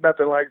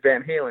nothing like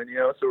Van Halen, you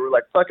know, so we're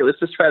like, fuck it, let's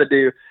just try to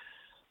do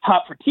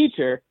Hot for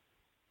Teacher.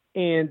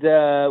 And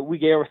we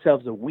gave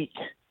ourselves a week.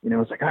 You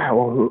know, it's like, all right,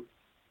 well,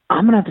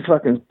 I'm going to have to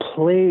fucking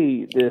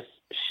play this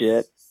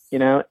shit, you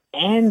know,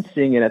 and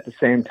sing it at the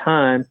same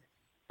time.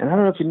 And I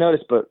don't know if you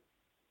noticed, but,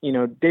 you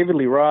know, David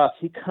Lee Roth,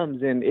 he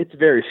comes in, it's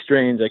very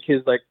strange. Like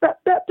his like,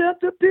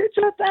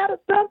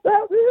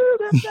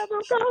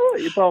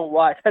 it's all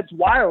like, that's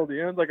wild,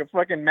 you know, it's like a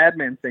fucking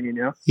madman singing,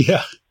 you know?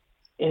 Yeah.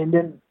 And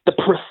then the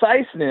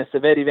preciseness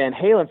of Eddie Van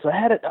Halen. So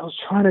I was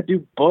trying to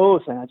do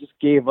both, and I just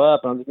gave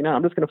up. I was like, you know,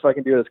 I'm just going to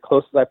fucking do it as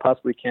close as I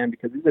possibly can,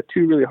 because these are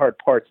two really hard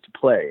parts to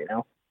play, you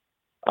know?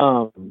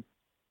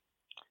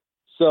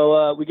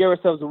 So we gave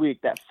ourselves a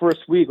week. That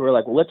first week, we were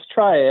like, well, let's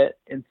try it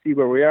and see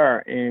where we are.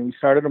 And we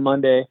started on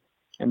Monday.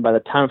 And by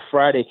the time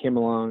Friday came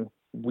along,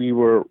 we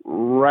were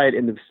right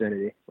in the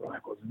vicinity. We're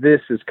like, well,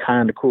 this is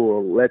kind of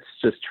cool. Let's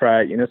just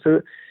try it, you know?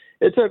 So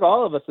it took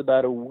all of us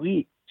about a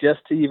week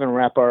just to even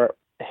wrap our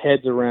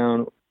heads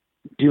around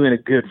doing a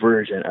good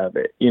version of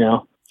it, you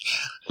know?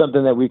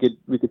 Something that we could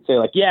say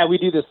like, yeah, we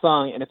do this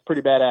song and it's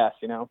pretty badass,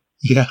 you know?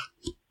 Yeah.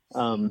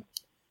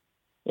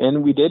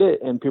 And we did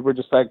it, and people were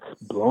just like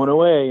blown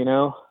away, you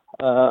know?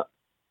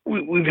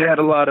 We've had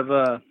a lot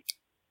of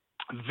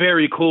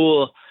very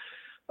cool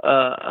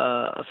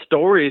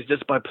stories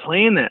just by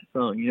playing that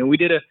song. You know, we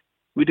did a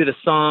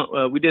song,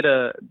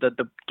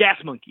 the Gas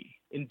Monkey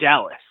in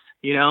Dallas,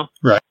 you know?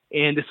 Right.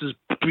 And this was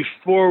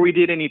before we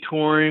did any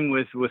touring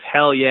with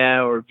Hell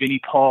Yeah or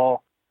Vinnie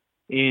Paul.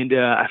 And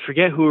I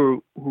forget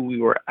who we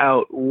were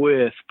out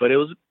with, but it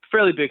was a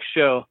fairly big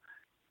show.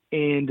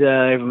 And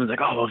everyone was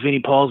like, oh, well,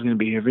 Vinnie Paul's going to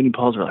be here. Vinnie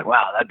Paul's, we're like,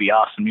 wow, that'd be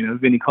awesome. You know,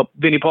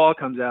 Vinnie Paul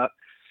comes out.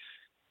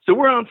 So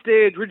we're on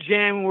stage, we're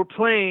jamming, we're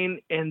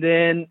playing, and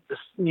then,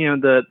 you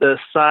know, the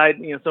side,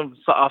 you know, some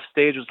off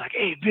stage was like,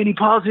 hey, Vinnie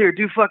Paul's here,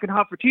 do fucking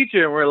Hot for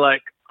Teacher. And we're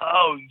like,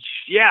 oh,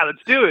 yeah,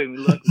 let's do it. And we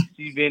look, we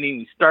see Vinnie,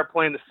 we start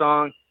playing the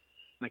song,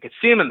 and I could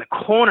see him in the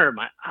corner of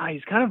my eye. He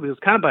was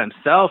kind of by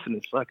himself in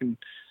this fucking,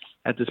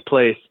 at this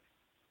place.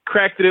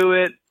 Crack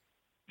through it,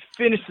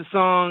 finish the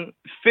song,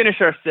 finish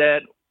our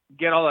set,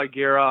 get all our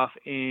gear off,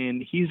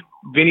 and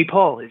Vinnie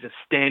Paul is just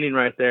standing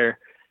right there.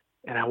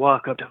 And I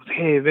walk up to him,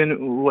 hey, Vin,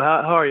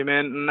 how are you,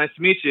 man? Nice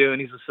to meet you.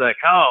 And he's just like,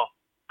 oh,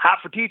 Hot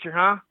for Teacher,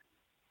 huh?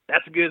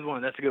 That's a good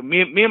one. That's a good.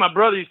 Me and my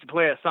brother used to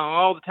play that song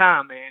all the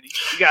time, man.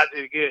 You guys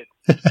did it good.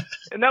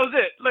 And that was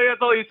it. Like,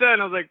 that's all he said.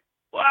 And I was like,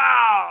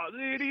 wow,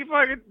 dude, he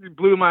fucking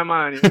blew my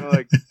mind. You know,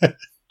 like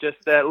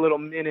just that little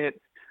minute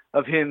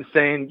of him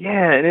saying,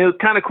 yeah. And it was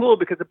kind of cool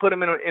because it put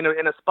him in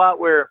a spot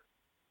where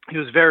he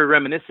was very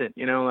reminiscent.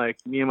 You know, like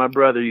me and my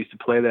brother used to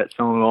play that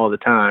song all the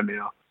time. You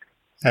know,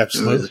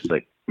 absolutely. It was just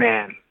like,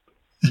 man.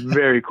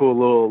 Very cool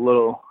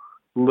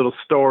little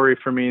story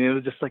for me, and it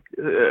was just like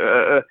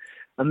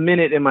a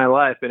minute in my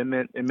life, and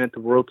it meant the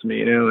world to me,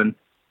 you know. And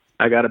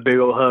I got a big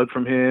old hug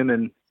from him,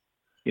 and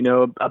you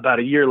know, about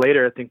a year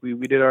later, I think we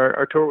did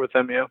our tour with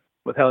them, yeah,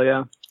 with Hell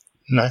Yeah.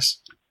 Nice.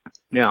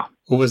 Yeah.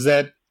 Was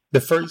that the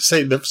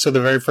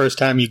very first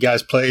time you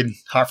guys played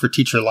Hot for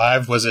Teacher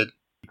live? Was it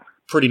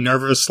pretty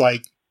nervous,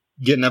 like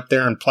getting up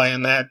there and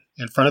playing that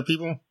in front of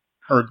people,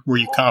 or were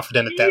you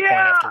confident at that point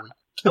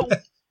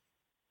after?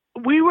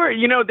 We were,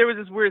 there was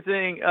this weird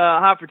thing,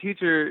 Hot for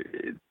Teacher,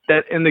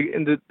 that in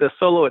the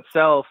solo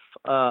itself.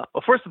 Well,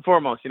 first and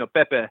foremost,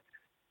 Pepe,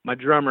 my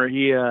drummer,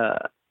 he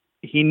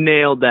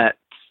nailed that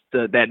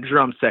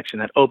drum section,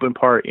 that open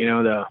part,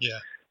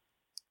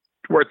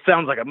 where it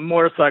sounds like a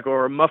motorcycle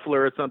or a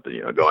muffler or something,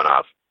 going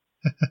off.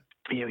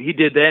 He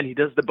did that, and he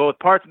does the both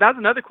parts. And that's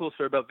another cool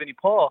story about Vinnie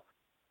Paul.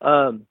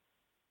 When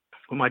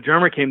my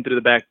drummer came through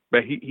the back,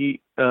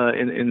 he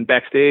in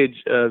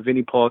backstage,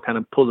 Vinnie Paul kind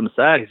of pulled him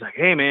aside. He's like,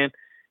 "Hey, man."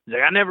 He's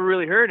like, I never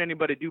really heard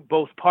anybody do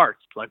both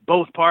parts. Like,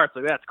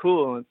 that's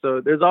cool. And so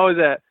there's always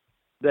that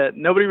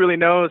nobody really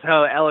knows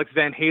how Alex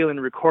Van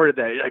Halen recorded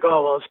that. You're like,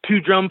 oh, well, it's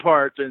 2 drum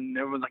parts. And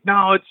everyone's like,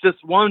 no, it's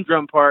just 1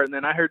 drum part. And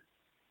then I heard,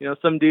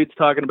 some dudes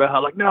talking about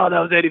how, like, no, that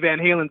was Eddie Van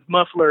Halen's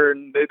muffler,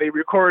 and they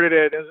recorded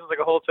it. And it was like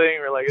a whole thing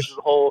where, like, it's just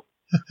a whole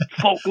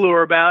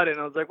folklore about it.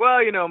 And I was like,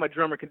 well, my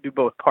drummer can do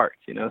both parts,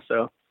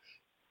 so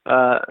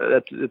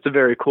it's a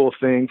very cool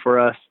thing for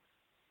us.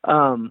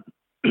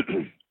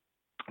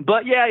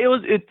 But yeah,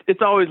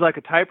 it's always like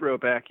a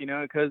tightrope act,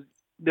 because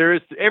there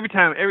is every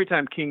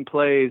time King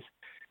plays,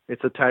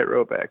 it's a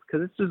tightrope act,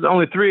 because it's just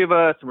only 3 of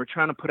us, and we're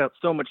trying to put out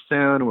so much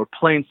sound, and we're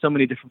playing so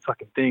many different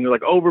fucking things. We're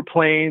like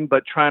overplaying,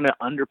 but trying to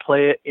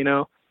underplay it,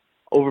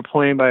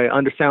 overplaying by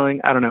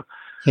underselling. I don't know.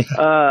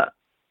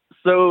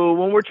 So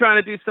when we're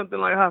trying to do something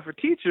like Hot for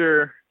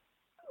Teacher,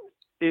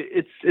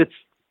 it's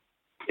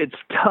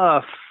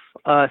tough.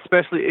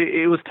 Especially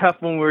it was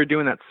tough when we were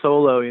doing that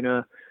solo,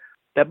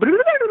 that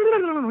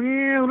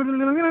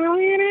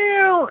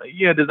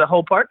there's a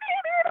whole part.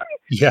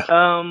 Yeah.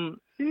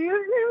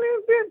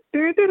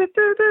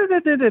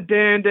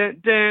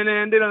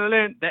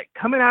 That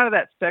coming out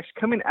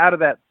of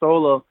that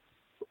solo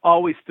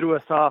always threw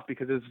us off,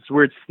 because there's this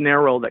weird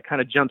snare roll that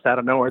kind of jumps out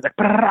of nowhere. It's like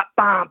bam,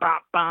 bam,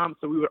 bam.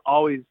 So we would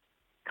always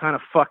kind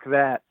of fuck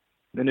that.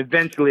 Then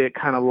eventually it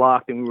kind of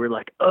locked, and we were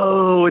like,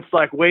 oh, it's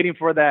like waiting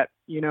for that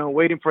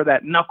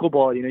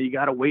knuckleball. You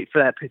got to wait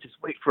for that pitch.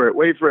 Just wait for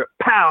it,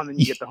 pow, and then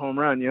you get the home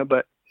run.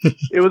 But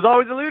it was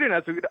always eluding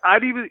us.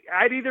 I'd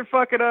either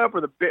fuck it up,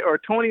 or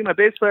Tony, my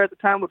bass player at the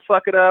time, would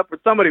fuck it up, or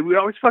somebody. We'd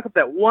always fuck up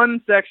that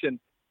one section.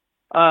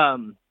 But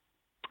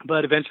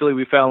eventually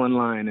we fell in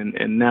line,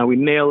 and now we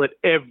nail it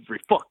every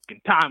fucking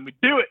time we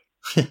do it.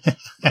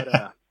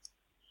 But,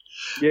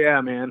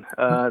 yeah, man.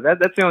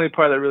 That's the only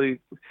part that really.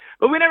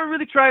 But we never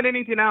really tried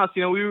anything else.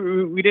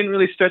 We didn't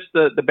really stretch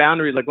the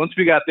boundaries. Like, once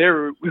we got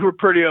there, we were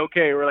pretty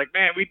okay. We're like,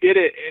 man, we did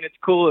it, and it's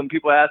cool, and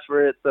people asked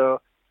for it, so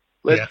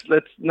let's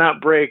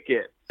not break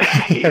it.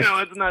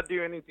 Let's not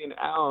do anything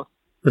else.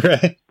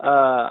 Right.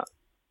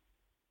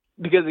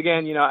 Because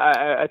again,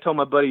 I told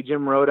my buddy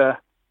Jim Rhoda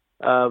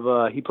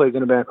he plays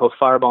in a band called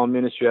Fireball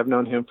Ministry. I've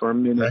known him for a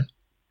minute.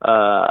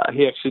 Right.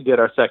 He actually did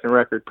our second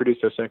record,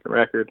 produced our second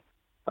record.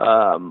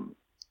 I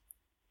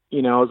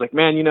was like,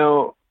 man,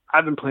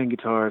 I've been playing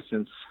guitar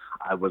since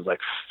I was like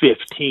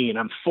 15.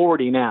 I'm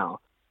 40 now,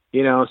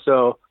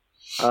 so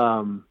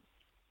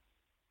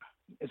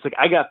it's like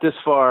I got this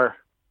far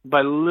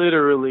by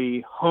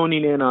literally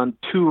honing in on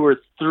 2 or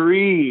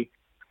 3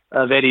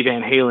 of Eddie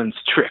Van Halen's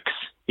tricks.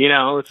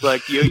 It's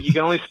like you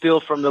can only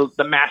steal from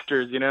the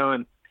masters,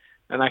 and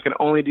I can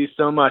only do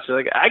so much.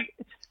 Like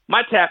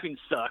my tapping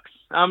sucks.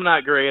 I'm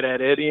not great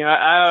at it.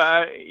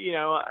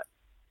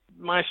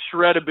 My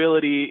shred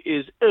ability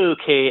is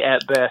okay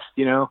at best,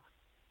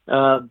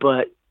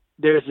 but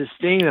there's this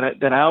thing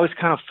that I always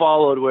kind of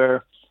followed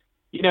where,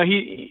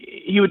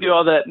 he would do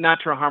all that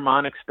natural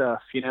harmonic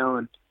stuff,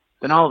 and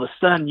then all of a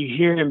sudden you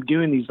hear him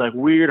doing these like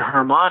weird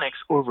harmonics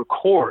over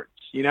chords,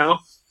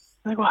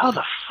 like, well, how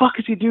the fuck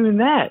is he doing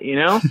that, and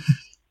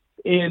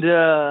and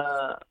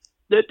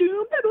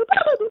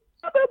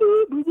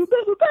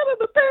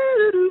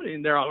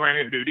they're all,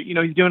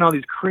 he's doing all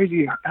these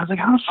crazy. I was like,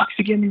 how the fuck is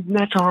he getting these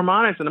natural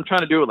harmonics? And I'm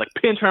trying to do it like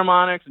pinch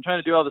harmonics and trying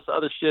to do all this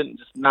other shit and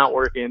just not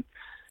working.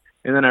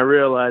 And then I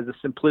realized the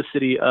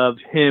simplicity of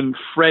him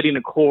fretting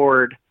a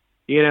chord,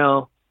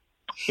 and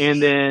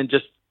then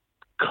just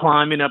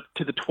climbing up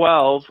to the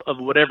 12 of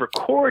whatever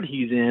chord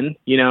he's in,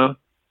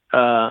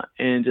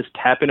 and just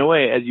tapping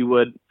away as you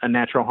would a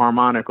natural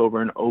harmonic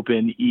over an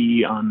open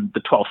E on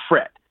the 12th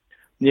fret,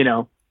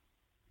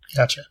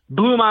 Gotcha.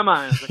 Blew my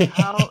mind. I was like,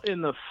 how in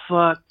the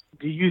fuck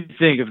do you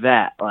think of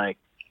that? Like,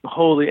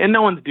 holy, and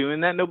no one's doing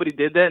that. Nobody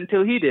did that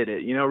until he did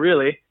it,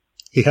 really.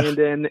 Yeah. And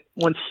then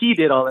once he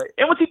did all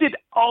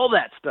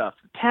that stuff,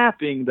 the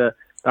tapping, the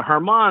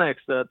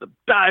harmonics, the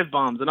dive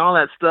bombs and all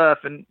that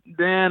stuff, and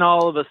then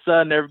all of a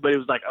sudden everybody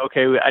was like,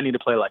 okay, I need to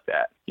play like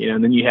that.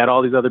 And then you had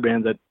all these other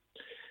bands that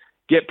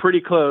get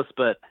pretty close,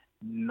 but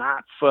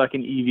not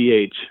fucking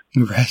EVH.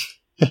 Right.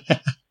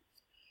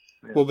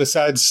 Well,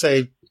 besides,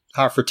 say,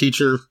 Hot for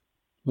Teacher,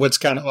 what's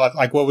kind of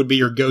like, what would be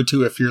your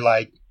go-to if you're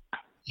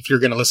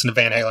going to listen to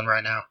Van Halen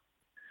right now?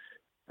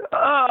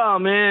 Oh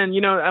man,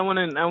 I went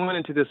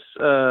into this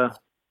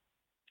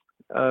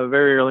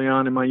very early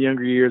on in my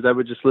younger years. I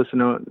would just listen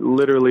to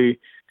literally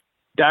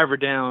Diver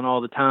Down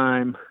all the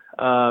time,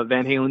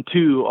 Van Halen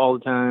 2 all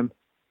the time.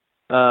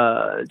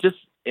 Just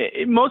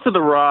most of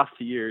the Roth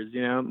years,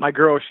 you know, my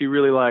girl, she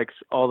really likes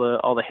all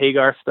the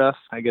Hagar stuff.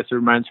 I guess it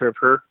reminds her of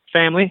her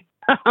family.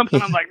 But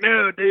I'm like,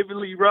 no, David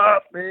Lee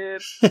Roth, man.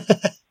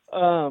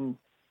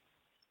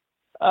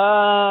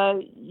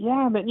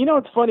 Yeah, man. You know,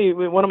 it's funny.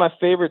 One of my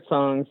favorite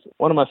songs,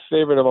 one of my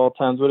favorite of all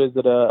times. What is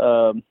it?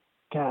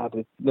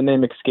 God, the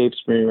name escapes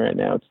me right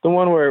now. It's the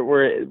one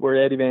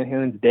where Eddie Van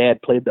Halen's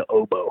dad played the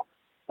oboe.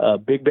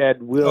 Big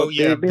Bad Will. Oh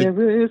yeah,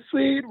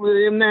 Sweet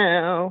William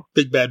now.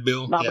 Big Bad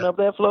Bill. Mopping up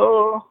that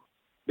floor.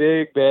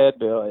 Big Bad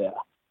Bill. Yeah,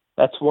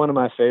 that's one of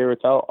my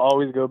favorites. I'll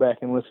always go back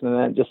and listen to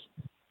that. Just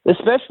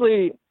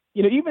especially,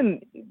 you know,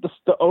 even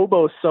the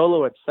oboe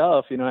solo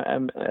itself. You know,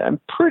 I'm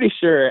pretty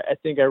sure. I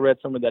think I read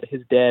somewhere that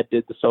his dad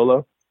did the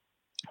solo.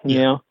 You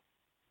know,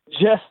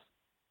 just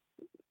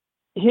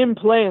him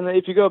playing.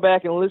 If you go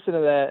back and listen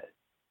to that,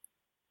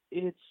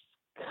 it's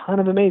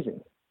kind of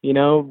amazing. You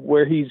know,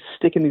 where he's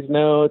sticking these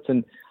notes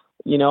and,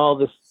 you know, all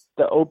this,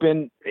 the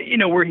open, you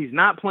know, where he's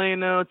not playing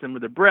notes and where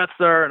the breaths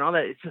are and all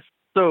that. It's just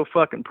so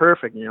fucking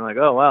perfect. And you're like,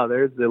 oh, wow,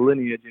 there's the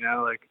lineage, you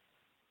know, like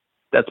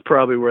that's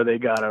probably where they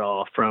got it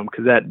all from.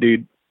 Cause that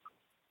dude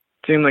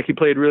seemed like he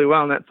played really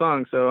well in that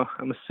song. So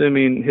I'm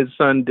assuming his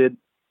son did,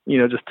 you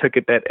know, just took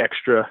it that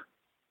extra,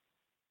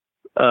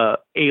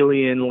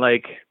 alien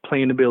like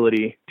playing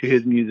ability to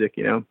his music,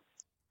 you know.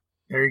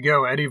 There you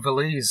go. Eddie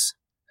Valise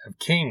of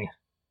King.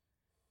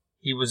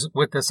 He was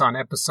with us on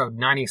episode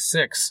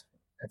 96.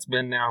 That's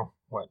been now,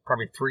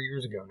 probably 3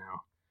 years ago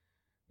now.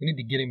 We need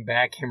to get him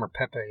back, him or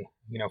Pepe,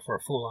 you know, for a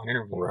full-on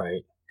interview.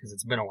 Right. Because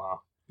it's been a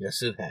while.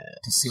 Yes, it has.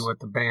 To see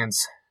what the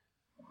band's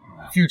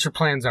future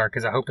plans are,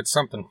 because I hope it's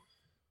something.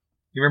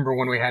 You remember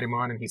when we had him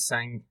on and he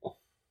sang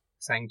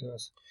to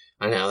us?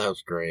 I know, that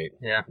was great.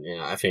 Yeah.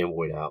 Yeah, I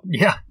fanboyed out.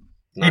 Yeah.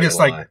 Not he just,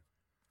 gonna lie.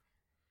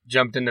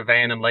 jumped in the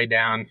van and lay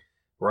down.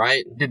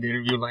 Right. Did the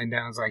interview laying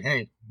down. I was like,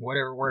 hey,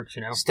 whatever works,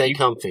 you know. Stay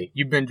comfy.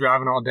 You've been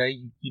driving all day.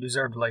 You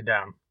deserve to lay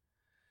down.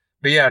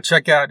 But yeah,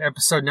 check out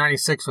episode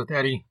 96 with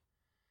Eddie.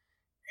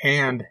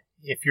 And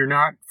if you're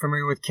not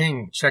familiar with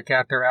King, check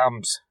out their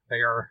albums.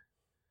 They are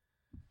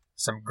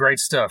some great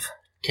stuff.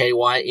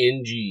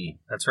 KYNG.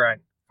 That's right.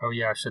 Oh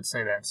yeah, I should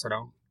say that. So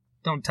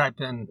don't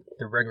type in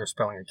the regular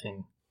spelling of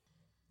King.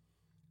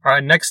 All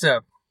right, next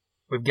up,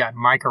 we've got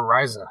Mike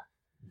Ariza.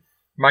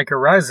 Mike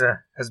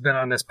Ariza has been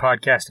on this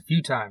podcast a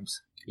few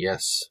times.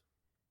 Yes.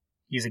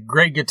 He's a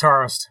great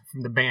guitarist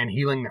from the band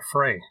Healing the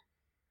Fray.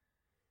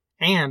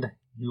 And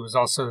he was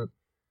also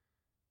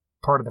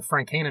part of the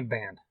Frank Hannon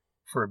band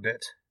for a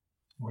bit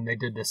when they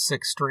did the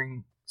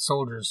 6-String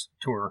Soldiers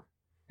tour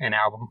and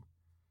album.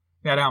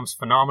 That album's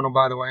phenomenal,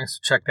 by the way, so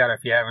check that out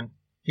if you haven't.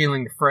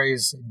 Healing the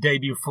Fray's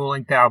debut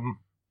full-length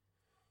album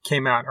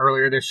came out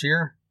earlier this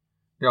year.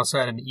 They also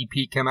had an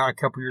EP come out a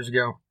couple years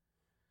ago.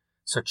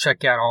 So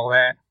check out all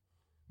that.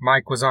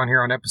 Mike was on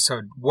here on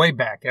way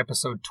back,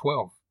 episode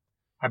 12.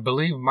 I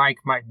believe Mike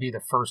might be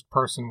the first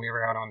person we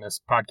ever had on this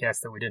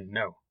podcast that we didn't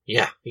know.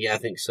 Yeah, I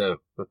think so.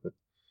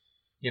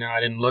 You know, I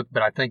didn't look,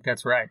 but I think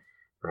that's right.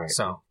 Right.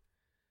 So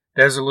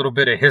there's a little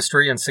bit of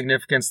history and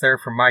significance there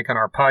for Mike on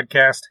our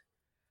podcast.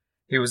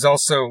 He was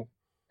also,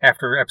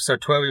 after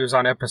episode 12, he was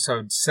on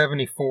episode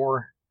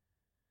 74.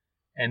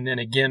 And then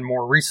again,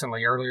 more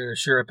recently, earlier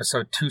this year,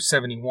 episode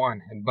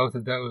 271. And both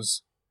of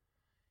those,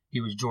 he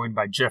was joined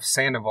by Jeff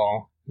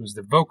Sandoval, who's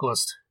the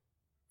vocalist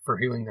for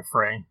Healing the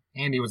Fray.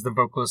 And he was the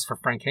vocalist for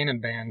Frank Hannon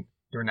Band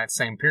during that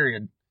same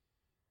period.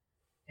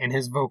 And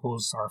his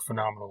vocals are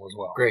phenomenal as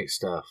well. Great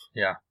stuff.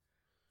 Yeah.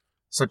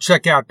 So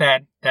check out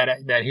that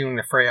Healing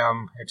the Fray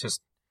album. It's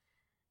just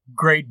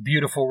great,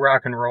 beautiful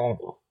rock and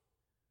roll.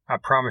 I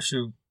promise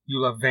you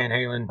love Van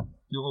Halen,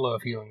 you will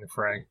love Healing the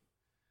Fray.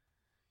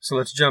 So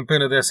let's jump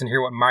into this and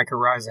hear what Mike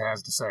Ariza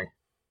has to say.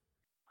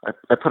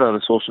 I put out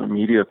a social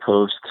media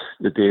post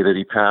the day that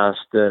he passed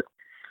that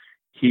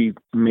he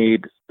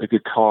made a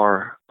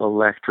guitar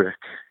electric,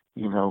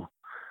 you know,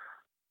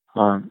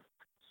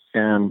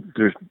 and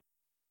there's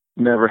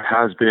never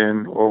has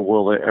been or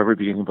will there ever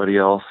be anybody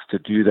else to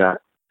do that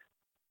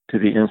to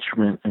the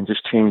instrument and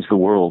just change the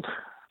world.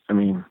 I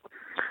mean,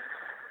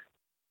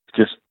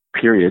 just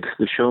period.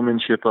 The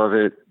showmanship of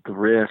it, the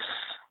riffs,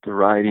 the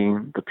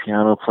writing, the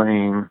piano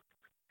playing,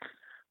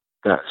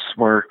 that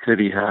smirk that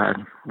he had,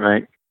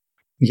 right?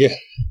 Yeah.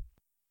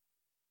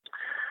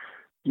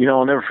 You know,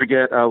 I'll never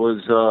forget, I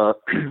was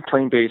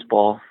playing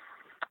baseball,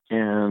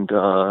 and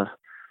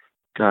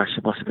gosh,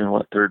 it must have been,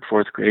 third,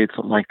 fourth grade,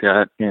 something like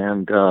that,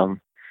 and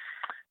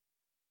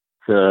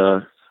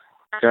the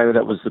guy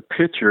that was the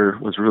pitcher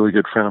was a really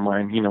good friend of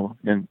mine, you know,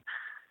 and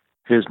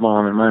his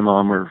mom and my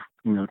mom were,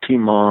 you know,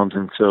 teen moms,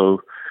 and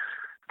so,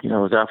 you know,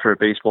 it was after a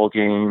baseball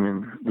game,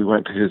 and we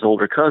went to his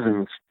older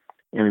cousins,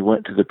 and we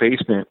went to the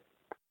basement,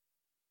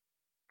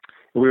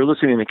 and we were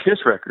listening to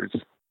Kiss records.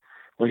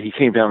 When he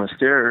came down the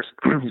stairs,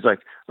 he's like,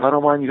 I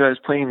don't mind you guys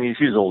playing these.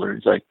 He's older.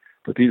 He's like,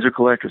 but these are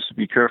collectors, so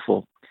be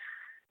careful.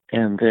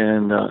 And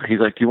then he's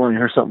like, do you want to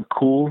hear something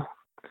cool?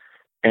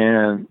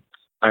 And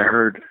I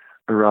heard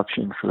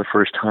Eruption for the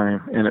first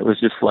time, and it was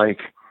just like,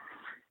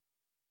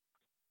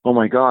 oh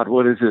my God,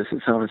 what is this?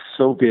 It sounded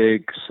so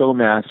big, so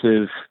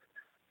massive,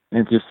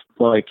 and just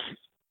like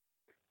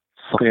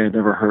something I'd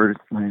never heard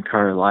my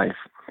entire life.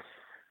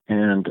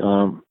 And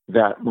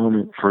that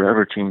moment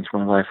forever changed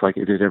my life like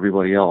it did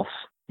everybody else,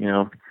 you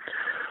know.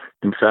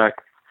 In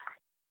fact,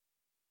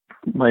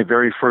 my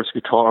very first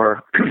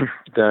guitar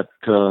that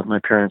my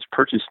parents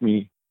purchased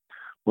me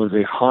was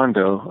a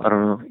Hondo. I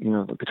don't know, you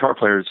know, the guitar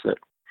players that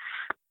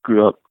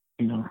grew up,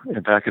 you know,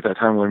 back at that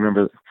time will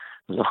remember it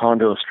was a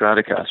Hondo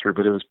Stratocaster,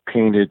 but it was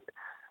painted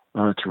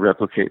to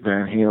replicate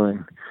Van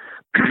Halen.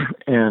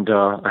 And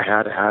I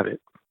had to have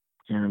it.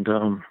 And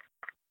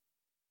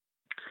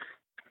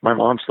my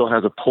mom still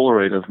has a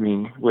Polaroid of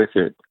me with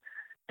it.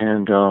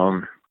 And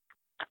I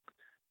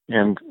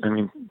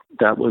mean,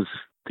 that was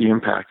the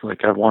impact.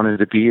 Like, I wanted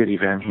to be Eddie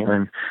Van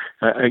Halen.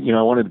 I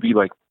wanted to be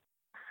like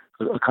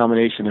a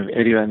combination of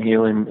Eddie Van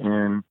Halen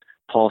and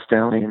Paul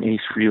Stanley and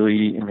Ace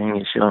Frehley and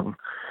Angus Young.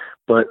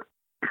 But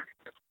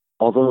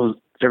although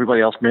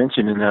everybody else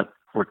mentioned in that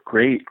were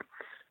great,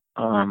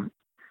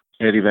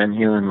 Eddie Van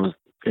Halen was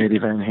Eddie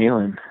Van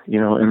Halen, you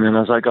know. And then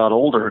as I got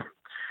older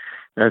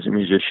as a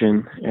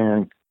musician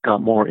and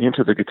got more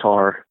into the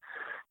guitar,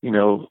 you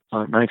know,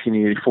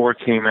 1984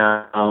 came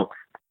out,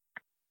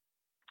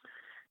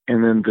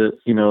 and then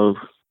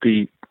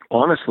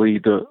honestly,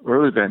 the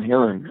early Van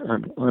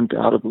Halen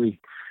undoubtedly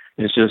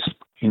is just,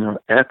 you know,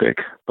 epic.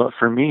 But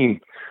for me,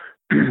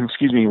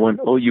 excuse me, when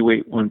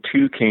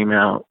OU812 came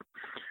out,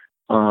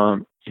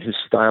 his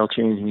style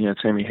changed, and he had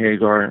Sammy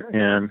Hagar,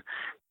 and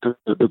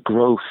the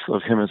growth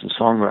of him as a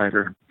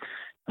songwriter.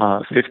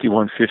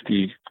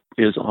 5150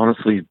 is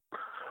honestly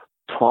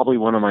probably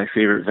one of my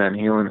favorite Van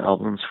Halen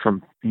albums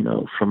from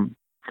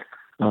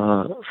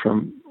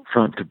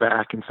front to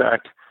back. In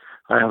fact,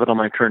 I have it on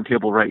my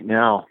turntable right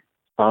now.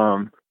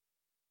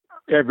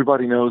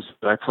 Everybody knows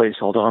that I play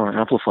Soldano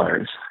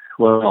amplifiers.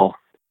 Well,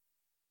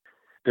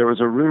 there was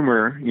a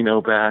rumor, you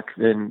know, back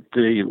then,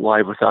 the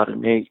Live Without a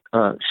Net,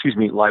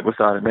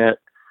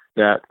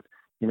 that,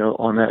 you know,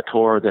 on that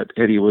tour that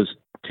Eddie was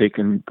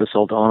taking the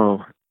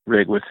Soldano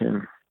rig with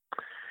him.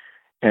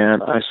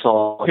 And I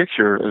saw a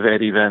picture of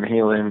Eddie Van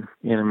Halen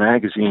in a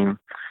magazine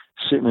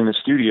sitting in the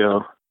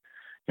studio,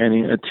 and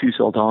he had two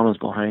Soldanos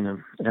behind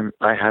him, and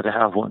I had to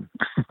have one.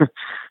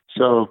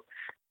 So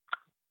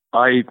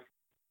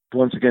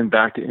once again,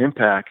 back to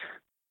Impact,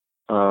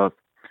 all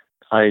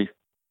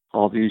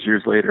these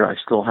years later, I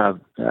still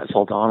have that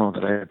Soldano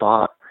that I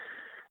bought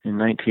in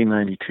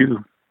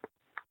 1992,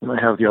 and I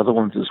have the other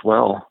ones as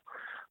well,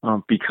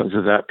 because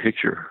of that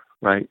picture,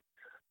 right?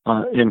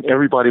 And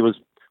everybody was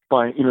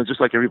buying, you know, just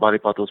like everybody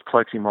bought those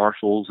Plexi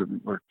Marshalls and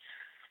were,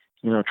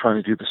 you know,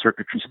 trying to do the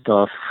circuitry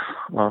stuff,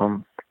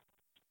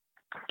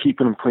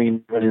 keeping them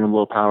clean, running them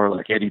low power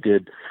like Eddie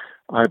did.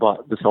 I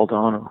bought the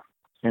Soldano,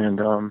 and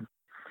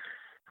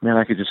man,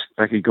 I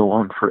could go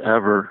on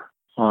forever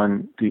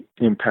on the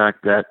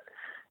impact that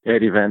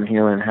Eddie Van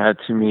Halen had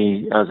to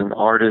me as an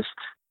artist,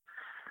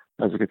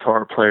 as a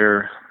guitar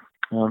player,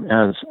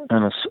 as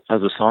a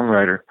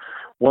songwriter.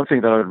 One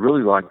thing that I'd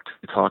really like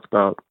to talk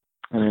about,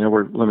 and I know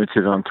we're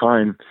limited on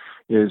time,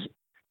 is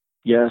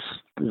yes,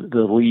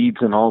 the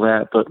leads and all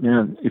that, but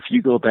man, if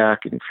you go back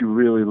and if you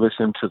really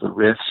listen to the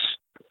riffs,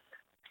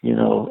 you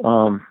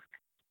know,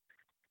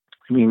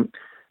 I mean,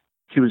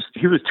 he was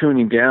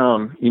tuning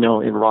down, you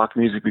know, in rock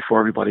music before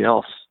everybody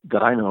else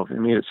that I know of. It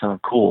made it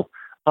sound cool.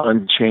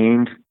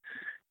 Unchained,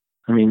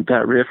 I mean,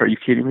 that riff, are you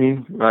kidding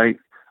me, right?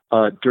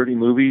 Dirty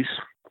Movies,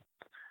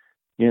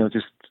 you know,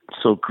 just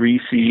so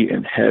greasy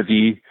and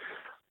heavy.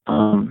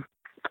 I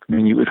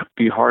mean, you would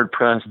be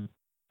hard-pressed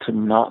to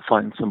not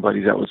find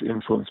somebody that was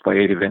influenced by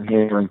Eddie Van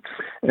Halen.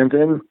 And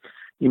then,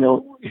 you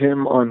know,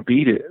 him on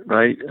Beat It,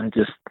 right?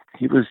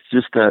 He was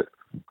just that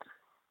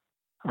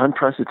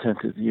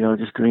unprecedented, you know,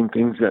 just doing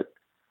things that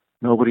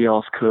nobody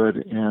else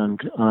could. And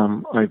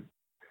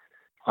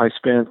I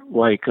spent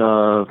like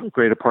a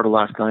greater part of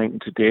last night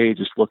and today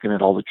just looking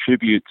at all the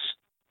tributes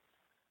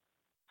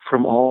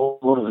from all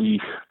of the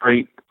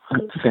great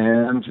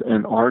fans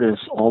and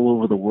artists all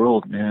over the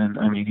world, man.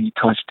 I mean, he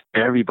touched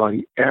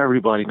everybody.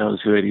 Everybody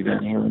knows who Eddie Van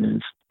Halen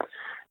is.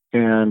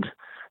 And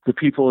the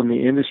people in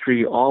the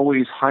industry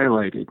always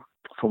highlighted,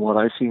 from what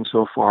I've seen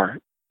so far,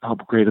 how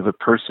great of a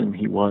person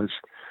he was.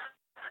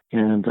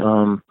 And,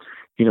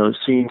 you know,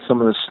 seeing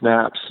some of the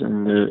snaps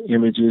and the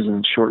images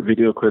and short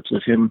video clips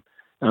of him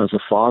as a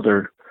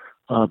father,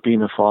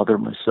 being a father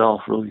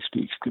myself, really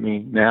speaks to me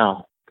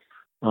now.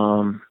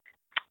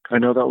 I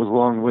know that was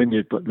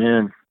long-winded, but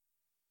man,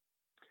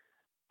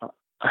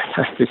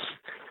 I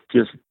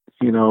just,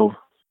 you know,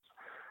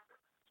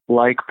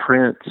 like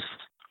Prince,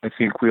 I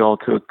think we all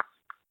took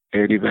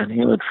Eddie Van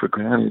Halen for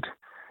granted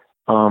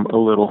a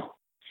little.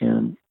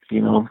 And,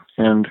 you know,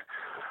 and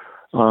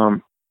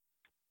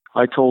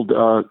I told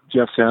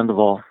Jeff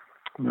Sandoval,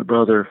 my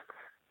brother,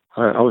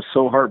 I was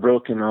so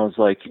heartbroken. I was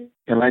like,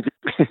 and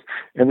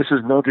this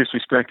is no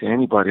disrespect to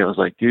anybody. I was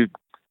like, dude,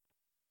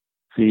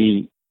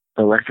 the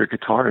electric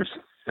guitars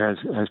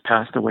has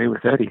passed away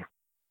with Eddie.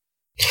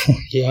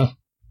 Yeah.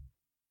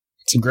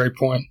 It's a great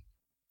point.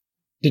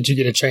 Did you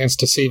get a chance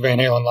to see Van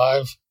Halen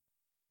live?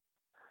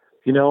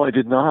 You know, I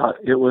did not.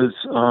 It was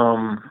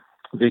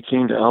they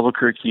came to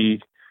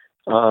Albuquerque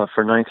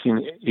for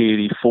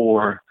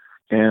 1984,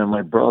 and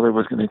my brother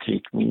was going to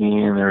take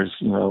me, and there's,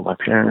 my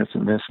parents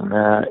and this and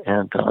that,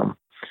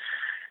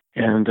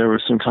 and there were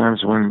some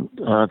times when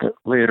that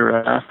later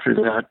after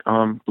that,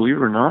 believe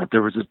it or not,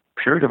 there was a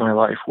period of my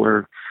life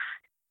where,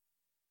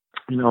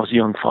 I was a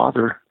young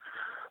father,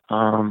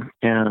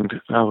 and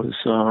I was,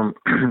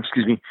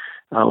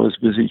 I was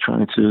busy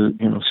trying to,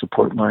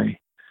 support my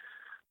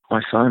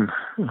son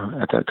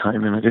at that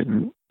time, and I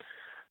didn't,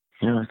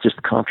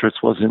 just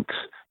contracts wasn't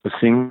a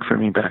thing for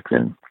me back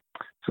then.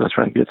 So I was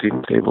trying to get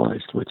things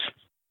stabilized, which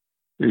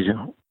is,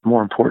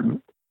 more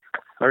important.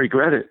 I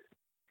regret it,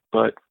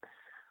 but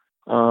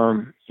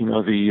the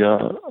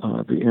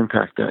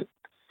impact that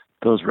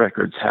those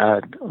records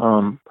had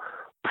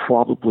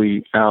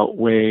probably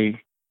outweigh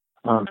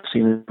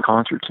seeing a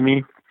concert to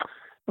me.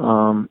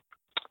 One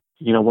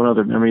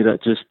other memory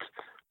that just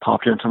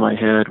popped into my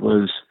head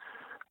was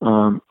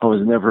I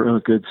was never a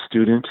good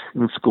student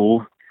in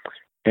school,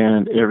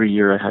 and every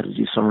year I had to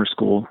do summer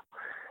school.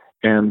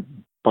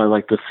 And by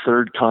like the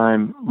third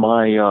time,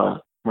 my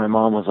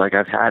mom was like,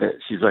 "I've had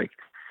it." She's like,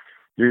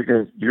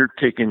 "You're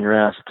taking your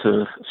ass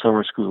to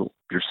summer school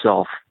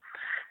yourself."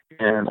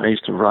 And I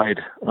used to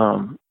ride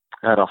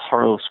at a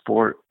Harlow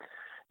Sport,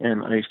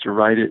 and I used to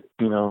ride it,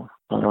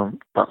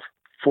 about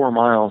 4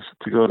 miles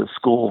to go to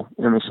school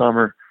in the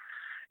summer.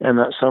 And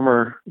that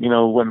summer,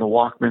 when the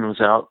Walkman was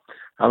out,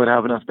 I would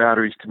have enough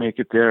batteries to make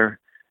it there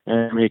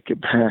and make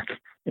it back.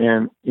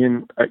 And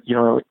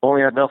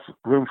only had enough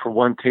room for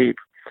one tape,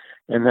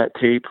 and that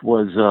tape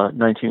was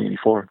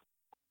 1984.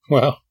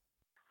 Wow.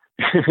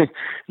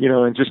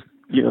 And just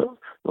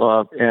one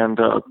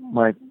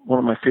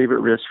of my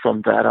favorite riffs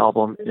from that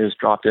album is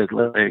Drop Dead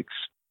Legs.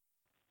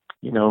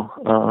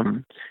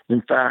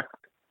 In fact,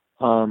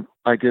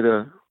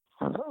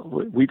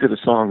 we did a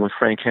song with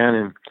Frank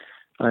Hannon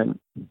on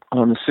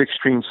the Six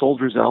String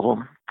Soldiers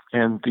album,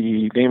 and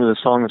the name of the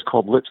song is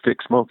called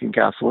Lipstick Smoking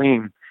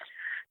Gasoline.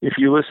 If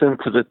you listen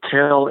to the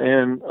tail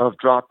end of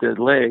Drop Dead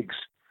Legs,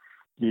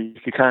 you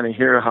can kind of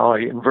hear how I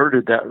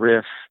inverted that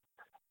riff,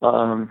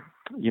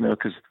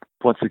 because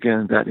once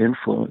again, that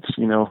influence,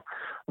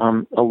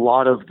 a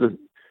lot of the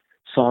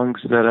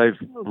songs that I've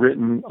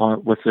written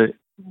with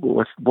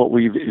what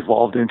we've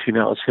evolved into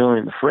now as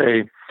Healing the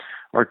Fray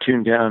are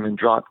tuned down in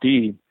drop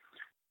D.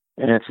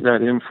 And it's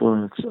that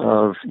influence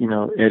of,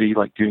 Eddie,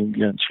 like doing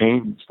the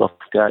Unchained and stuff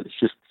like that. It's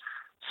just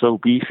so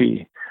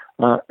beefy.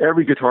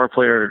 Every guitar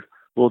player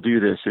will do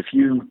this. If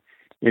you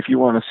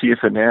want to see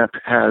if an amp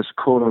has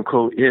quote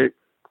unquote it,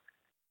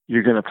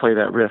 you're going to play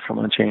that riff from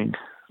Unchained,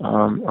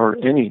 or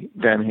any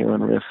Van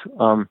Halen riff.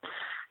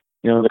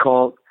 They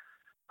call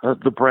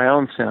it the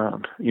Brown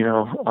sound.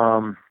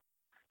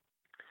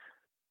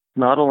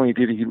 Not only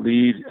did he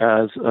lead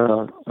as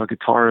a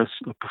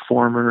guitarist, a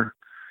performer,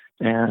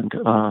 and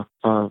a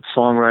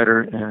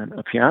songwriter and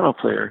a piano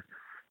player,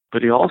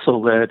 but he also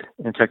led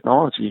in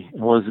technology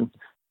and was an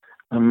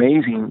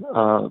amazing,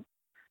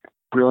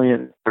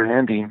 brilliant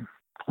branding,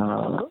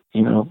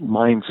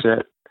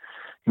 mindset.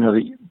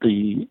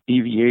 The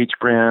EVH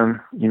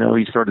brand,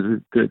 he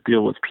started to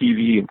deal with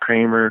PV and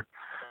Kramer,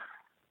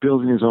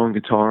 building his own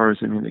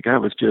guitars. I mean, the guy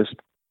was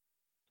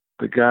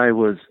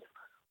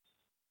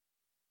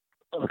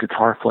a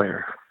guitar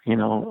player,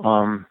 and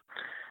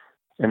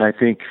I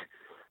think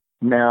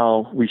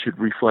now we should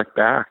reflect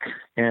back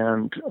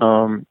and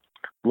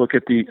look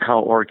at how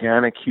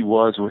organic he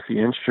was with the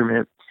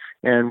instrument.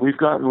 And we've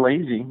gotten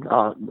lazy,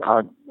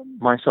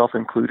 myself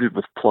included,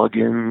 with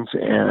plugins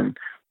and,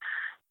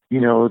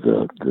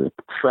 the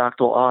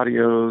fractal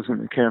audios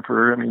and the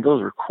Kemper. I mean,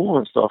 those are cool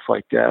and stuff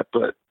like that.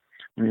 But,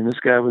 this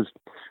guy was,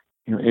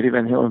 Eddie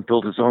Van Halen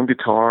built his own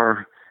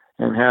guitar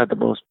and had the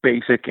most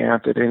basic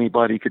amp that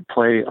anybody could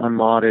play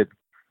unmodded,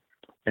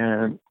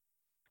 and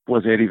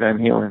was Eddie Van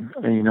Halen,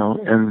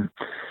 and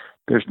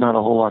there's not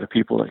a whole lot of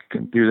people that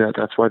can do that.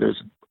 That's why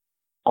there's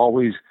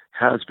always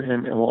has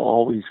been and will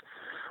always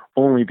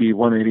only be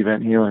one Eddie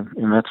Van Halen.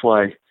 And that's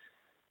why,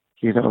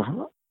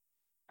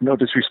 no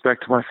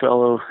disrespect to my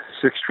fellow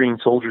six-string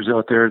soldiers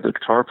out there, the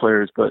guitar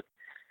players, but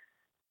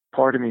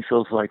part of me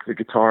feels like the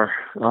guitar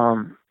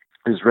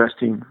is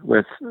resting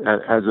with,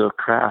 as a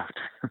craft,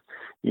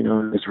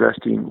 is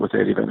resting with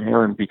Eddie Van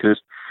Halen,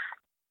 because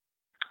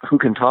who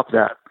can top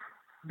that?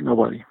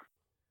 Nobody.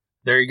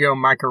 There you go,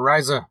 Mike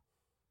Ariza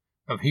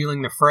of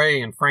Healing the Fray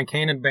and Frank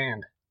Hannon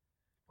Band.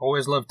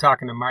 Always love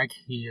talking to Mike.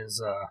 He is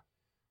a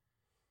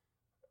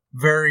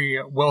very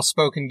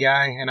well-spoken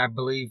guy, and I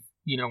believe,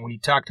 when you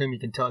talk to him, you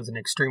can tell he's an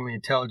extremely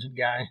intelligent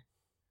guy.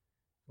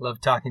 Love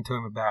talking to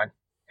him about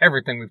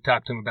everything we've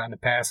talked to him about in the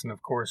past, and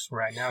of course,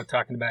 right now,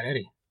 talking about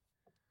Eddie.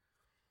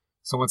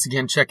 So once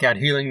again, check out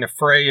Healing the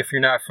Fray if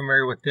you're not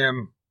familiar with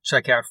them.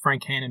 Check out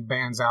Frank Hannon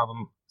Band's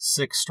album,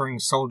 Six String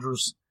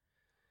Soldiers,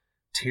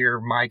 to hear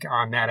Mike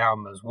on that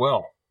album as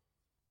well.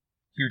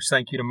 Huge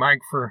thank you to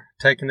Mike for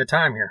taking the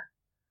time here.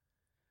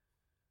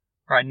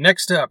 All right,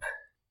 next up,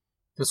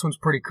 this one's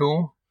pretty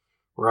cool.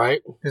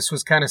 Right. This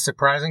was kind of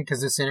surprising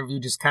because this interview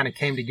just kind of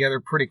came together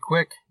pretty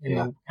quick.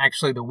 And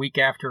actually the week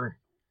after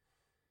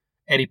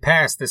Eddie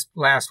passed this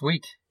last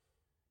week.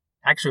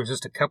 Actually, it was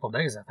just a couple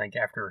days, I think,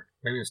 after,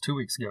 maybe it was 2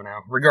 weeks ago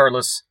now.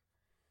 Regardless,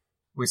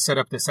 we set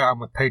up this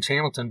album with Page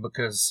Hamilton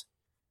because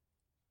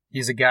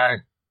he's a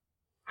guy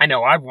I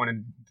know I've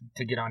wanted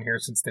to get on here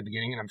since the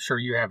beginning, and I'm sure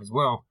you have as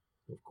well.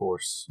 Of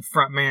course.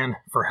 Frontman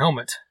for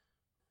Helmet.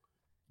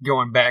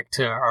 Going back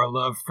to our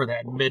love for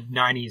that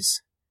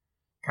mid-90s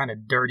kind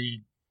of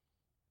dirty,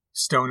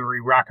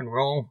 stonery rock and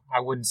roll. I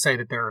wouldn't say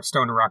that they're a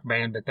stoner rock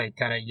band, but they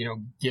kind of,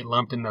 get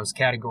lumped in those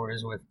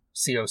categories with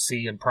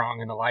COC and Prong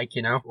and the like,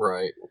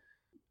 Right.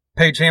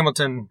 Page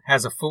Hamilton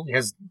has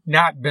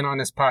not been on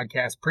this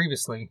podcast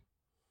previously,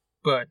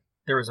 but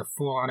there is a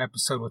full-on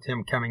episode with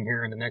him coming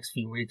here in the next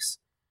few weeks.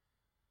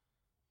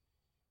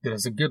 That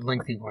is a good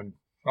lengthy one,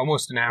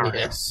 almost an hour.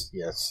 Yes.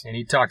 And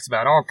he talks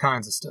about all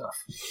kinds of stuff.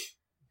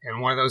 And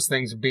one of those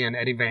things being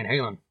Eddie Van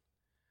Halen.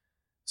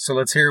 So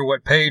let's hear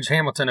what Page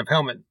Hamilton of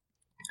Helmet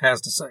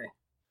has to say.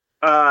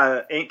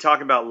 Ain't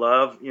talking about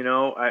love, the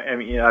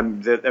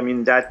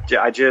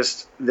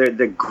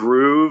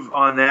groove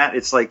on that,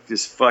 it's like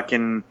this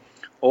fucking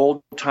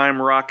old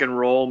time rock and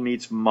roll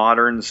meets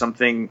modern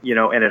something,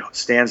 and it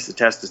stands the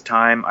test of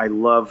time. I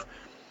love,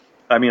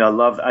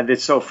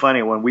 it's so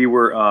funny when we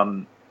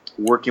were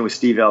working with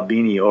Steve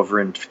Albini over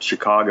in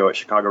Chicago at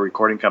Chicago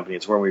Recording Company.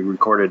 It's where we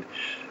recorded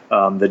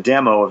the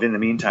demo of In the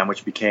Meantime,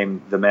 which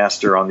became the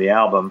master on the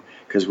album,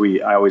 because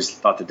I always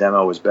thought the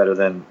demo was better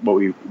than what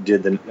we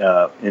did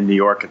in New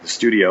York at the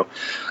studio.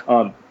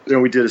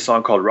 We did a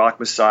song called Rock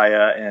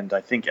Messiah and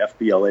I think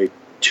FBLA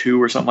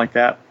 2 or something like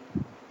that.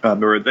 There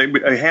were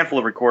a handful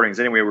of recordings.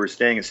 Anyway, we were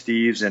staying at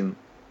Steve's and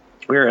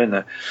we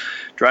were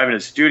driving to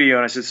the studio,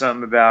 and I said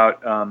something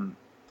about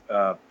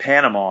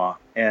Panama,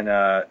 and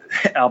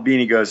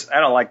Albini goes,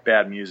 "I don't like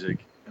bad music."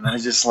 And I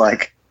was just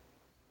like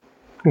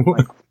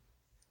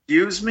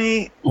excuse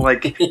me?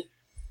 Like,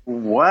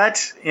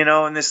 what?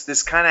 And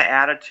this kind of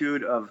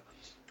attitude of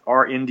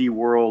our indie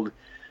world,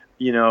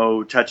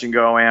 Touch and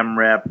Go,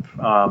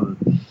 AmRep,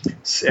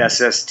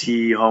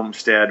 SST,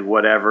 Homestead,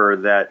 whatever,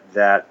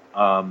 that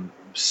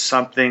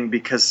something,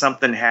 because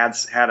something had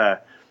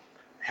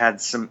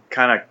some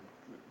kind of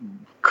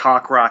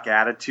cock rock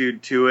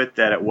attitude to it,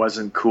 that it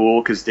wasn't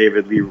cool because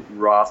David Lee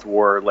Roth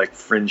wore like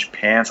fringe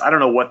pants. I don't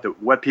know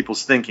what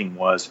people's thinking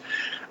was.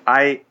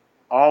 I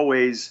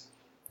always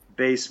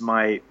base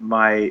my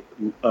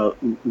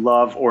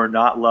love or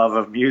not love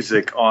of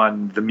music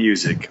on the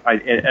music.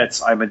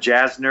 I'm a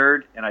jazz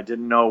nerd, and I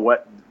didn't know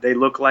what they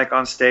look like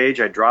on stage.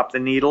 I drop the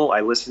needle,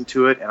 I listen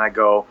to it, and I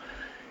go,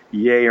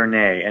 yay or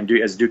nay. And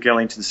as Duke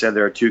Ellington said,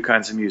 there are two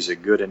kinds of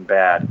music, good and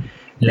bad.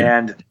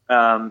 Yeah.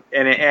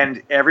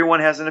 And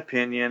everyone has an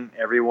opinion.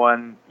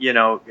 Everyone,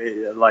 anyone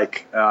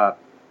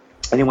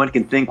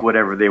can think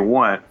whatever they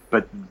want,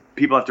 but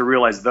people have to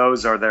realize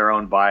those are their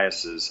own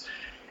biases.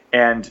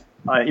 And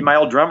my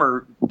old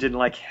drummer didn't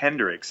like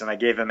Hendrix, and I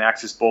gave him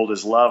Axis Bold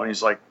as Love, and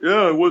he's like,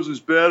 "Yeah, it wasn't as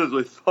bad as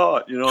I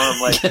thought."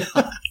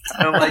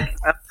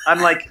 I'm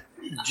like,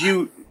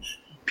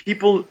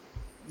 people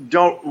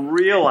don't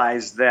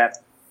realize that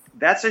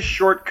that's a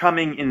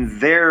shortcoming in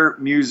their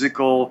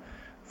musical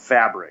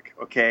fabric.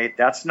 Okay,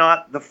 that's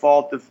not the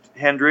fault of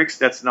Hendrix.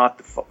 That's not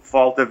the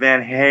fault of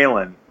Van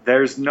Halen.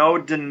 There's no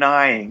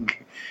denying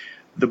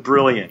the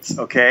brilliance.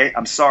 Okay,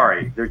 I'm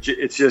sorry.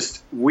 It's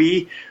just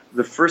the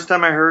first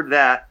time I heard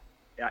that,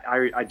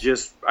 it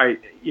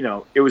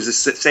was the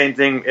same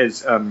thing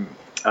as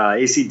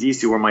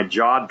AC/DC, where my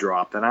jaw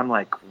dropped, and I'm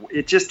like,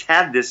 it just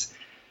had this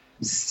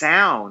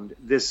sound,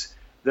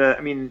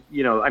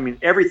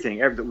 everything,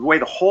 the way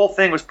the whole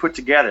thing was put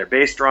together,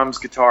 bass, drums,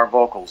 guitar,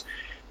 vocals,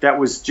 that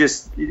was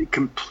just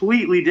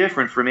completely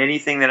different from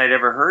anything that I'd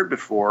ever heard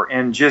before.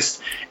 And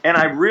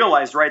I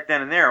realized right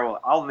then and there,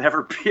 well, I'll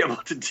never be able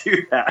to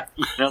do that.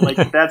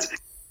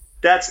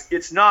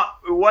 It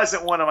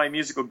wasn't one of my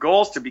musical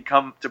goals to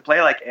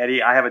play like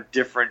Eddie. I have a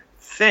different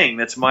thing.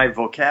 That's my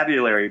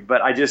vocabulary.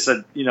 But I just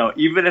said,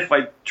 even if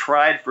I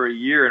tried for a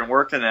year and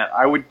worked on that,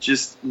 I would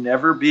just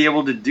never be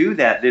able to do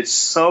that. It's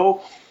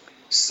so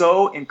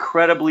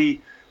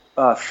incredibly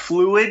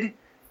fluid.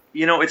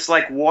 It's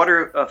like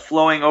water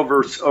flowing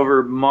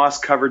over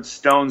moss-covered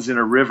stones in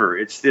a river.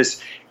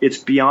 It's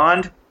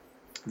beyond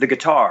the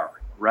guitar,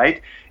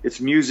 right? It's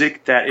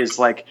music that is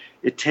like,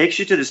 it takes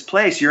you to this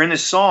place. You're in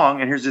this song,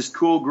 and here's this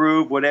cool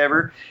groove,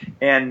 whatever,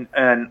 and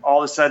all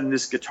of a sudden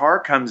this guitar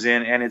comes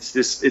in, and it's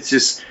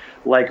just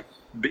like,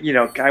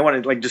 I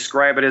want to like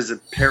describe it as a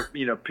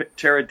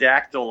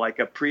pterodactyl, like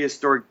a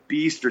prehistoric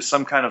beast or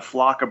some kind of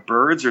flock of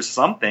birds or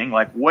something.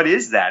 Like, what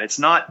is that? It's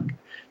not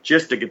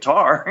just a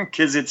guitar,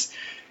 because it's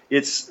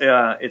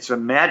a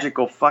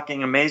magical,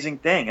 fucking amazing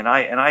thing. And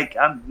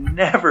I've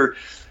never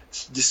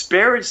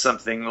disparaged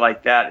something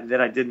like that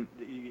I didn't,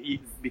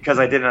 because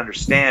I didn't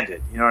understand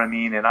it. You know what I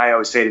mean? And I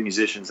always say to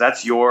musicians,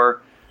 you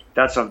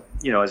have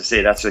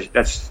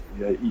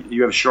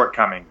a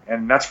shortcoming,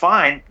 and that's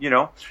fine.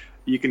 You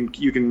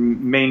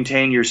can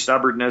maintain your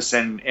stubbornness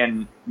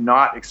and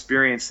not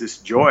experience this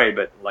joy,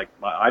 but like,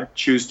 I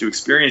choose to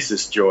experience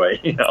this joy.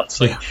 It's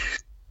like,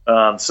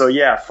 so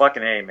yeah,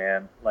 fucking A,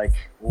 man. Like,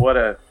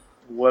 what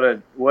what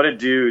a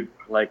dude.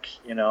 Like,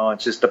 you know,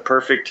 it's just the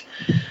perfect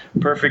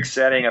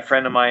setting. A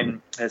friend of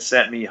mine had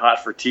sent me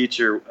Hot for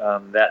Teacher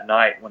that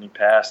night when he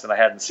passed, and I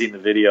hadn't seen the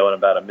video in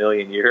about a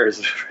million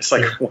years. It's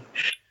like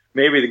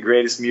maybe the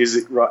greatest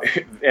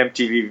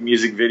MTV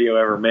music video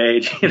ever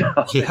made, you know.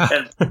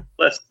 Yeah. And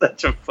that's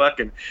such a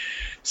fucking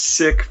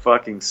sick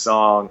fucking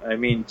song. I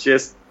mean,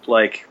 just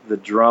like the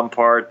drum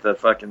part,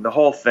 the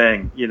whole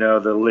thing, you know,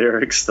 the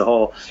lyrics,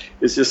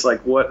 it's just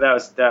like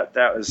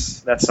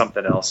that's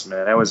something else,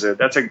 man.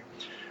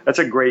 That's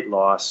a great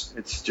loss.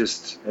 It's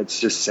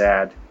just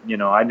sad. You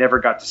know, I never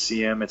got to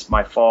see him. It's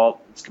my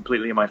fault. It's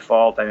completely my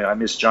fault. I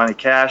miss Johnny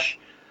Cash.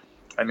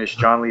 I miss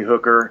John Lee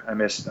Hooker. I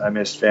missed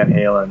Van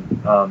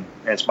Halen. And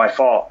it's my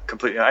fault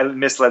completely. I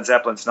miss Led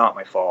Zeppelin. It's not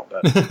my fault.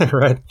 But.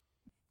 Right.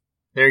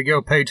 There you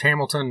go, Paige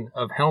Hamilton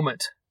of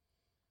Helmet.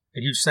 A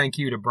huge thank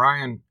you to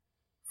Brian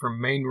from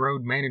Main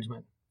Road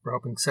Management for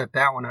helping set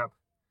that one up.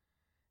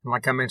 And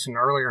like I mentioned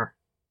earlier,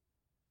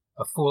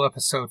 a full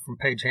episode from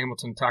Paige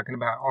Hamilton talking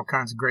about all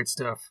kinds of great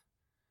stuff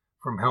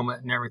from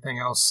Helmet and everything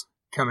else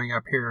coming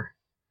up here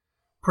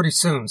pretty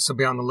soon, so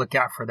be on the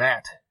lookout for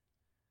that.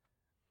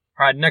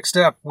 All right, next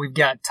up, we've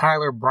got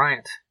Tyler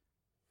Bryant.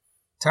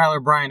 Tyler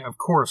Bryant, of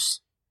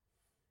course,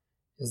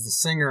 is the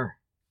singer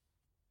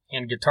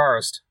and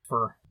guitarist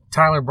for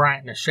Tyler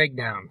Bryant and the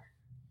Shakedown.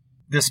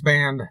 This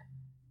band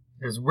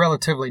is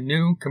relatively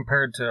new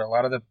compared to a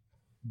lot of the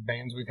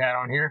bands we've had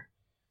on here.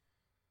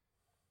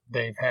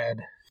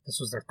 This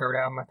was their third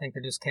album, I think,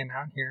 that just came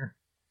out here.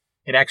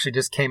 It actually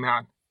just came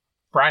out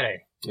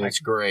Friday. That's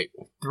great.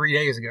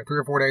 3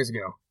 or 4 days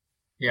ago.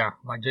 Yeah,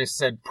 like Jason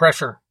said,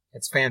 Pressure.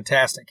 It's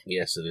fantastic.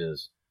 Yes, it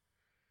is.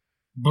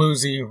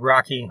 Bluesy,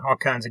 rocky, all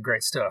kinds of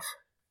great stuff.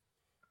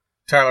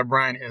 Tyler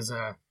Bryant is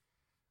a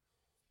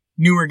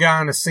newer guy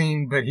on the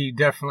scene, but he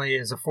definitely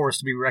is a force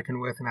to be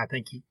reckoned with, and I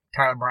think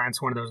Tyler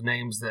Bryant's one of those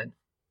names that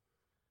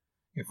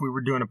if we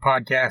were doing a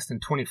podcast in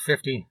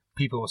 2050,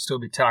 people will still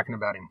be talking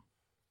about him.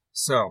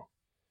 So,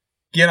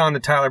 get on the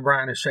Tyler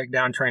Bryant and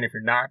Shakedown train if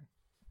you're not.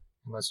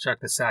 Let's check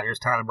this out. Here's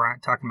Tyler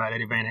Bryant talking about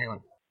Eddie Van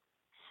Halen.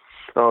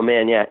 Oh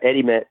man, yeah,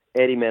 Eddie meant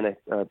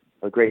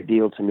a great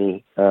deal to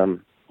me.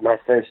 My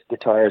first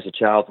guitar as a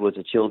child was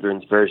a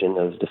children's version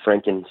of the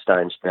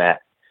Frankenstein Strat.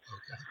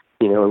 Okay.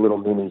 You know, a little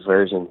mini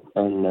version.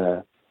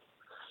 And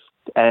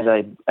as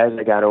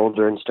I got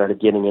older and started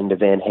getting into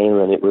Van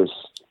Halen, it was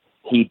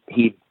he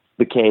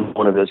became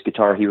one of those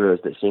guitar heroes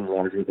that seemed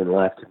larger than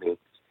life to me.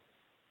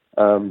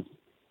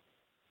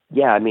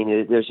 Yeah, I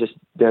mean,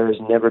 there's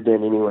never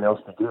been anyone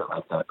else to do it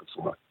like that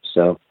before.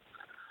 So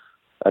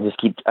I just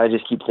keep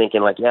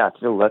thinking, like, yeah, I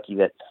feel lucky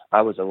that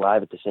I was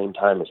alive at the same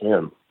time as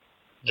him.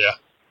 Yeah.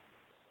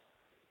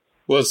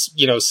 Well, it's,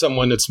 you know,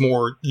 someone that's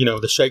more, you know,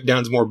 the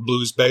Shakedown's more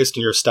blues based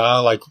in your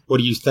style. Like, what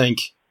do you think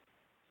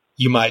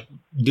you might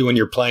do in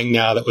your playing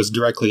now that was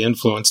directly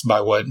influenced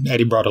by what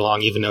Eddie brought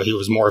along, even though he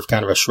was more of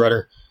kind of a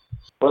shredder?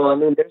 Well, I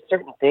mean, there's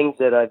certain things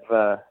that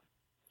I've,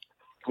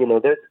 you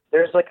know,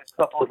 there's like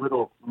a couple of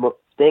little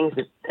things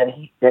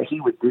that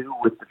he would do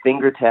with the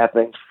finger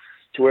tapping,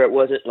 to where it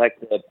wasn't like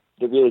the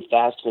really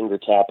fast finger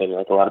tapping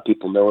like a lot of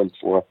people know him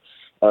for.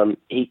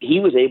 He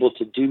was able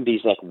to do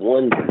these like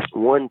one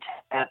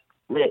tap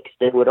licks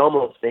that would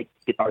almost make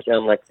the guitar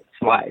sound like a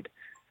slide.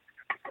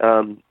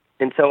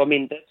 And so, I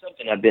mean, that's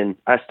something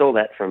I stole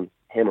that from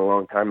him a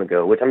long time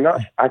ago, which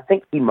I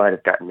think he might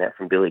have gotten that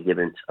from Billy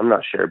Gibbons. I'm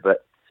not sure,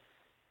 but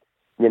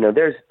you know,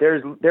 there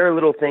are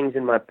little things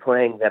in my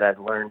playing that I've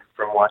learned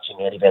from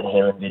watching Eddie Van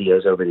Halen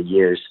videos over the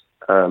years,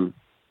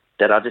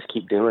 that I'll just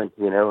keep doing,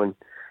 you know,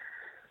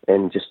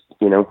 and just,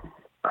 you know,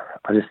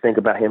 I just think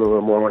about him a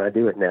little more when I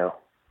do it now.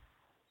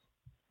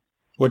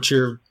 What's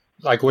your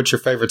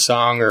favorite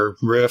song or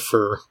riff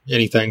or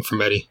anything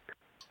from Eddie?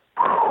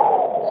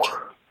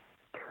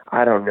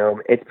 I don't know.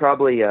 It's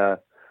probably, I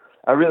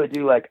really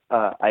do like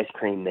Ice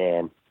Cream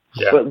Man.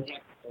 Yeah. But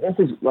this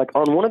is like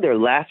on one of their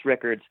last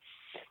records,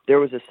 there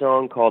was a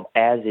song called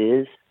As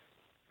Is,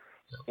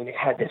 and it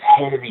had this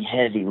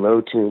heavy,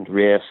 low-tuned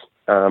riff.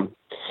 And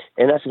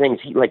that's the thing, is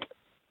he, like,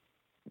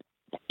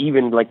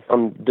 even like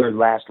on their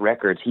last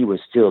records, he was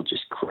still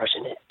just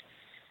crushing it.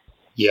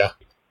 Yeah.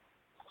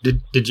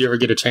 Did you ever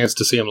get a chance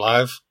to see him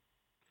live?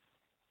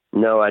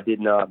 No, I did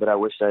not, but I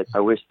wish that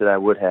I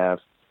would have.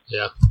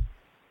 Yeah.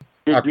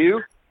 Did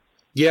you?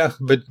 Yeah,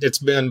 but it's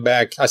been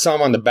back. I saw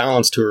him on the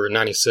Balance Tour in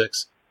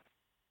 '96.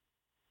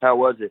 How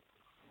was it?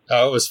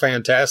 Oh, it was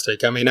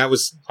fantastic. I mean,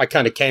 I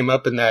kind of came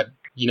up in that,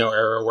 you know,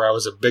 era where I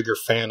was a bigger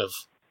fan of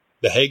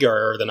the Hagar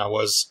era than I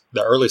was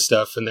the early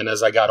stuff. And then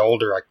as I got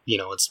older, you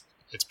know, it's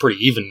pretty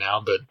even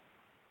now, but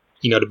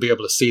you know, to be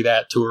able to see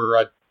that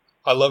tour,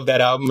 I love that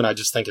album, and I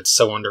just think it's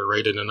so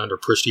underrated and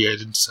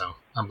underappreciated. So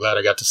I'm glad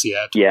I got to see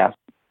that. Yeah.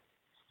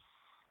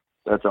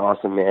 That's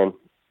awesome, man.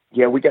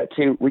 Yeah, we got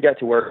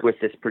to work with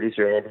this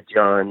producer, Andy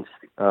Johns,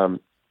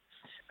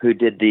 who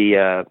did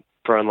the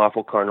For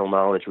Unlawful Carnal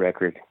Knowledge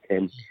record,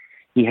 and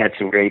he had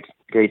some great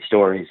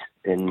stories.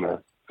 And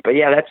but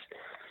yeah,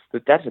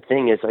 that's the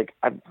thing is, like,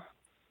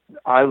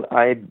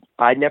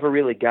 I never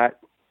really got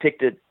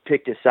picked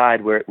a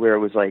side where it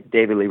was like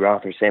David Lee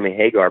Roth or Sammy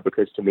Hagar,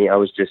 because to me, I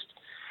was just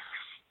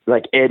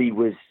like, Eddie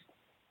was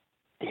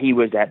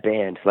that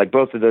band. Like,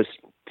 both of those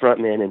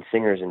frontmen and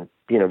singers, and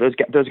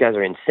those guys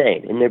are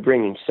insane, and they're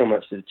bringing so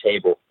much to the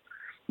table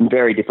in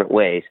very different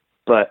ways.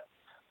 But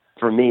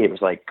for me, it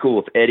was like,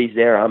 cool, if Eddie's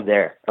there, I'm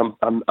there.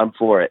 I'm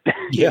for it.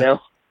 Yeah.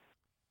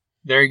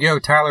 There you go,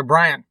 Tyler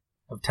Bryant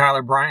of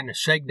Tyler Bryant and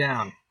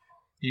Shakedown.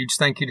 Huge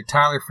thank you to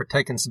Tyler for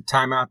taking some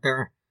time out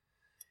there.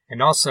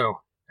 And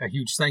also a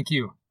huge thank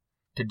you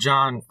to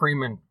John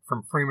Freeman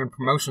from Freeman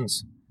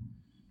Promotions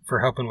for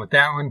helping with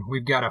that one.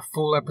 We've got a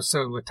full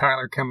episode with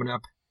Tyler coming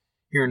up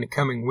here in the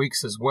coming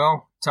weeks as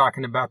well,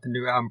 talking about the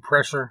new album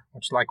Pressure,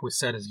 which, like we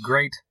said, is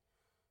great.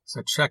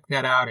 So check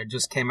that out. It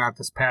just came out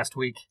this past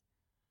week.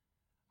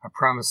 I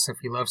promise, if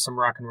you love some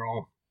rock and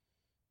roll,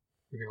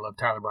 you're going to love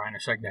Tyler Bryant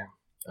and Shakedown.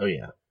 Oh,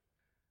 yeah.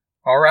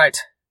 All right.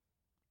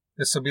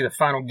 This will be the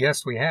final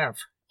guest we have.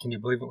 Can you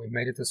believe it? We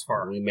made it this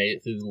far. We made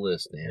it through the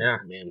list, man. Yeah.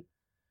 Man.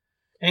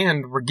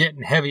 And we're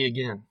getting heavy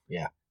again.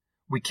 Yeah.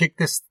 We kicked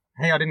this.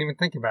 Hey, I didn't even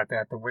think about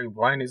that. The way we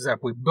lined these up.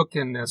 We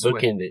bookend this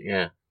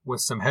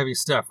with some heavy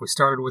stuff. We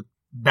started with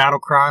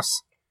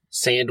Battlecross.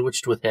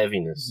 Sandwiched with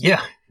heaviness.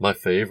 Yeah. My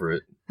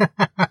favorite. And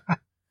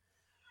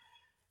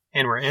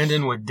we're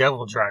ending with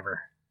Devil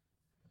Driver.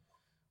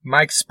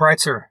 Mike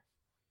Spreitzer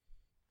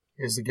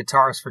is the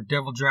guitarist for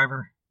Devil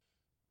Driver.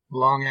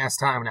 Long ass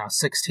time now,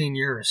 16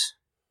 years.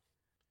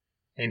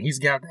 And he's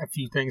got a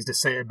few things to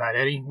say about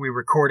Eddie. We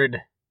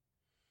recorded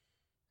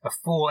a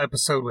full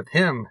episode with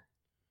him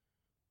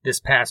this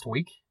past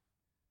week.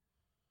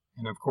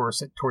 And of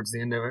course, towards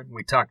the end of it,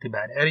 we talked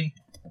about Eddie.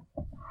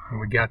 And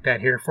we got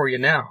that here for you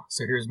now.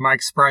 So here's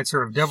Mike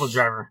Spreitzer of Devil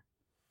Driver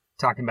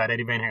talking about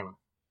Eddie Van Halen.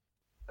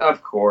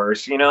 Of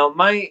course.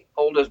 My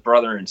oldest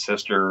brother and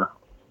sister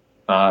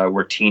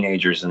were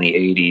teenagers in the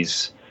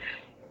 80s.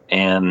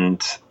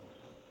 And,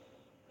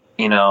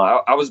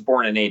 I was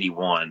born in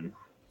 81.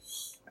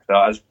 So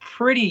I was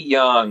pretty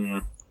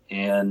young,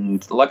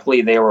 and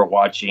luckily they were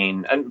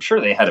watching. I'm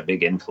sure they had a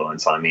big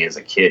influence on me as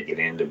a kid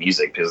getting into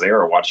music, because they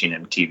were watching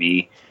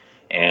MTV,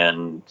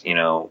 and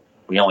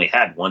we only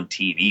had one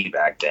TV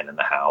back then in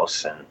the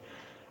house, and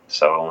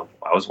so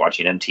I was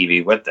watching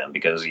MTV with them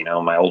because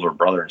my older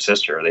brother and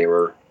sister, they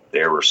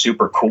were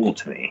super cool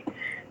to me,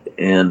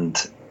 and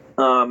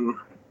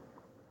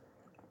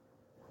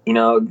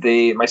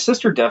my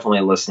sister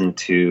definitely listened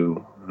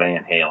to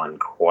Van Halen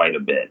quite a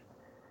bit.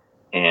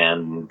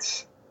 And,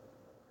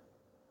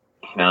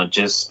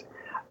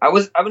 I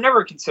would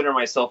never consider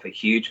myself a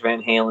huge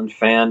Van Halen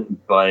fan,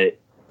 but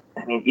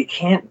I mean, you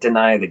can't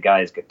deny the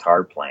guy's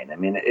guitar playing. I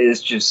mean, it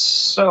is just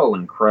so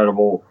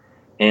incredible.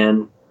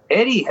 And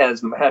Eddie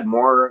has had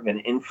more of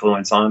an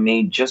influence on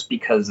me just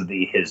because of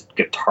his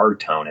guitar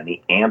tone and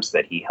the amps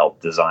that he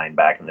helped design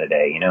back in the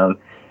day.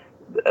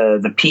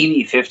 The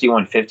PV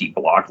 5150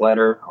 block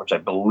letter, which I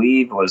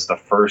believe was the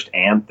first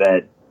amp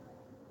that,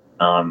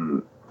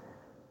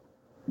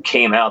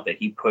 came out that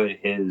he put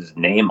his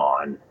name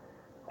on.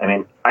 I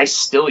mean, I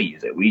still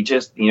use it. We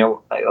just, we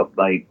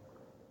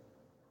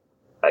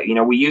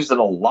used it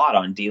a lot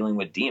on Dealing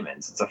with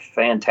Demons. It's a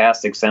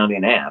fantastic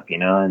sounding amp,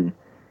 and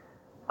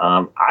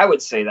I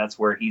would say that's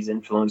where he's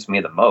influenced me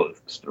the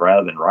most,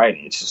 rather than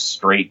writing. It's just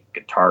straight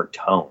guitar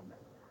tone.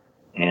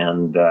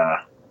 And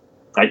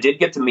I did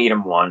get to meet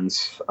him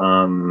once.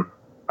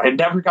 I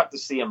never got to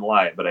see him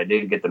live, but I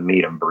did get to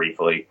meet him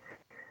briefly.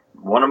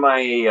 One of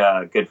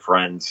my good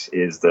friends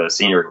is the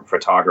senior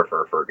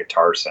photographer for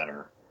Guitar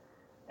Center.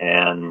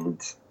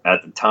 And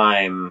at the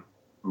time,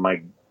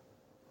 my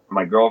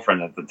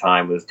girlfriend at the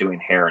time was doing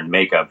hair and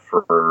makeup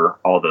for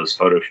all those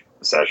photo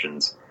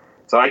sessions.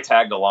 So I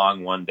tagged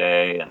along one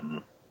day,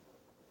 and,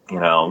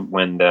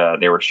 when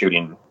they were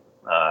shooting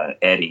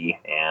Eddie,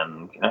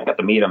 and I got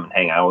to meet him and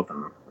hang out with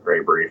him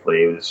very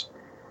briefly.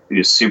 He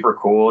was super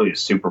cool. He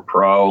was super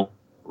pro,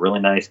 really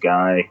nice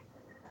guy.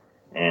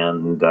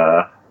 And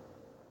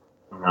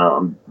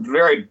I'm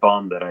very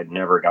bummed that I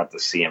never got to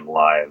see him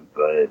live,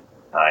 but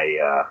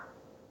I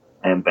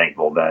am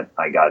thankful that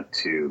I got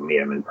to meet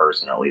him in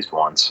person at least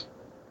once.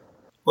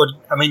 Well,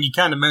 I mean, you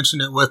kind of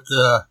mentioned it with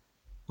the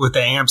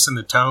amps and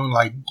the tone.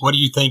 Like, what do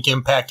you think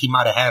impact he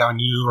might have had on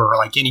you, or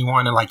like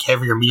anyone in like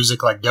heavier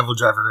music like Devil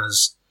Driver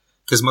is?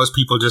 Because most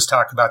people just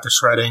talk about the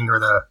shredding or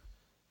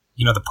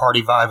the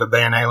party vibe of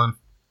Van Halen.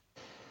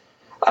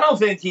 I don't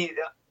think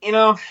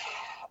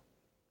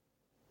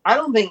I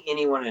don't think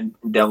anyone in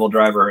Devil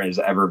Driver has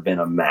ever been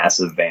a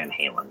massive Van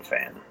Halen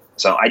fan.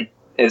 So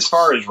as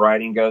far as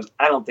writing goes,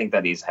 I don't think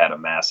that he's had a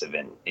massive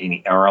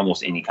or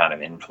almost any kind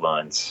of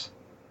influence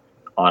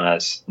on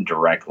us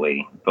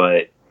directly.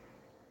 But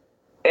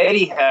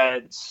Eddie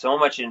had so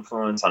much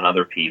influence on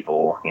other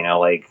people,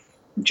 like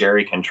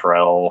Jerry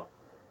Cantrell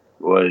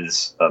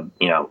was,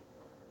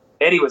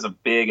 Eddie was a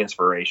big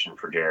inspiration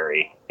for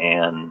Jerry,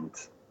 and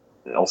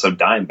also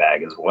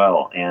Dimebag as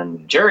well.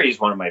 And Jerry's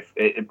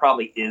it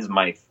probably is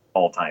my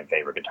all-time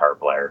favorite guitar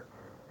player.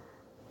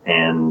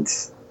 And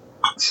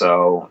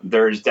so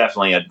there's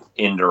definitely an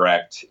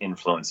indirect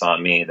influence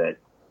on me that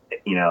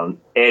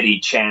Eddie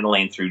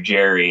channeling through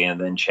Jerry and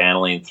then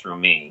channeling through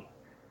me.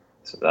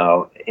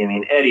 So, I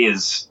mean, Eddie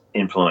has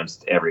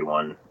influenced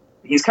everyone.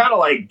 He's kind of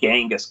like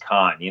Genghis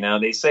Khan.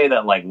 They say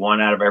that like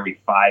 1 out of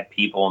every 5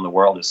 people in the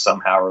world is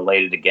somehow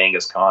related to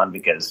Genghis Khan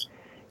because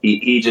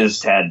he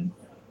just had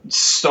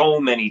so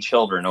many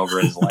children over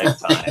his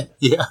lifetime.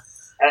 Yeah.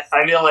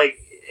 I feel like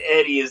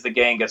Eddie is the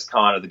Genghis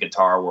Khan of the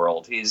guitar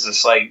world. He's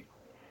just like,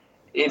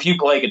 if you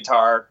play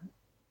guitar,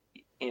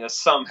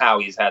 somehow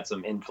he's had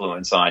some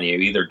influence on you,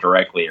 either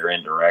directly or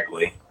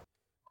indirectly.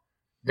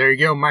 There you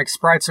go, Mike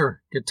Spreitzer,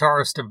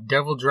 guitarist of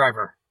Devil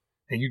Driver.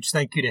 A huge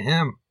thank you to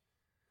him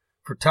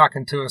for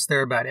talking to us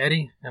there about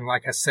Eddie. And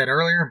like I said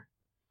earlier,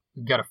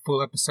 we've got a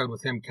full episode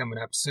with him coming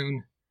up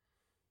soon.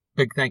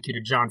 Big thank you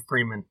to John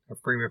Freeman of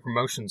Freeman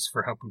Promotions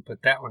for helping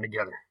put that one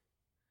together.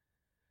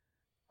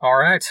 All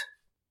right.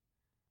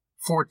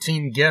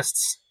 14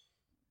 guests.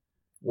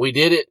 We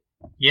did it.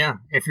 Yeah,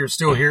 if you're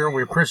still here,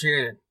 we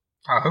appreciate it.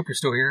 I hope you're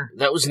still here.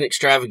 That was an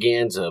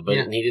extravaganza, but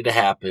it needed to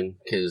happen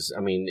because,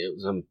 I mean, it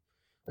was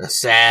a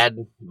sad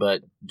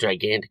but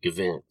gigantic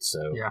event.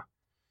 So yeah,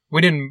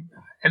 I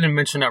didn't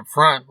mention up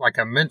front, like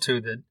I meant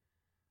to, that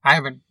I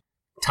haven't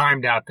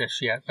timed out this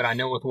yet, but I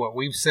know with what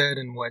we've said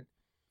and what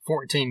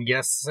 14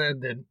 guests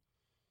said that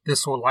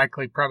this will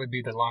likely probably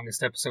be the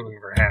longest episode we've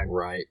ever had.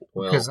 Right.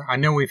 Well, because I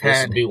know we've had...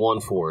 This would be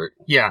one for it.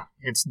 Yeah,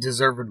 it's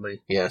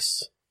deservedly.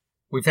 Yes.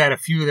 We've had a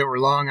few that were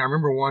long. I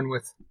remember one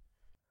with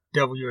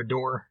W.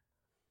 Adore.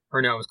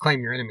 Or no, it was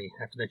Claim Your Enemy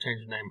after they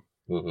changed the name.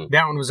 Mm-hmm.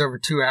 That one was over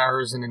 2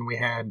 hours, and then we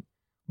had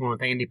one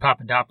with Andy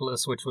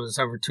Papadopoulos, which was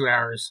over 2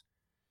 hours.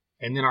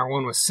 And then our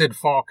one with Sid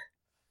Falk,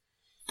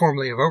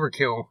 formerly of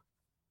Overkill,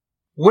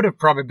 would have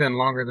probably been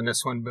longer than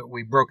this one, but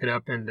we broke it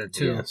up into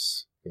two.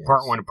 Yes.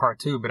 Part 1 and Part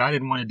 2. But I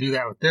didn't want to do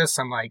that with this.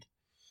 I'm like,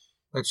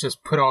 let's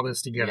just put all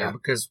this together.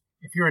 Because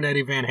if you're an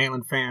Eddie Van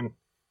Halen fan,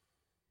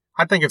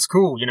 I think it's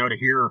cool, to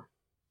hear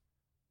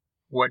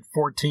what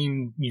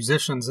 14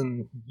 musicians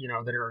and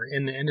that are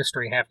in the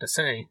industry have to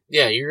say.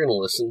 Yeah, you're gonna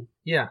listen.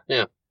 Yeah.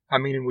 Yeah. I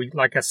mean,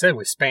 like I said,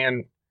 we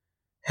span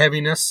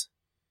heaviness.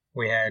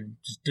 We had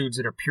just dudes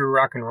that are pure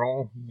rock and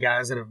roll,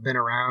 guys that have been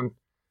around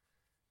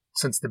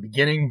since the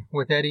beginning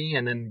with Eddie,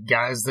 and then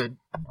guys that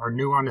are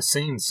new on the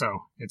scene.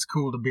 So it's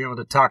cool to be able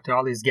to talk to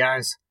all these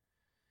guys.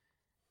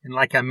 And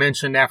like I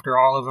mentioned, after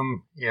all of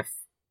them, if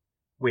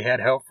we had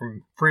help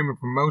from Freeman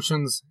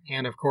Promotions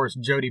and of course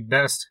Jody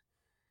Best,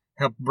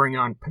 helped bring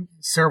on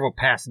several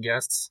past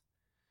guests.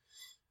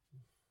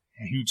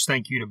 A huge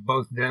thank you to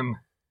both them.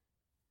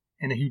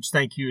 And a huge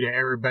thank you to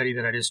everybody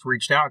that I just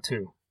reached out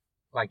to,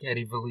 like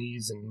Eddie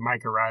Valise and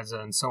Mike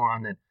Ariza and so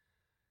on, that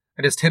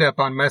I just hit up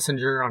on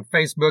Messenger on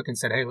Facebook and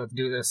said, hey, let's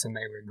do this, and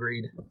they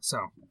agreed. So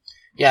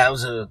yeah, it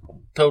was a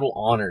total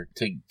honor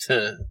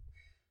to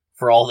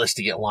for all this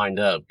to get lined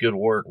up. Good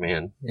work,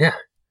 man. Yeah.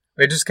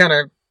 It just kind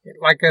of,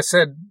 like I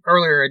said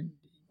earlier,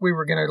 we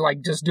were going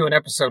to just do an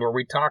episode where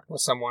we talked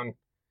with someone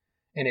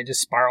and it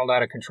just spiraled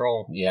out of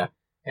control. Yeah.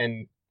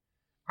 And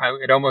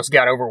it almost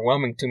got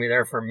overwhelming to me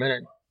there for a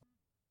minute.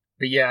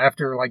 But yeah,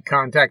 after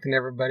contacting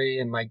everybody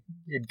and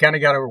it kind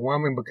of got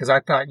overwhelming because I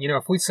thought,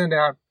 if we send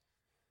out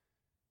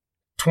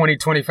 20,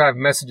 25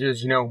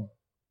 messages,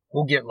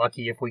 we'll get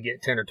lucky if we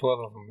get 10 or 12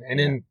 of them. And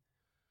then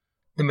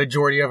the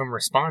majority of them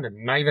responded.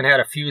 And I even had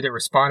a few that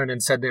responded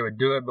and said they would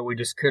do it, but we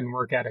just couldn't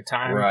work out a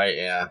time. Right,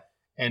 yeah.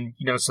 And,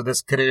 so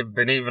this could have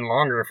been even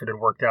longer if it had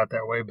worked out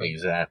that way. But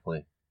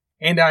exactly.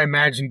 And I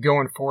imagine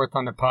going forth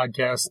on the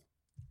podcast,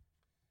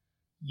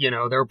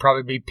 there will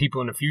probably be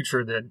people in the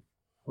future that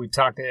we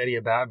talked to Eddie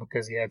about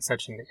because he had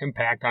such an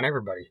impact on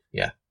everybody.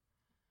 Yeah.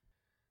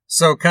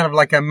 So kind of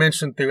like I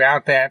mentioned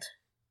throughout that,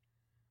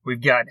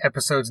 we've got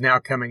episodes now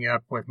coming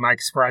up with Mike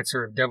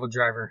Spreitzer of Devil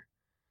Driver,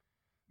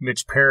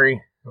 Mitch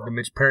Perry of the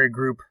Mitch Perry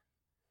Group,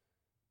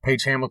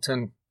 Paige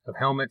Hamilton of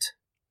Helmet,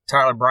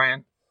 Tyler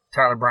Bryant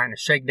of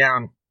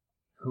Shakedown.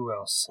 Who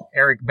else?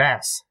 Eric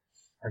Bass,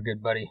 our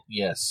good buddy.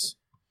 Yes.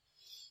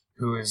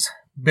 Who has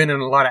been in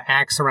a lot of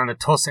acts around the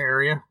Tulsa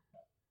area.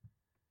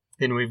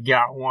 Then we've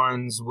got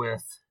ones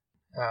with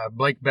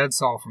Blake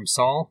Bedsall from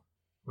Saul.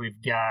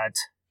 We've got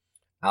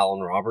Alan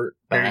Robert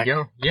back. There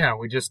you go. Yeah,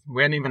 we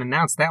hadn't even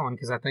announced that one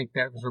because I think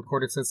that was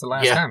recorded since the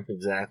last time.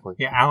 Exactly.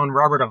 Yeah, Alan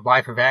Robert of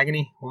Life of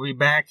Agony will be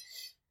back.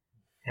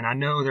 And I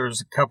know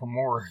there's a couple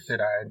more that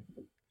I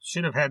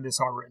should have had this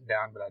all written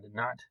down, but I did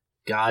not.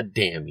 God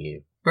damn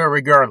you. But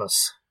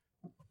regardless,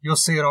 you'll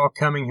see it all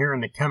coming here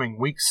in the coming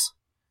weeks.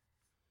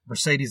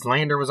 Mercedes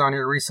Lander was on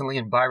here recently,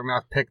 and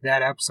Blabbermouth picked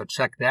that up, so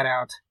check that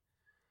out.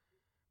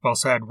 We've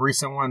also had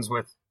recent ones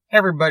with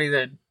everybody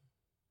that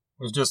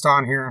was just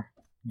on here.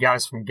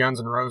 Guys from Guns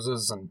N'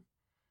 Roses and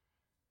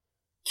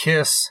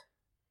Kiss,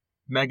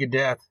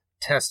 Megadeth,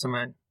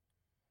 Testament,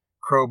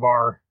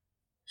 Crowbar,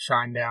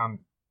 Shinedown.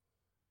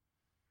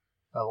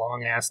 A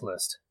long-ass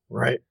list.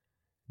 Right.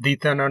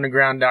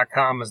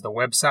 TheThunderUnderground.com is the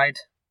website.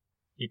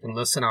 You can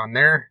listen on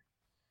there.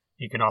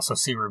 You can also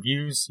see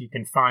reviews. You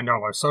can find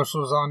all our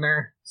socials on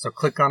there. So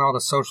click on all the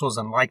socials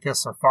and like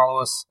us or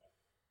follow us.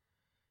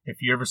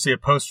 If you ever see a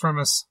post from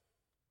us,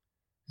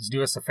 is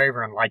do us a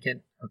favor and like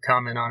it or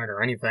comment on it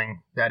or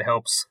anything. That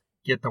helps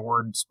get the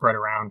word spread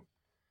around.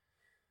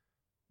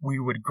 We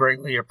would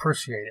greatly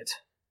appreciate it.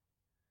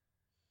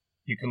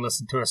 You can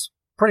listen to us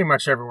pretty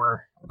much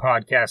everywhere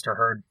podcasts are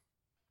heard.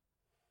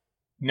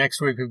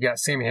 Next week, we've got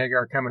Sammy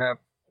Hagar coming up.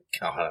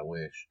 God, I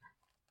wish.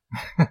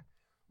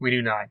 We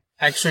do not.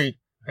 Actually,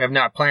 I have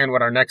not planned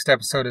what our next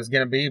episode is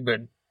going to be,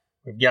 but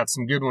we've got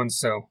some good ones,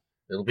 so...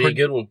 It'll be a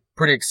good one.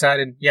 Pretty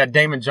excited. Yeah,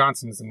 Damon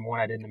Johnson's in one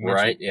I didn't mention.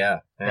 Right, yeah.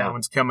 That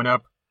one's coming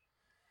up.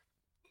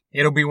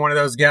 It'll be one of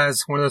those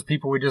guys, one of those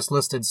people we just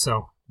listed,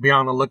 so be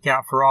on the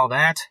lookout for all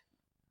that.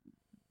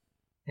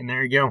 And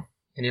there you go.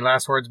 Any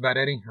last words about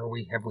Eddie? Or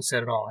have we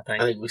said it all, I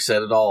think? I think we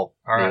said it all.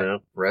 All right. You know,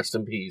 rest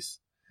in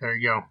peace. There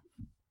you go.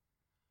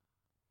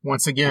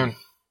 Once again,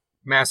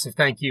 massive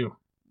thank you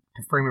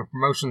to Freeman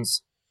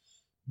Promotions,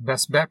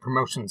 Best Bet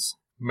Promotions,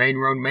 Main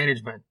Road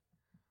Management,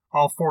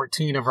 all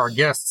 14 of our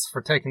guests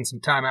for taking some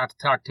time out to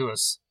talk to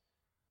us.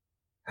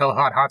 Hella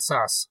Hot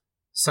Sauce,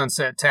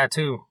 Sunset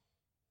Tattoo,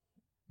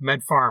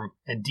 Med Farm,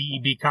 and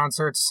DEB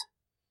Concerts.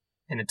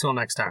 And until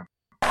next time.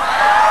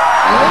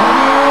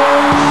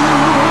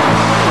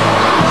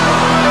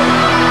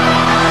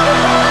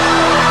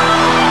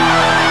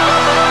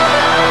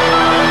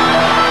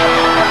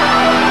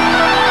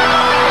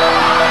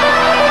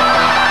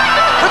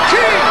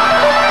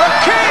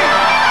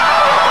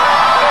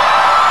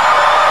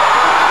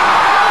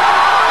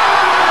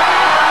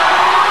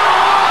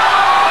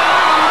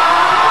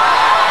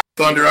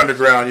 Thunder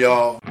Underground,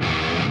 y'all.